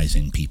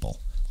baptizing people.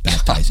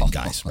 Baptizing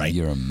guys, right?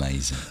 You're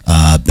amazing.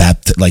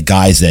 Like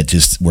guys that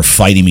just were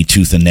fighting me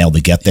tooth and nail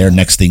to get there.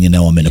 Next thing you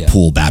know, I'm in a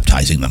pool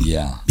baptizing them.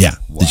 Yeah.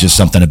 Wow. There's just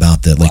something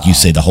about like you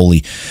say, the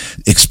holy.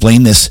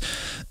 Explain this.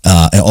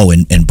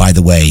 And by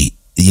the way,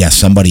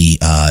 somebody.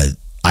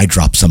 I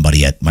dropped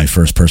somebody at my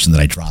first person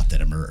that I dropped at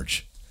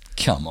Emerge.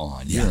 Come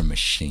on, you're a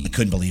machine. I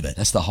couldn't believe it.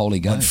 That's the Holy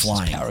Ghost.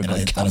 Went flying.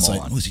 I was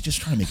like, was he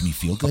just trying to make me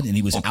feel good? And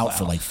he was out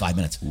for like 5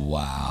 minutes.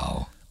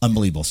 Wow.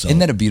 Unbelievable. So, isn't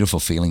that a beautiful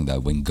feeling though,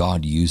 when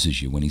God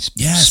uses you, when His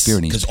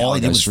Spirit and His power, because all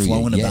he did was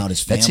flowing about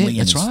his family.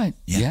 That's right.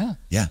 Yeah.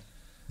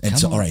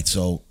 And all right.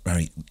 So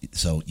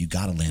you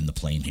got to land the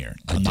plane here.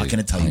 I'm not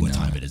going to tell you what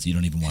time it is. You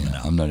don't even want to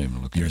know. I'm not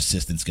even looking. Your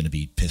assistant's going to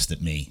be pissed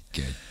at me.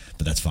 Good,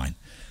 but that's fine,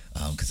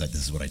 because this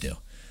is what I do.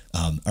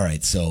 All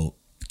right. So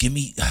give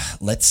me.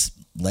 Let's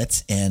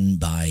end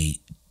by.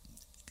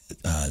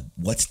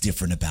 What's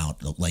different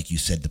about, like you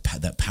said,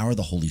 that power of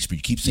the Holy Spirit?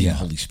 You keep saying the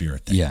Holy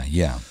Spirit thing.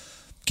 Yeah.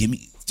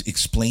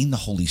 Explain the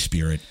Holy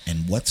Spirit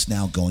and what's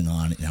now going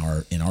on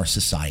in our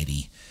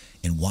society,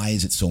 and why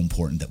is it so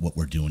important that what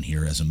we're doing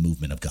here as a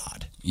movement of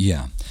God?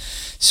 Yeah.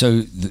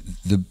 So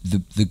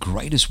the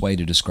greatest way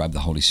to describe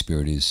the Holy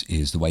Spirit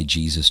is the way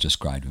Jesus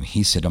described him.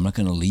 He said, "I'm not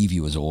going to leave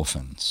you as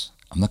orphans.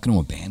 I'm not going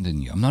to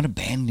abandon you. I'm not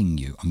abandoning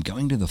you. I'm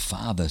going to the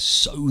Father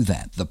so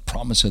that the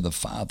promise of the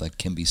Father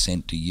can be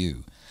sent to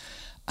you.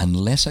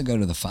 Unless I go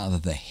to the Father,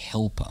 the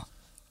Helper,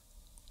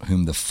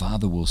 whom the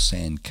Father will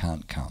send,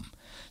 can't come."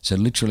 So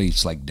literally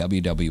it's like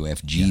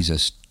WWF,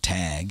 Jesus,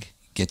 tag,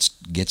 gets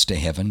to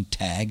heaven,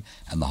 tag,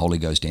 and the Holy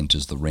Ghost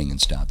enters the ring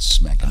and starts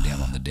smacking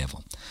down on the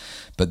devil.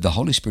 But the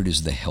Holy Spirit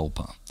is the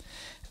helper.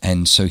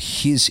 And so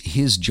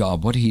his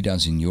job, what he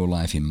does in your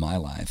life, in my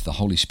life, the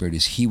Holy Spirit,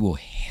 is he will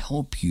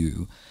help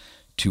you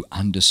to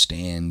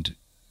understand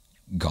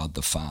God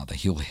the Father.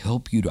 He'll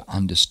help you to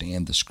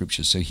understand the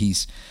Scriptures.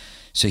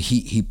 So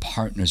he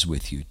partners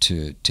with you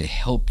to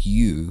help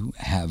you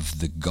have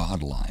the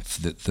God life,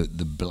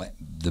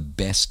 the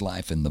best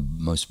life and the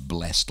most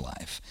blessed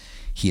life.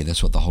 Here,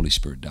 that's what the Holy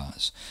Spirit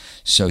does.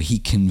 So he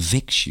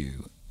convicts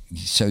you.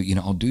 So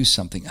I'll do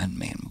something,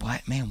 and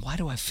why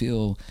do I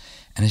feel?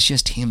 And it's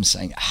just him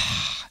saying,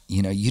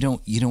 you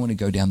don't want to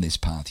go down this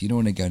path. You don't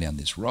want to go down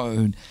this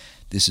road.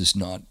 This is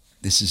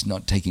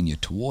not taking you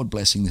toward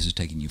blessing. This is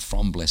taking you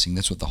from blessing.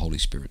 That's what the Holy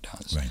Spirit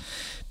does. Right.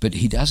 But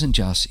he doesn't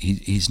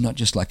he's not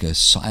just like a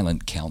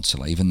silent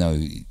counselor, even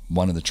though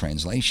one of the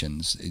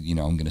translations, I'm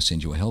going to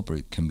send you a helper,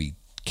 it can be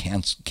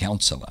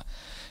counselor.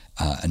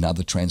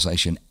 Another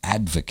translation,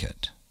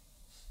 advocate,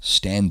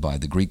 standby.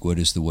 The Greek word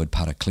is the word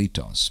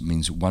parakletos,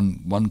 means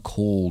one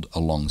called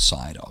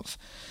alongside of.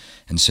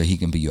 And so he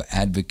can be your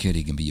advocate,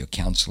 he can be your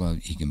counselor,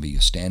 he can be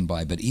your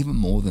standby, but even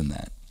more than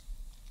that,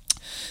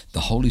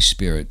 the Holy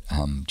Spirit,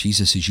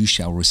 Jesus says, you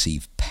shall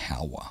receive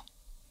power.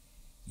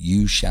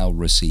 You shall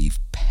receive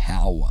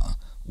power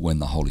when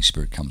the Holy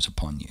Spirit comes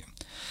upon you.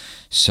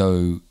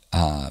 So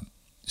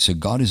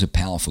God is a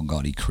powerful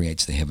God. He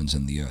creates the heavens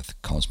and the earth,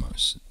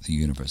 cosmos, the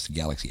universe, the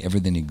galaxy.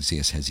 Everything that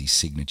exists has his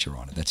signature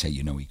on it. That's how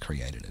you know he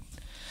created it.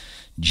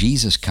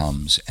 Jesus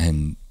comes,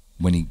 and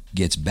when he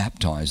gets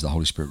baptized, the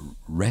Holy Spirit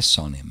rests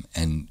on him,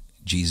 and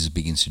Jesus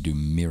begins to do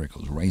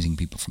miracles, raising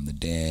people from the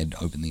dead,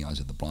 open the eyes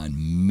of the blind,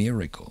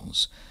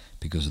 miracles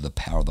because of the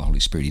power of the Holy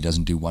Spirit. He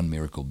doesn't do one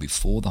miracle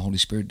before the Holy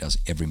Spirit, does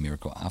every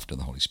miracle after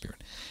the Holy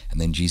Spirit. And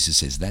then Jesus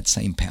says, that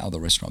same power that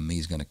rests on me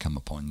is going to come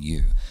upon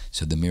you.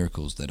 So the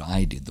miracles that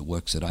I did, the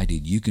works that I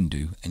did, you can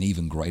do, and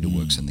even greater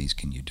works than these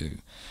can you do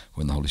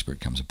when the Holy Spirit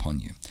comes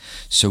upon you.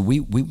 So we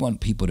want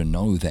people to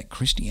know that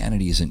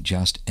Christianity isn't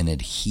just an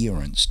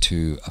adherence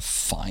to a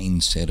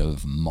fine set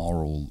of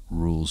moral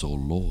rules or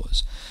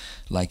laws.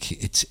 Like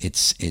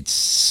it's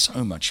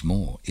so much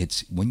more.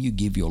 It's when you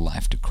give your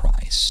life to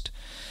Christ,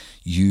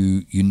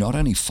 you not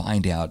only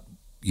find out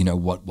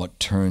what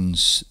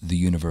turns the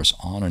universe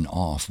on and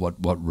off,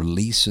 what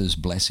releases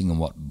blessing and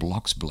what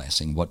blocks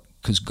blessing, what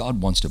because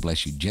God wants to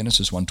bless you.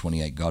 Genesis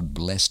 1:28, God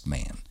blessed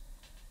man.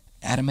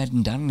 Adam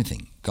hadn't done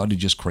anything. God had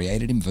just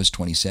created him. Verse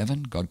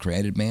 27, God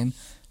created man.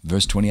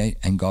 Verse 28,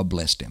 and God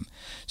blessed him.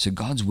 So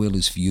God's will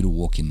is for you to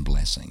walk in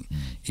blessing.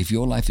 If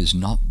your life is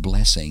not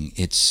blessing,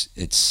 it's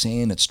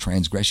sin, it's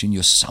transgression.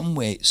 You're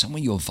somewhere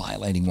you're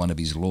violating one of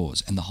his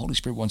laws. And the Holy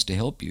Spirit wants to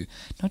help you,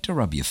 not to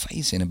rub your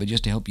face in it, but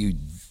just to help you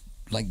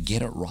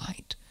get it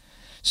right.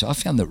 So I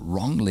found that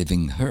wrong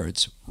living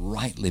hurts,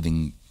 right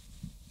living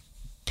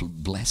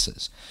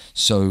blesses.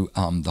 So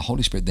the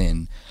Holy Spirit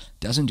then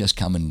doesn't just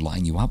come and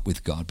line you up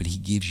with God, but he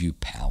gives you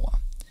power.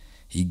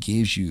 He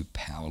gives you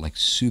power, like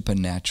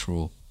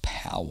supernatural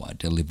power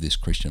to live this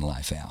Christian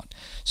life out,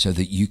 so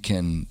that you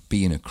can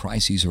be in a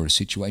crisis or a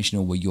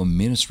situation where you're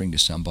ministering to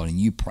somebody and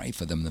you pray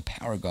for them, the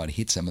power of God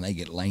hits them and they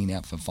get laying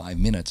out for 5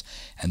 minutes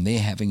and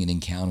they're having an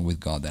encounter with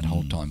God that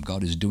whole time.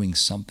 God is doing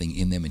something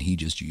in them and he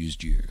just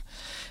used you.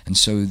 And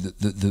so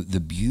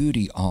the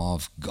beauty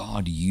of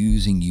God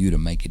using you to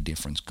make a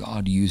difference,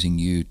 God using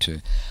you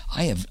to,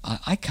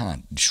 I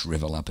can't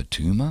shrivel up a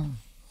tumor.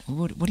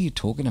 What are you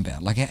talking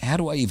about? Like, how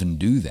do I even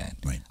do that?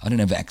 Right. I don't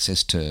have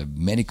access to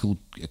medical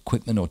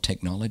equipment or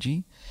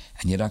technology,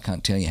 and yet I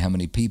can't tell you how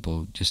many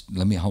people, just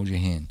let me hold your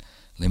hand.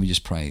 Let me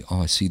just pray.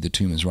 Oh, I see the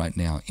tumors right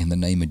now. In the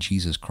name of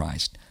Jesus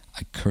Christ,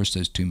 I curse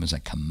those tumors. I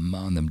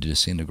command them to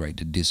disintegrate,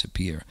 to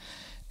disappear.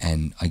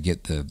 And I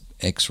get the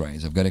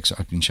x-rays. I've got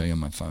I can show you on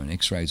my phone,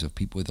 x-rays of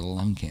people with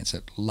lung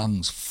cancer,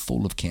 lungs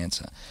full of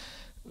cancer,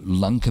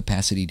 lung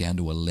capacity down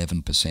to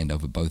 11%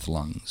 over both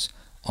lungs,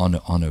 on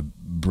a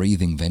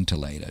breathing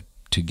ventilator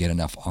to get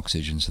enough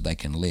oxygen so they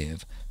can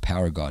live.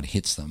 Power of God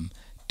hits them,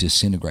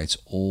 disintegrates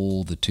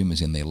all the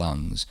tumors in their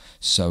lungs.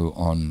 So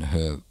on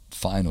her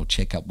final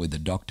checkup with the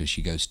doctor,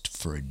 she goes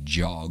for a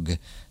jog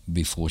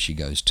before she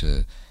goes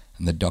to,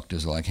 and the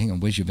doctors are like, hang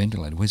on, where's your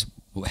ventilator?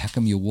 How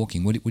come you're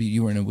walking?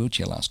 You were in a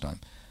wheelchair last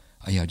time.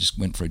 Oh yeah, I just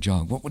went for a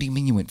jog. What do you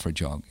mean you went for a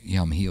jog?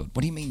 Yeah, I'm healed.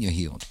 What do you mean you're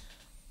healed?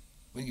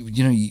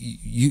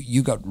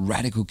 You got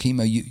radical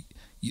chemo.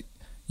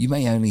 You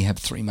may only have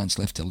 3 months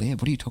left to live.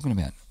 What are you talking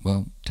about?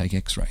 Well, take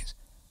x-rays.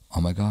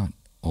 Oh my God,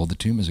 all the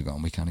tumors are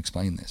gone. We can't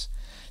explain this.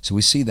 So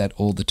we see that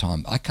all the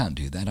time. I can't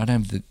do that. I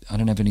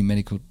don't have any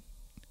medical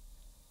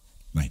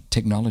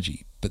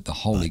technology, but the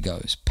Holy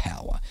Ghost,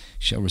 power,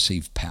 shall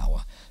receive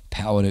power.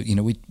 Power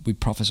to, we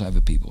prophesy over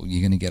people.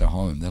 You're going to get a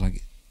home. They're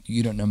like,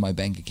 you don't know my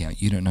bank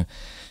account. You don't know.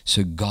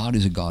 So God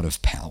is a God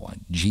of power.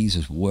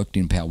 Jesus worked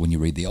in power. When you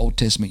read the Old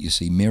Testament, you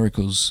see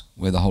miracles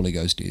where the Holy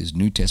Ghost is.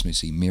 New Testament,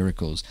 you see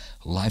miracles.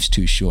 Life's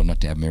too short not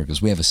to have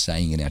miracles. We have a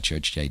saying in our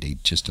church,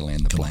 JD, just to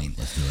land the plane,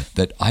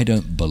 that I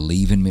don't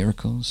believe in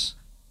miracles,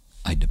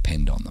 I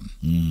depend on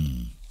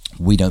them.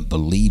 We don't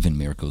believe in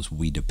miracles,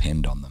 we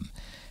depend on them.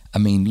 I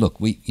mean, look,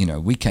 we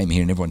came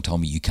here and everyone told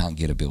me you can't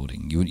get a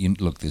building.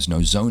 Look, there's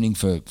no zoning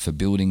for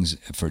buildings,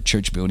 for a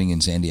church building in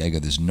San Diego.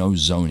 There's no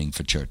zoning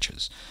for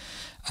churches.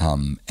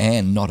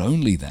 And not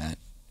only that,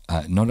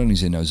 not only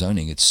is there no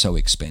zoning, it's so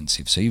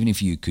expensive. So even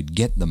if you could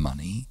get the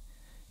money,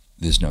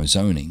 there's no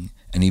zoning.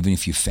 And even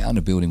if you found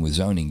a building with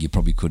zoning, you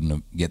probably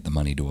couldn't get the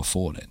money to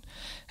afford it.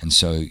 And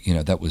so,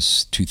 that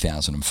was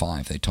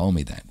 2005. They told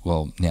me that.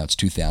 Well, now it's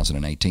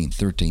 2018,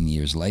 13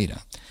 years later.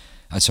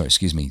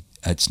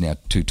 It's now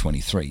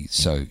 2023.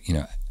 So,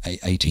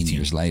 18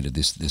 years later,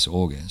 this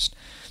August,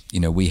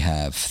 we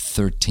have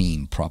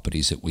 13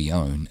 properties that we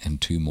own and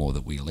 2 more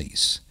that we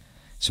lease.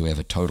 So we have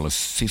a total of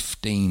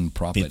 15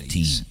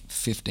 properties.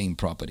 15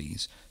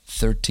 properties.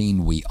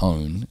 13 we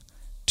own,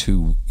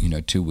 2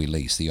 we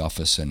lease. The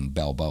Office and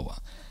Balboa,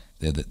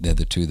 they're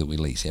the 2 that we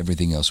lease.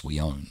 Everything else we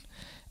own.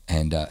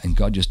 And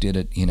God just did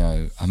it.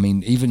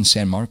 Even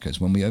San Marcos.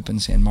 When we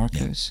opened San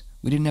Marcos,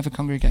 we didn't have a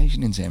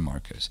congregation in San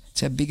Marcos.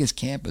 It's our biggest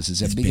campus.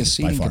 It's our biggest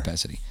seating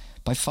capacity.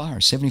 By far,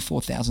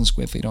 74,000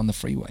 square feet on the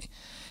freeway.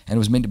 And it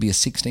was meant to be a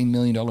 $16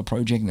 million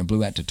project, and it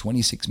blew out to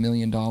 $26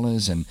 million.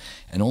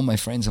 And all my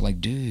friends are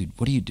like, dude,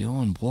 what are you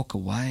doing? Walk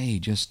away.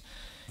 Just,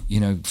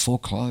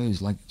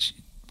 foreclose. Like,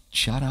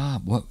 shut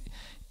up. What?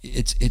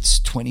 It's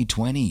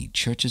 2020.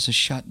 Churches are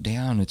shut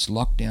down. It's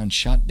lockdown,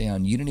 shut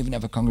down. You don't even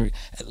have a congregation.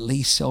 At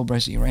least sell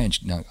Bressie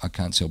Ranch. No, I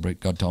can't sell Bressie.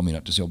 God told me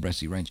not to sell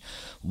Bressie Ranch.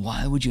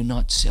 Why would you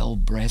not sell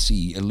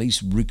Bressie? At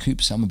least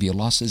recoup some of your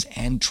losses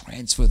and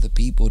transfer the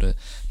people to.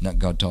 No,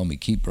 God told me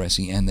keep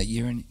Bressie, and that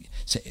year. And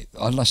so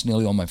I lost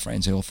nearly all my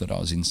friends. They all thought I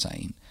was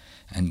insane,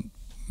 and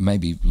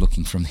maybe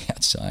looking from the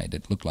outside,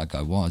 it looked like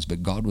I was.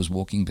 But God was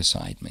walking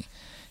beside me,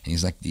 and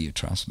He's like, "Do you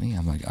trust me?"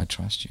 I'm like, "I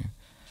trust you."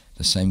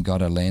 The same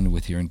God I landed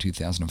with here in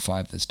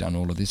 2005 that's done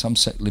all of this. I'm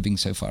living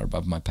so far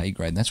above my pay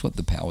grade. And that's what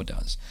the power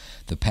does.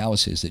 The power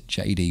says that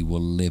JD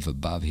will live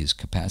above his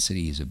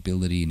capacity, his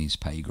ability, and his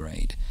pay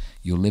grade.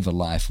 You'll live a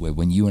life where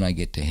when you and I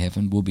get to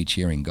heaven, we'll be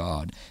cheering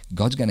God.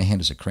 God's going to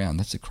hand us a crown.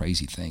 That's the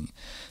crazy thing.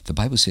 The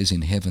Bible says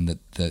in heaven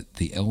that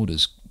the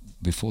elders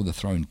before the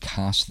throne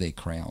cast their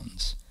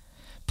crowns.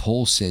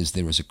 Paul says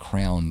there is a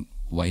crown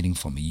waiting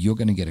for me. You're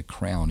going to get a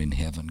crown in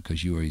heaven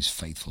because you are his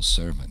faithful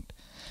servant.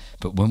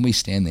 But when we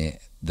stand there,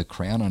 the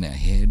crown on our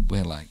head,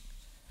 we're like,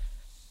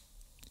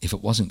 If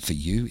it wasn't for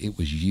you, it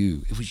was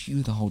you. It was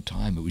you the whole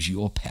time. It was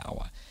your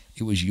power.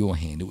 It was your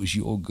hand. It was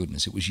your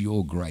goodness. It was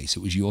your grace.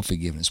 It was your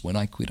forgiveness. When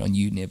I quit on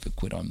you, never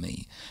quit on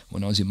me.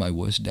 When I was in my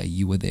worst day,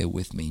 you were there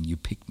with me and you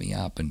picked me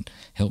up and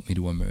helped me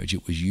to emerge.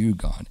 It was you,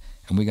 God.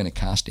 And we're going to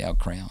cast our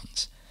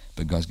crowns,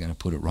 but God's going to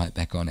put it right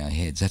back on our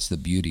heads. That's the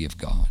beauty of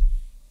God.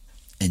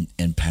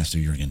 And Pastor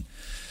Jurgen,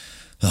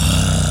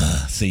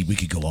 see, we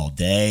could go all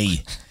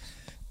day.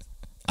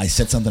 I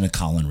said something to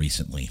Colin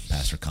recently,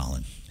 Pastor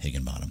Colin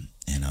Higginbottom,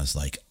 and I was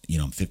like,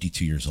 I'm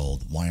 52 years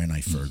old. Why aren't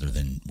I further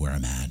than where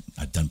I'm at?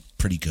 I've done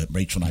pretty good.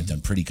 Rachel and I have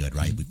done pretty good,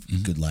 right?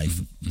 We've good life.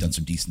 We've done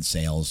some decent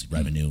sales,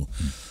 revenue.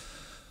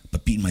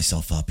 But beating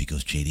myself up, he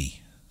goes, JD,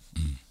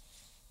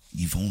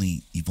 you've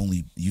only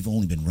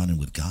been running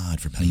with God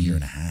for about a year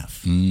and a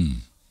half.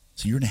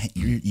 So you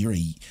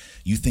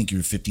think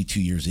you're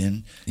 52 years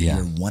in? Yeah.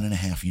 You're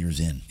 1.5 years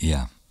in.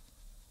 Yeah.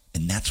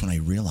 And that's when I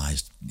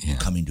realized,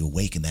 coming to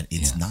awaken, that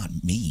it's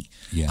not me.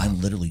 Yeah. I'm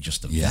literally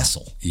just a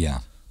vessel. Yeah.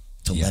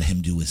 To let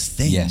him do his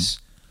thing. Yes.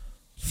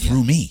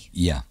 Through me.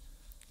 Yeah.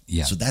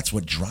 Yeah. So that's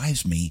what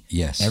drives me.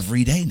 Yes.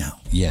 Every day now.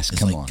 Yes. It's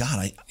Come like, on.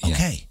 God,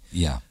 Okay.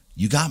 Yeah.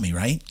 You got me,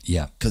 right?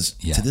 Yeah. Because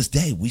to this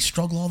day, we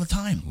struggle all the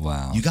time.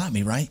 Wow. You got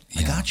me, right?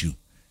 Yeah. I got you.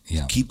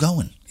 Yeah. Keep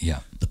going. Yeah.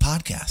 The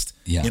podcast.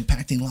 Yeah.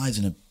 Impacting lives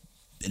in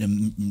a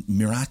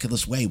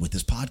miraculous way with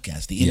this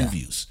podcast, the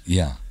interviews.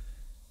 Yeah.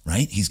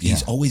 Right?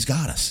 He's always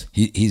got us.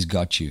 He's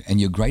got you. And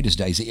your greatest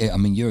days, I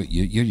mean, you're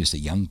just a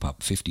young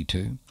pup,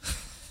 52.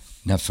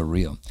 No, for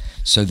real.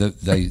 So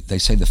they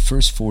say the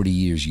first 40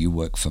 years you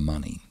work for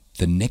money.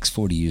 The next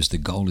 40 years, the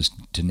goal is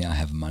to now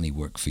have money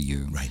work for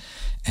you. Right.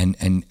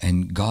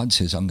 And God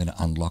says, I'm going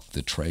to unlock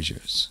the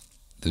treasures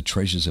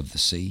of the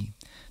sea,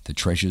 the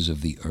treasures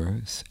of the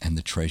earth, and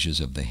the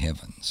treasures of the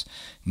heavens.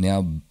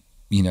 Now,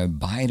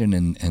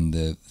 Biden and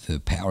the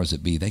powers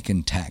that be, they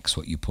can tax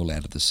what you pull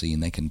out of the sea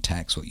and they can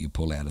tax what you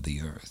pull out of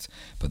the earth,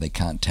 but they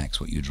can't tax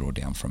what you draw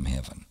down from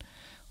heaven.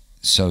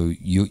 So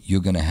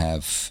you're going to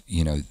have,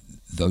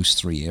 those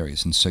three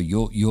areas. And so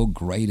your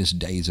greatest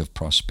days of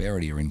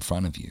prosperity are in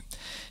front of you.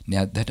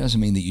 Now, that doesn't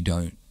mean that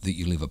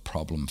you live a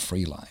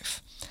problem-free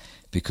life,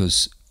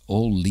 because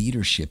all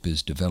leadership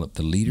is developed.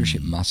 The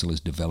leadership muscle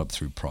is developed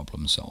through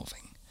problem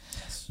solving.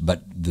 Yes.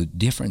 But the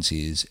difference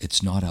is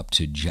it's not up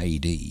to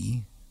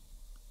JD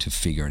to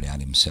figure it out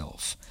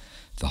himself.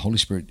 The Holy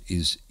Spirit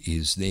is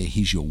there.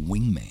 He's your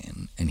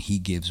wingman, and he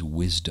gives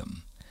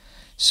wisdom.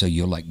 So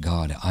you're like,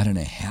 God, I don't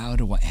know, how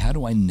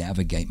do I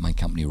navigate my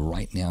company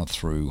right now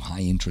through high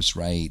interest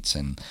rates,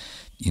 and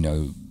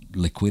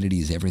liquidity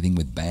is everything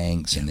with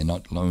banks, and they're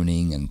not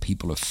loaning, and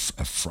people are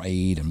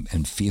afraid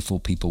and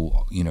fearful.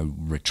 People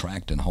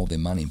retract and hold their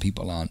money, and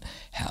people aren't.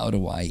 How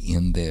do I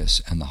end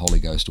this? And the Holy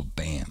Ghost will,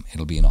 bam,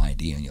 it'll be an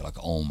idea, and you're like,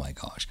 oh my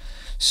gosh.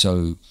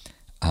 So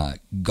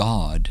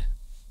God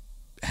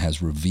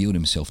has revealed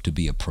himself to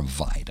be a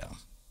provider.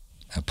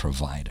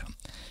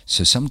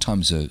 So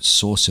sometimes a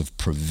source of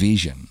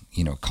provision,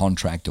 a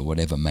contract or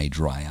whatever, may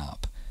dry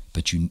up.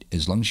 But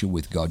as long as you're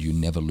with God, you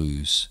never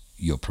lose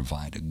your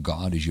provider.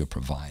 God is your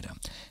provider,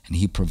 and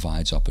he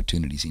provides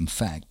opportunities. In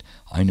fact,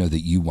 I know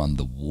that you won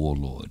the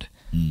Warlord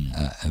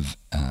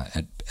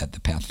at the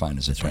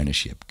Pathfinder's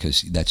Apprenticeship,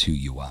 because that's who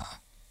you are.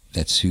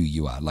 That's who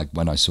you are. Like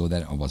when I saw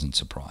that, I wasn't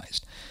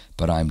surprised.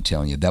 But I'm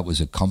telling you, that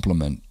was a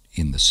compliment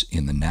in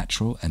the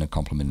natural and a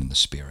compliment in the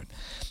spirit.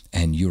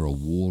 And you're a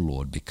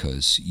warlord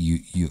because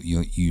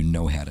you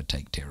know how to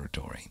take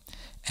territory.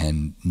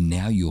 And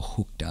now you're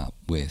hooked up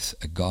with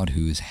a God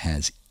who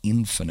has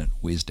infinite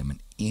wisdom and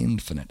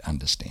infinite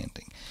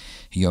understanding.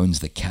 He owns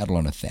the cattle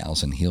on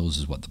 1,000 hills,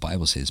 is what the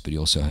Bible says, but he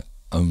also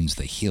owns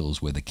the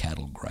hills where the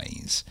cattle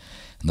graze.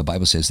 And the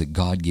Bible says that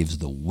God gives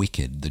the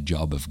wicked the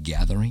job of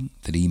gathering,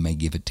 that he may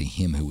give it to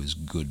him who is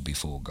good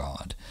before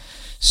God.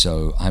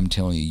 So I'm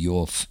telling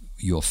you,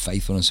 your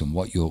faithfulness and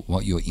what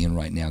you're in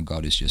right now,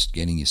 God is just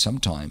getting you.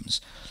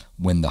 Sometimes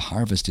when the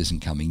harvest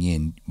isn't coming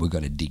in, we've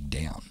got to dig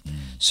down.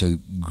 So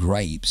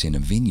grapes in a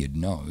vineyard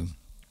know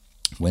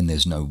when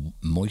there's no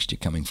moisture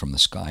coming from the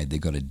sky, they've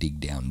got to dig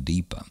down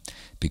deeper.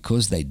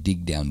 Because they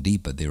dig down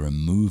deeper, they're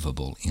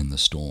immovable in the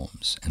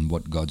storms. And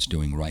what God's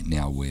doing right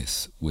now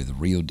with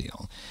Real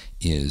Deal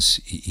is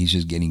he's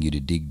just getting you to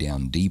dig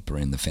down deeper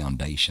in the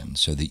foundation,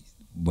 so that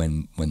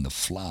when the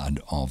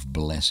flood of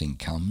blessing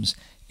comes,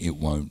 it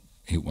won't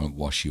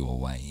wash you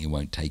away. It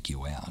won't take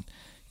you out.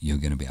 You're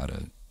going to be able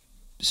to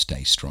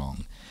stay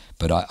strong.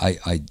 But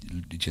I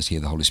just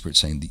hear the Holy Spirit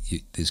saying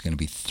that there's going to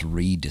be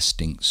 3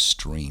 distinct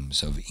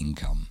streams of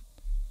income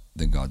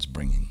that God's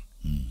bringing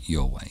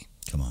your way.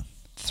 Come on.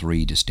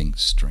 3 distinct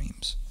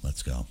streams.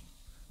 Let's go.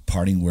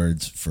 Parting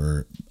words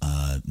for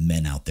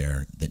men out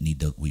there that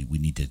we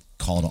need to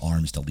call to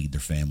arms to lead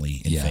their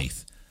family in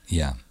faith.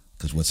 Yeah.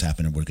 Because what's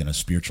happening, we're getting a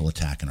spiritual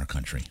attack in our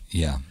country.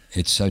 Yeah,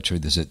 it's so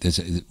true.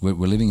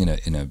 We're living in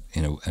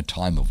a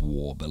time of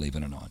war, believe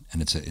it or not,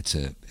 and it's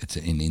an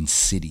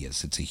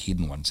insidious, it's a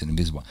hidden one, it's an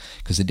invisible one,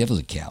 because the devil's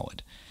a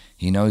coward.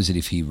 He knows that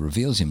if he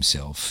reveals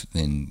himself,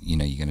 then you're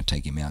going to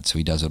take him out. So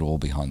he does it all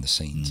behind the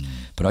scenes.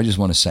 But I just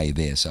want to say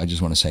this. I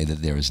just want to say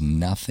that there is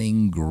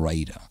nothing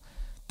greater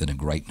than a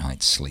great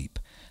night's sleep.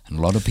 And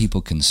a lot of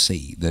people can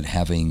see that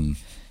having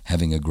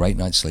a great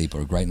night's sleep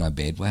or a great night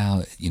bed,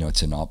 well,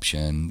 it's an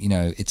option.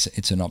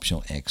 It's an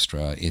optional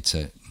extra.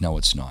 No,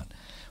 it's not.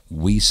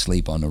 We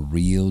sleep on a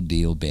real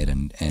deal bed,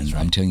 and right.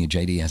 I'm telling you,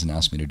 JD hasn't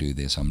asked me to do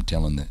this. I'm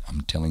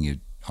telling you,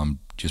 I'm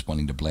just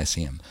wanting to bless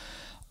him.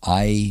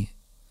 I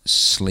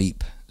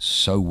sleep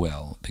so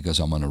well because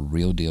I'm on a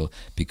real deal.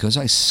 Because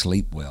I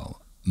sleep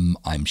well,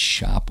 I'm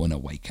sharp when I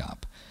wake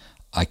up.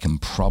 I can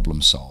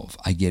problem solve.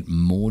 I get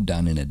more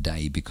done in a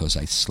day because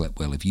I slept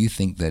well. If you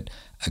think that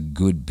a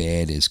good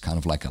bed is kind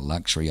of like a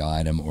luxury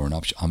item or an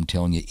option, I'm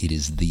telling you, it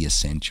is the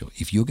essential.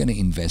 If you're going to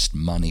invest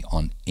money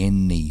on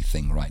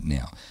anything right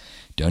now,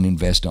 don't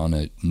invest on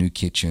a new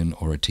kitchen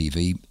or a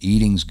TV.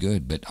 Eating's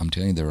good, but I'm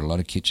telling you, there are a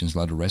lot of kitchens, a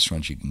lot of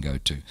restaurants you can go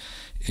to.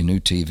 A new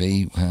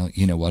TV, well,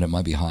 you know what, it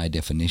might be higher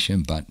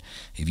definition, but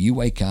if you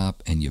wake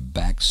up and your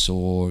back's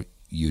sore,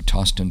 you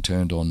tossed and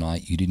turned all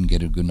night, you didn't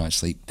get a good night's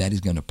sleep, that is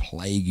going to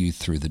plague you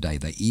through the day.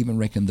 They even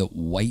reckon that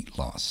weight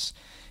loss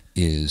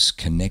is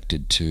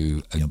connected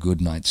to a good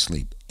night's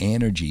sleep.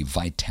 Energy,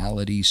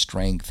 vitality,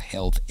 strength,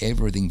 health,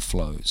 everything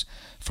flows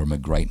from a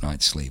great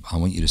night's sleep. I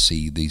want you to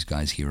see these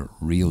guys here at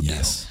Real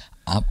Deal.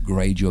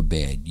 Upgrade your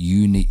bed.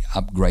 You need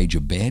upgrade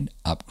your bed,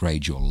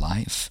 upgrade your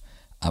life,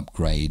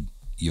 upgrade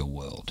your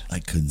world. I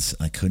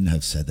couldn't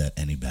have said that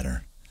any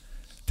better.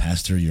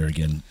 Pastor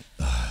Jurgen,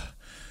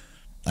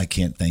 I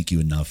can't thank you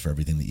enough for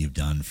everything that you've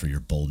done, for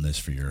your boldness,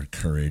 for your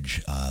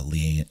courage.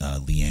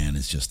 Leanne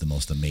is just the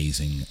most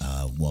amazing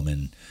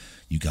woman.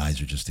 You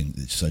guys are just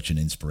such an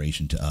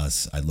inspiration to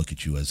us. I look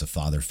at you as a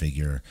father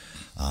figure.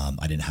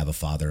 I didn't have a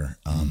father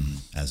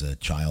as a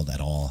child at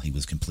all. He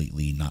was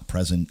completely not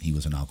present. He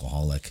was an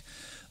alcoholic.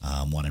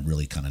 Wanted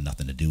really kind of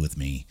nothing to do with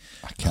me.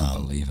 I can't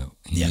believe it.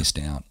 He missed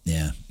out.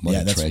 Yeah. What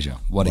a treasure.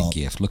 What a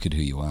gift. Look at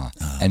who you are.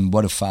 And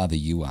what a father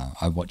you are.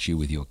 I watch you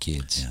with your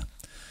kids. Yeah.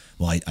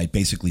 Well, I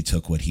basically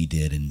took what he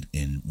did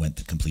and went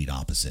the complete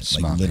opposite,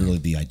 Smart, like literally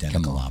man. the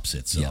identical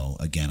opposite. So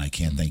again, I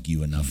can't thank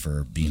you enough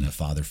for being a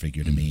father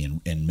figure to me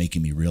and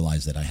making me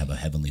realize that I have a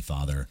heavenly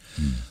Father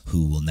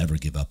who will never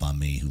give up on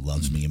me, who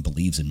loves me and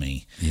believes in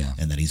me,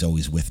 and that he's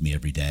always with me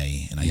every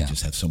day. And I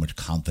just have so much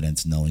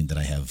confidence knowing that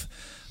I have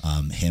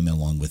him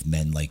along with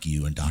men like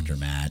you and Dr.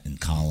 Matt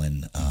and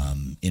Colin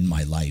in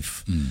my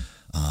life.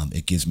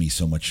 It gives me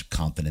so much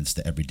confidence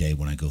that every day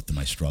when I go through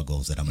my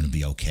struggles that I'm going to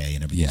be okay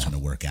and everything's going to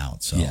work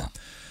out. So,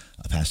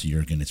 Pastor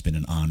Jurgen, it's been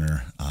an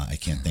honor. I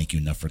can't thank you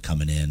enough for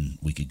coming in.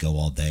 We could go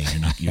all day.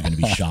 You're going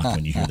to be shocked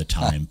when you hear the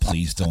time.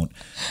 Please don't.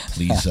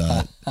 Please,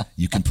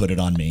 you can put it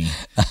on me.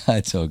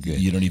 It's all good.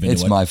 You don't even.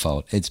 It's my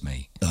fault. It's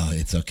me. Oh,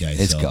 it's okay.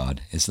 It's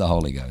God. It's the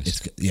Holy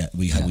Ghost.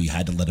 We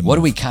had to let him. What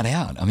do we cut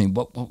out? I mean,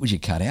 what would you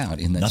cut out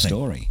in that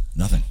story?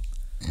 Nothing.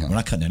 Yeah. We're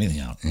not cutting anything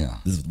out. Yeah.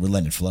 We're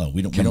letting it flow.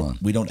 We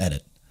don't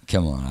edit.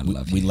 Come on, I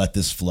love you. We let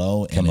this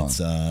flow, and it's,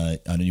 I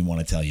don't even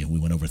want to tell you, we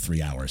went over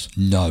 3 hours.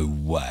 No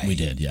way. We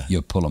did, yeah.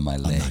 You're pulling my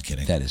leg. I'm not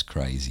kidding. That is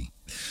crazy.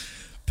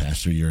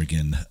 Pastor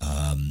Jurgen.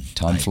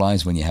 Time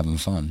flies when you're having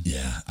fun.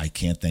 Yeah, I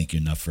can't thank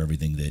you enough for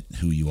everything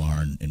who you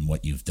are and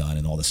what you've done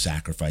and all the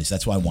sacrifice.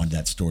 That's why I wanted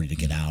that story to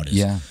get out.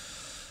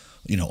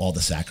 All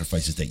the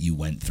sacrifices that you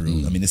went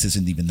through. I mean, this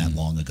isn't even that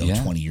long ago,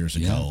 20 years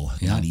ago,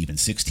 not even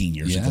 16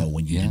 years ago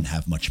when you didn't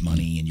have much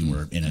money and you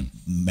were in a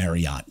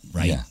Marriott,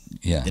 right?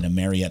 Yeah. In a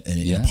Marriott,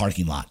 in a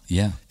parking lot.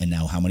 Yeah. And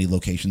now how many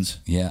locations?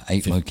 Yeah,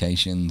 8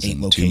 locations. 8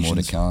 and locations. 2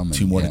 more to come.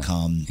 2 more to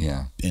come.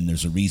 Yeah. And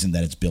there's a reason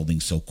that it's building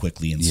so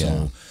quickly and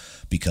so,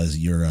 because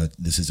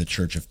this is a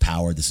church of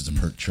power. This is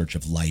a church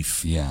of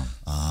life. Yeah.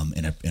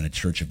 And a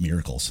church of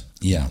miracles.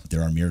 Yeah.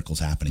 There are miracles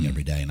happening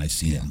every day, and I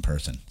see it in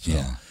person. So.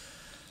 Yeah.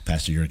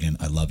 Pastor Jurgen,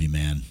 I love you,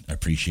 man. I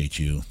appreciate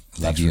you.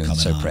 Love you, and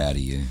so proud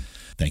of you.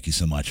 Thank you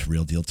so much.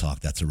 Real Deal Talk.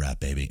 That's a wrap,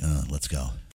 baby. Let's go.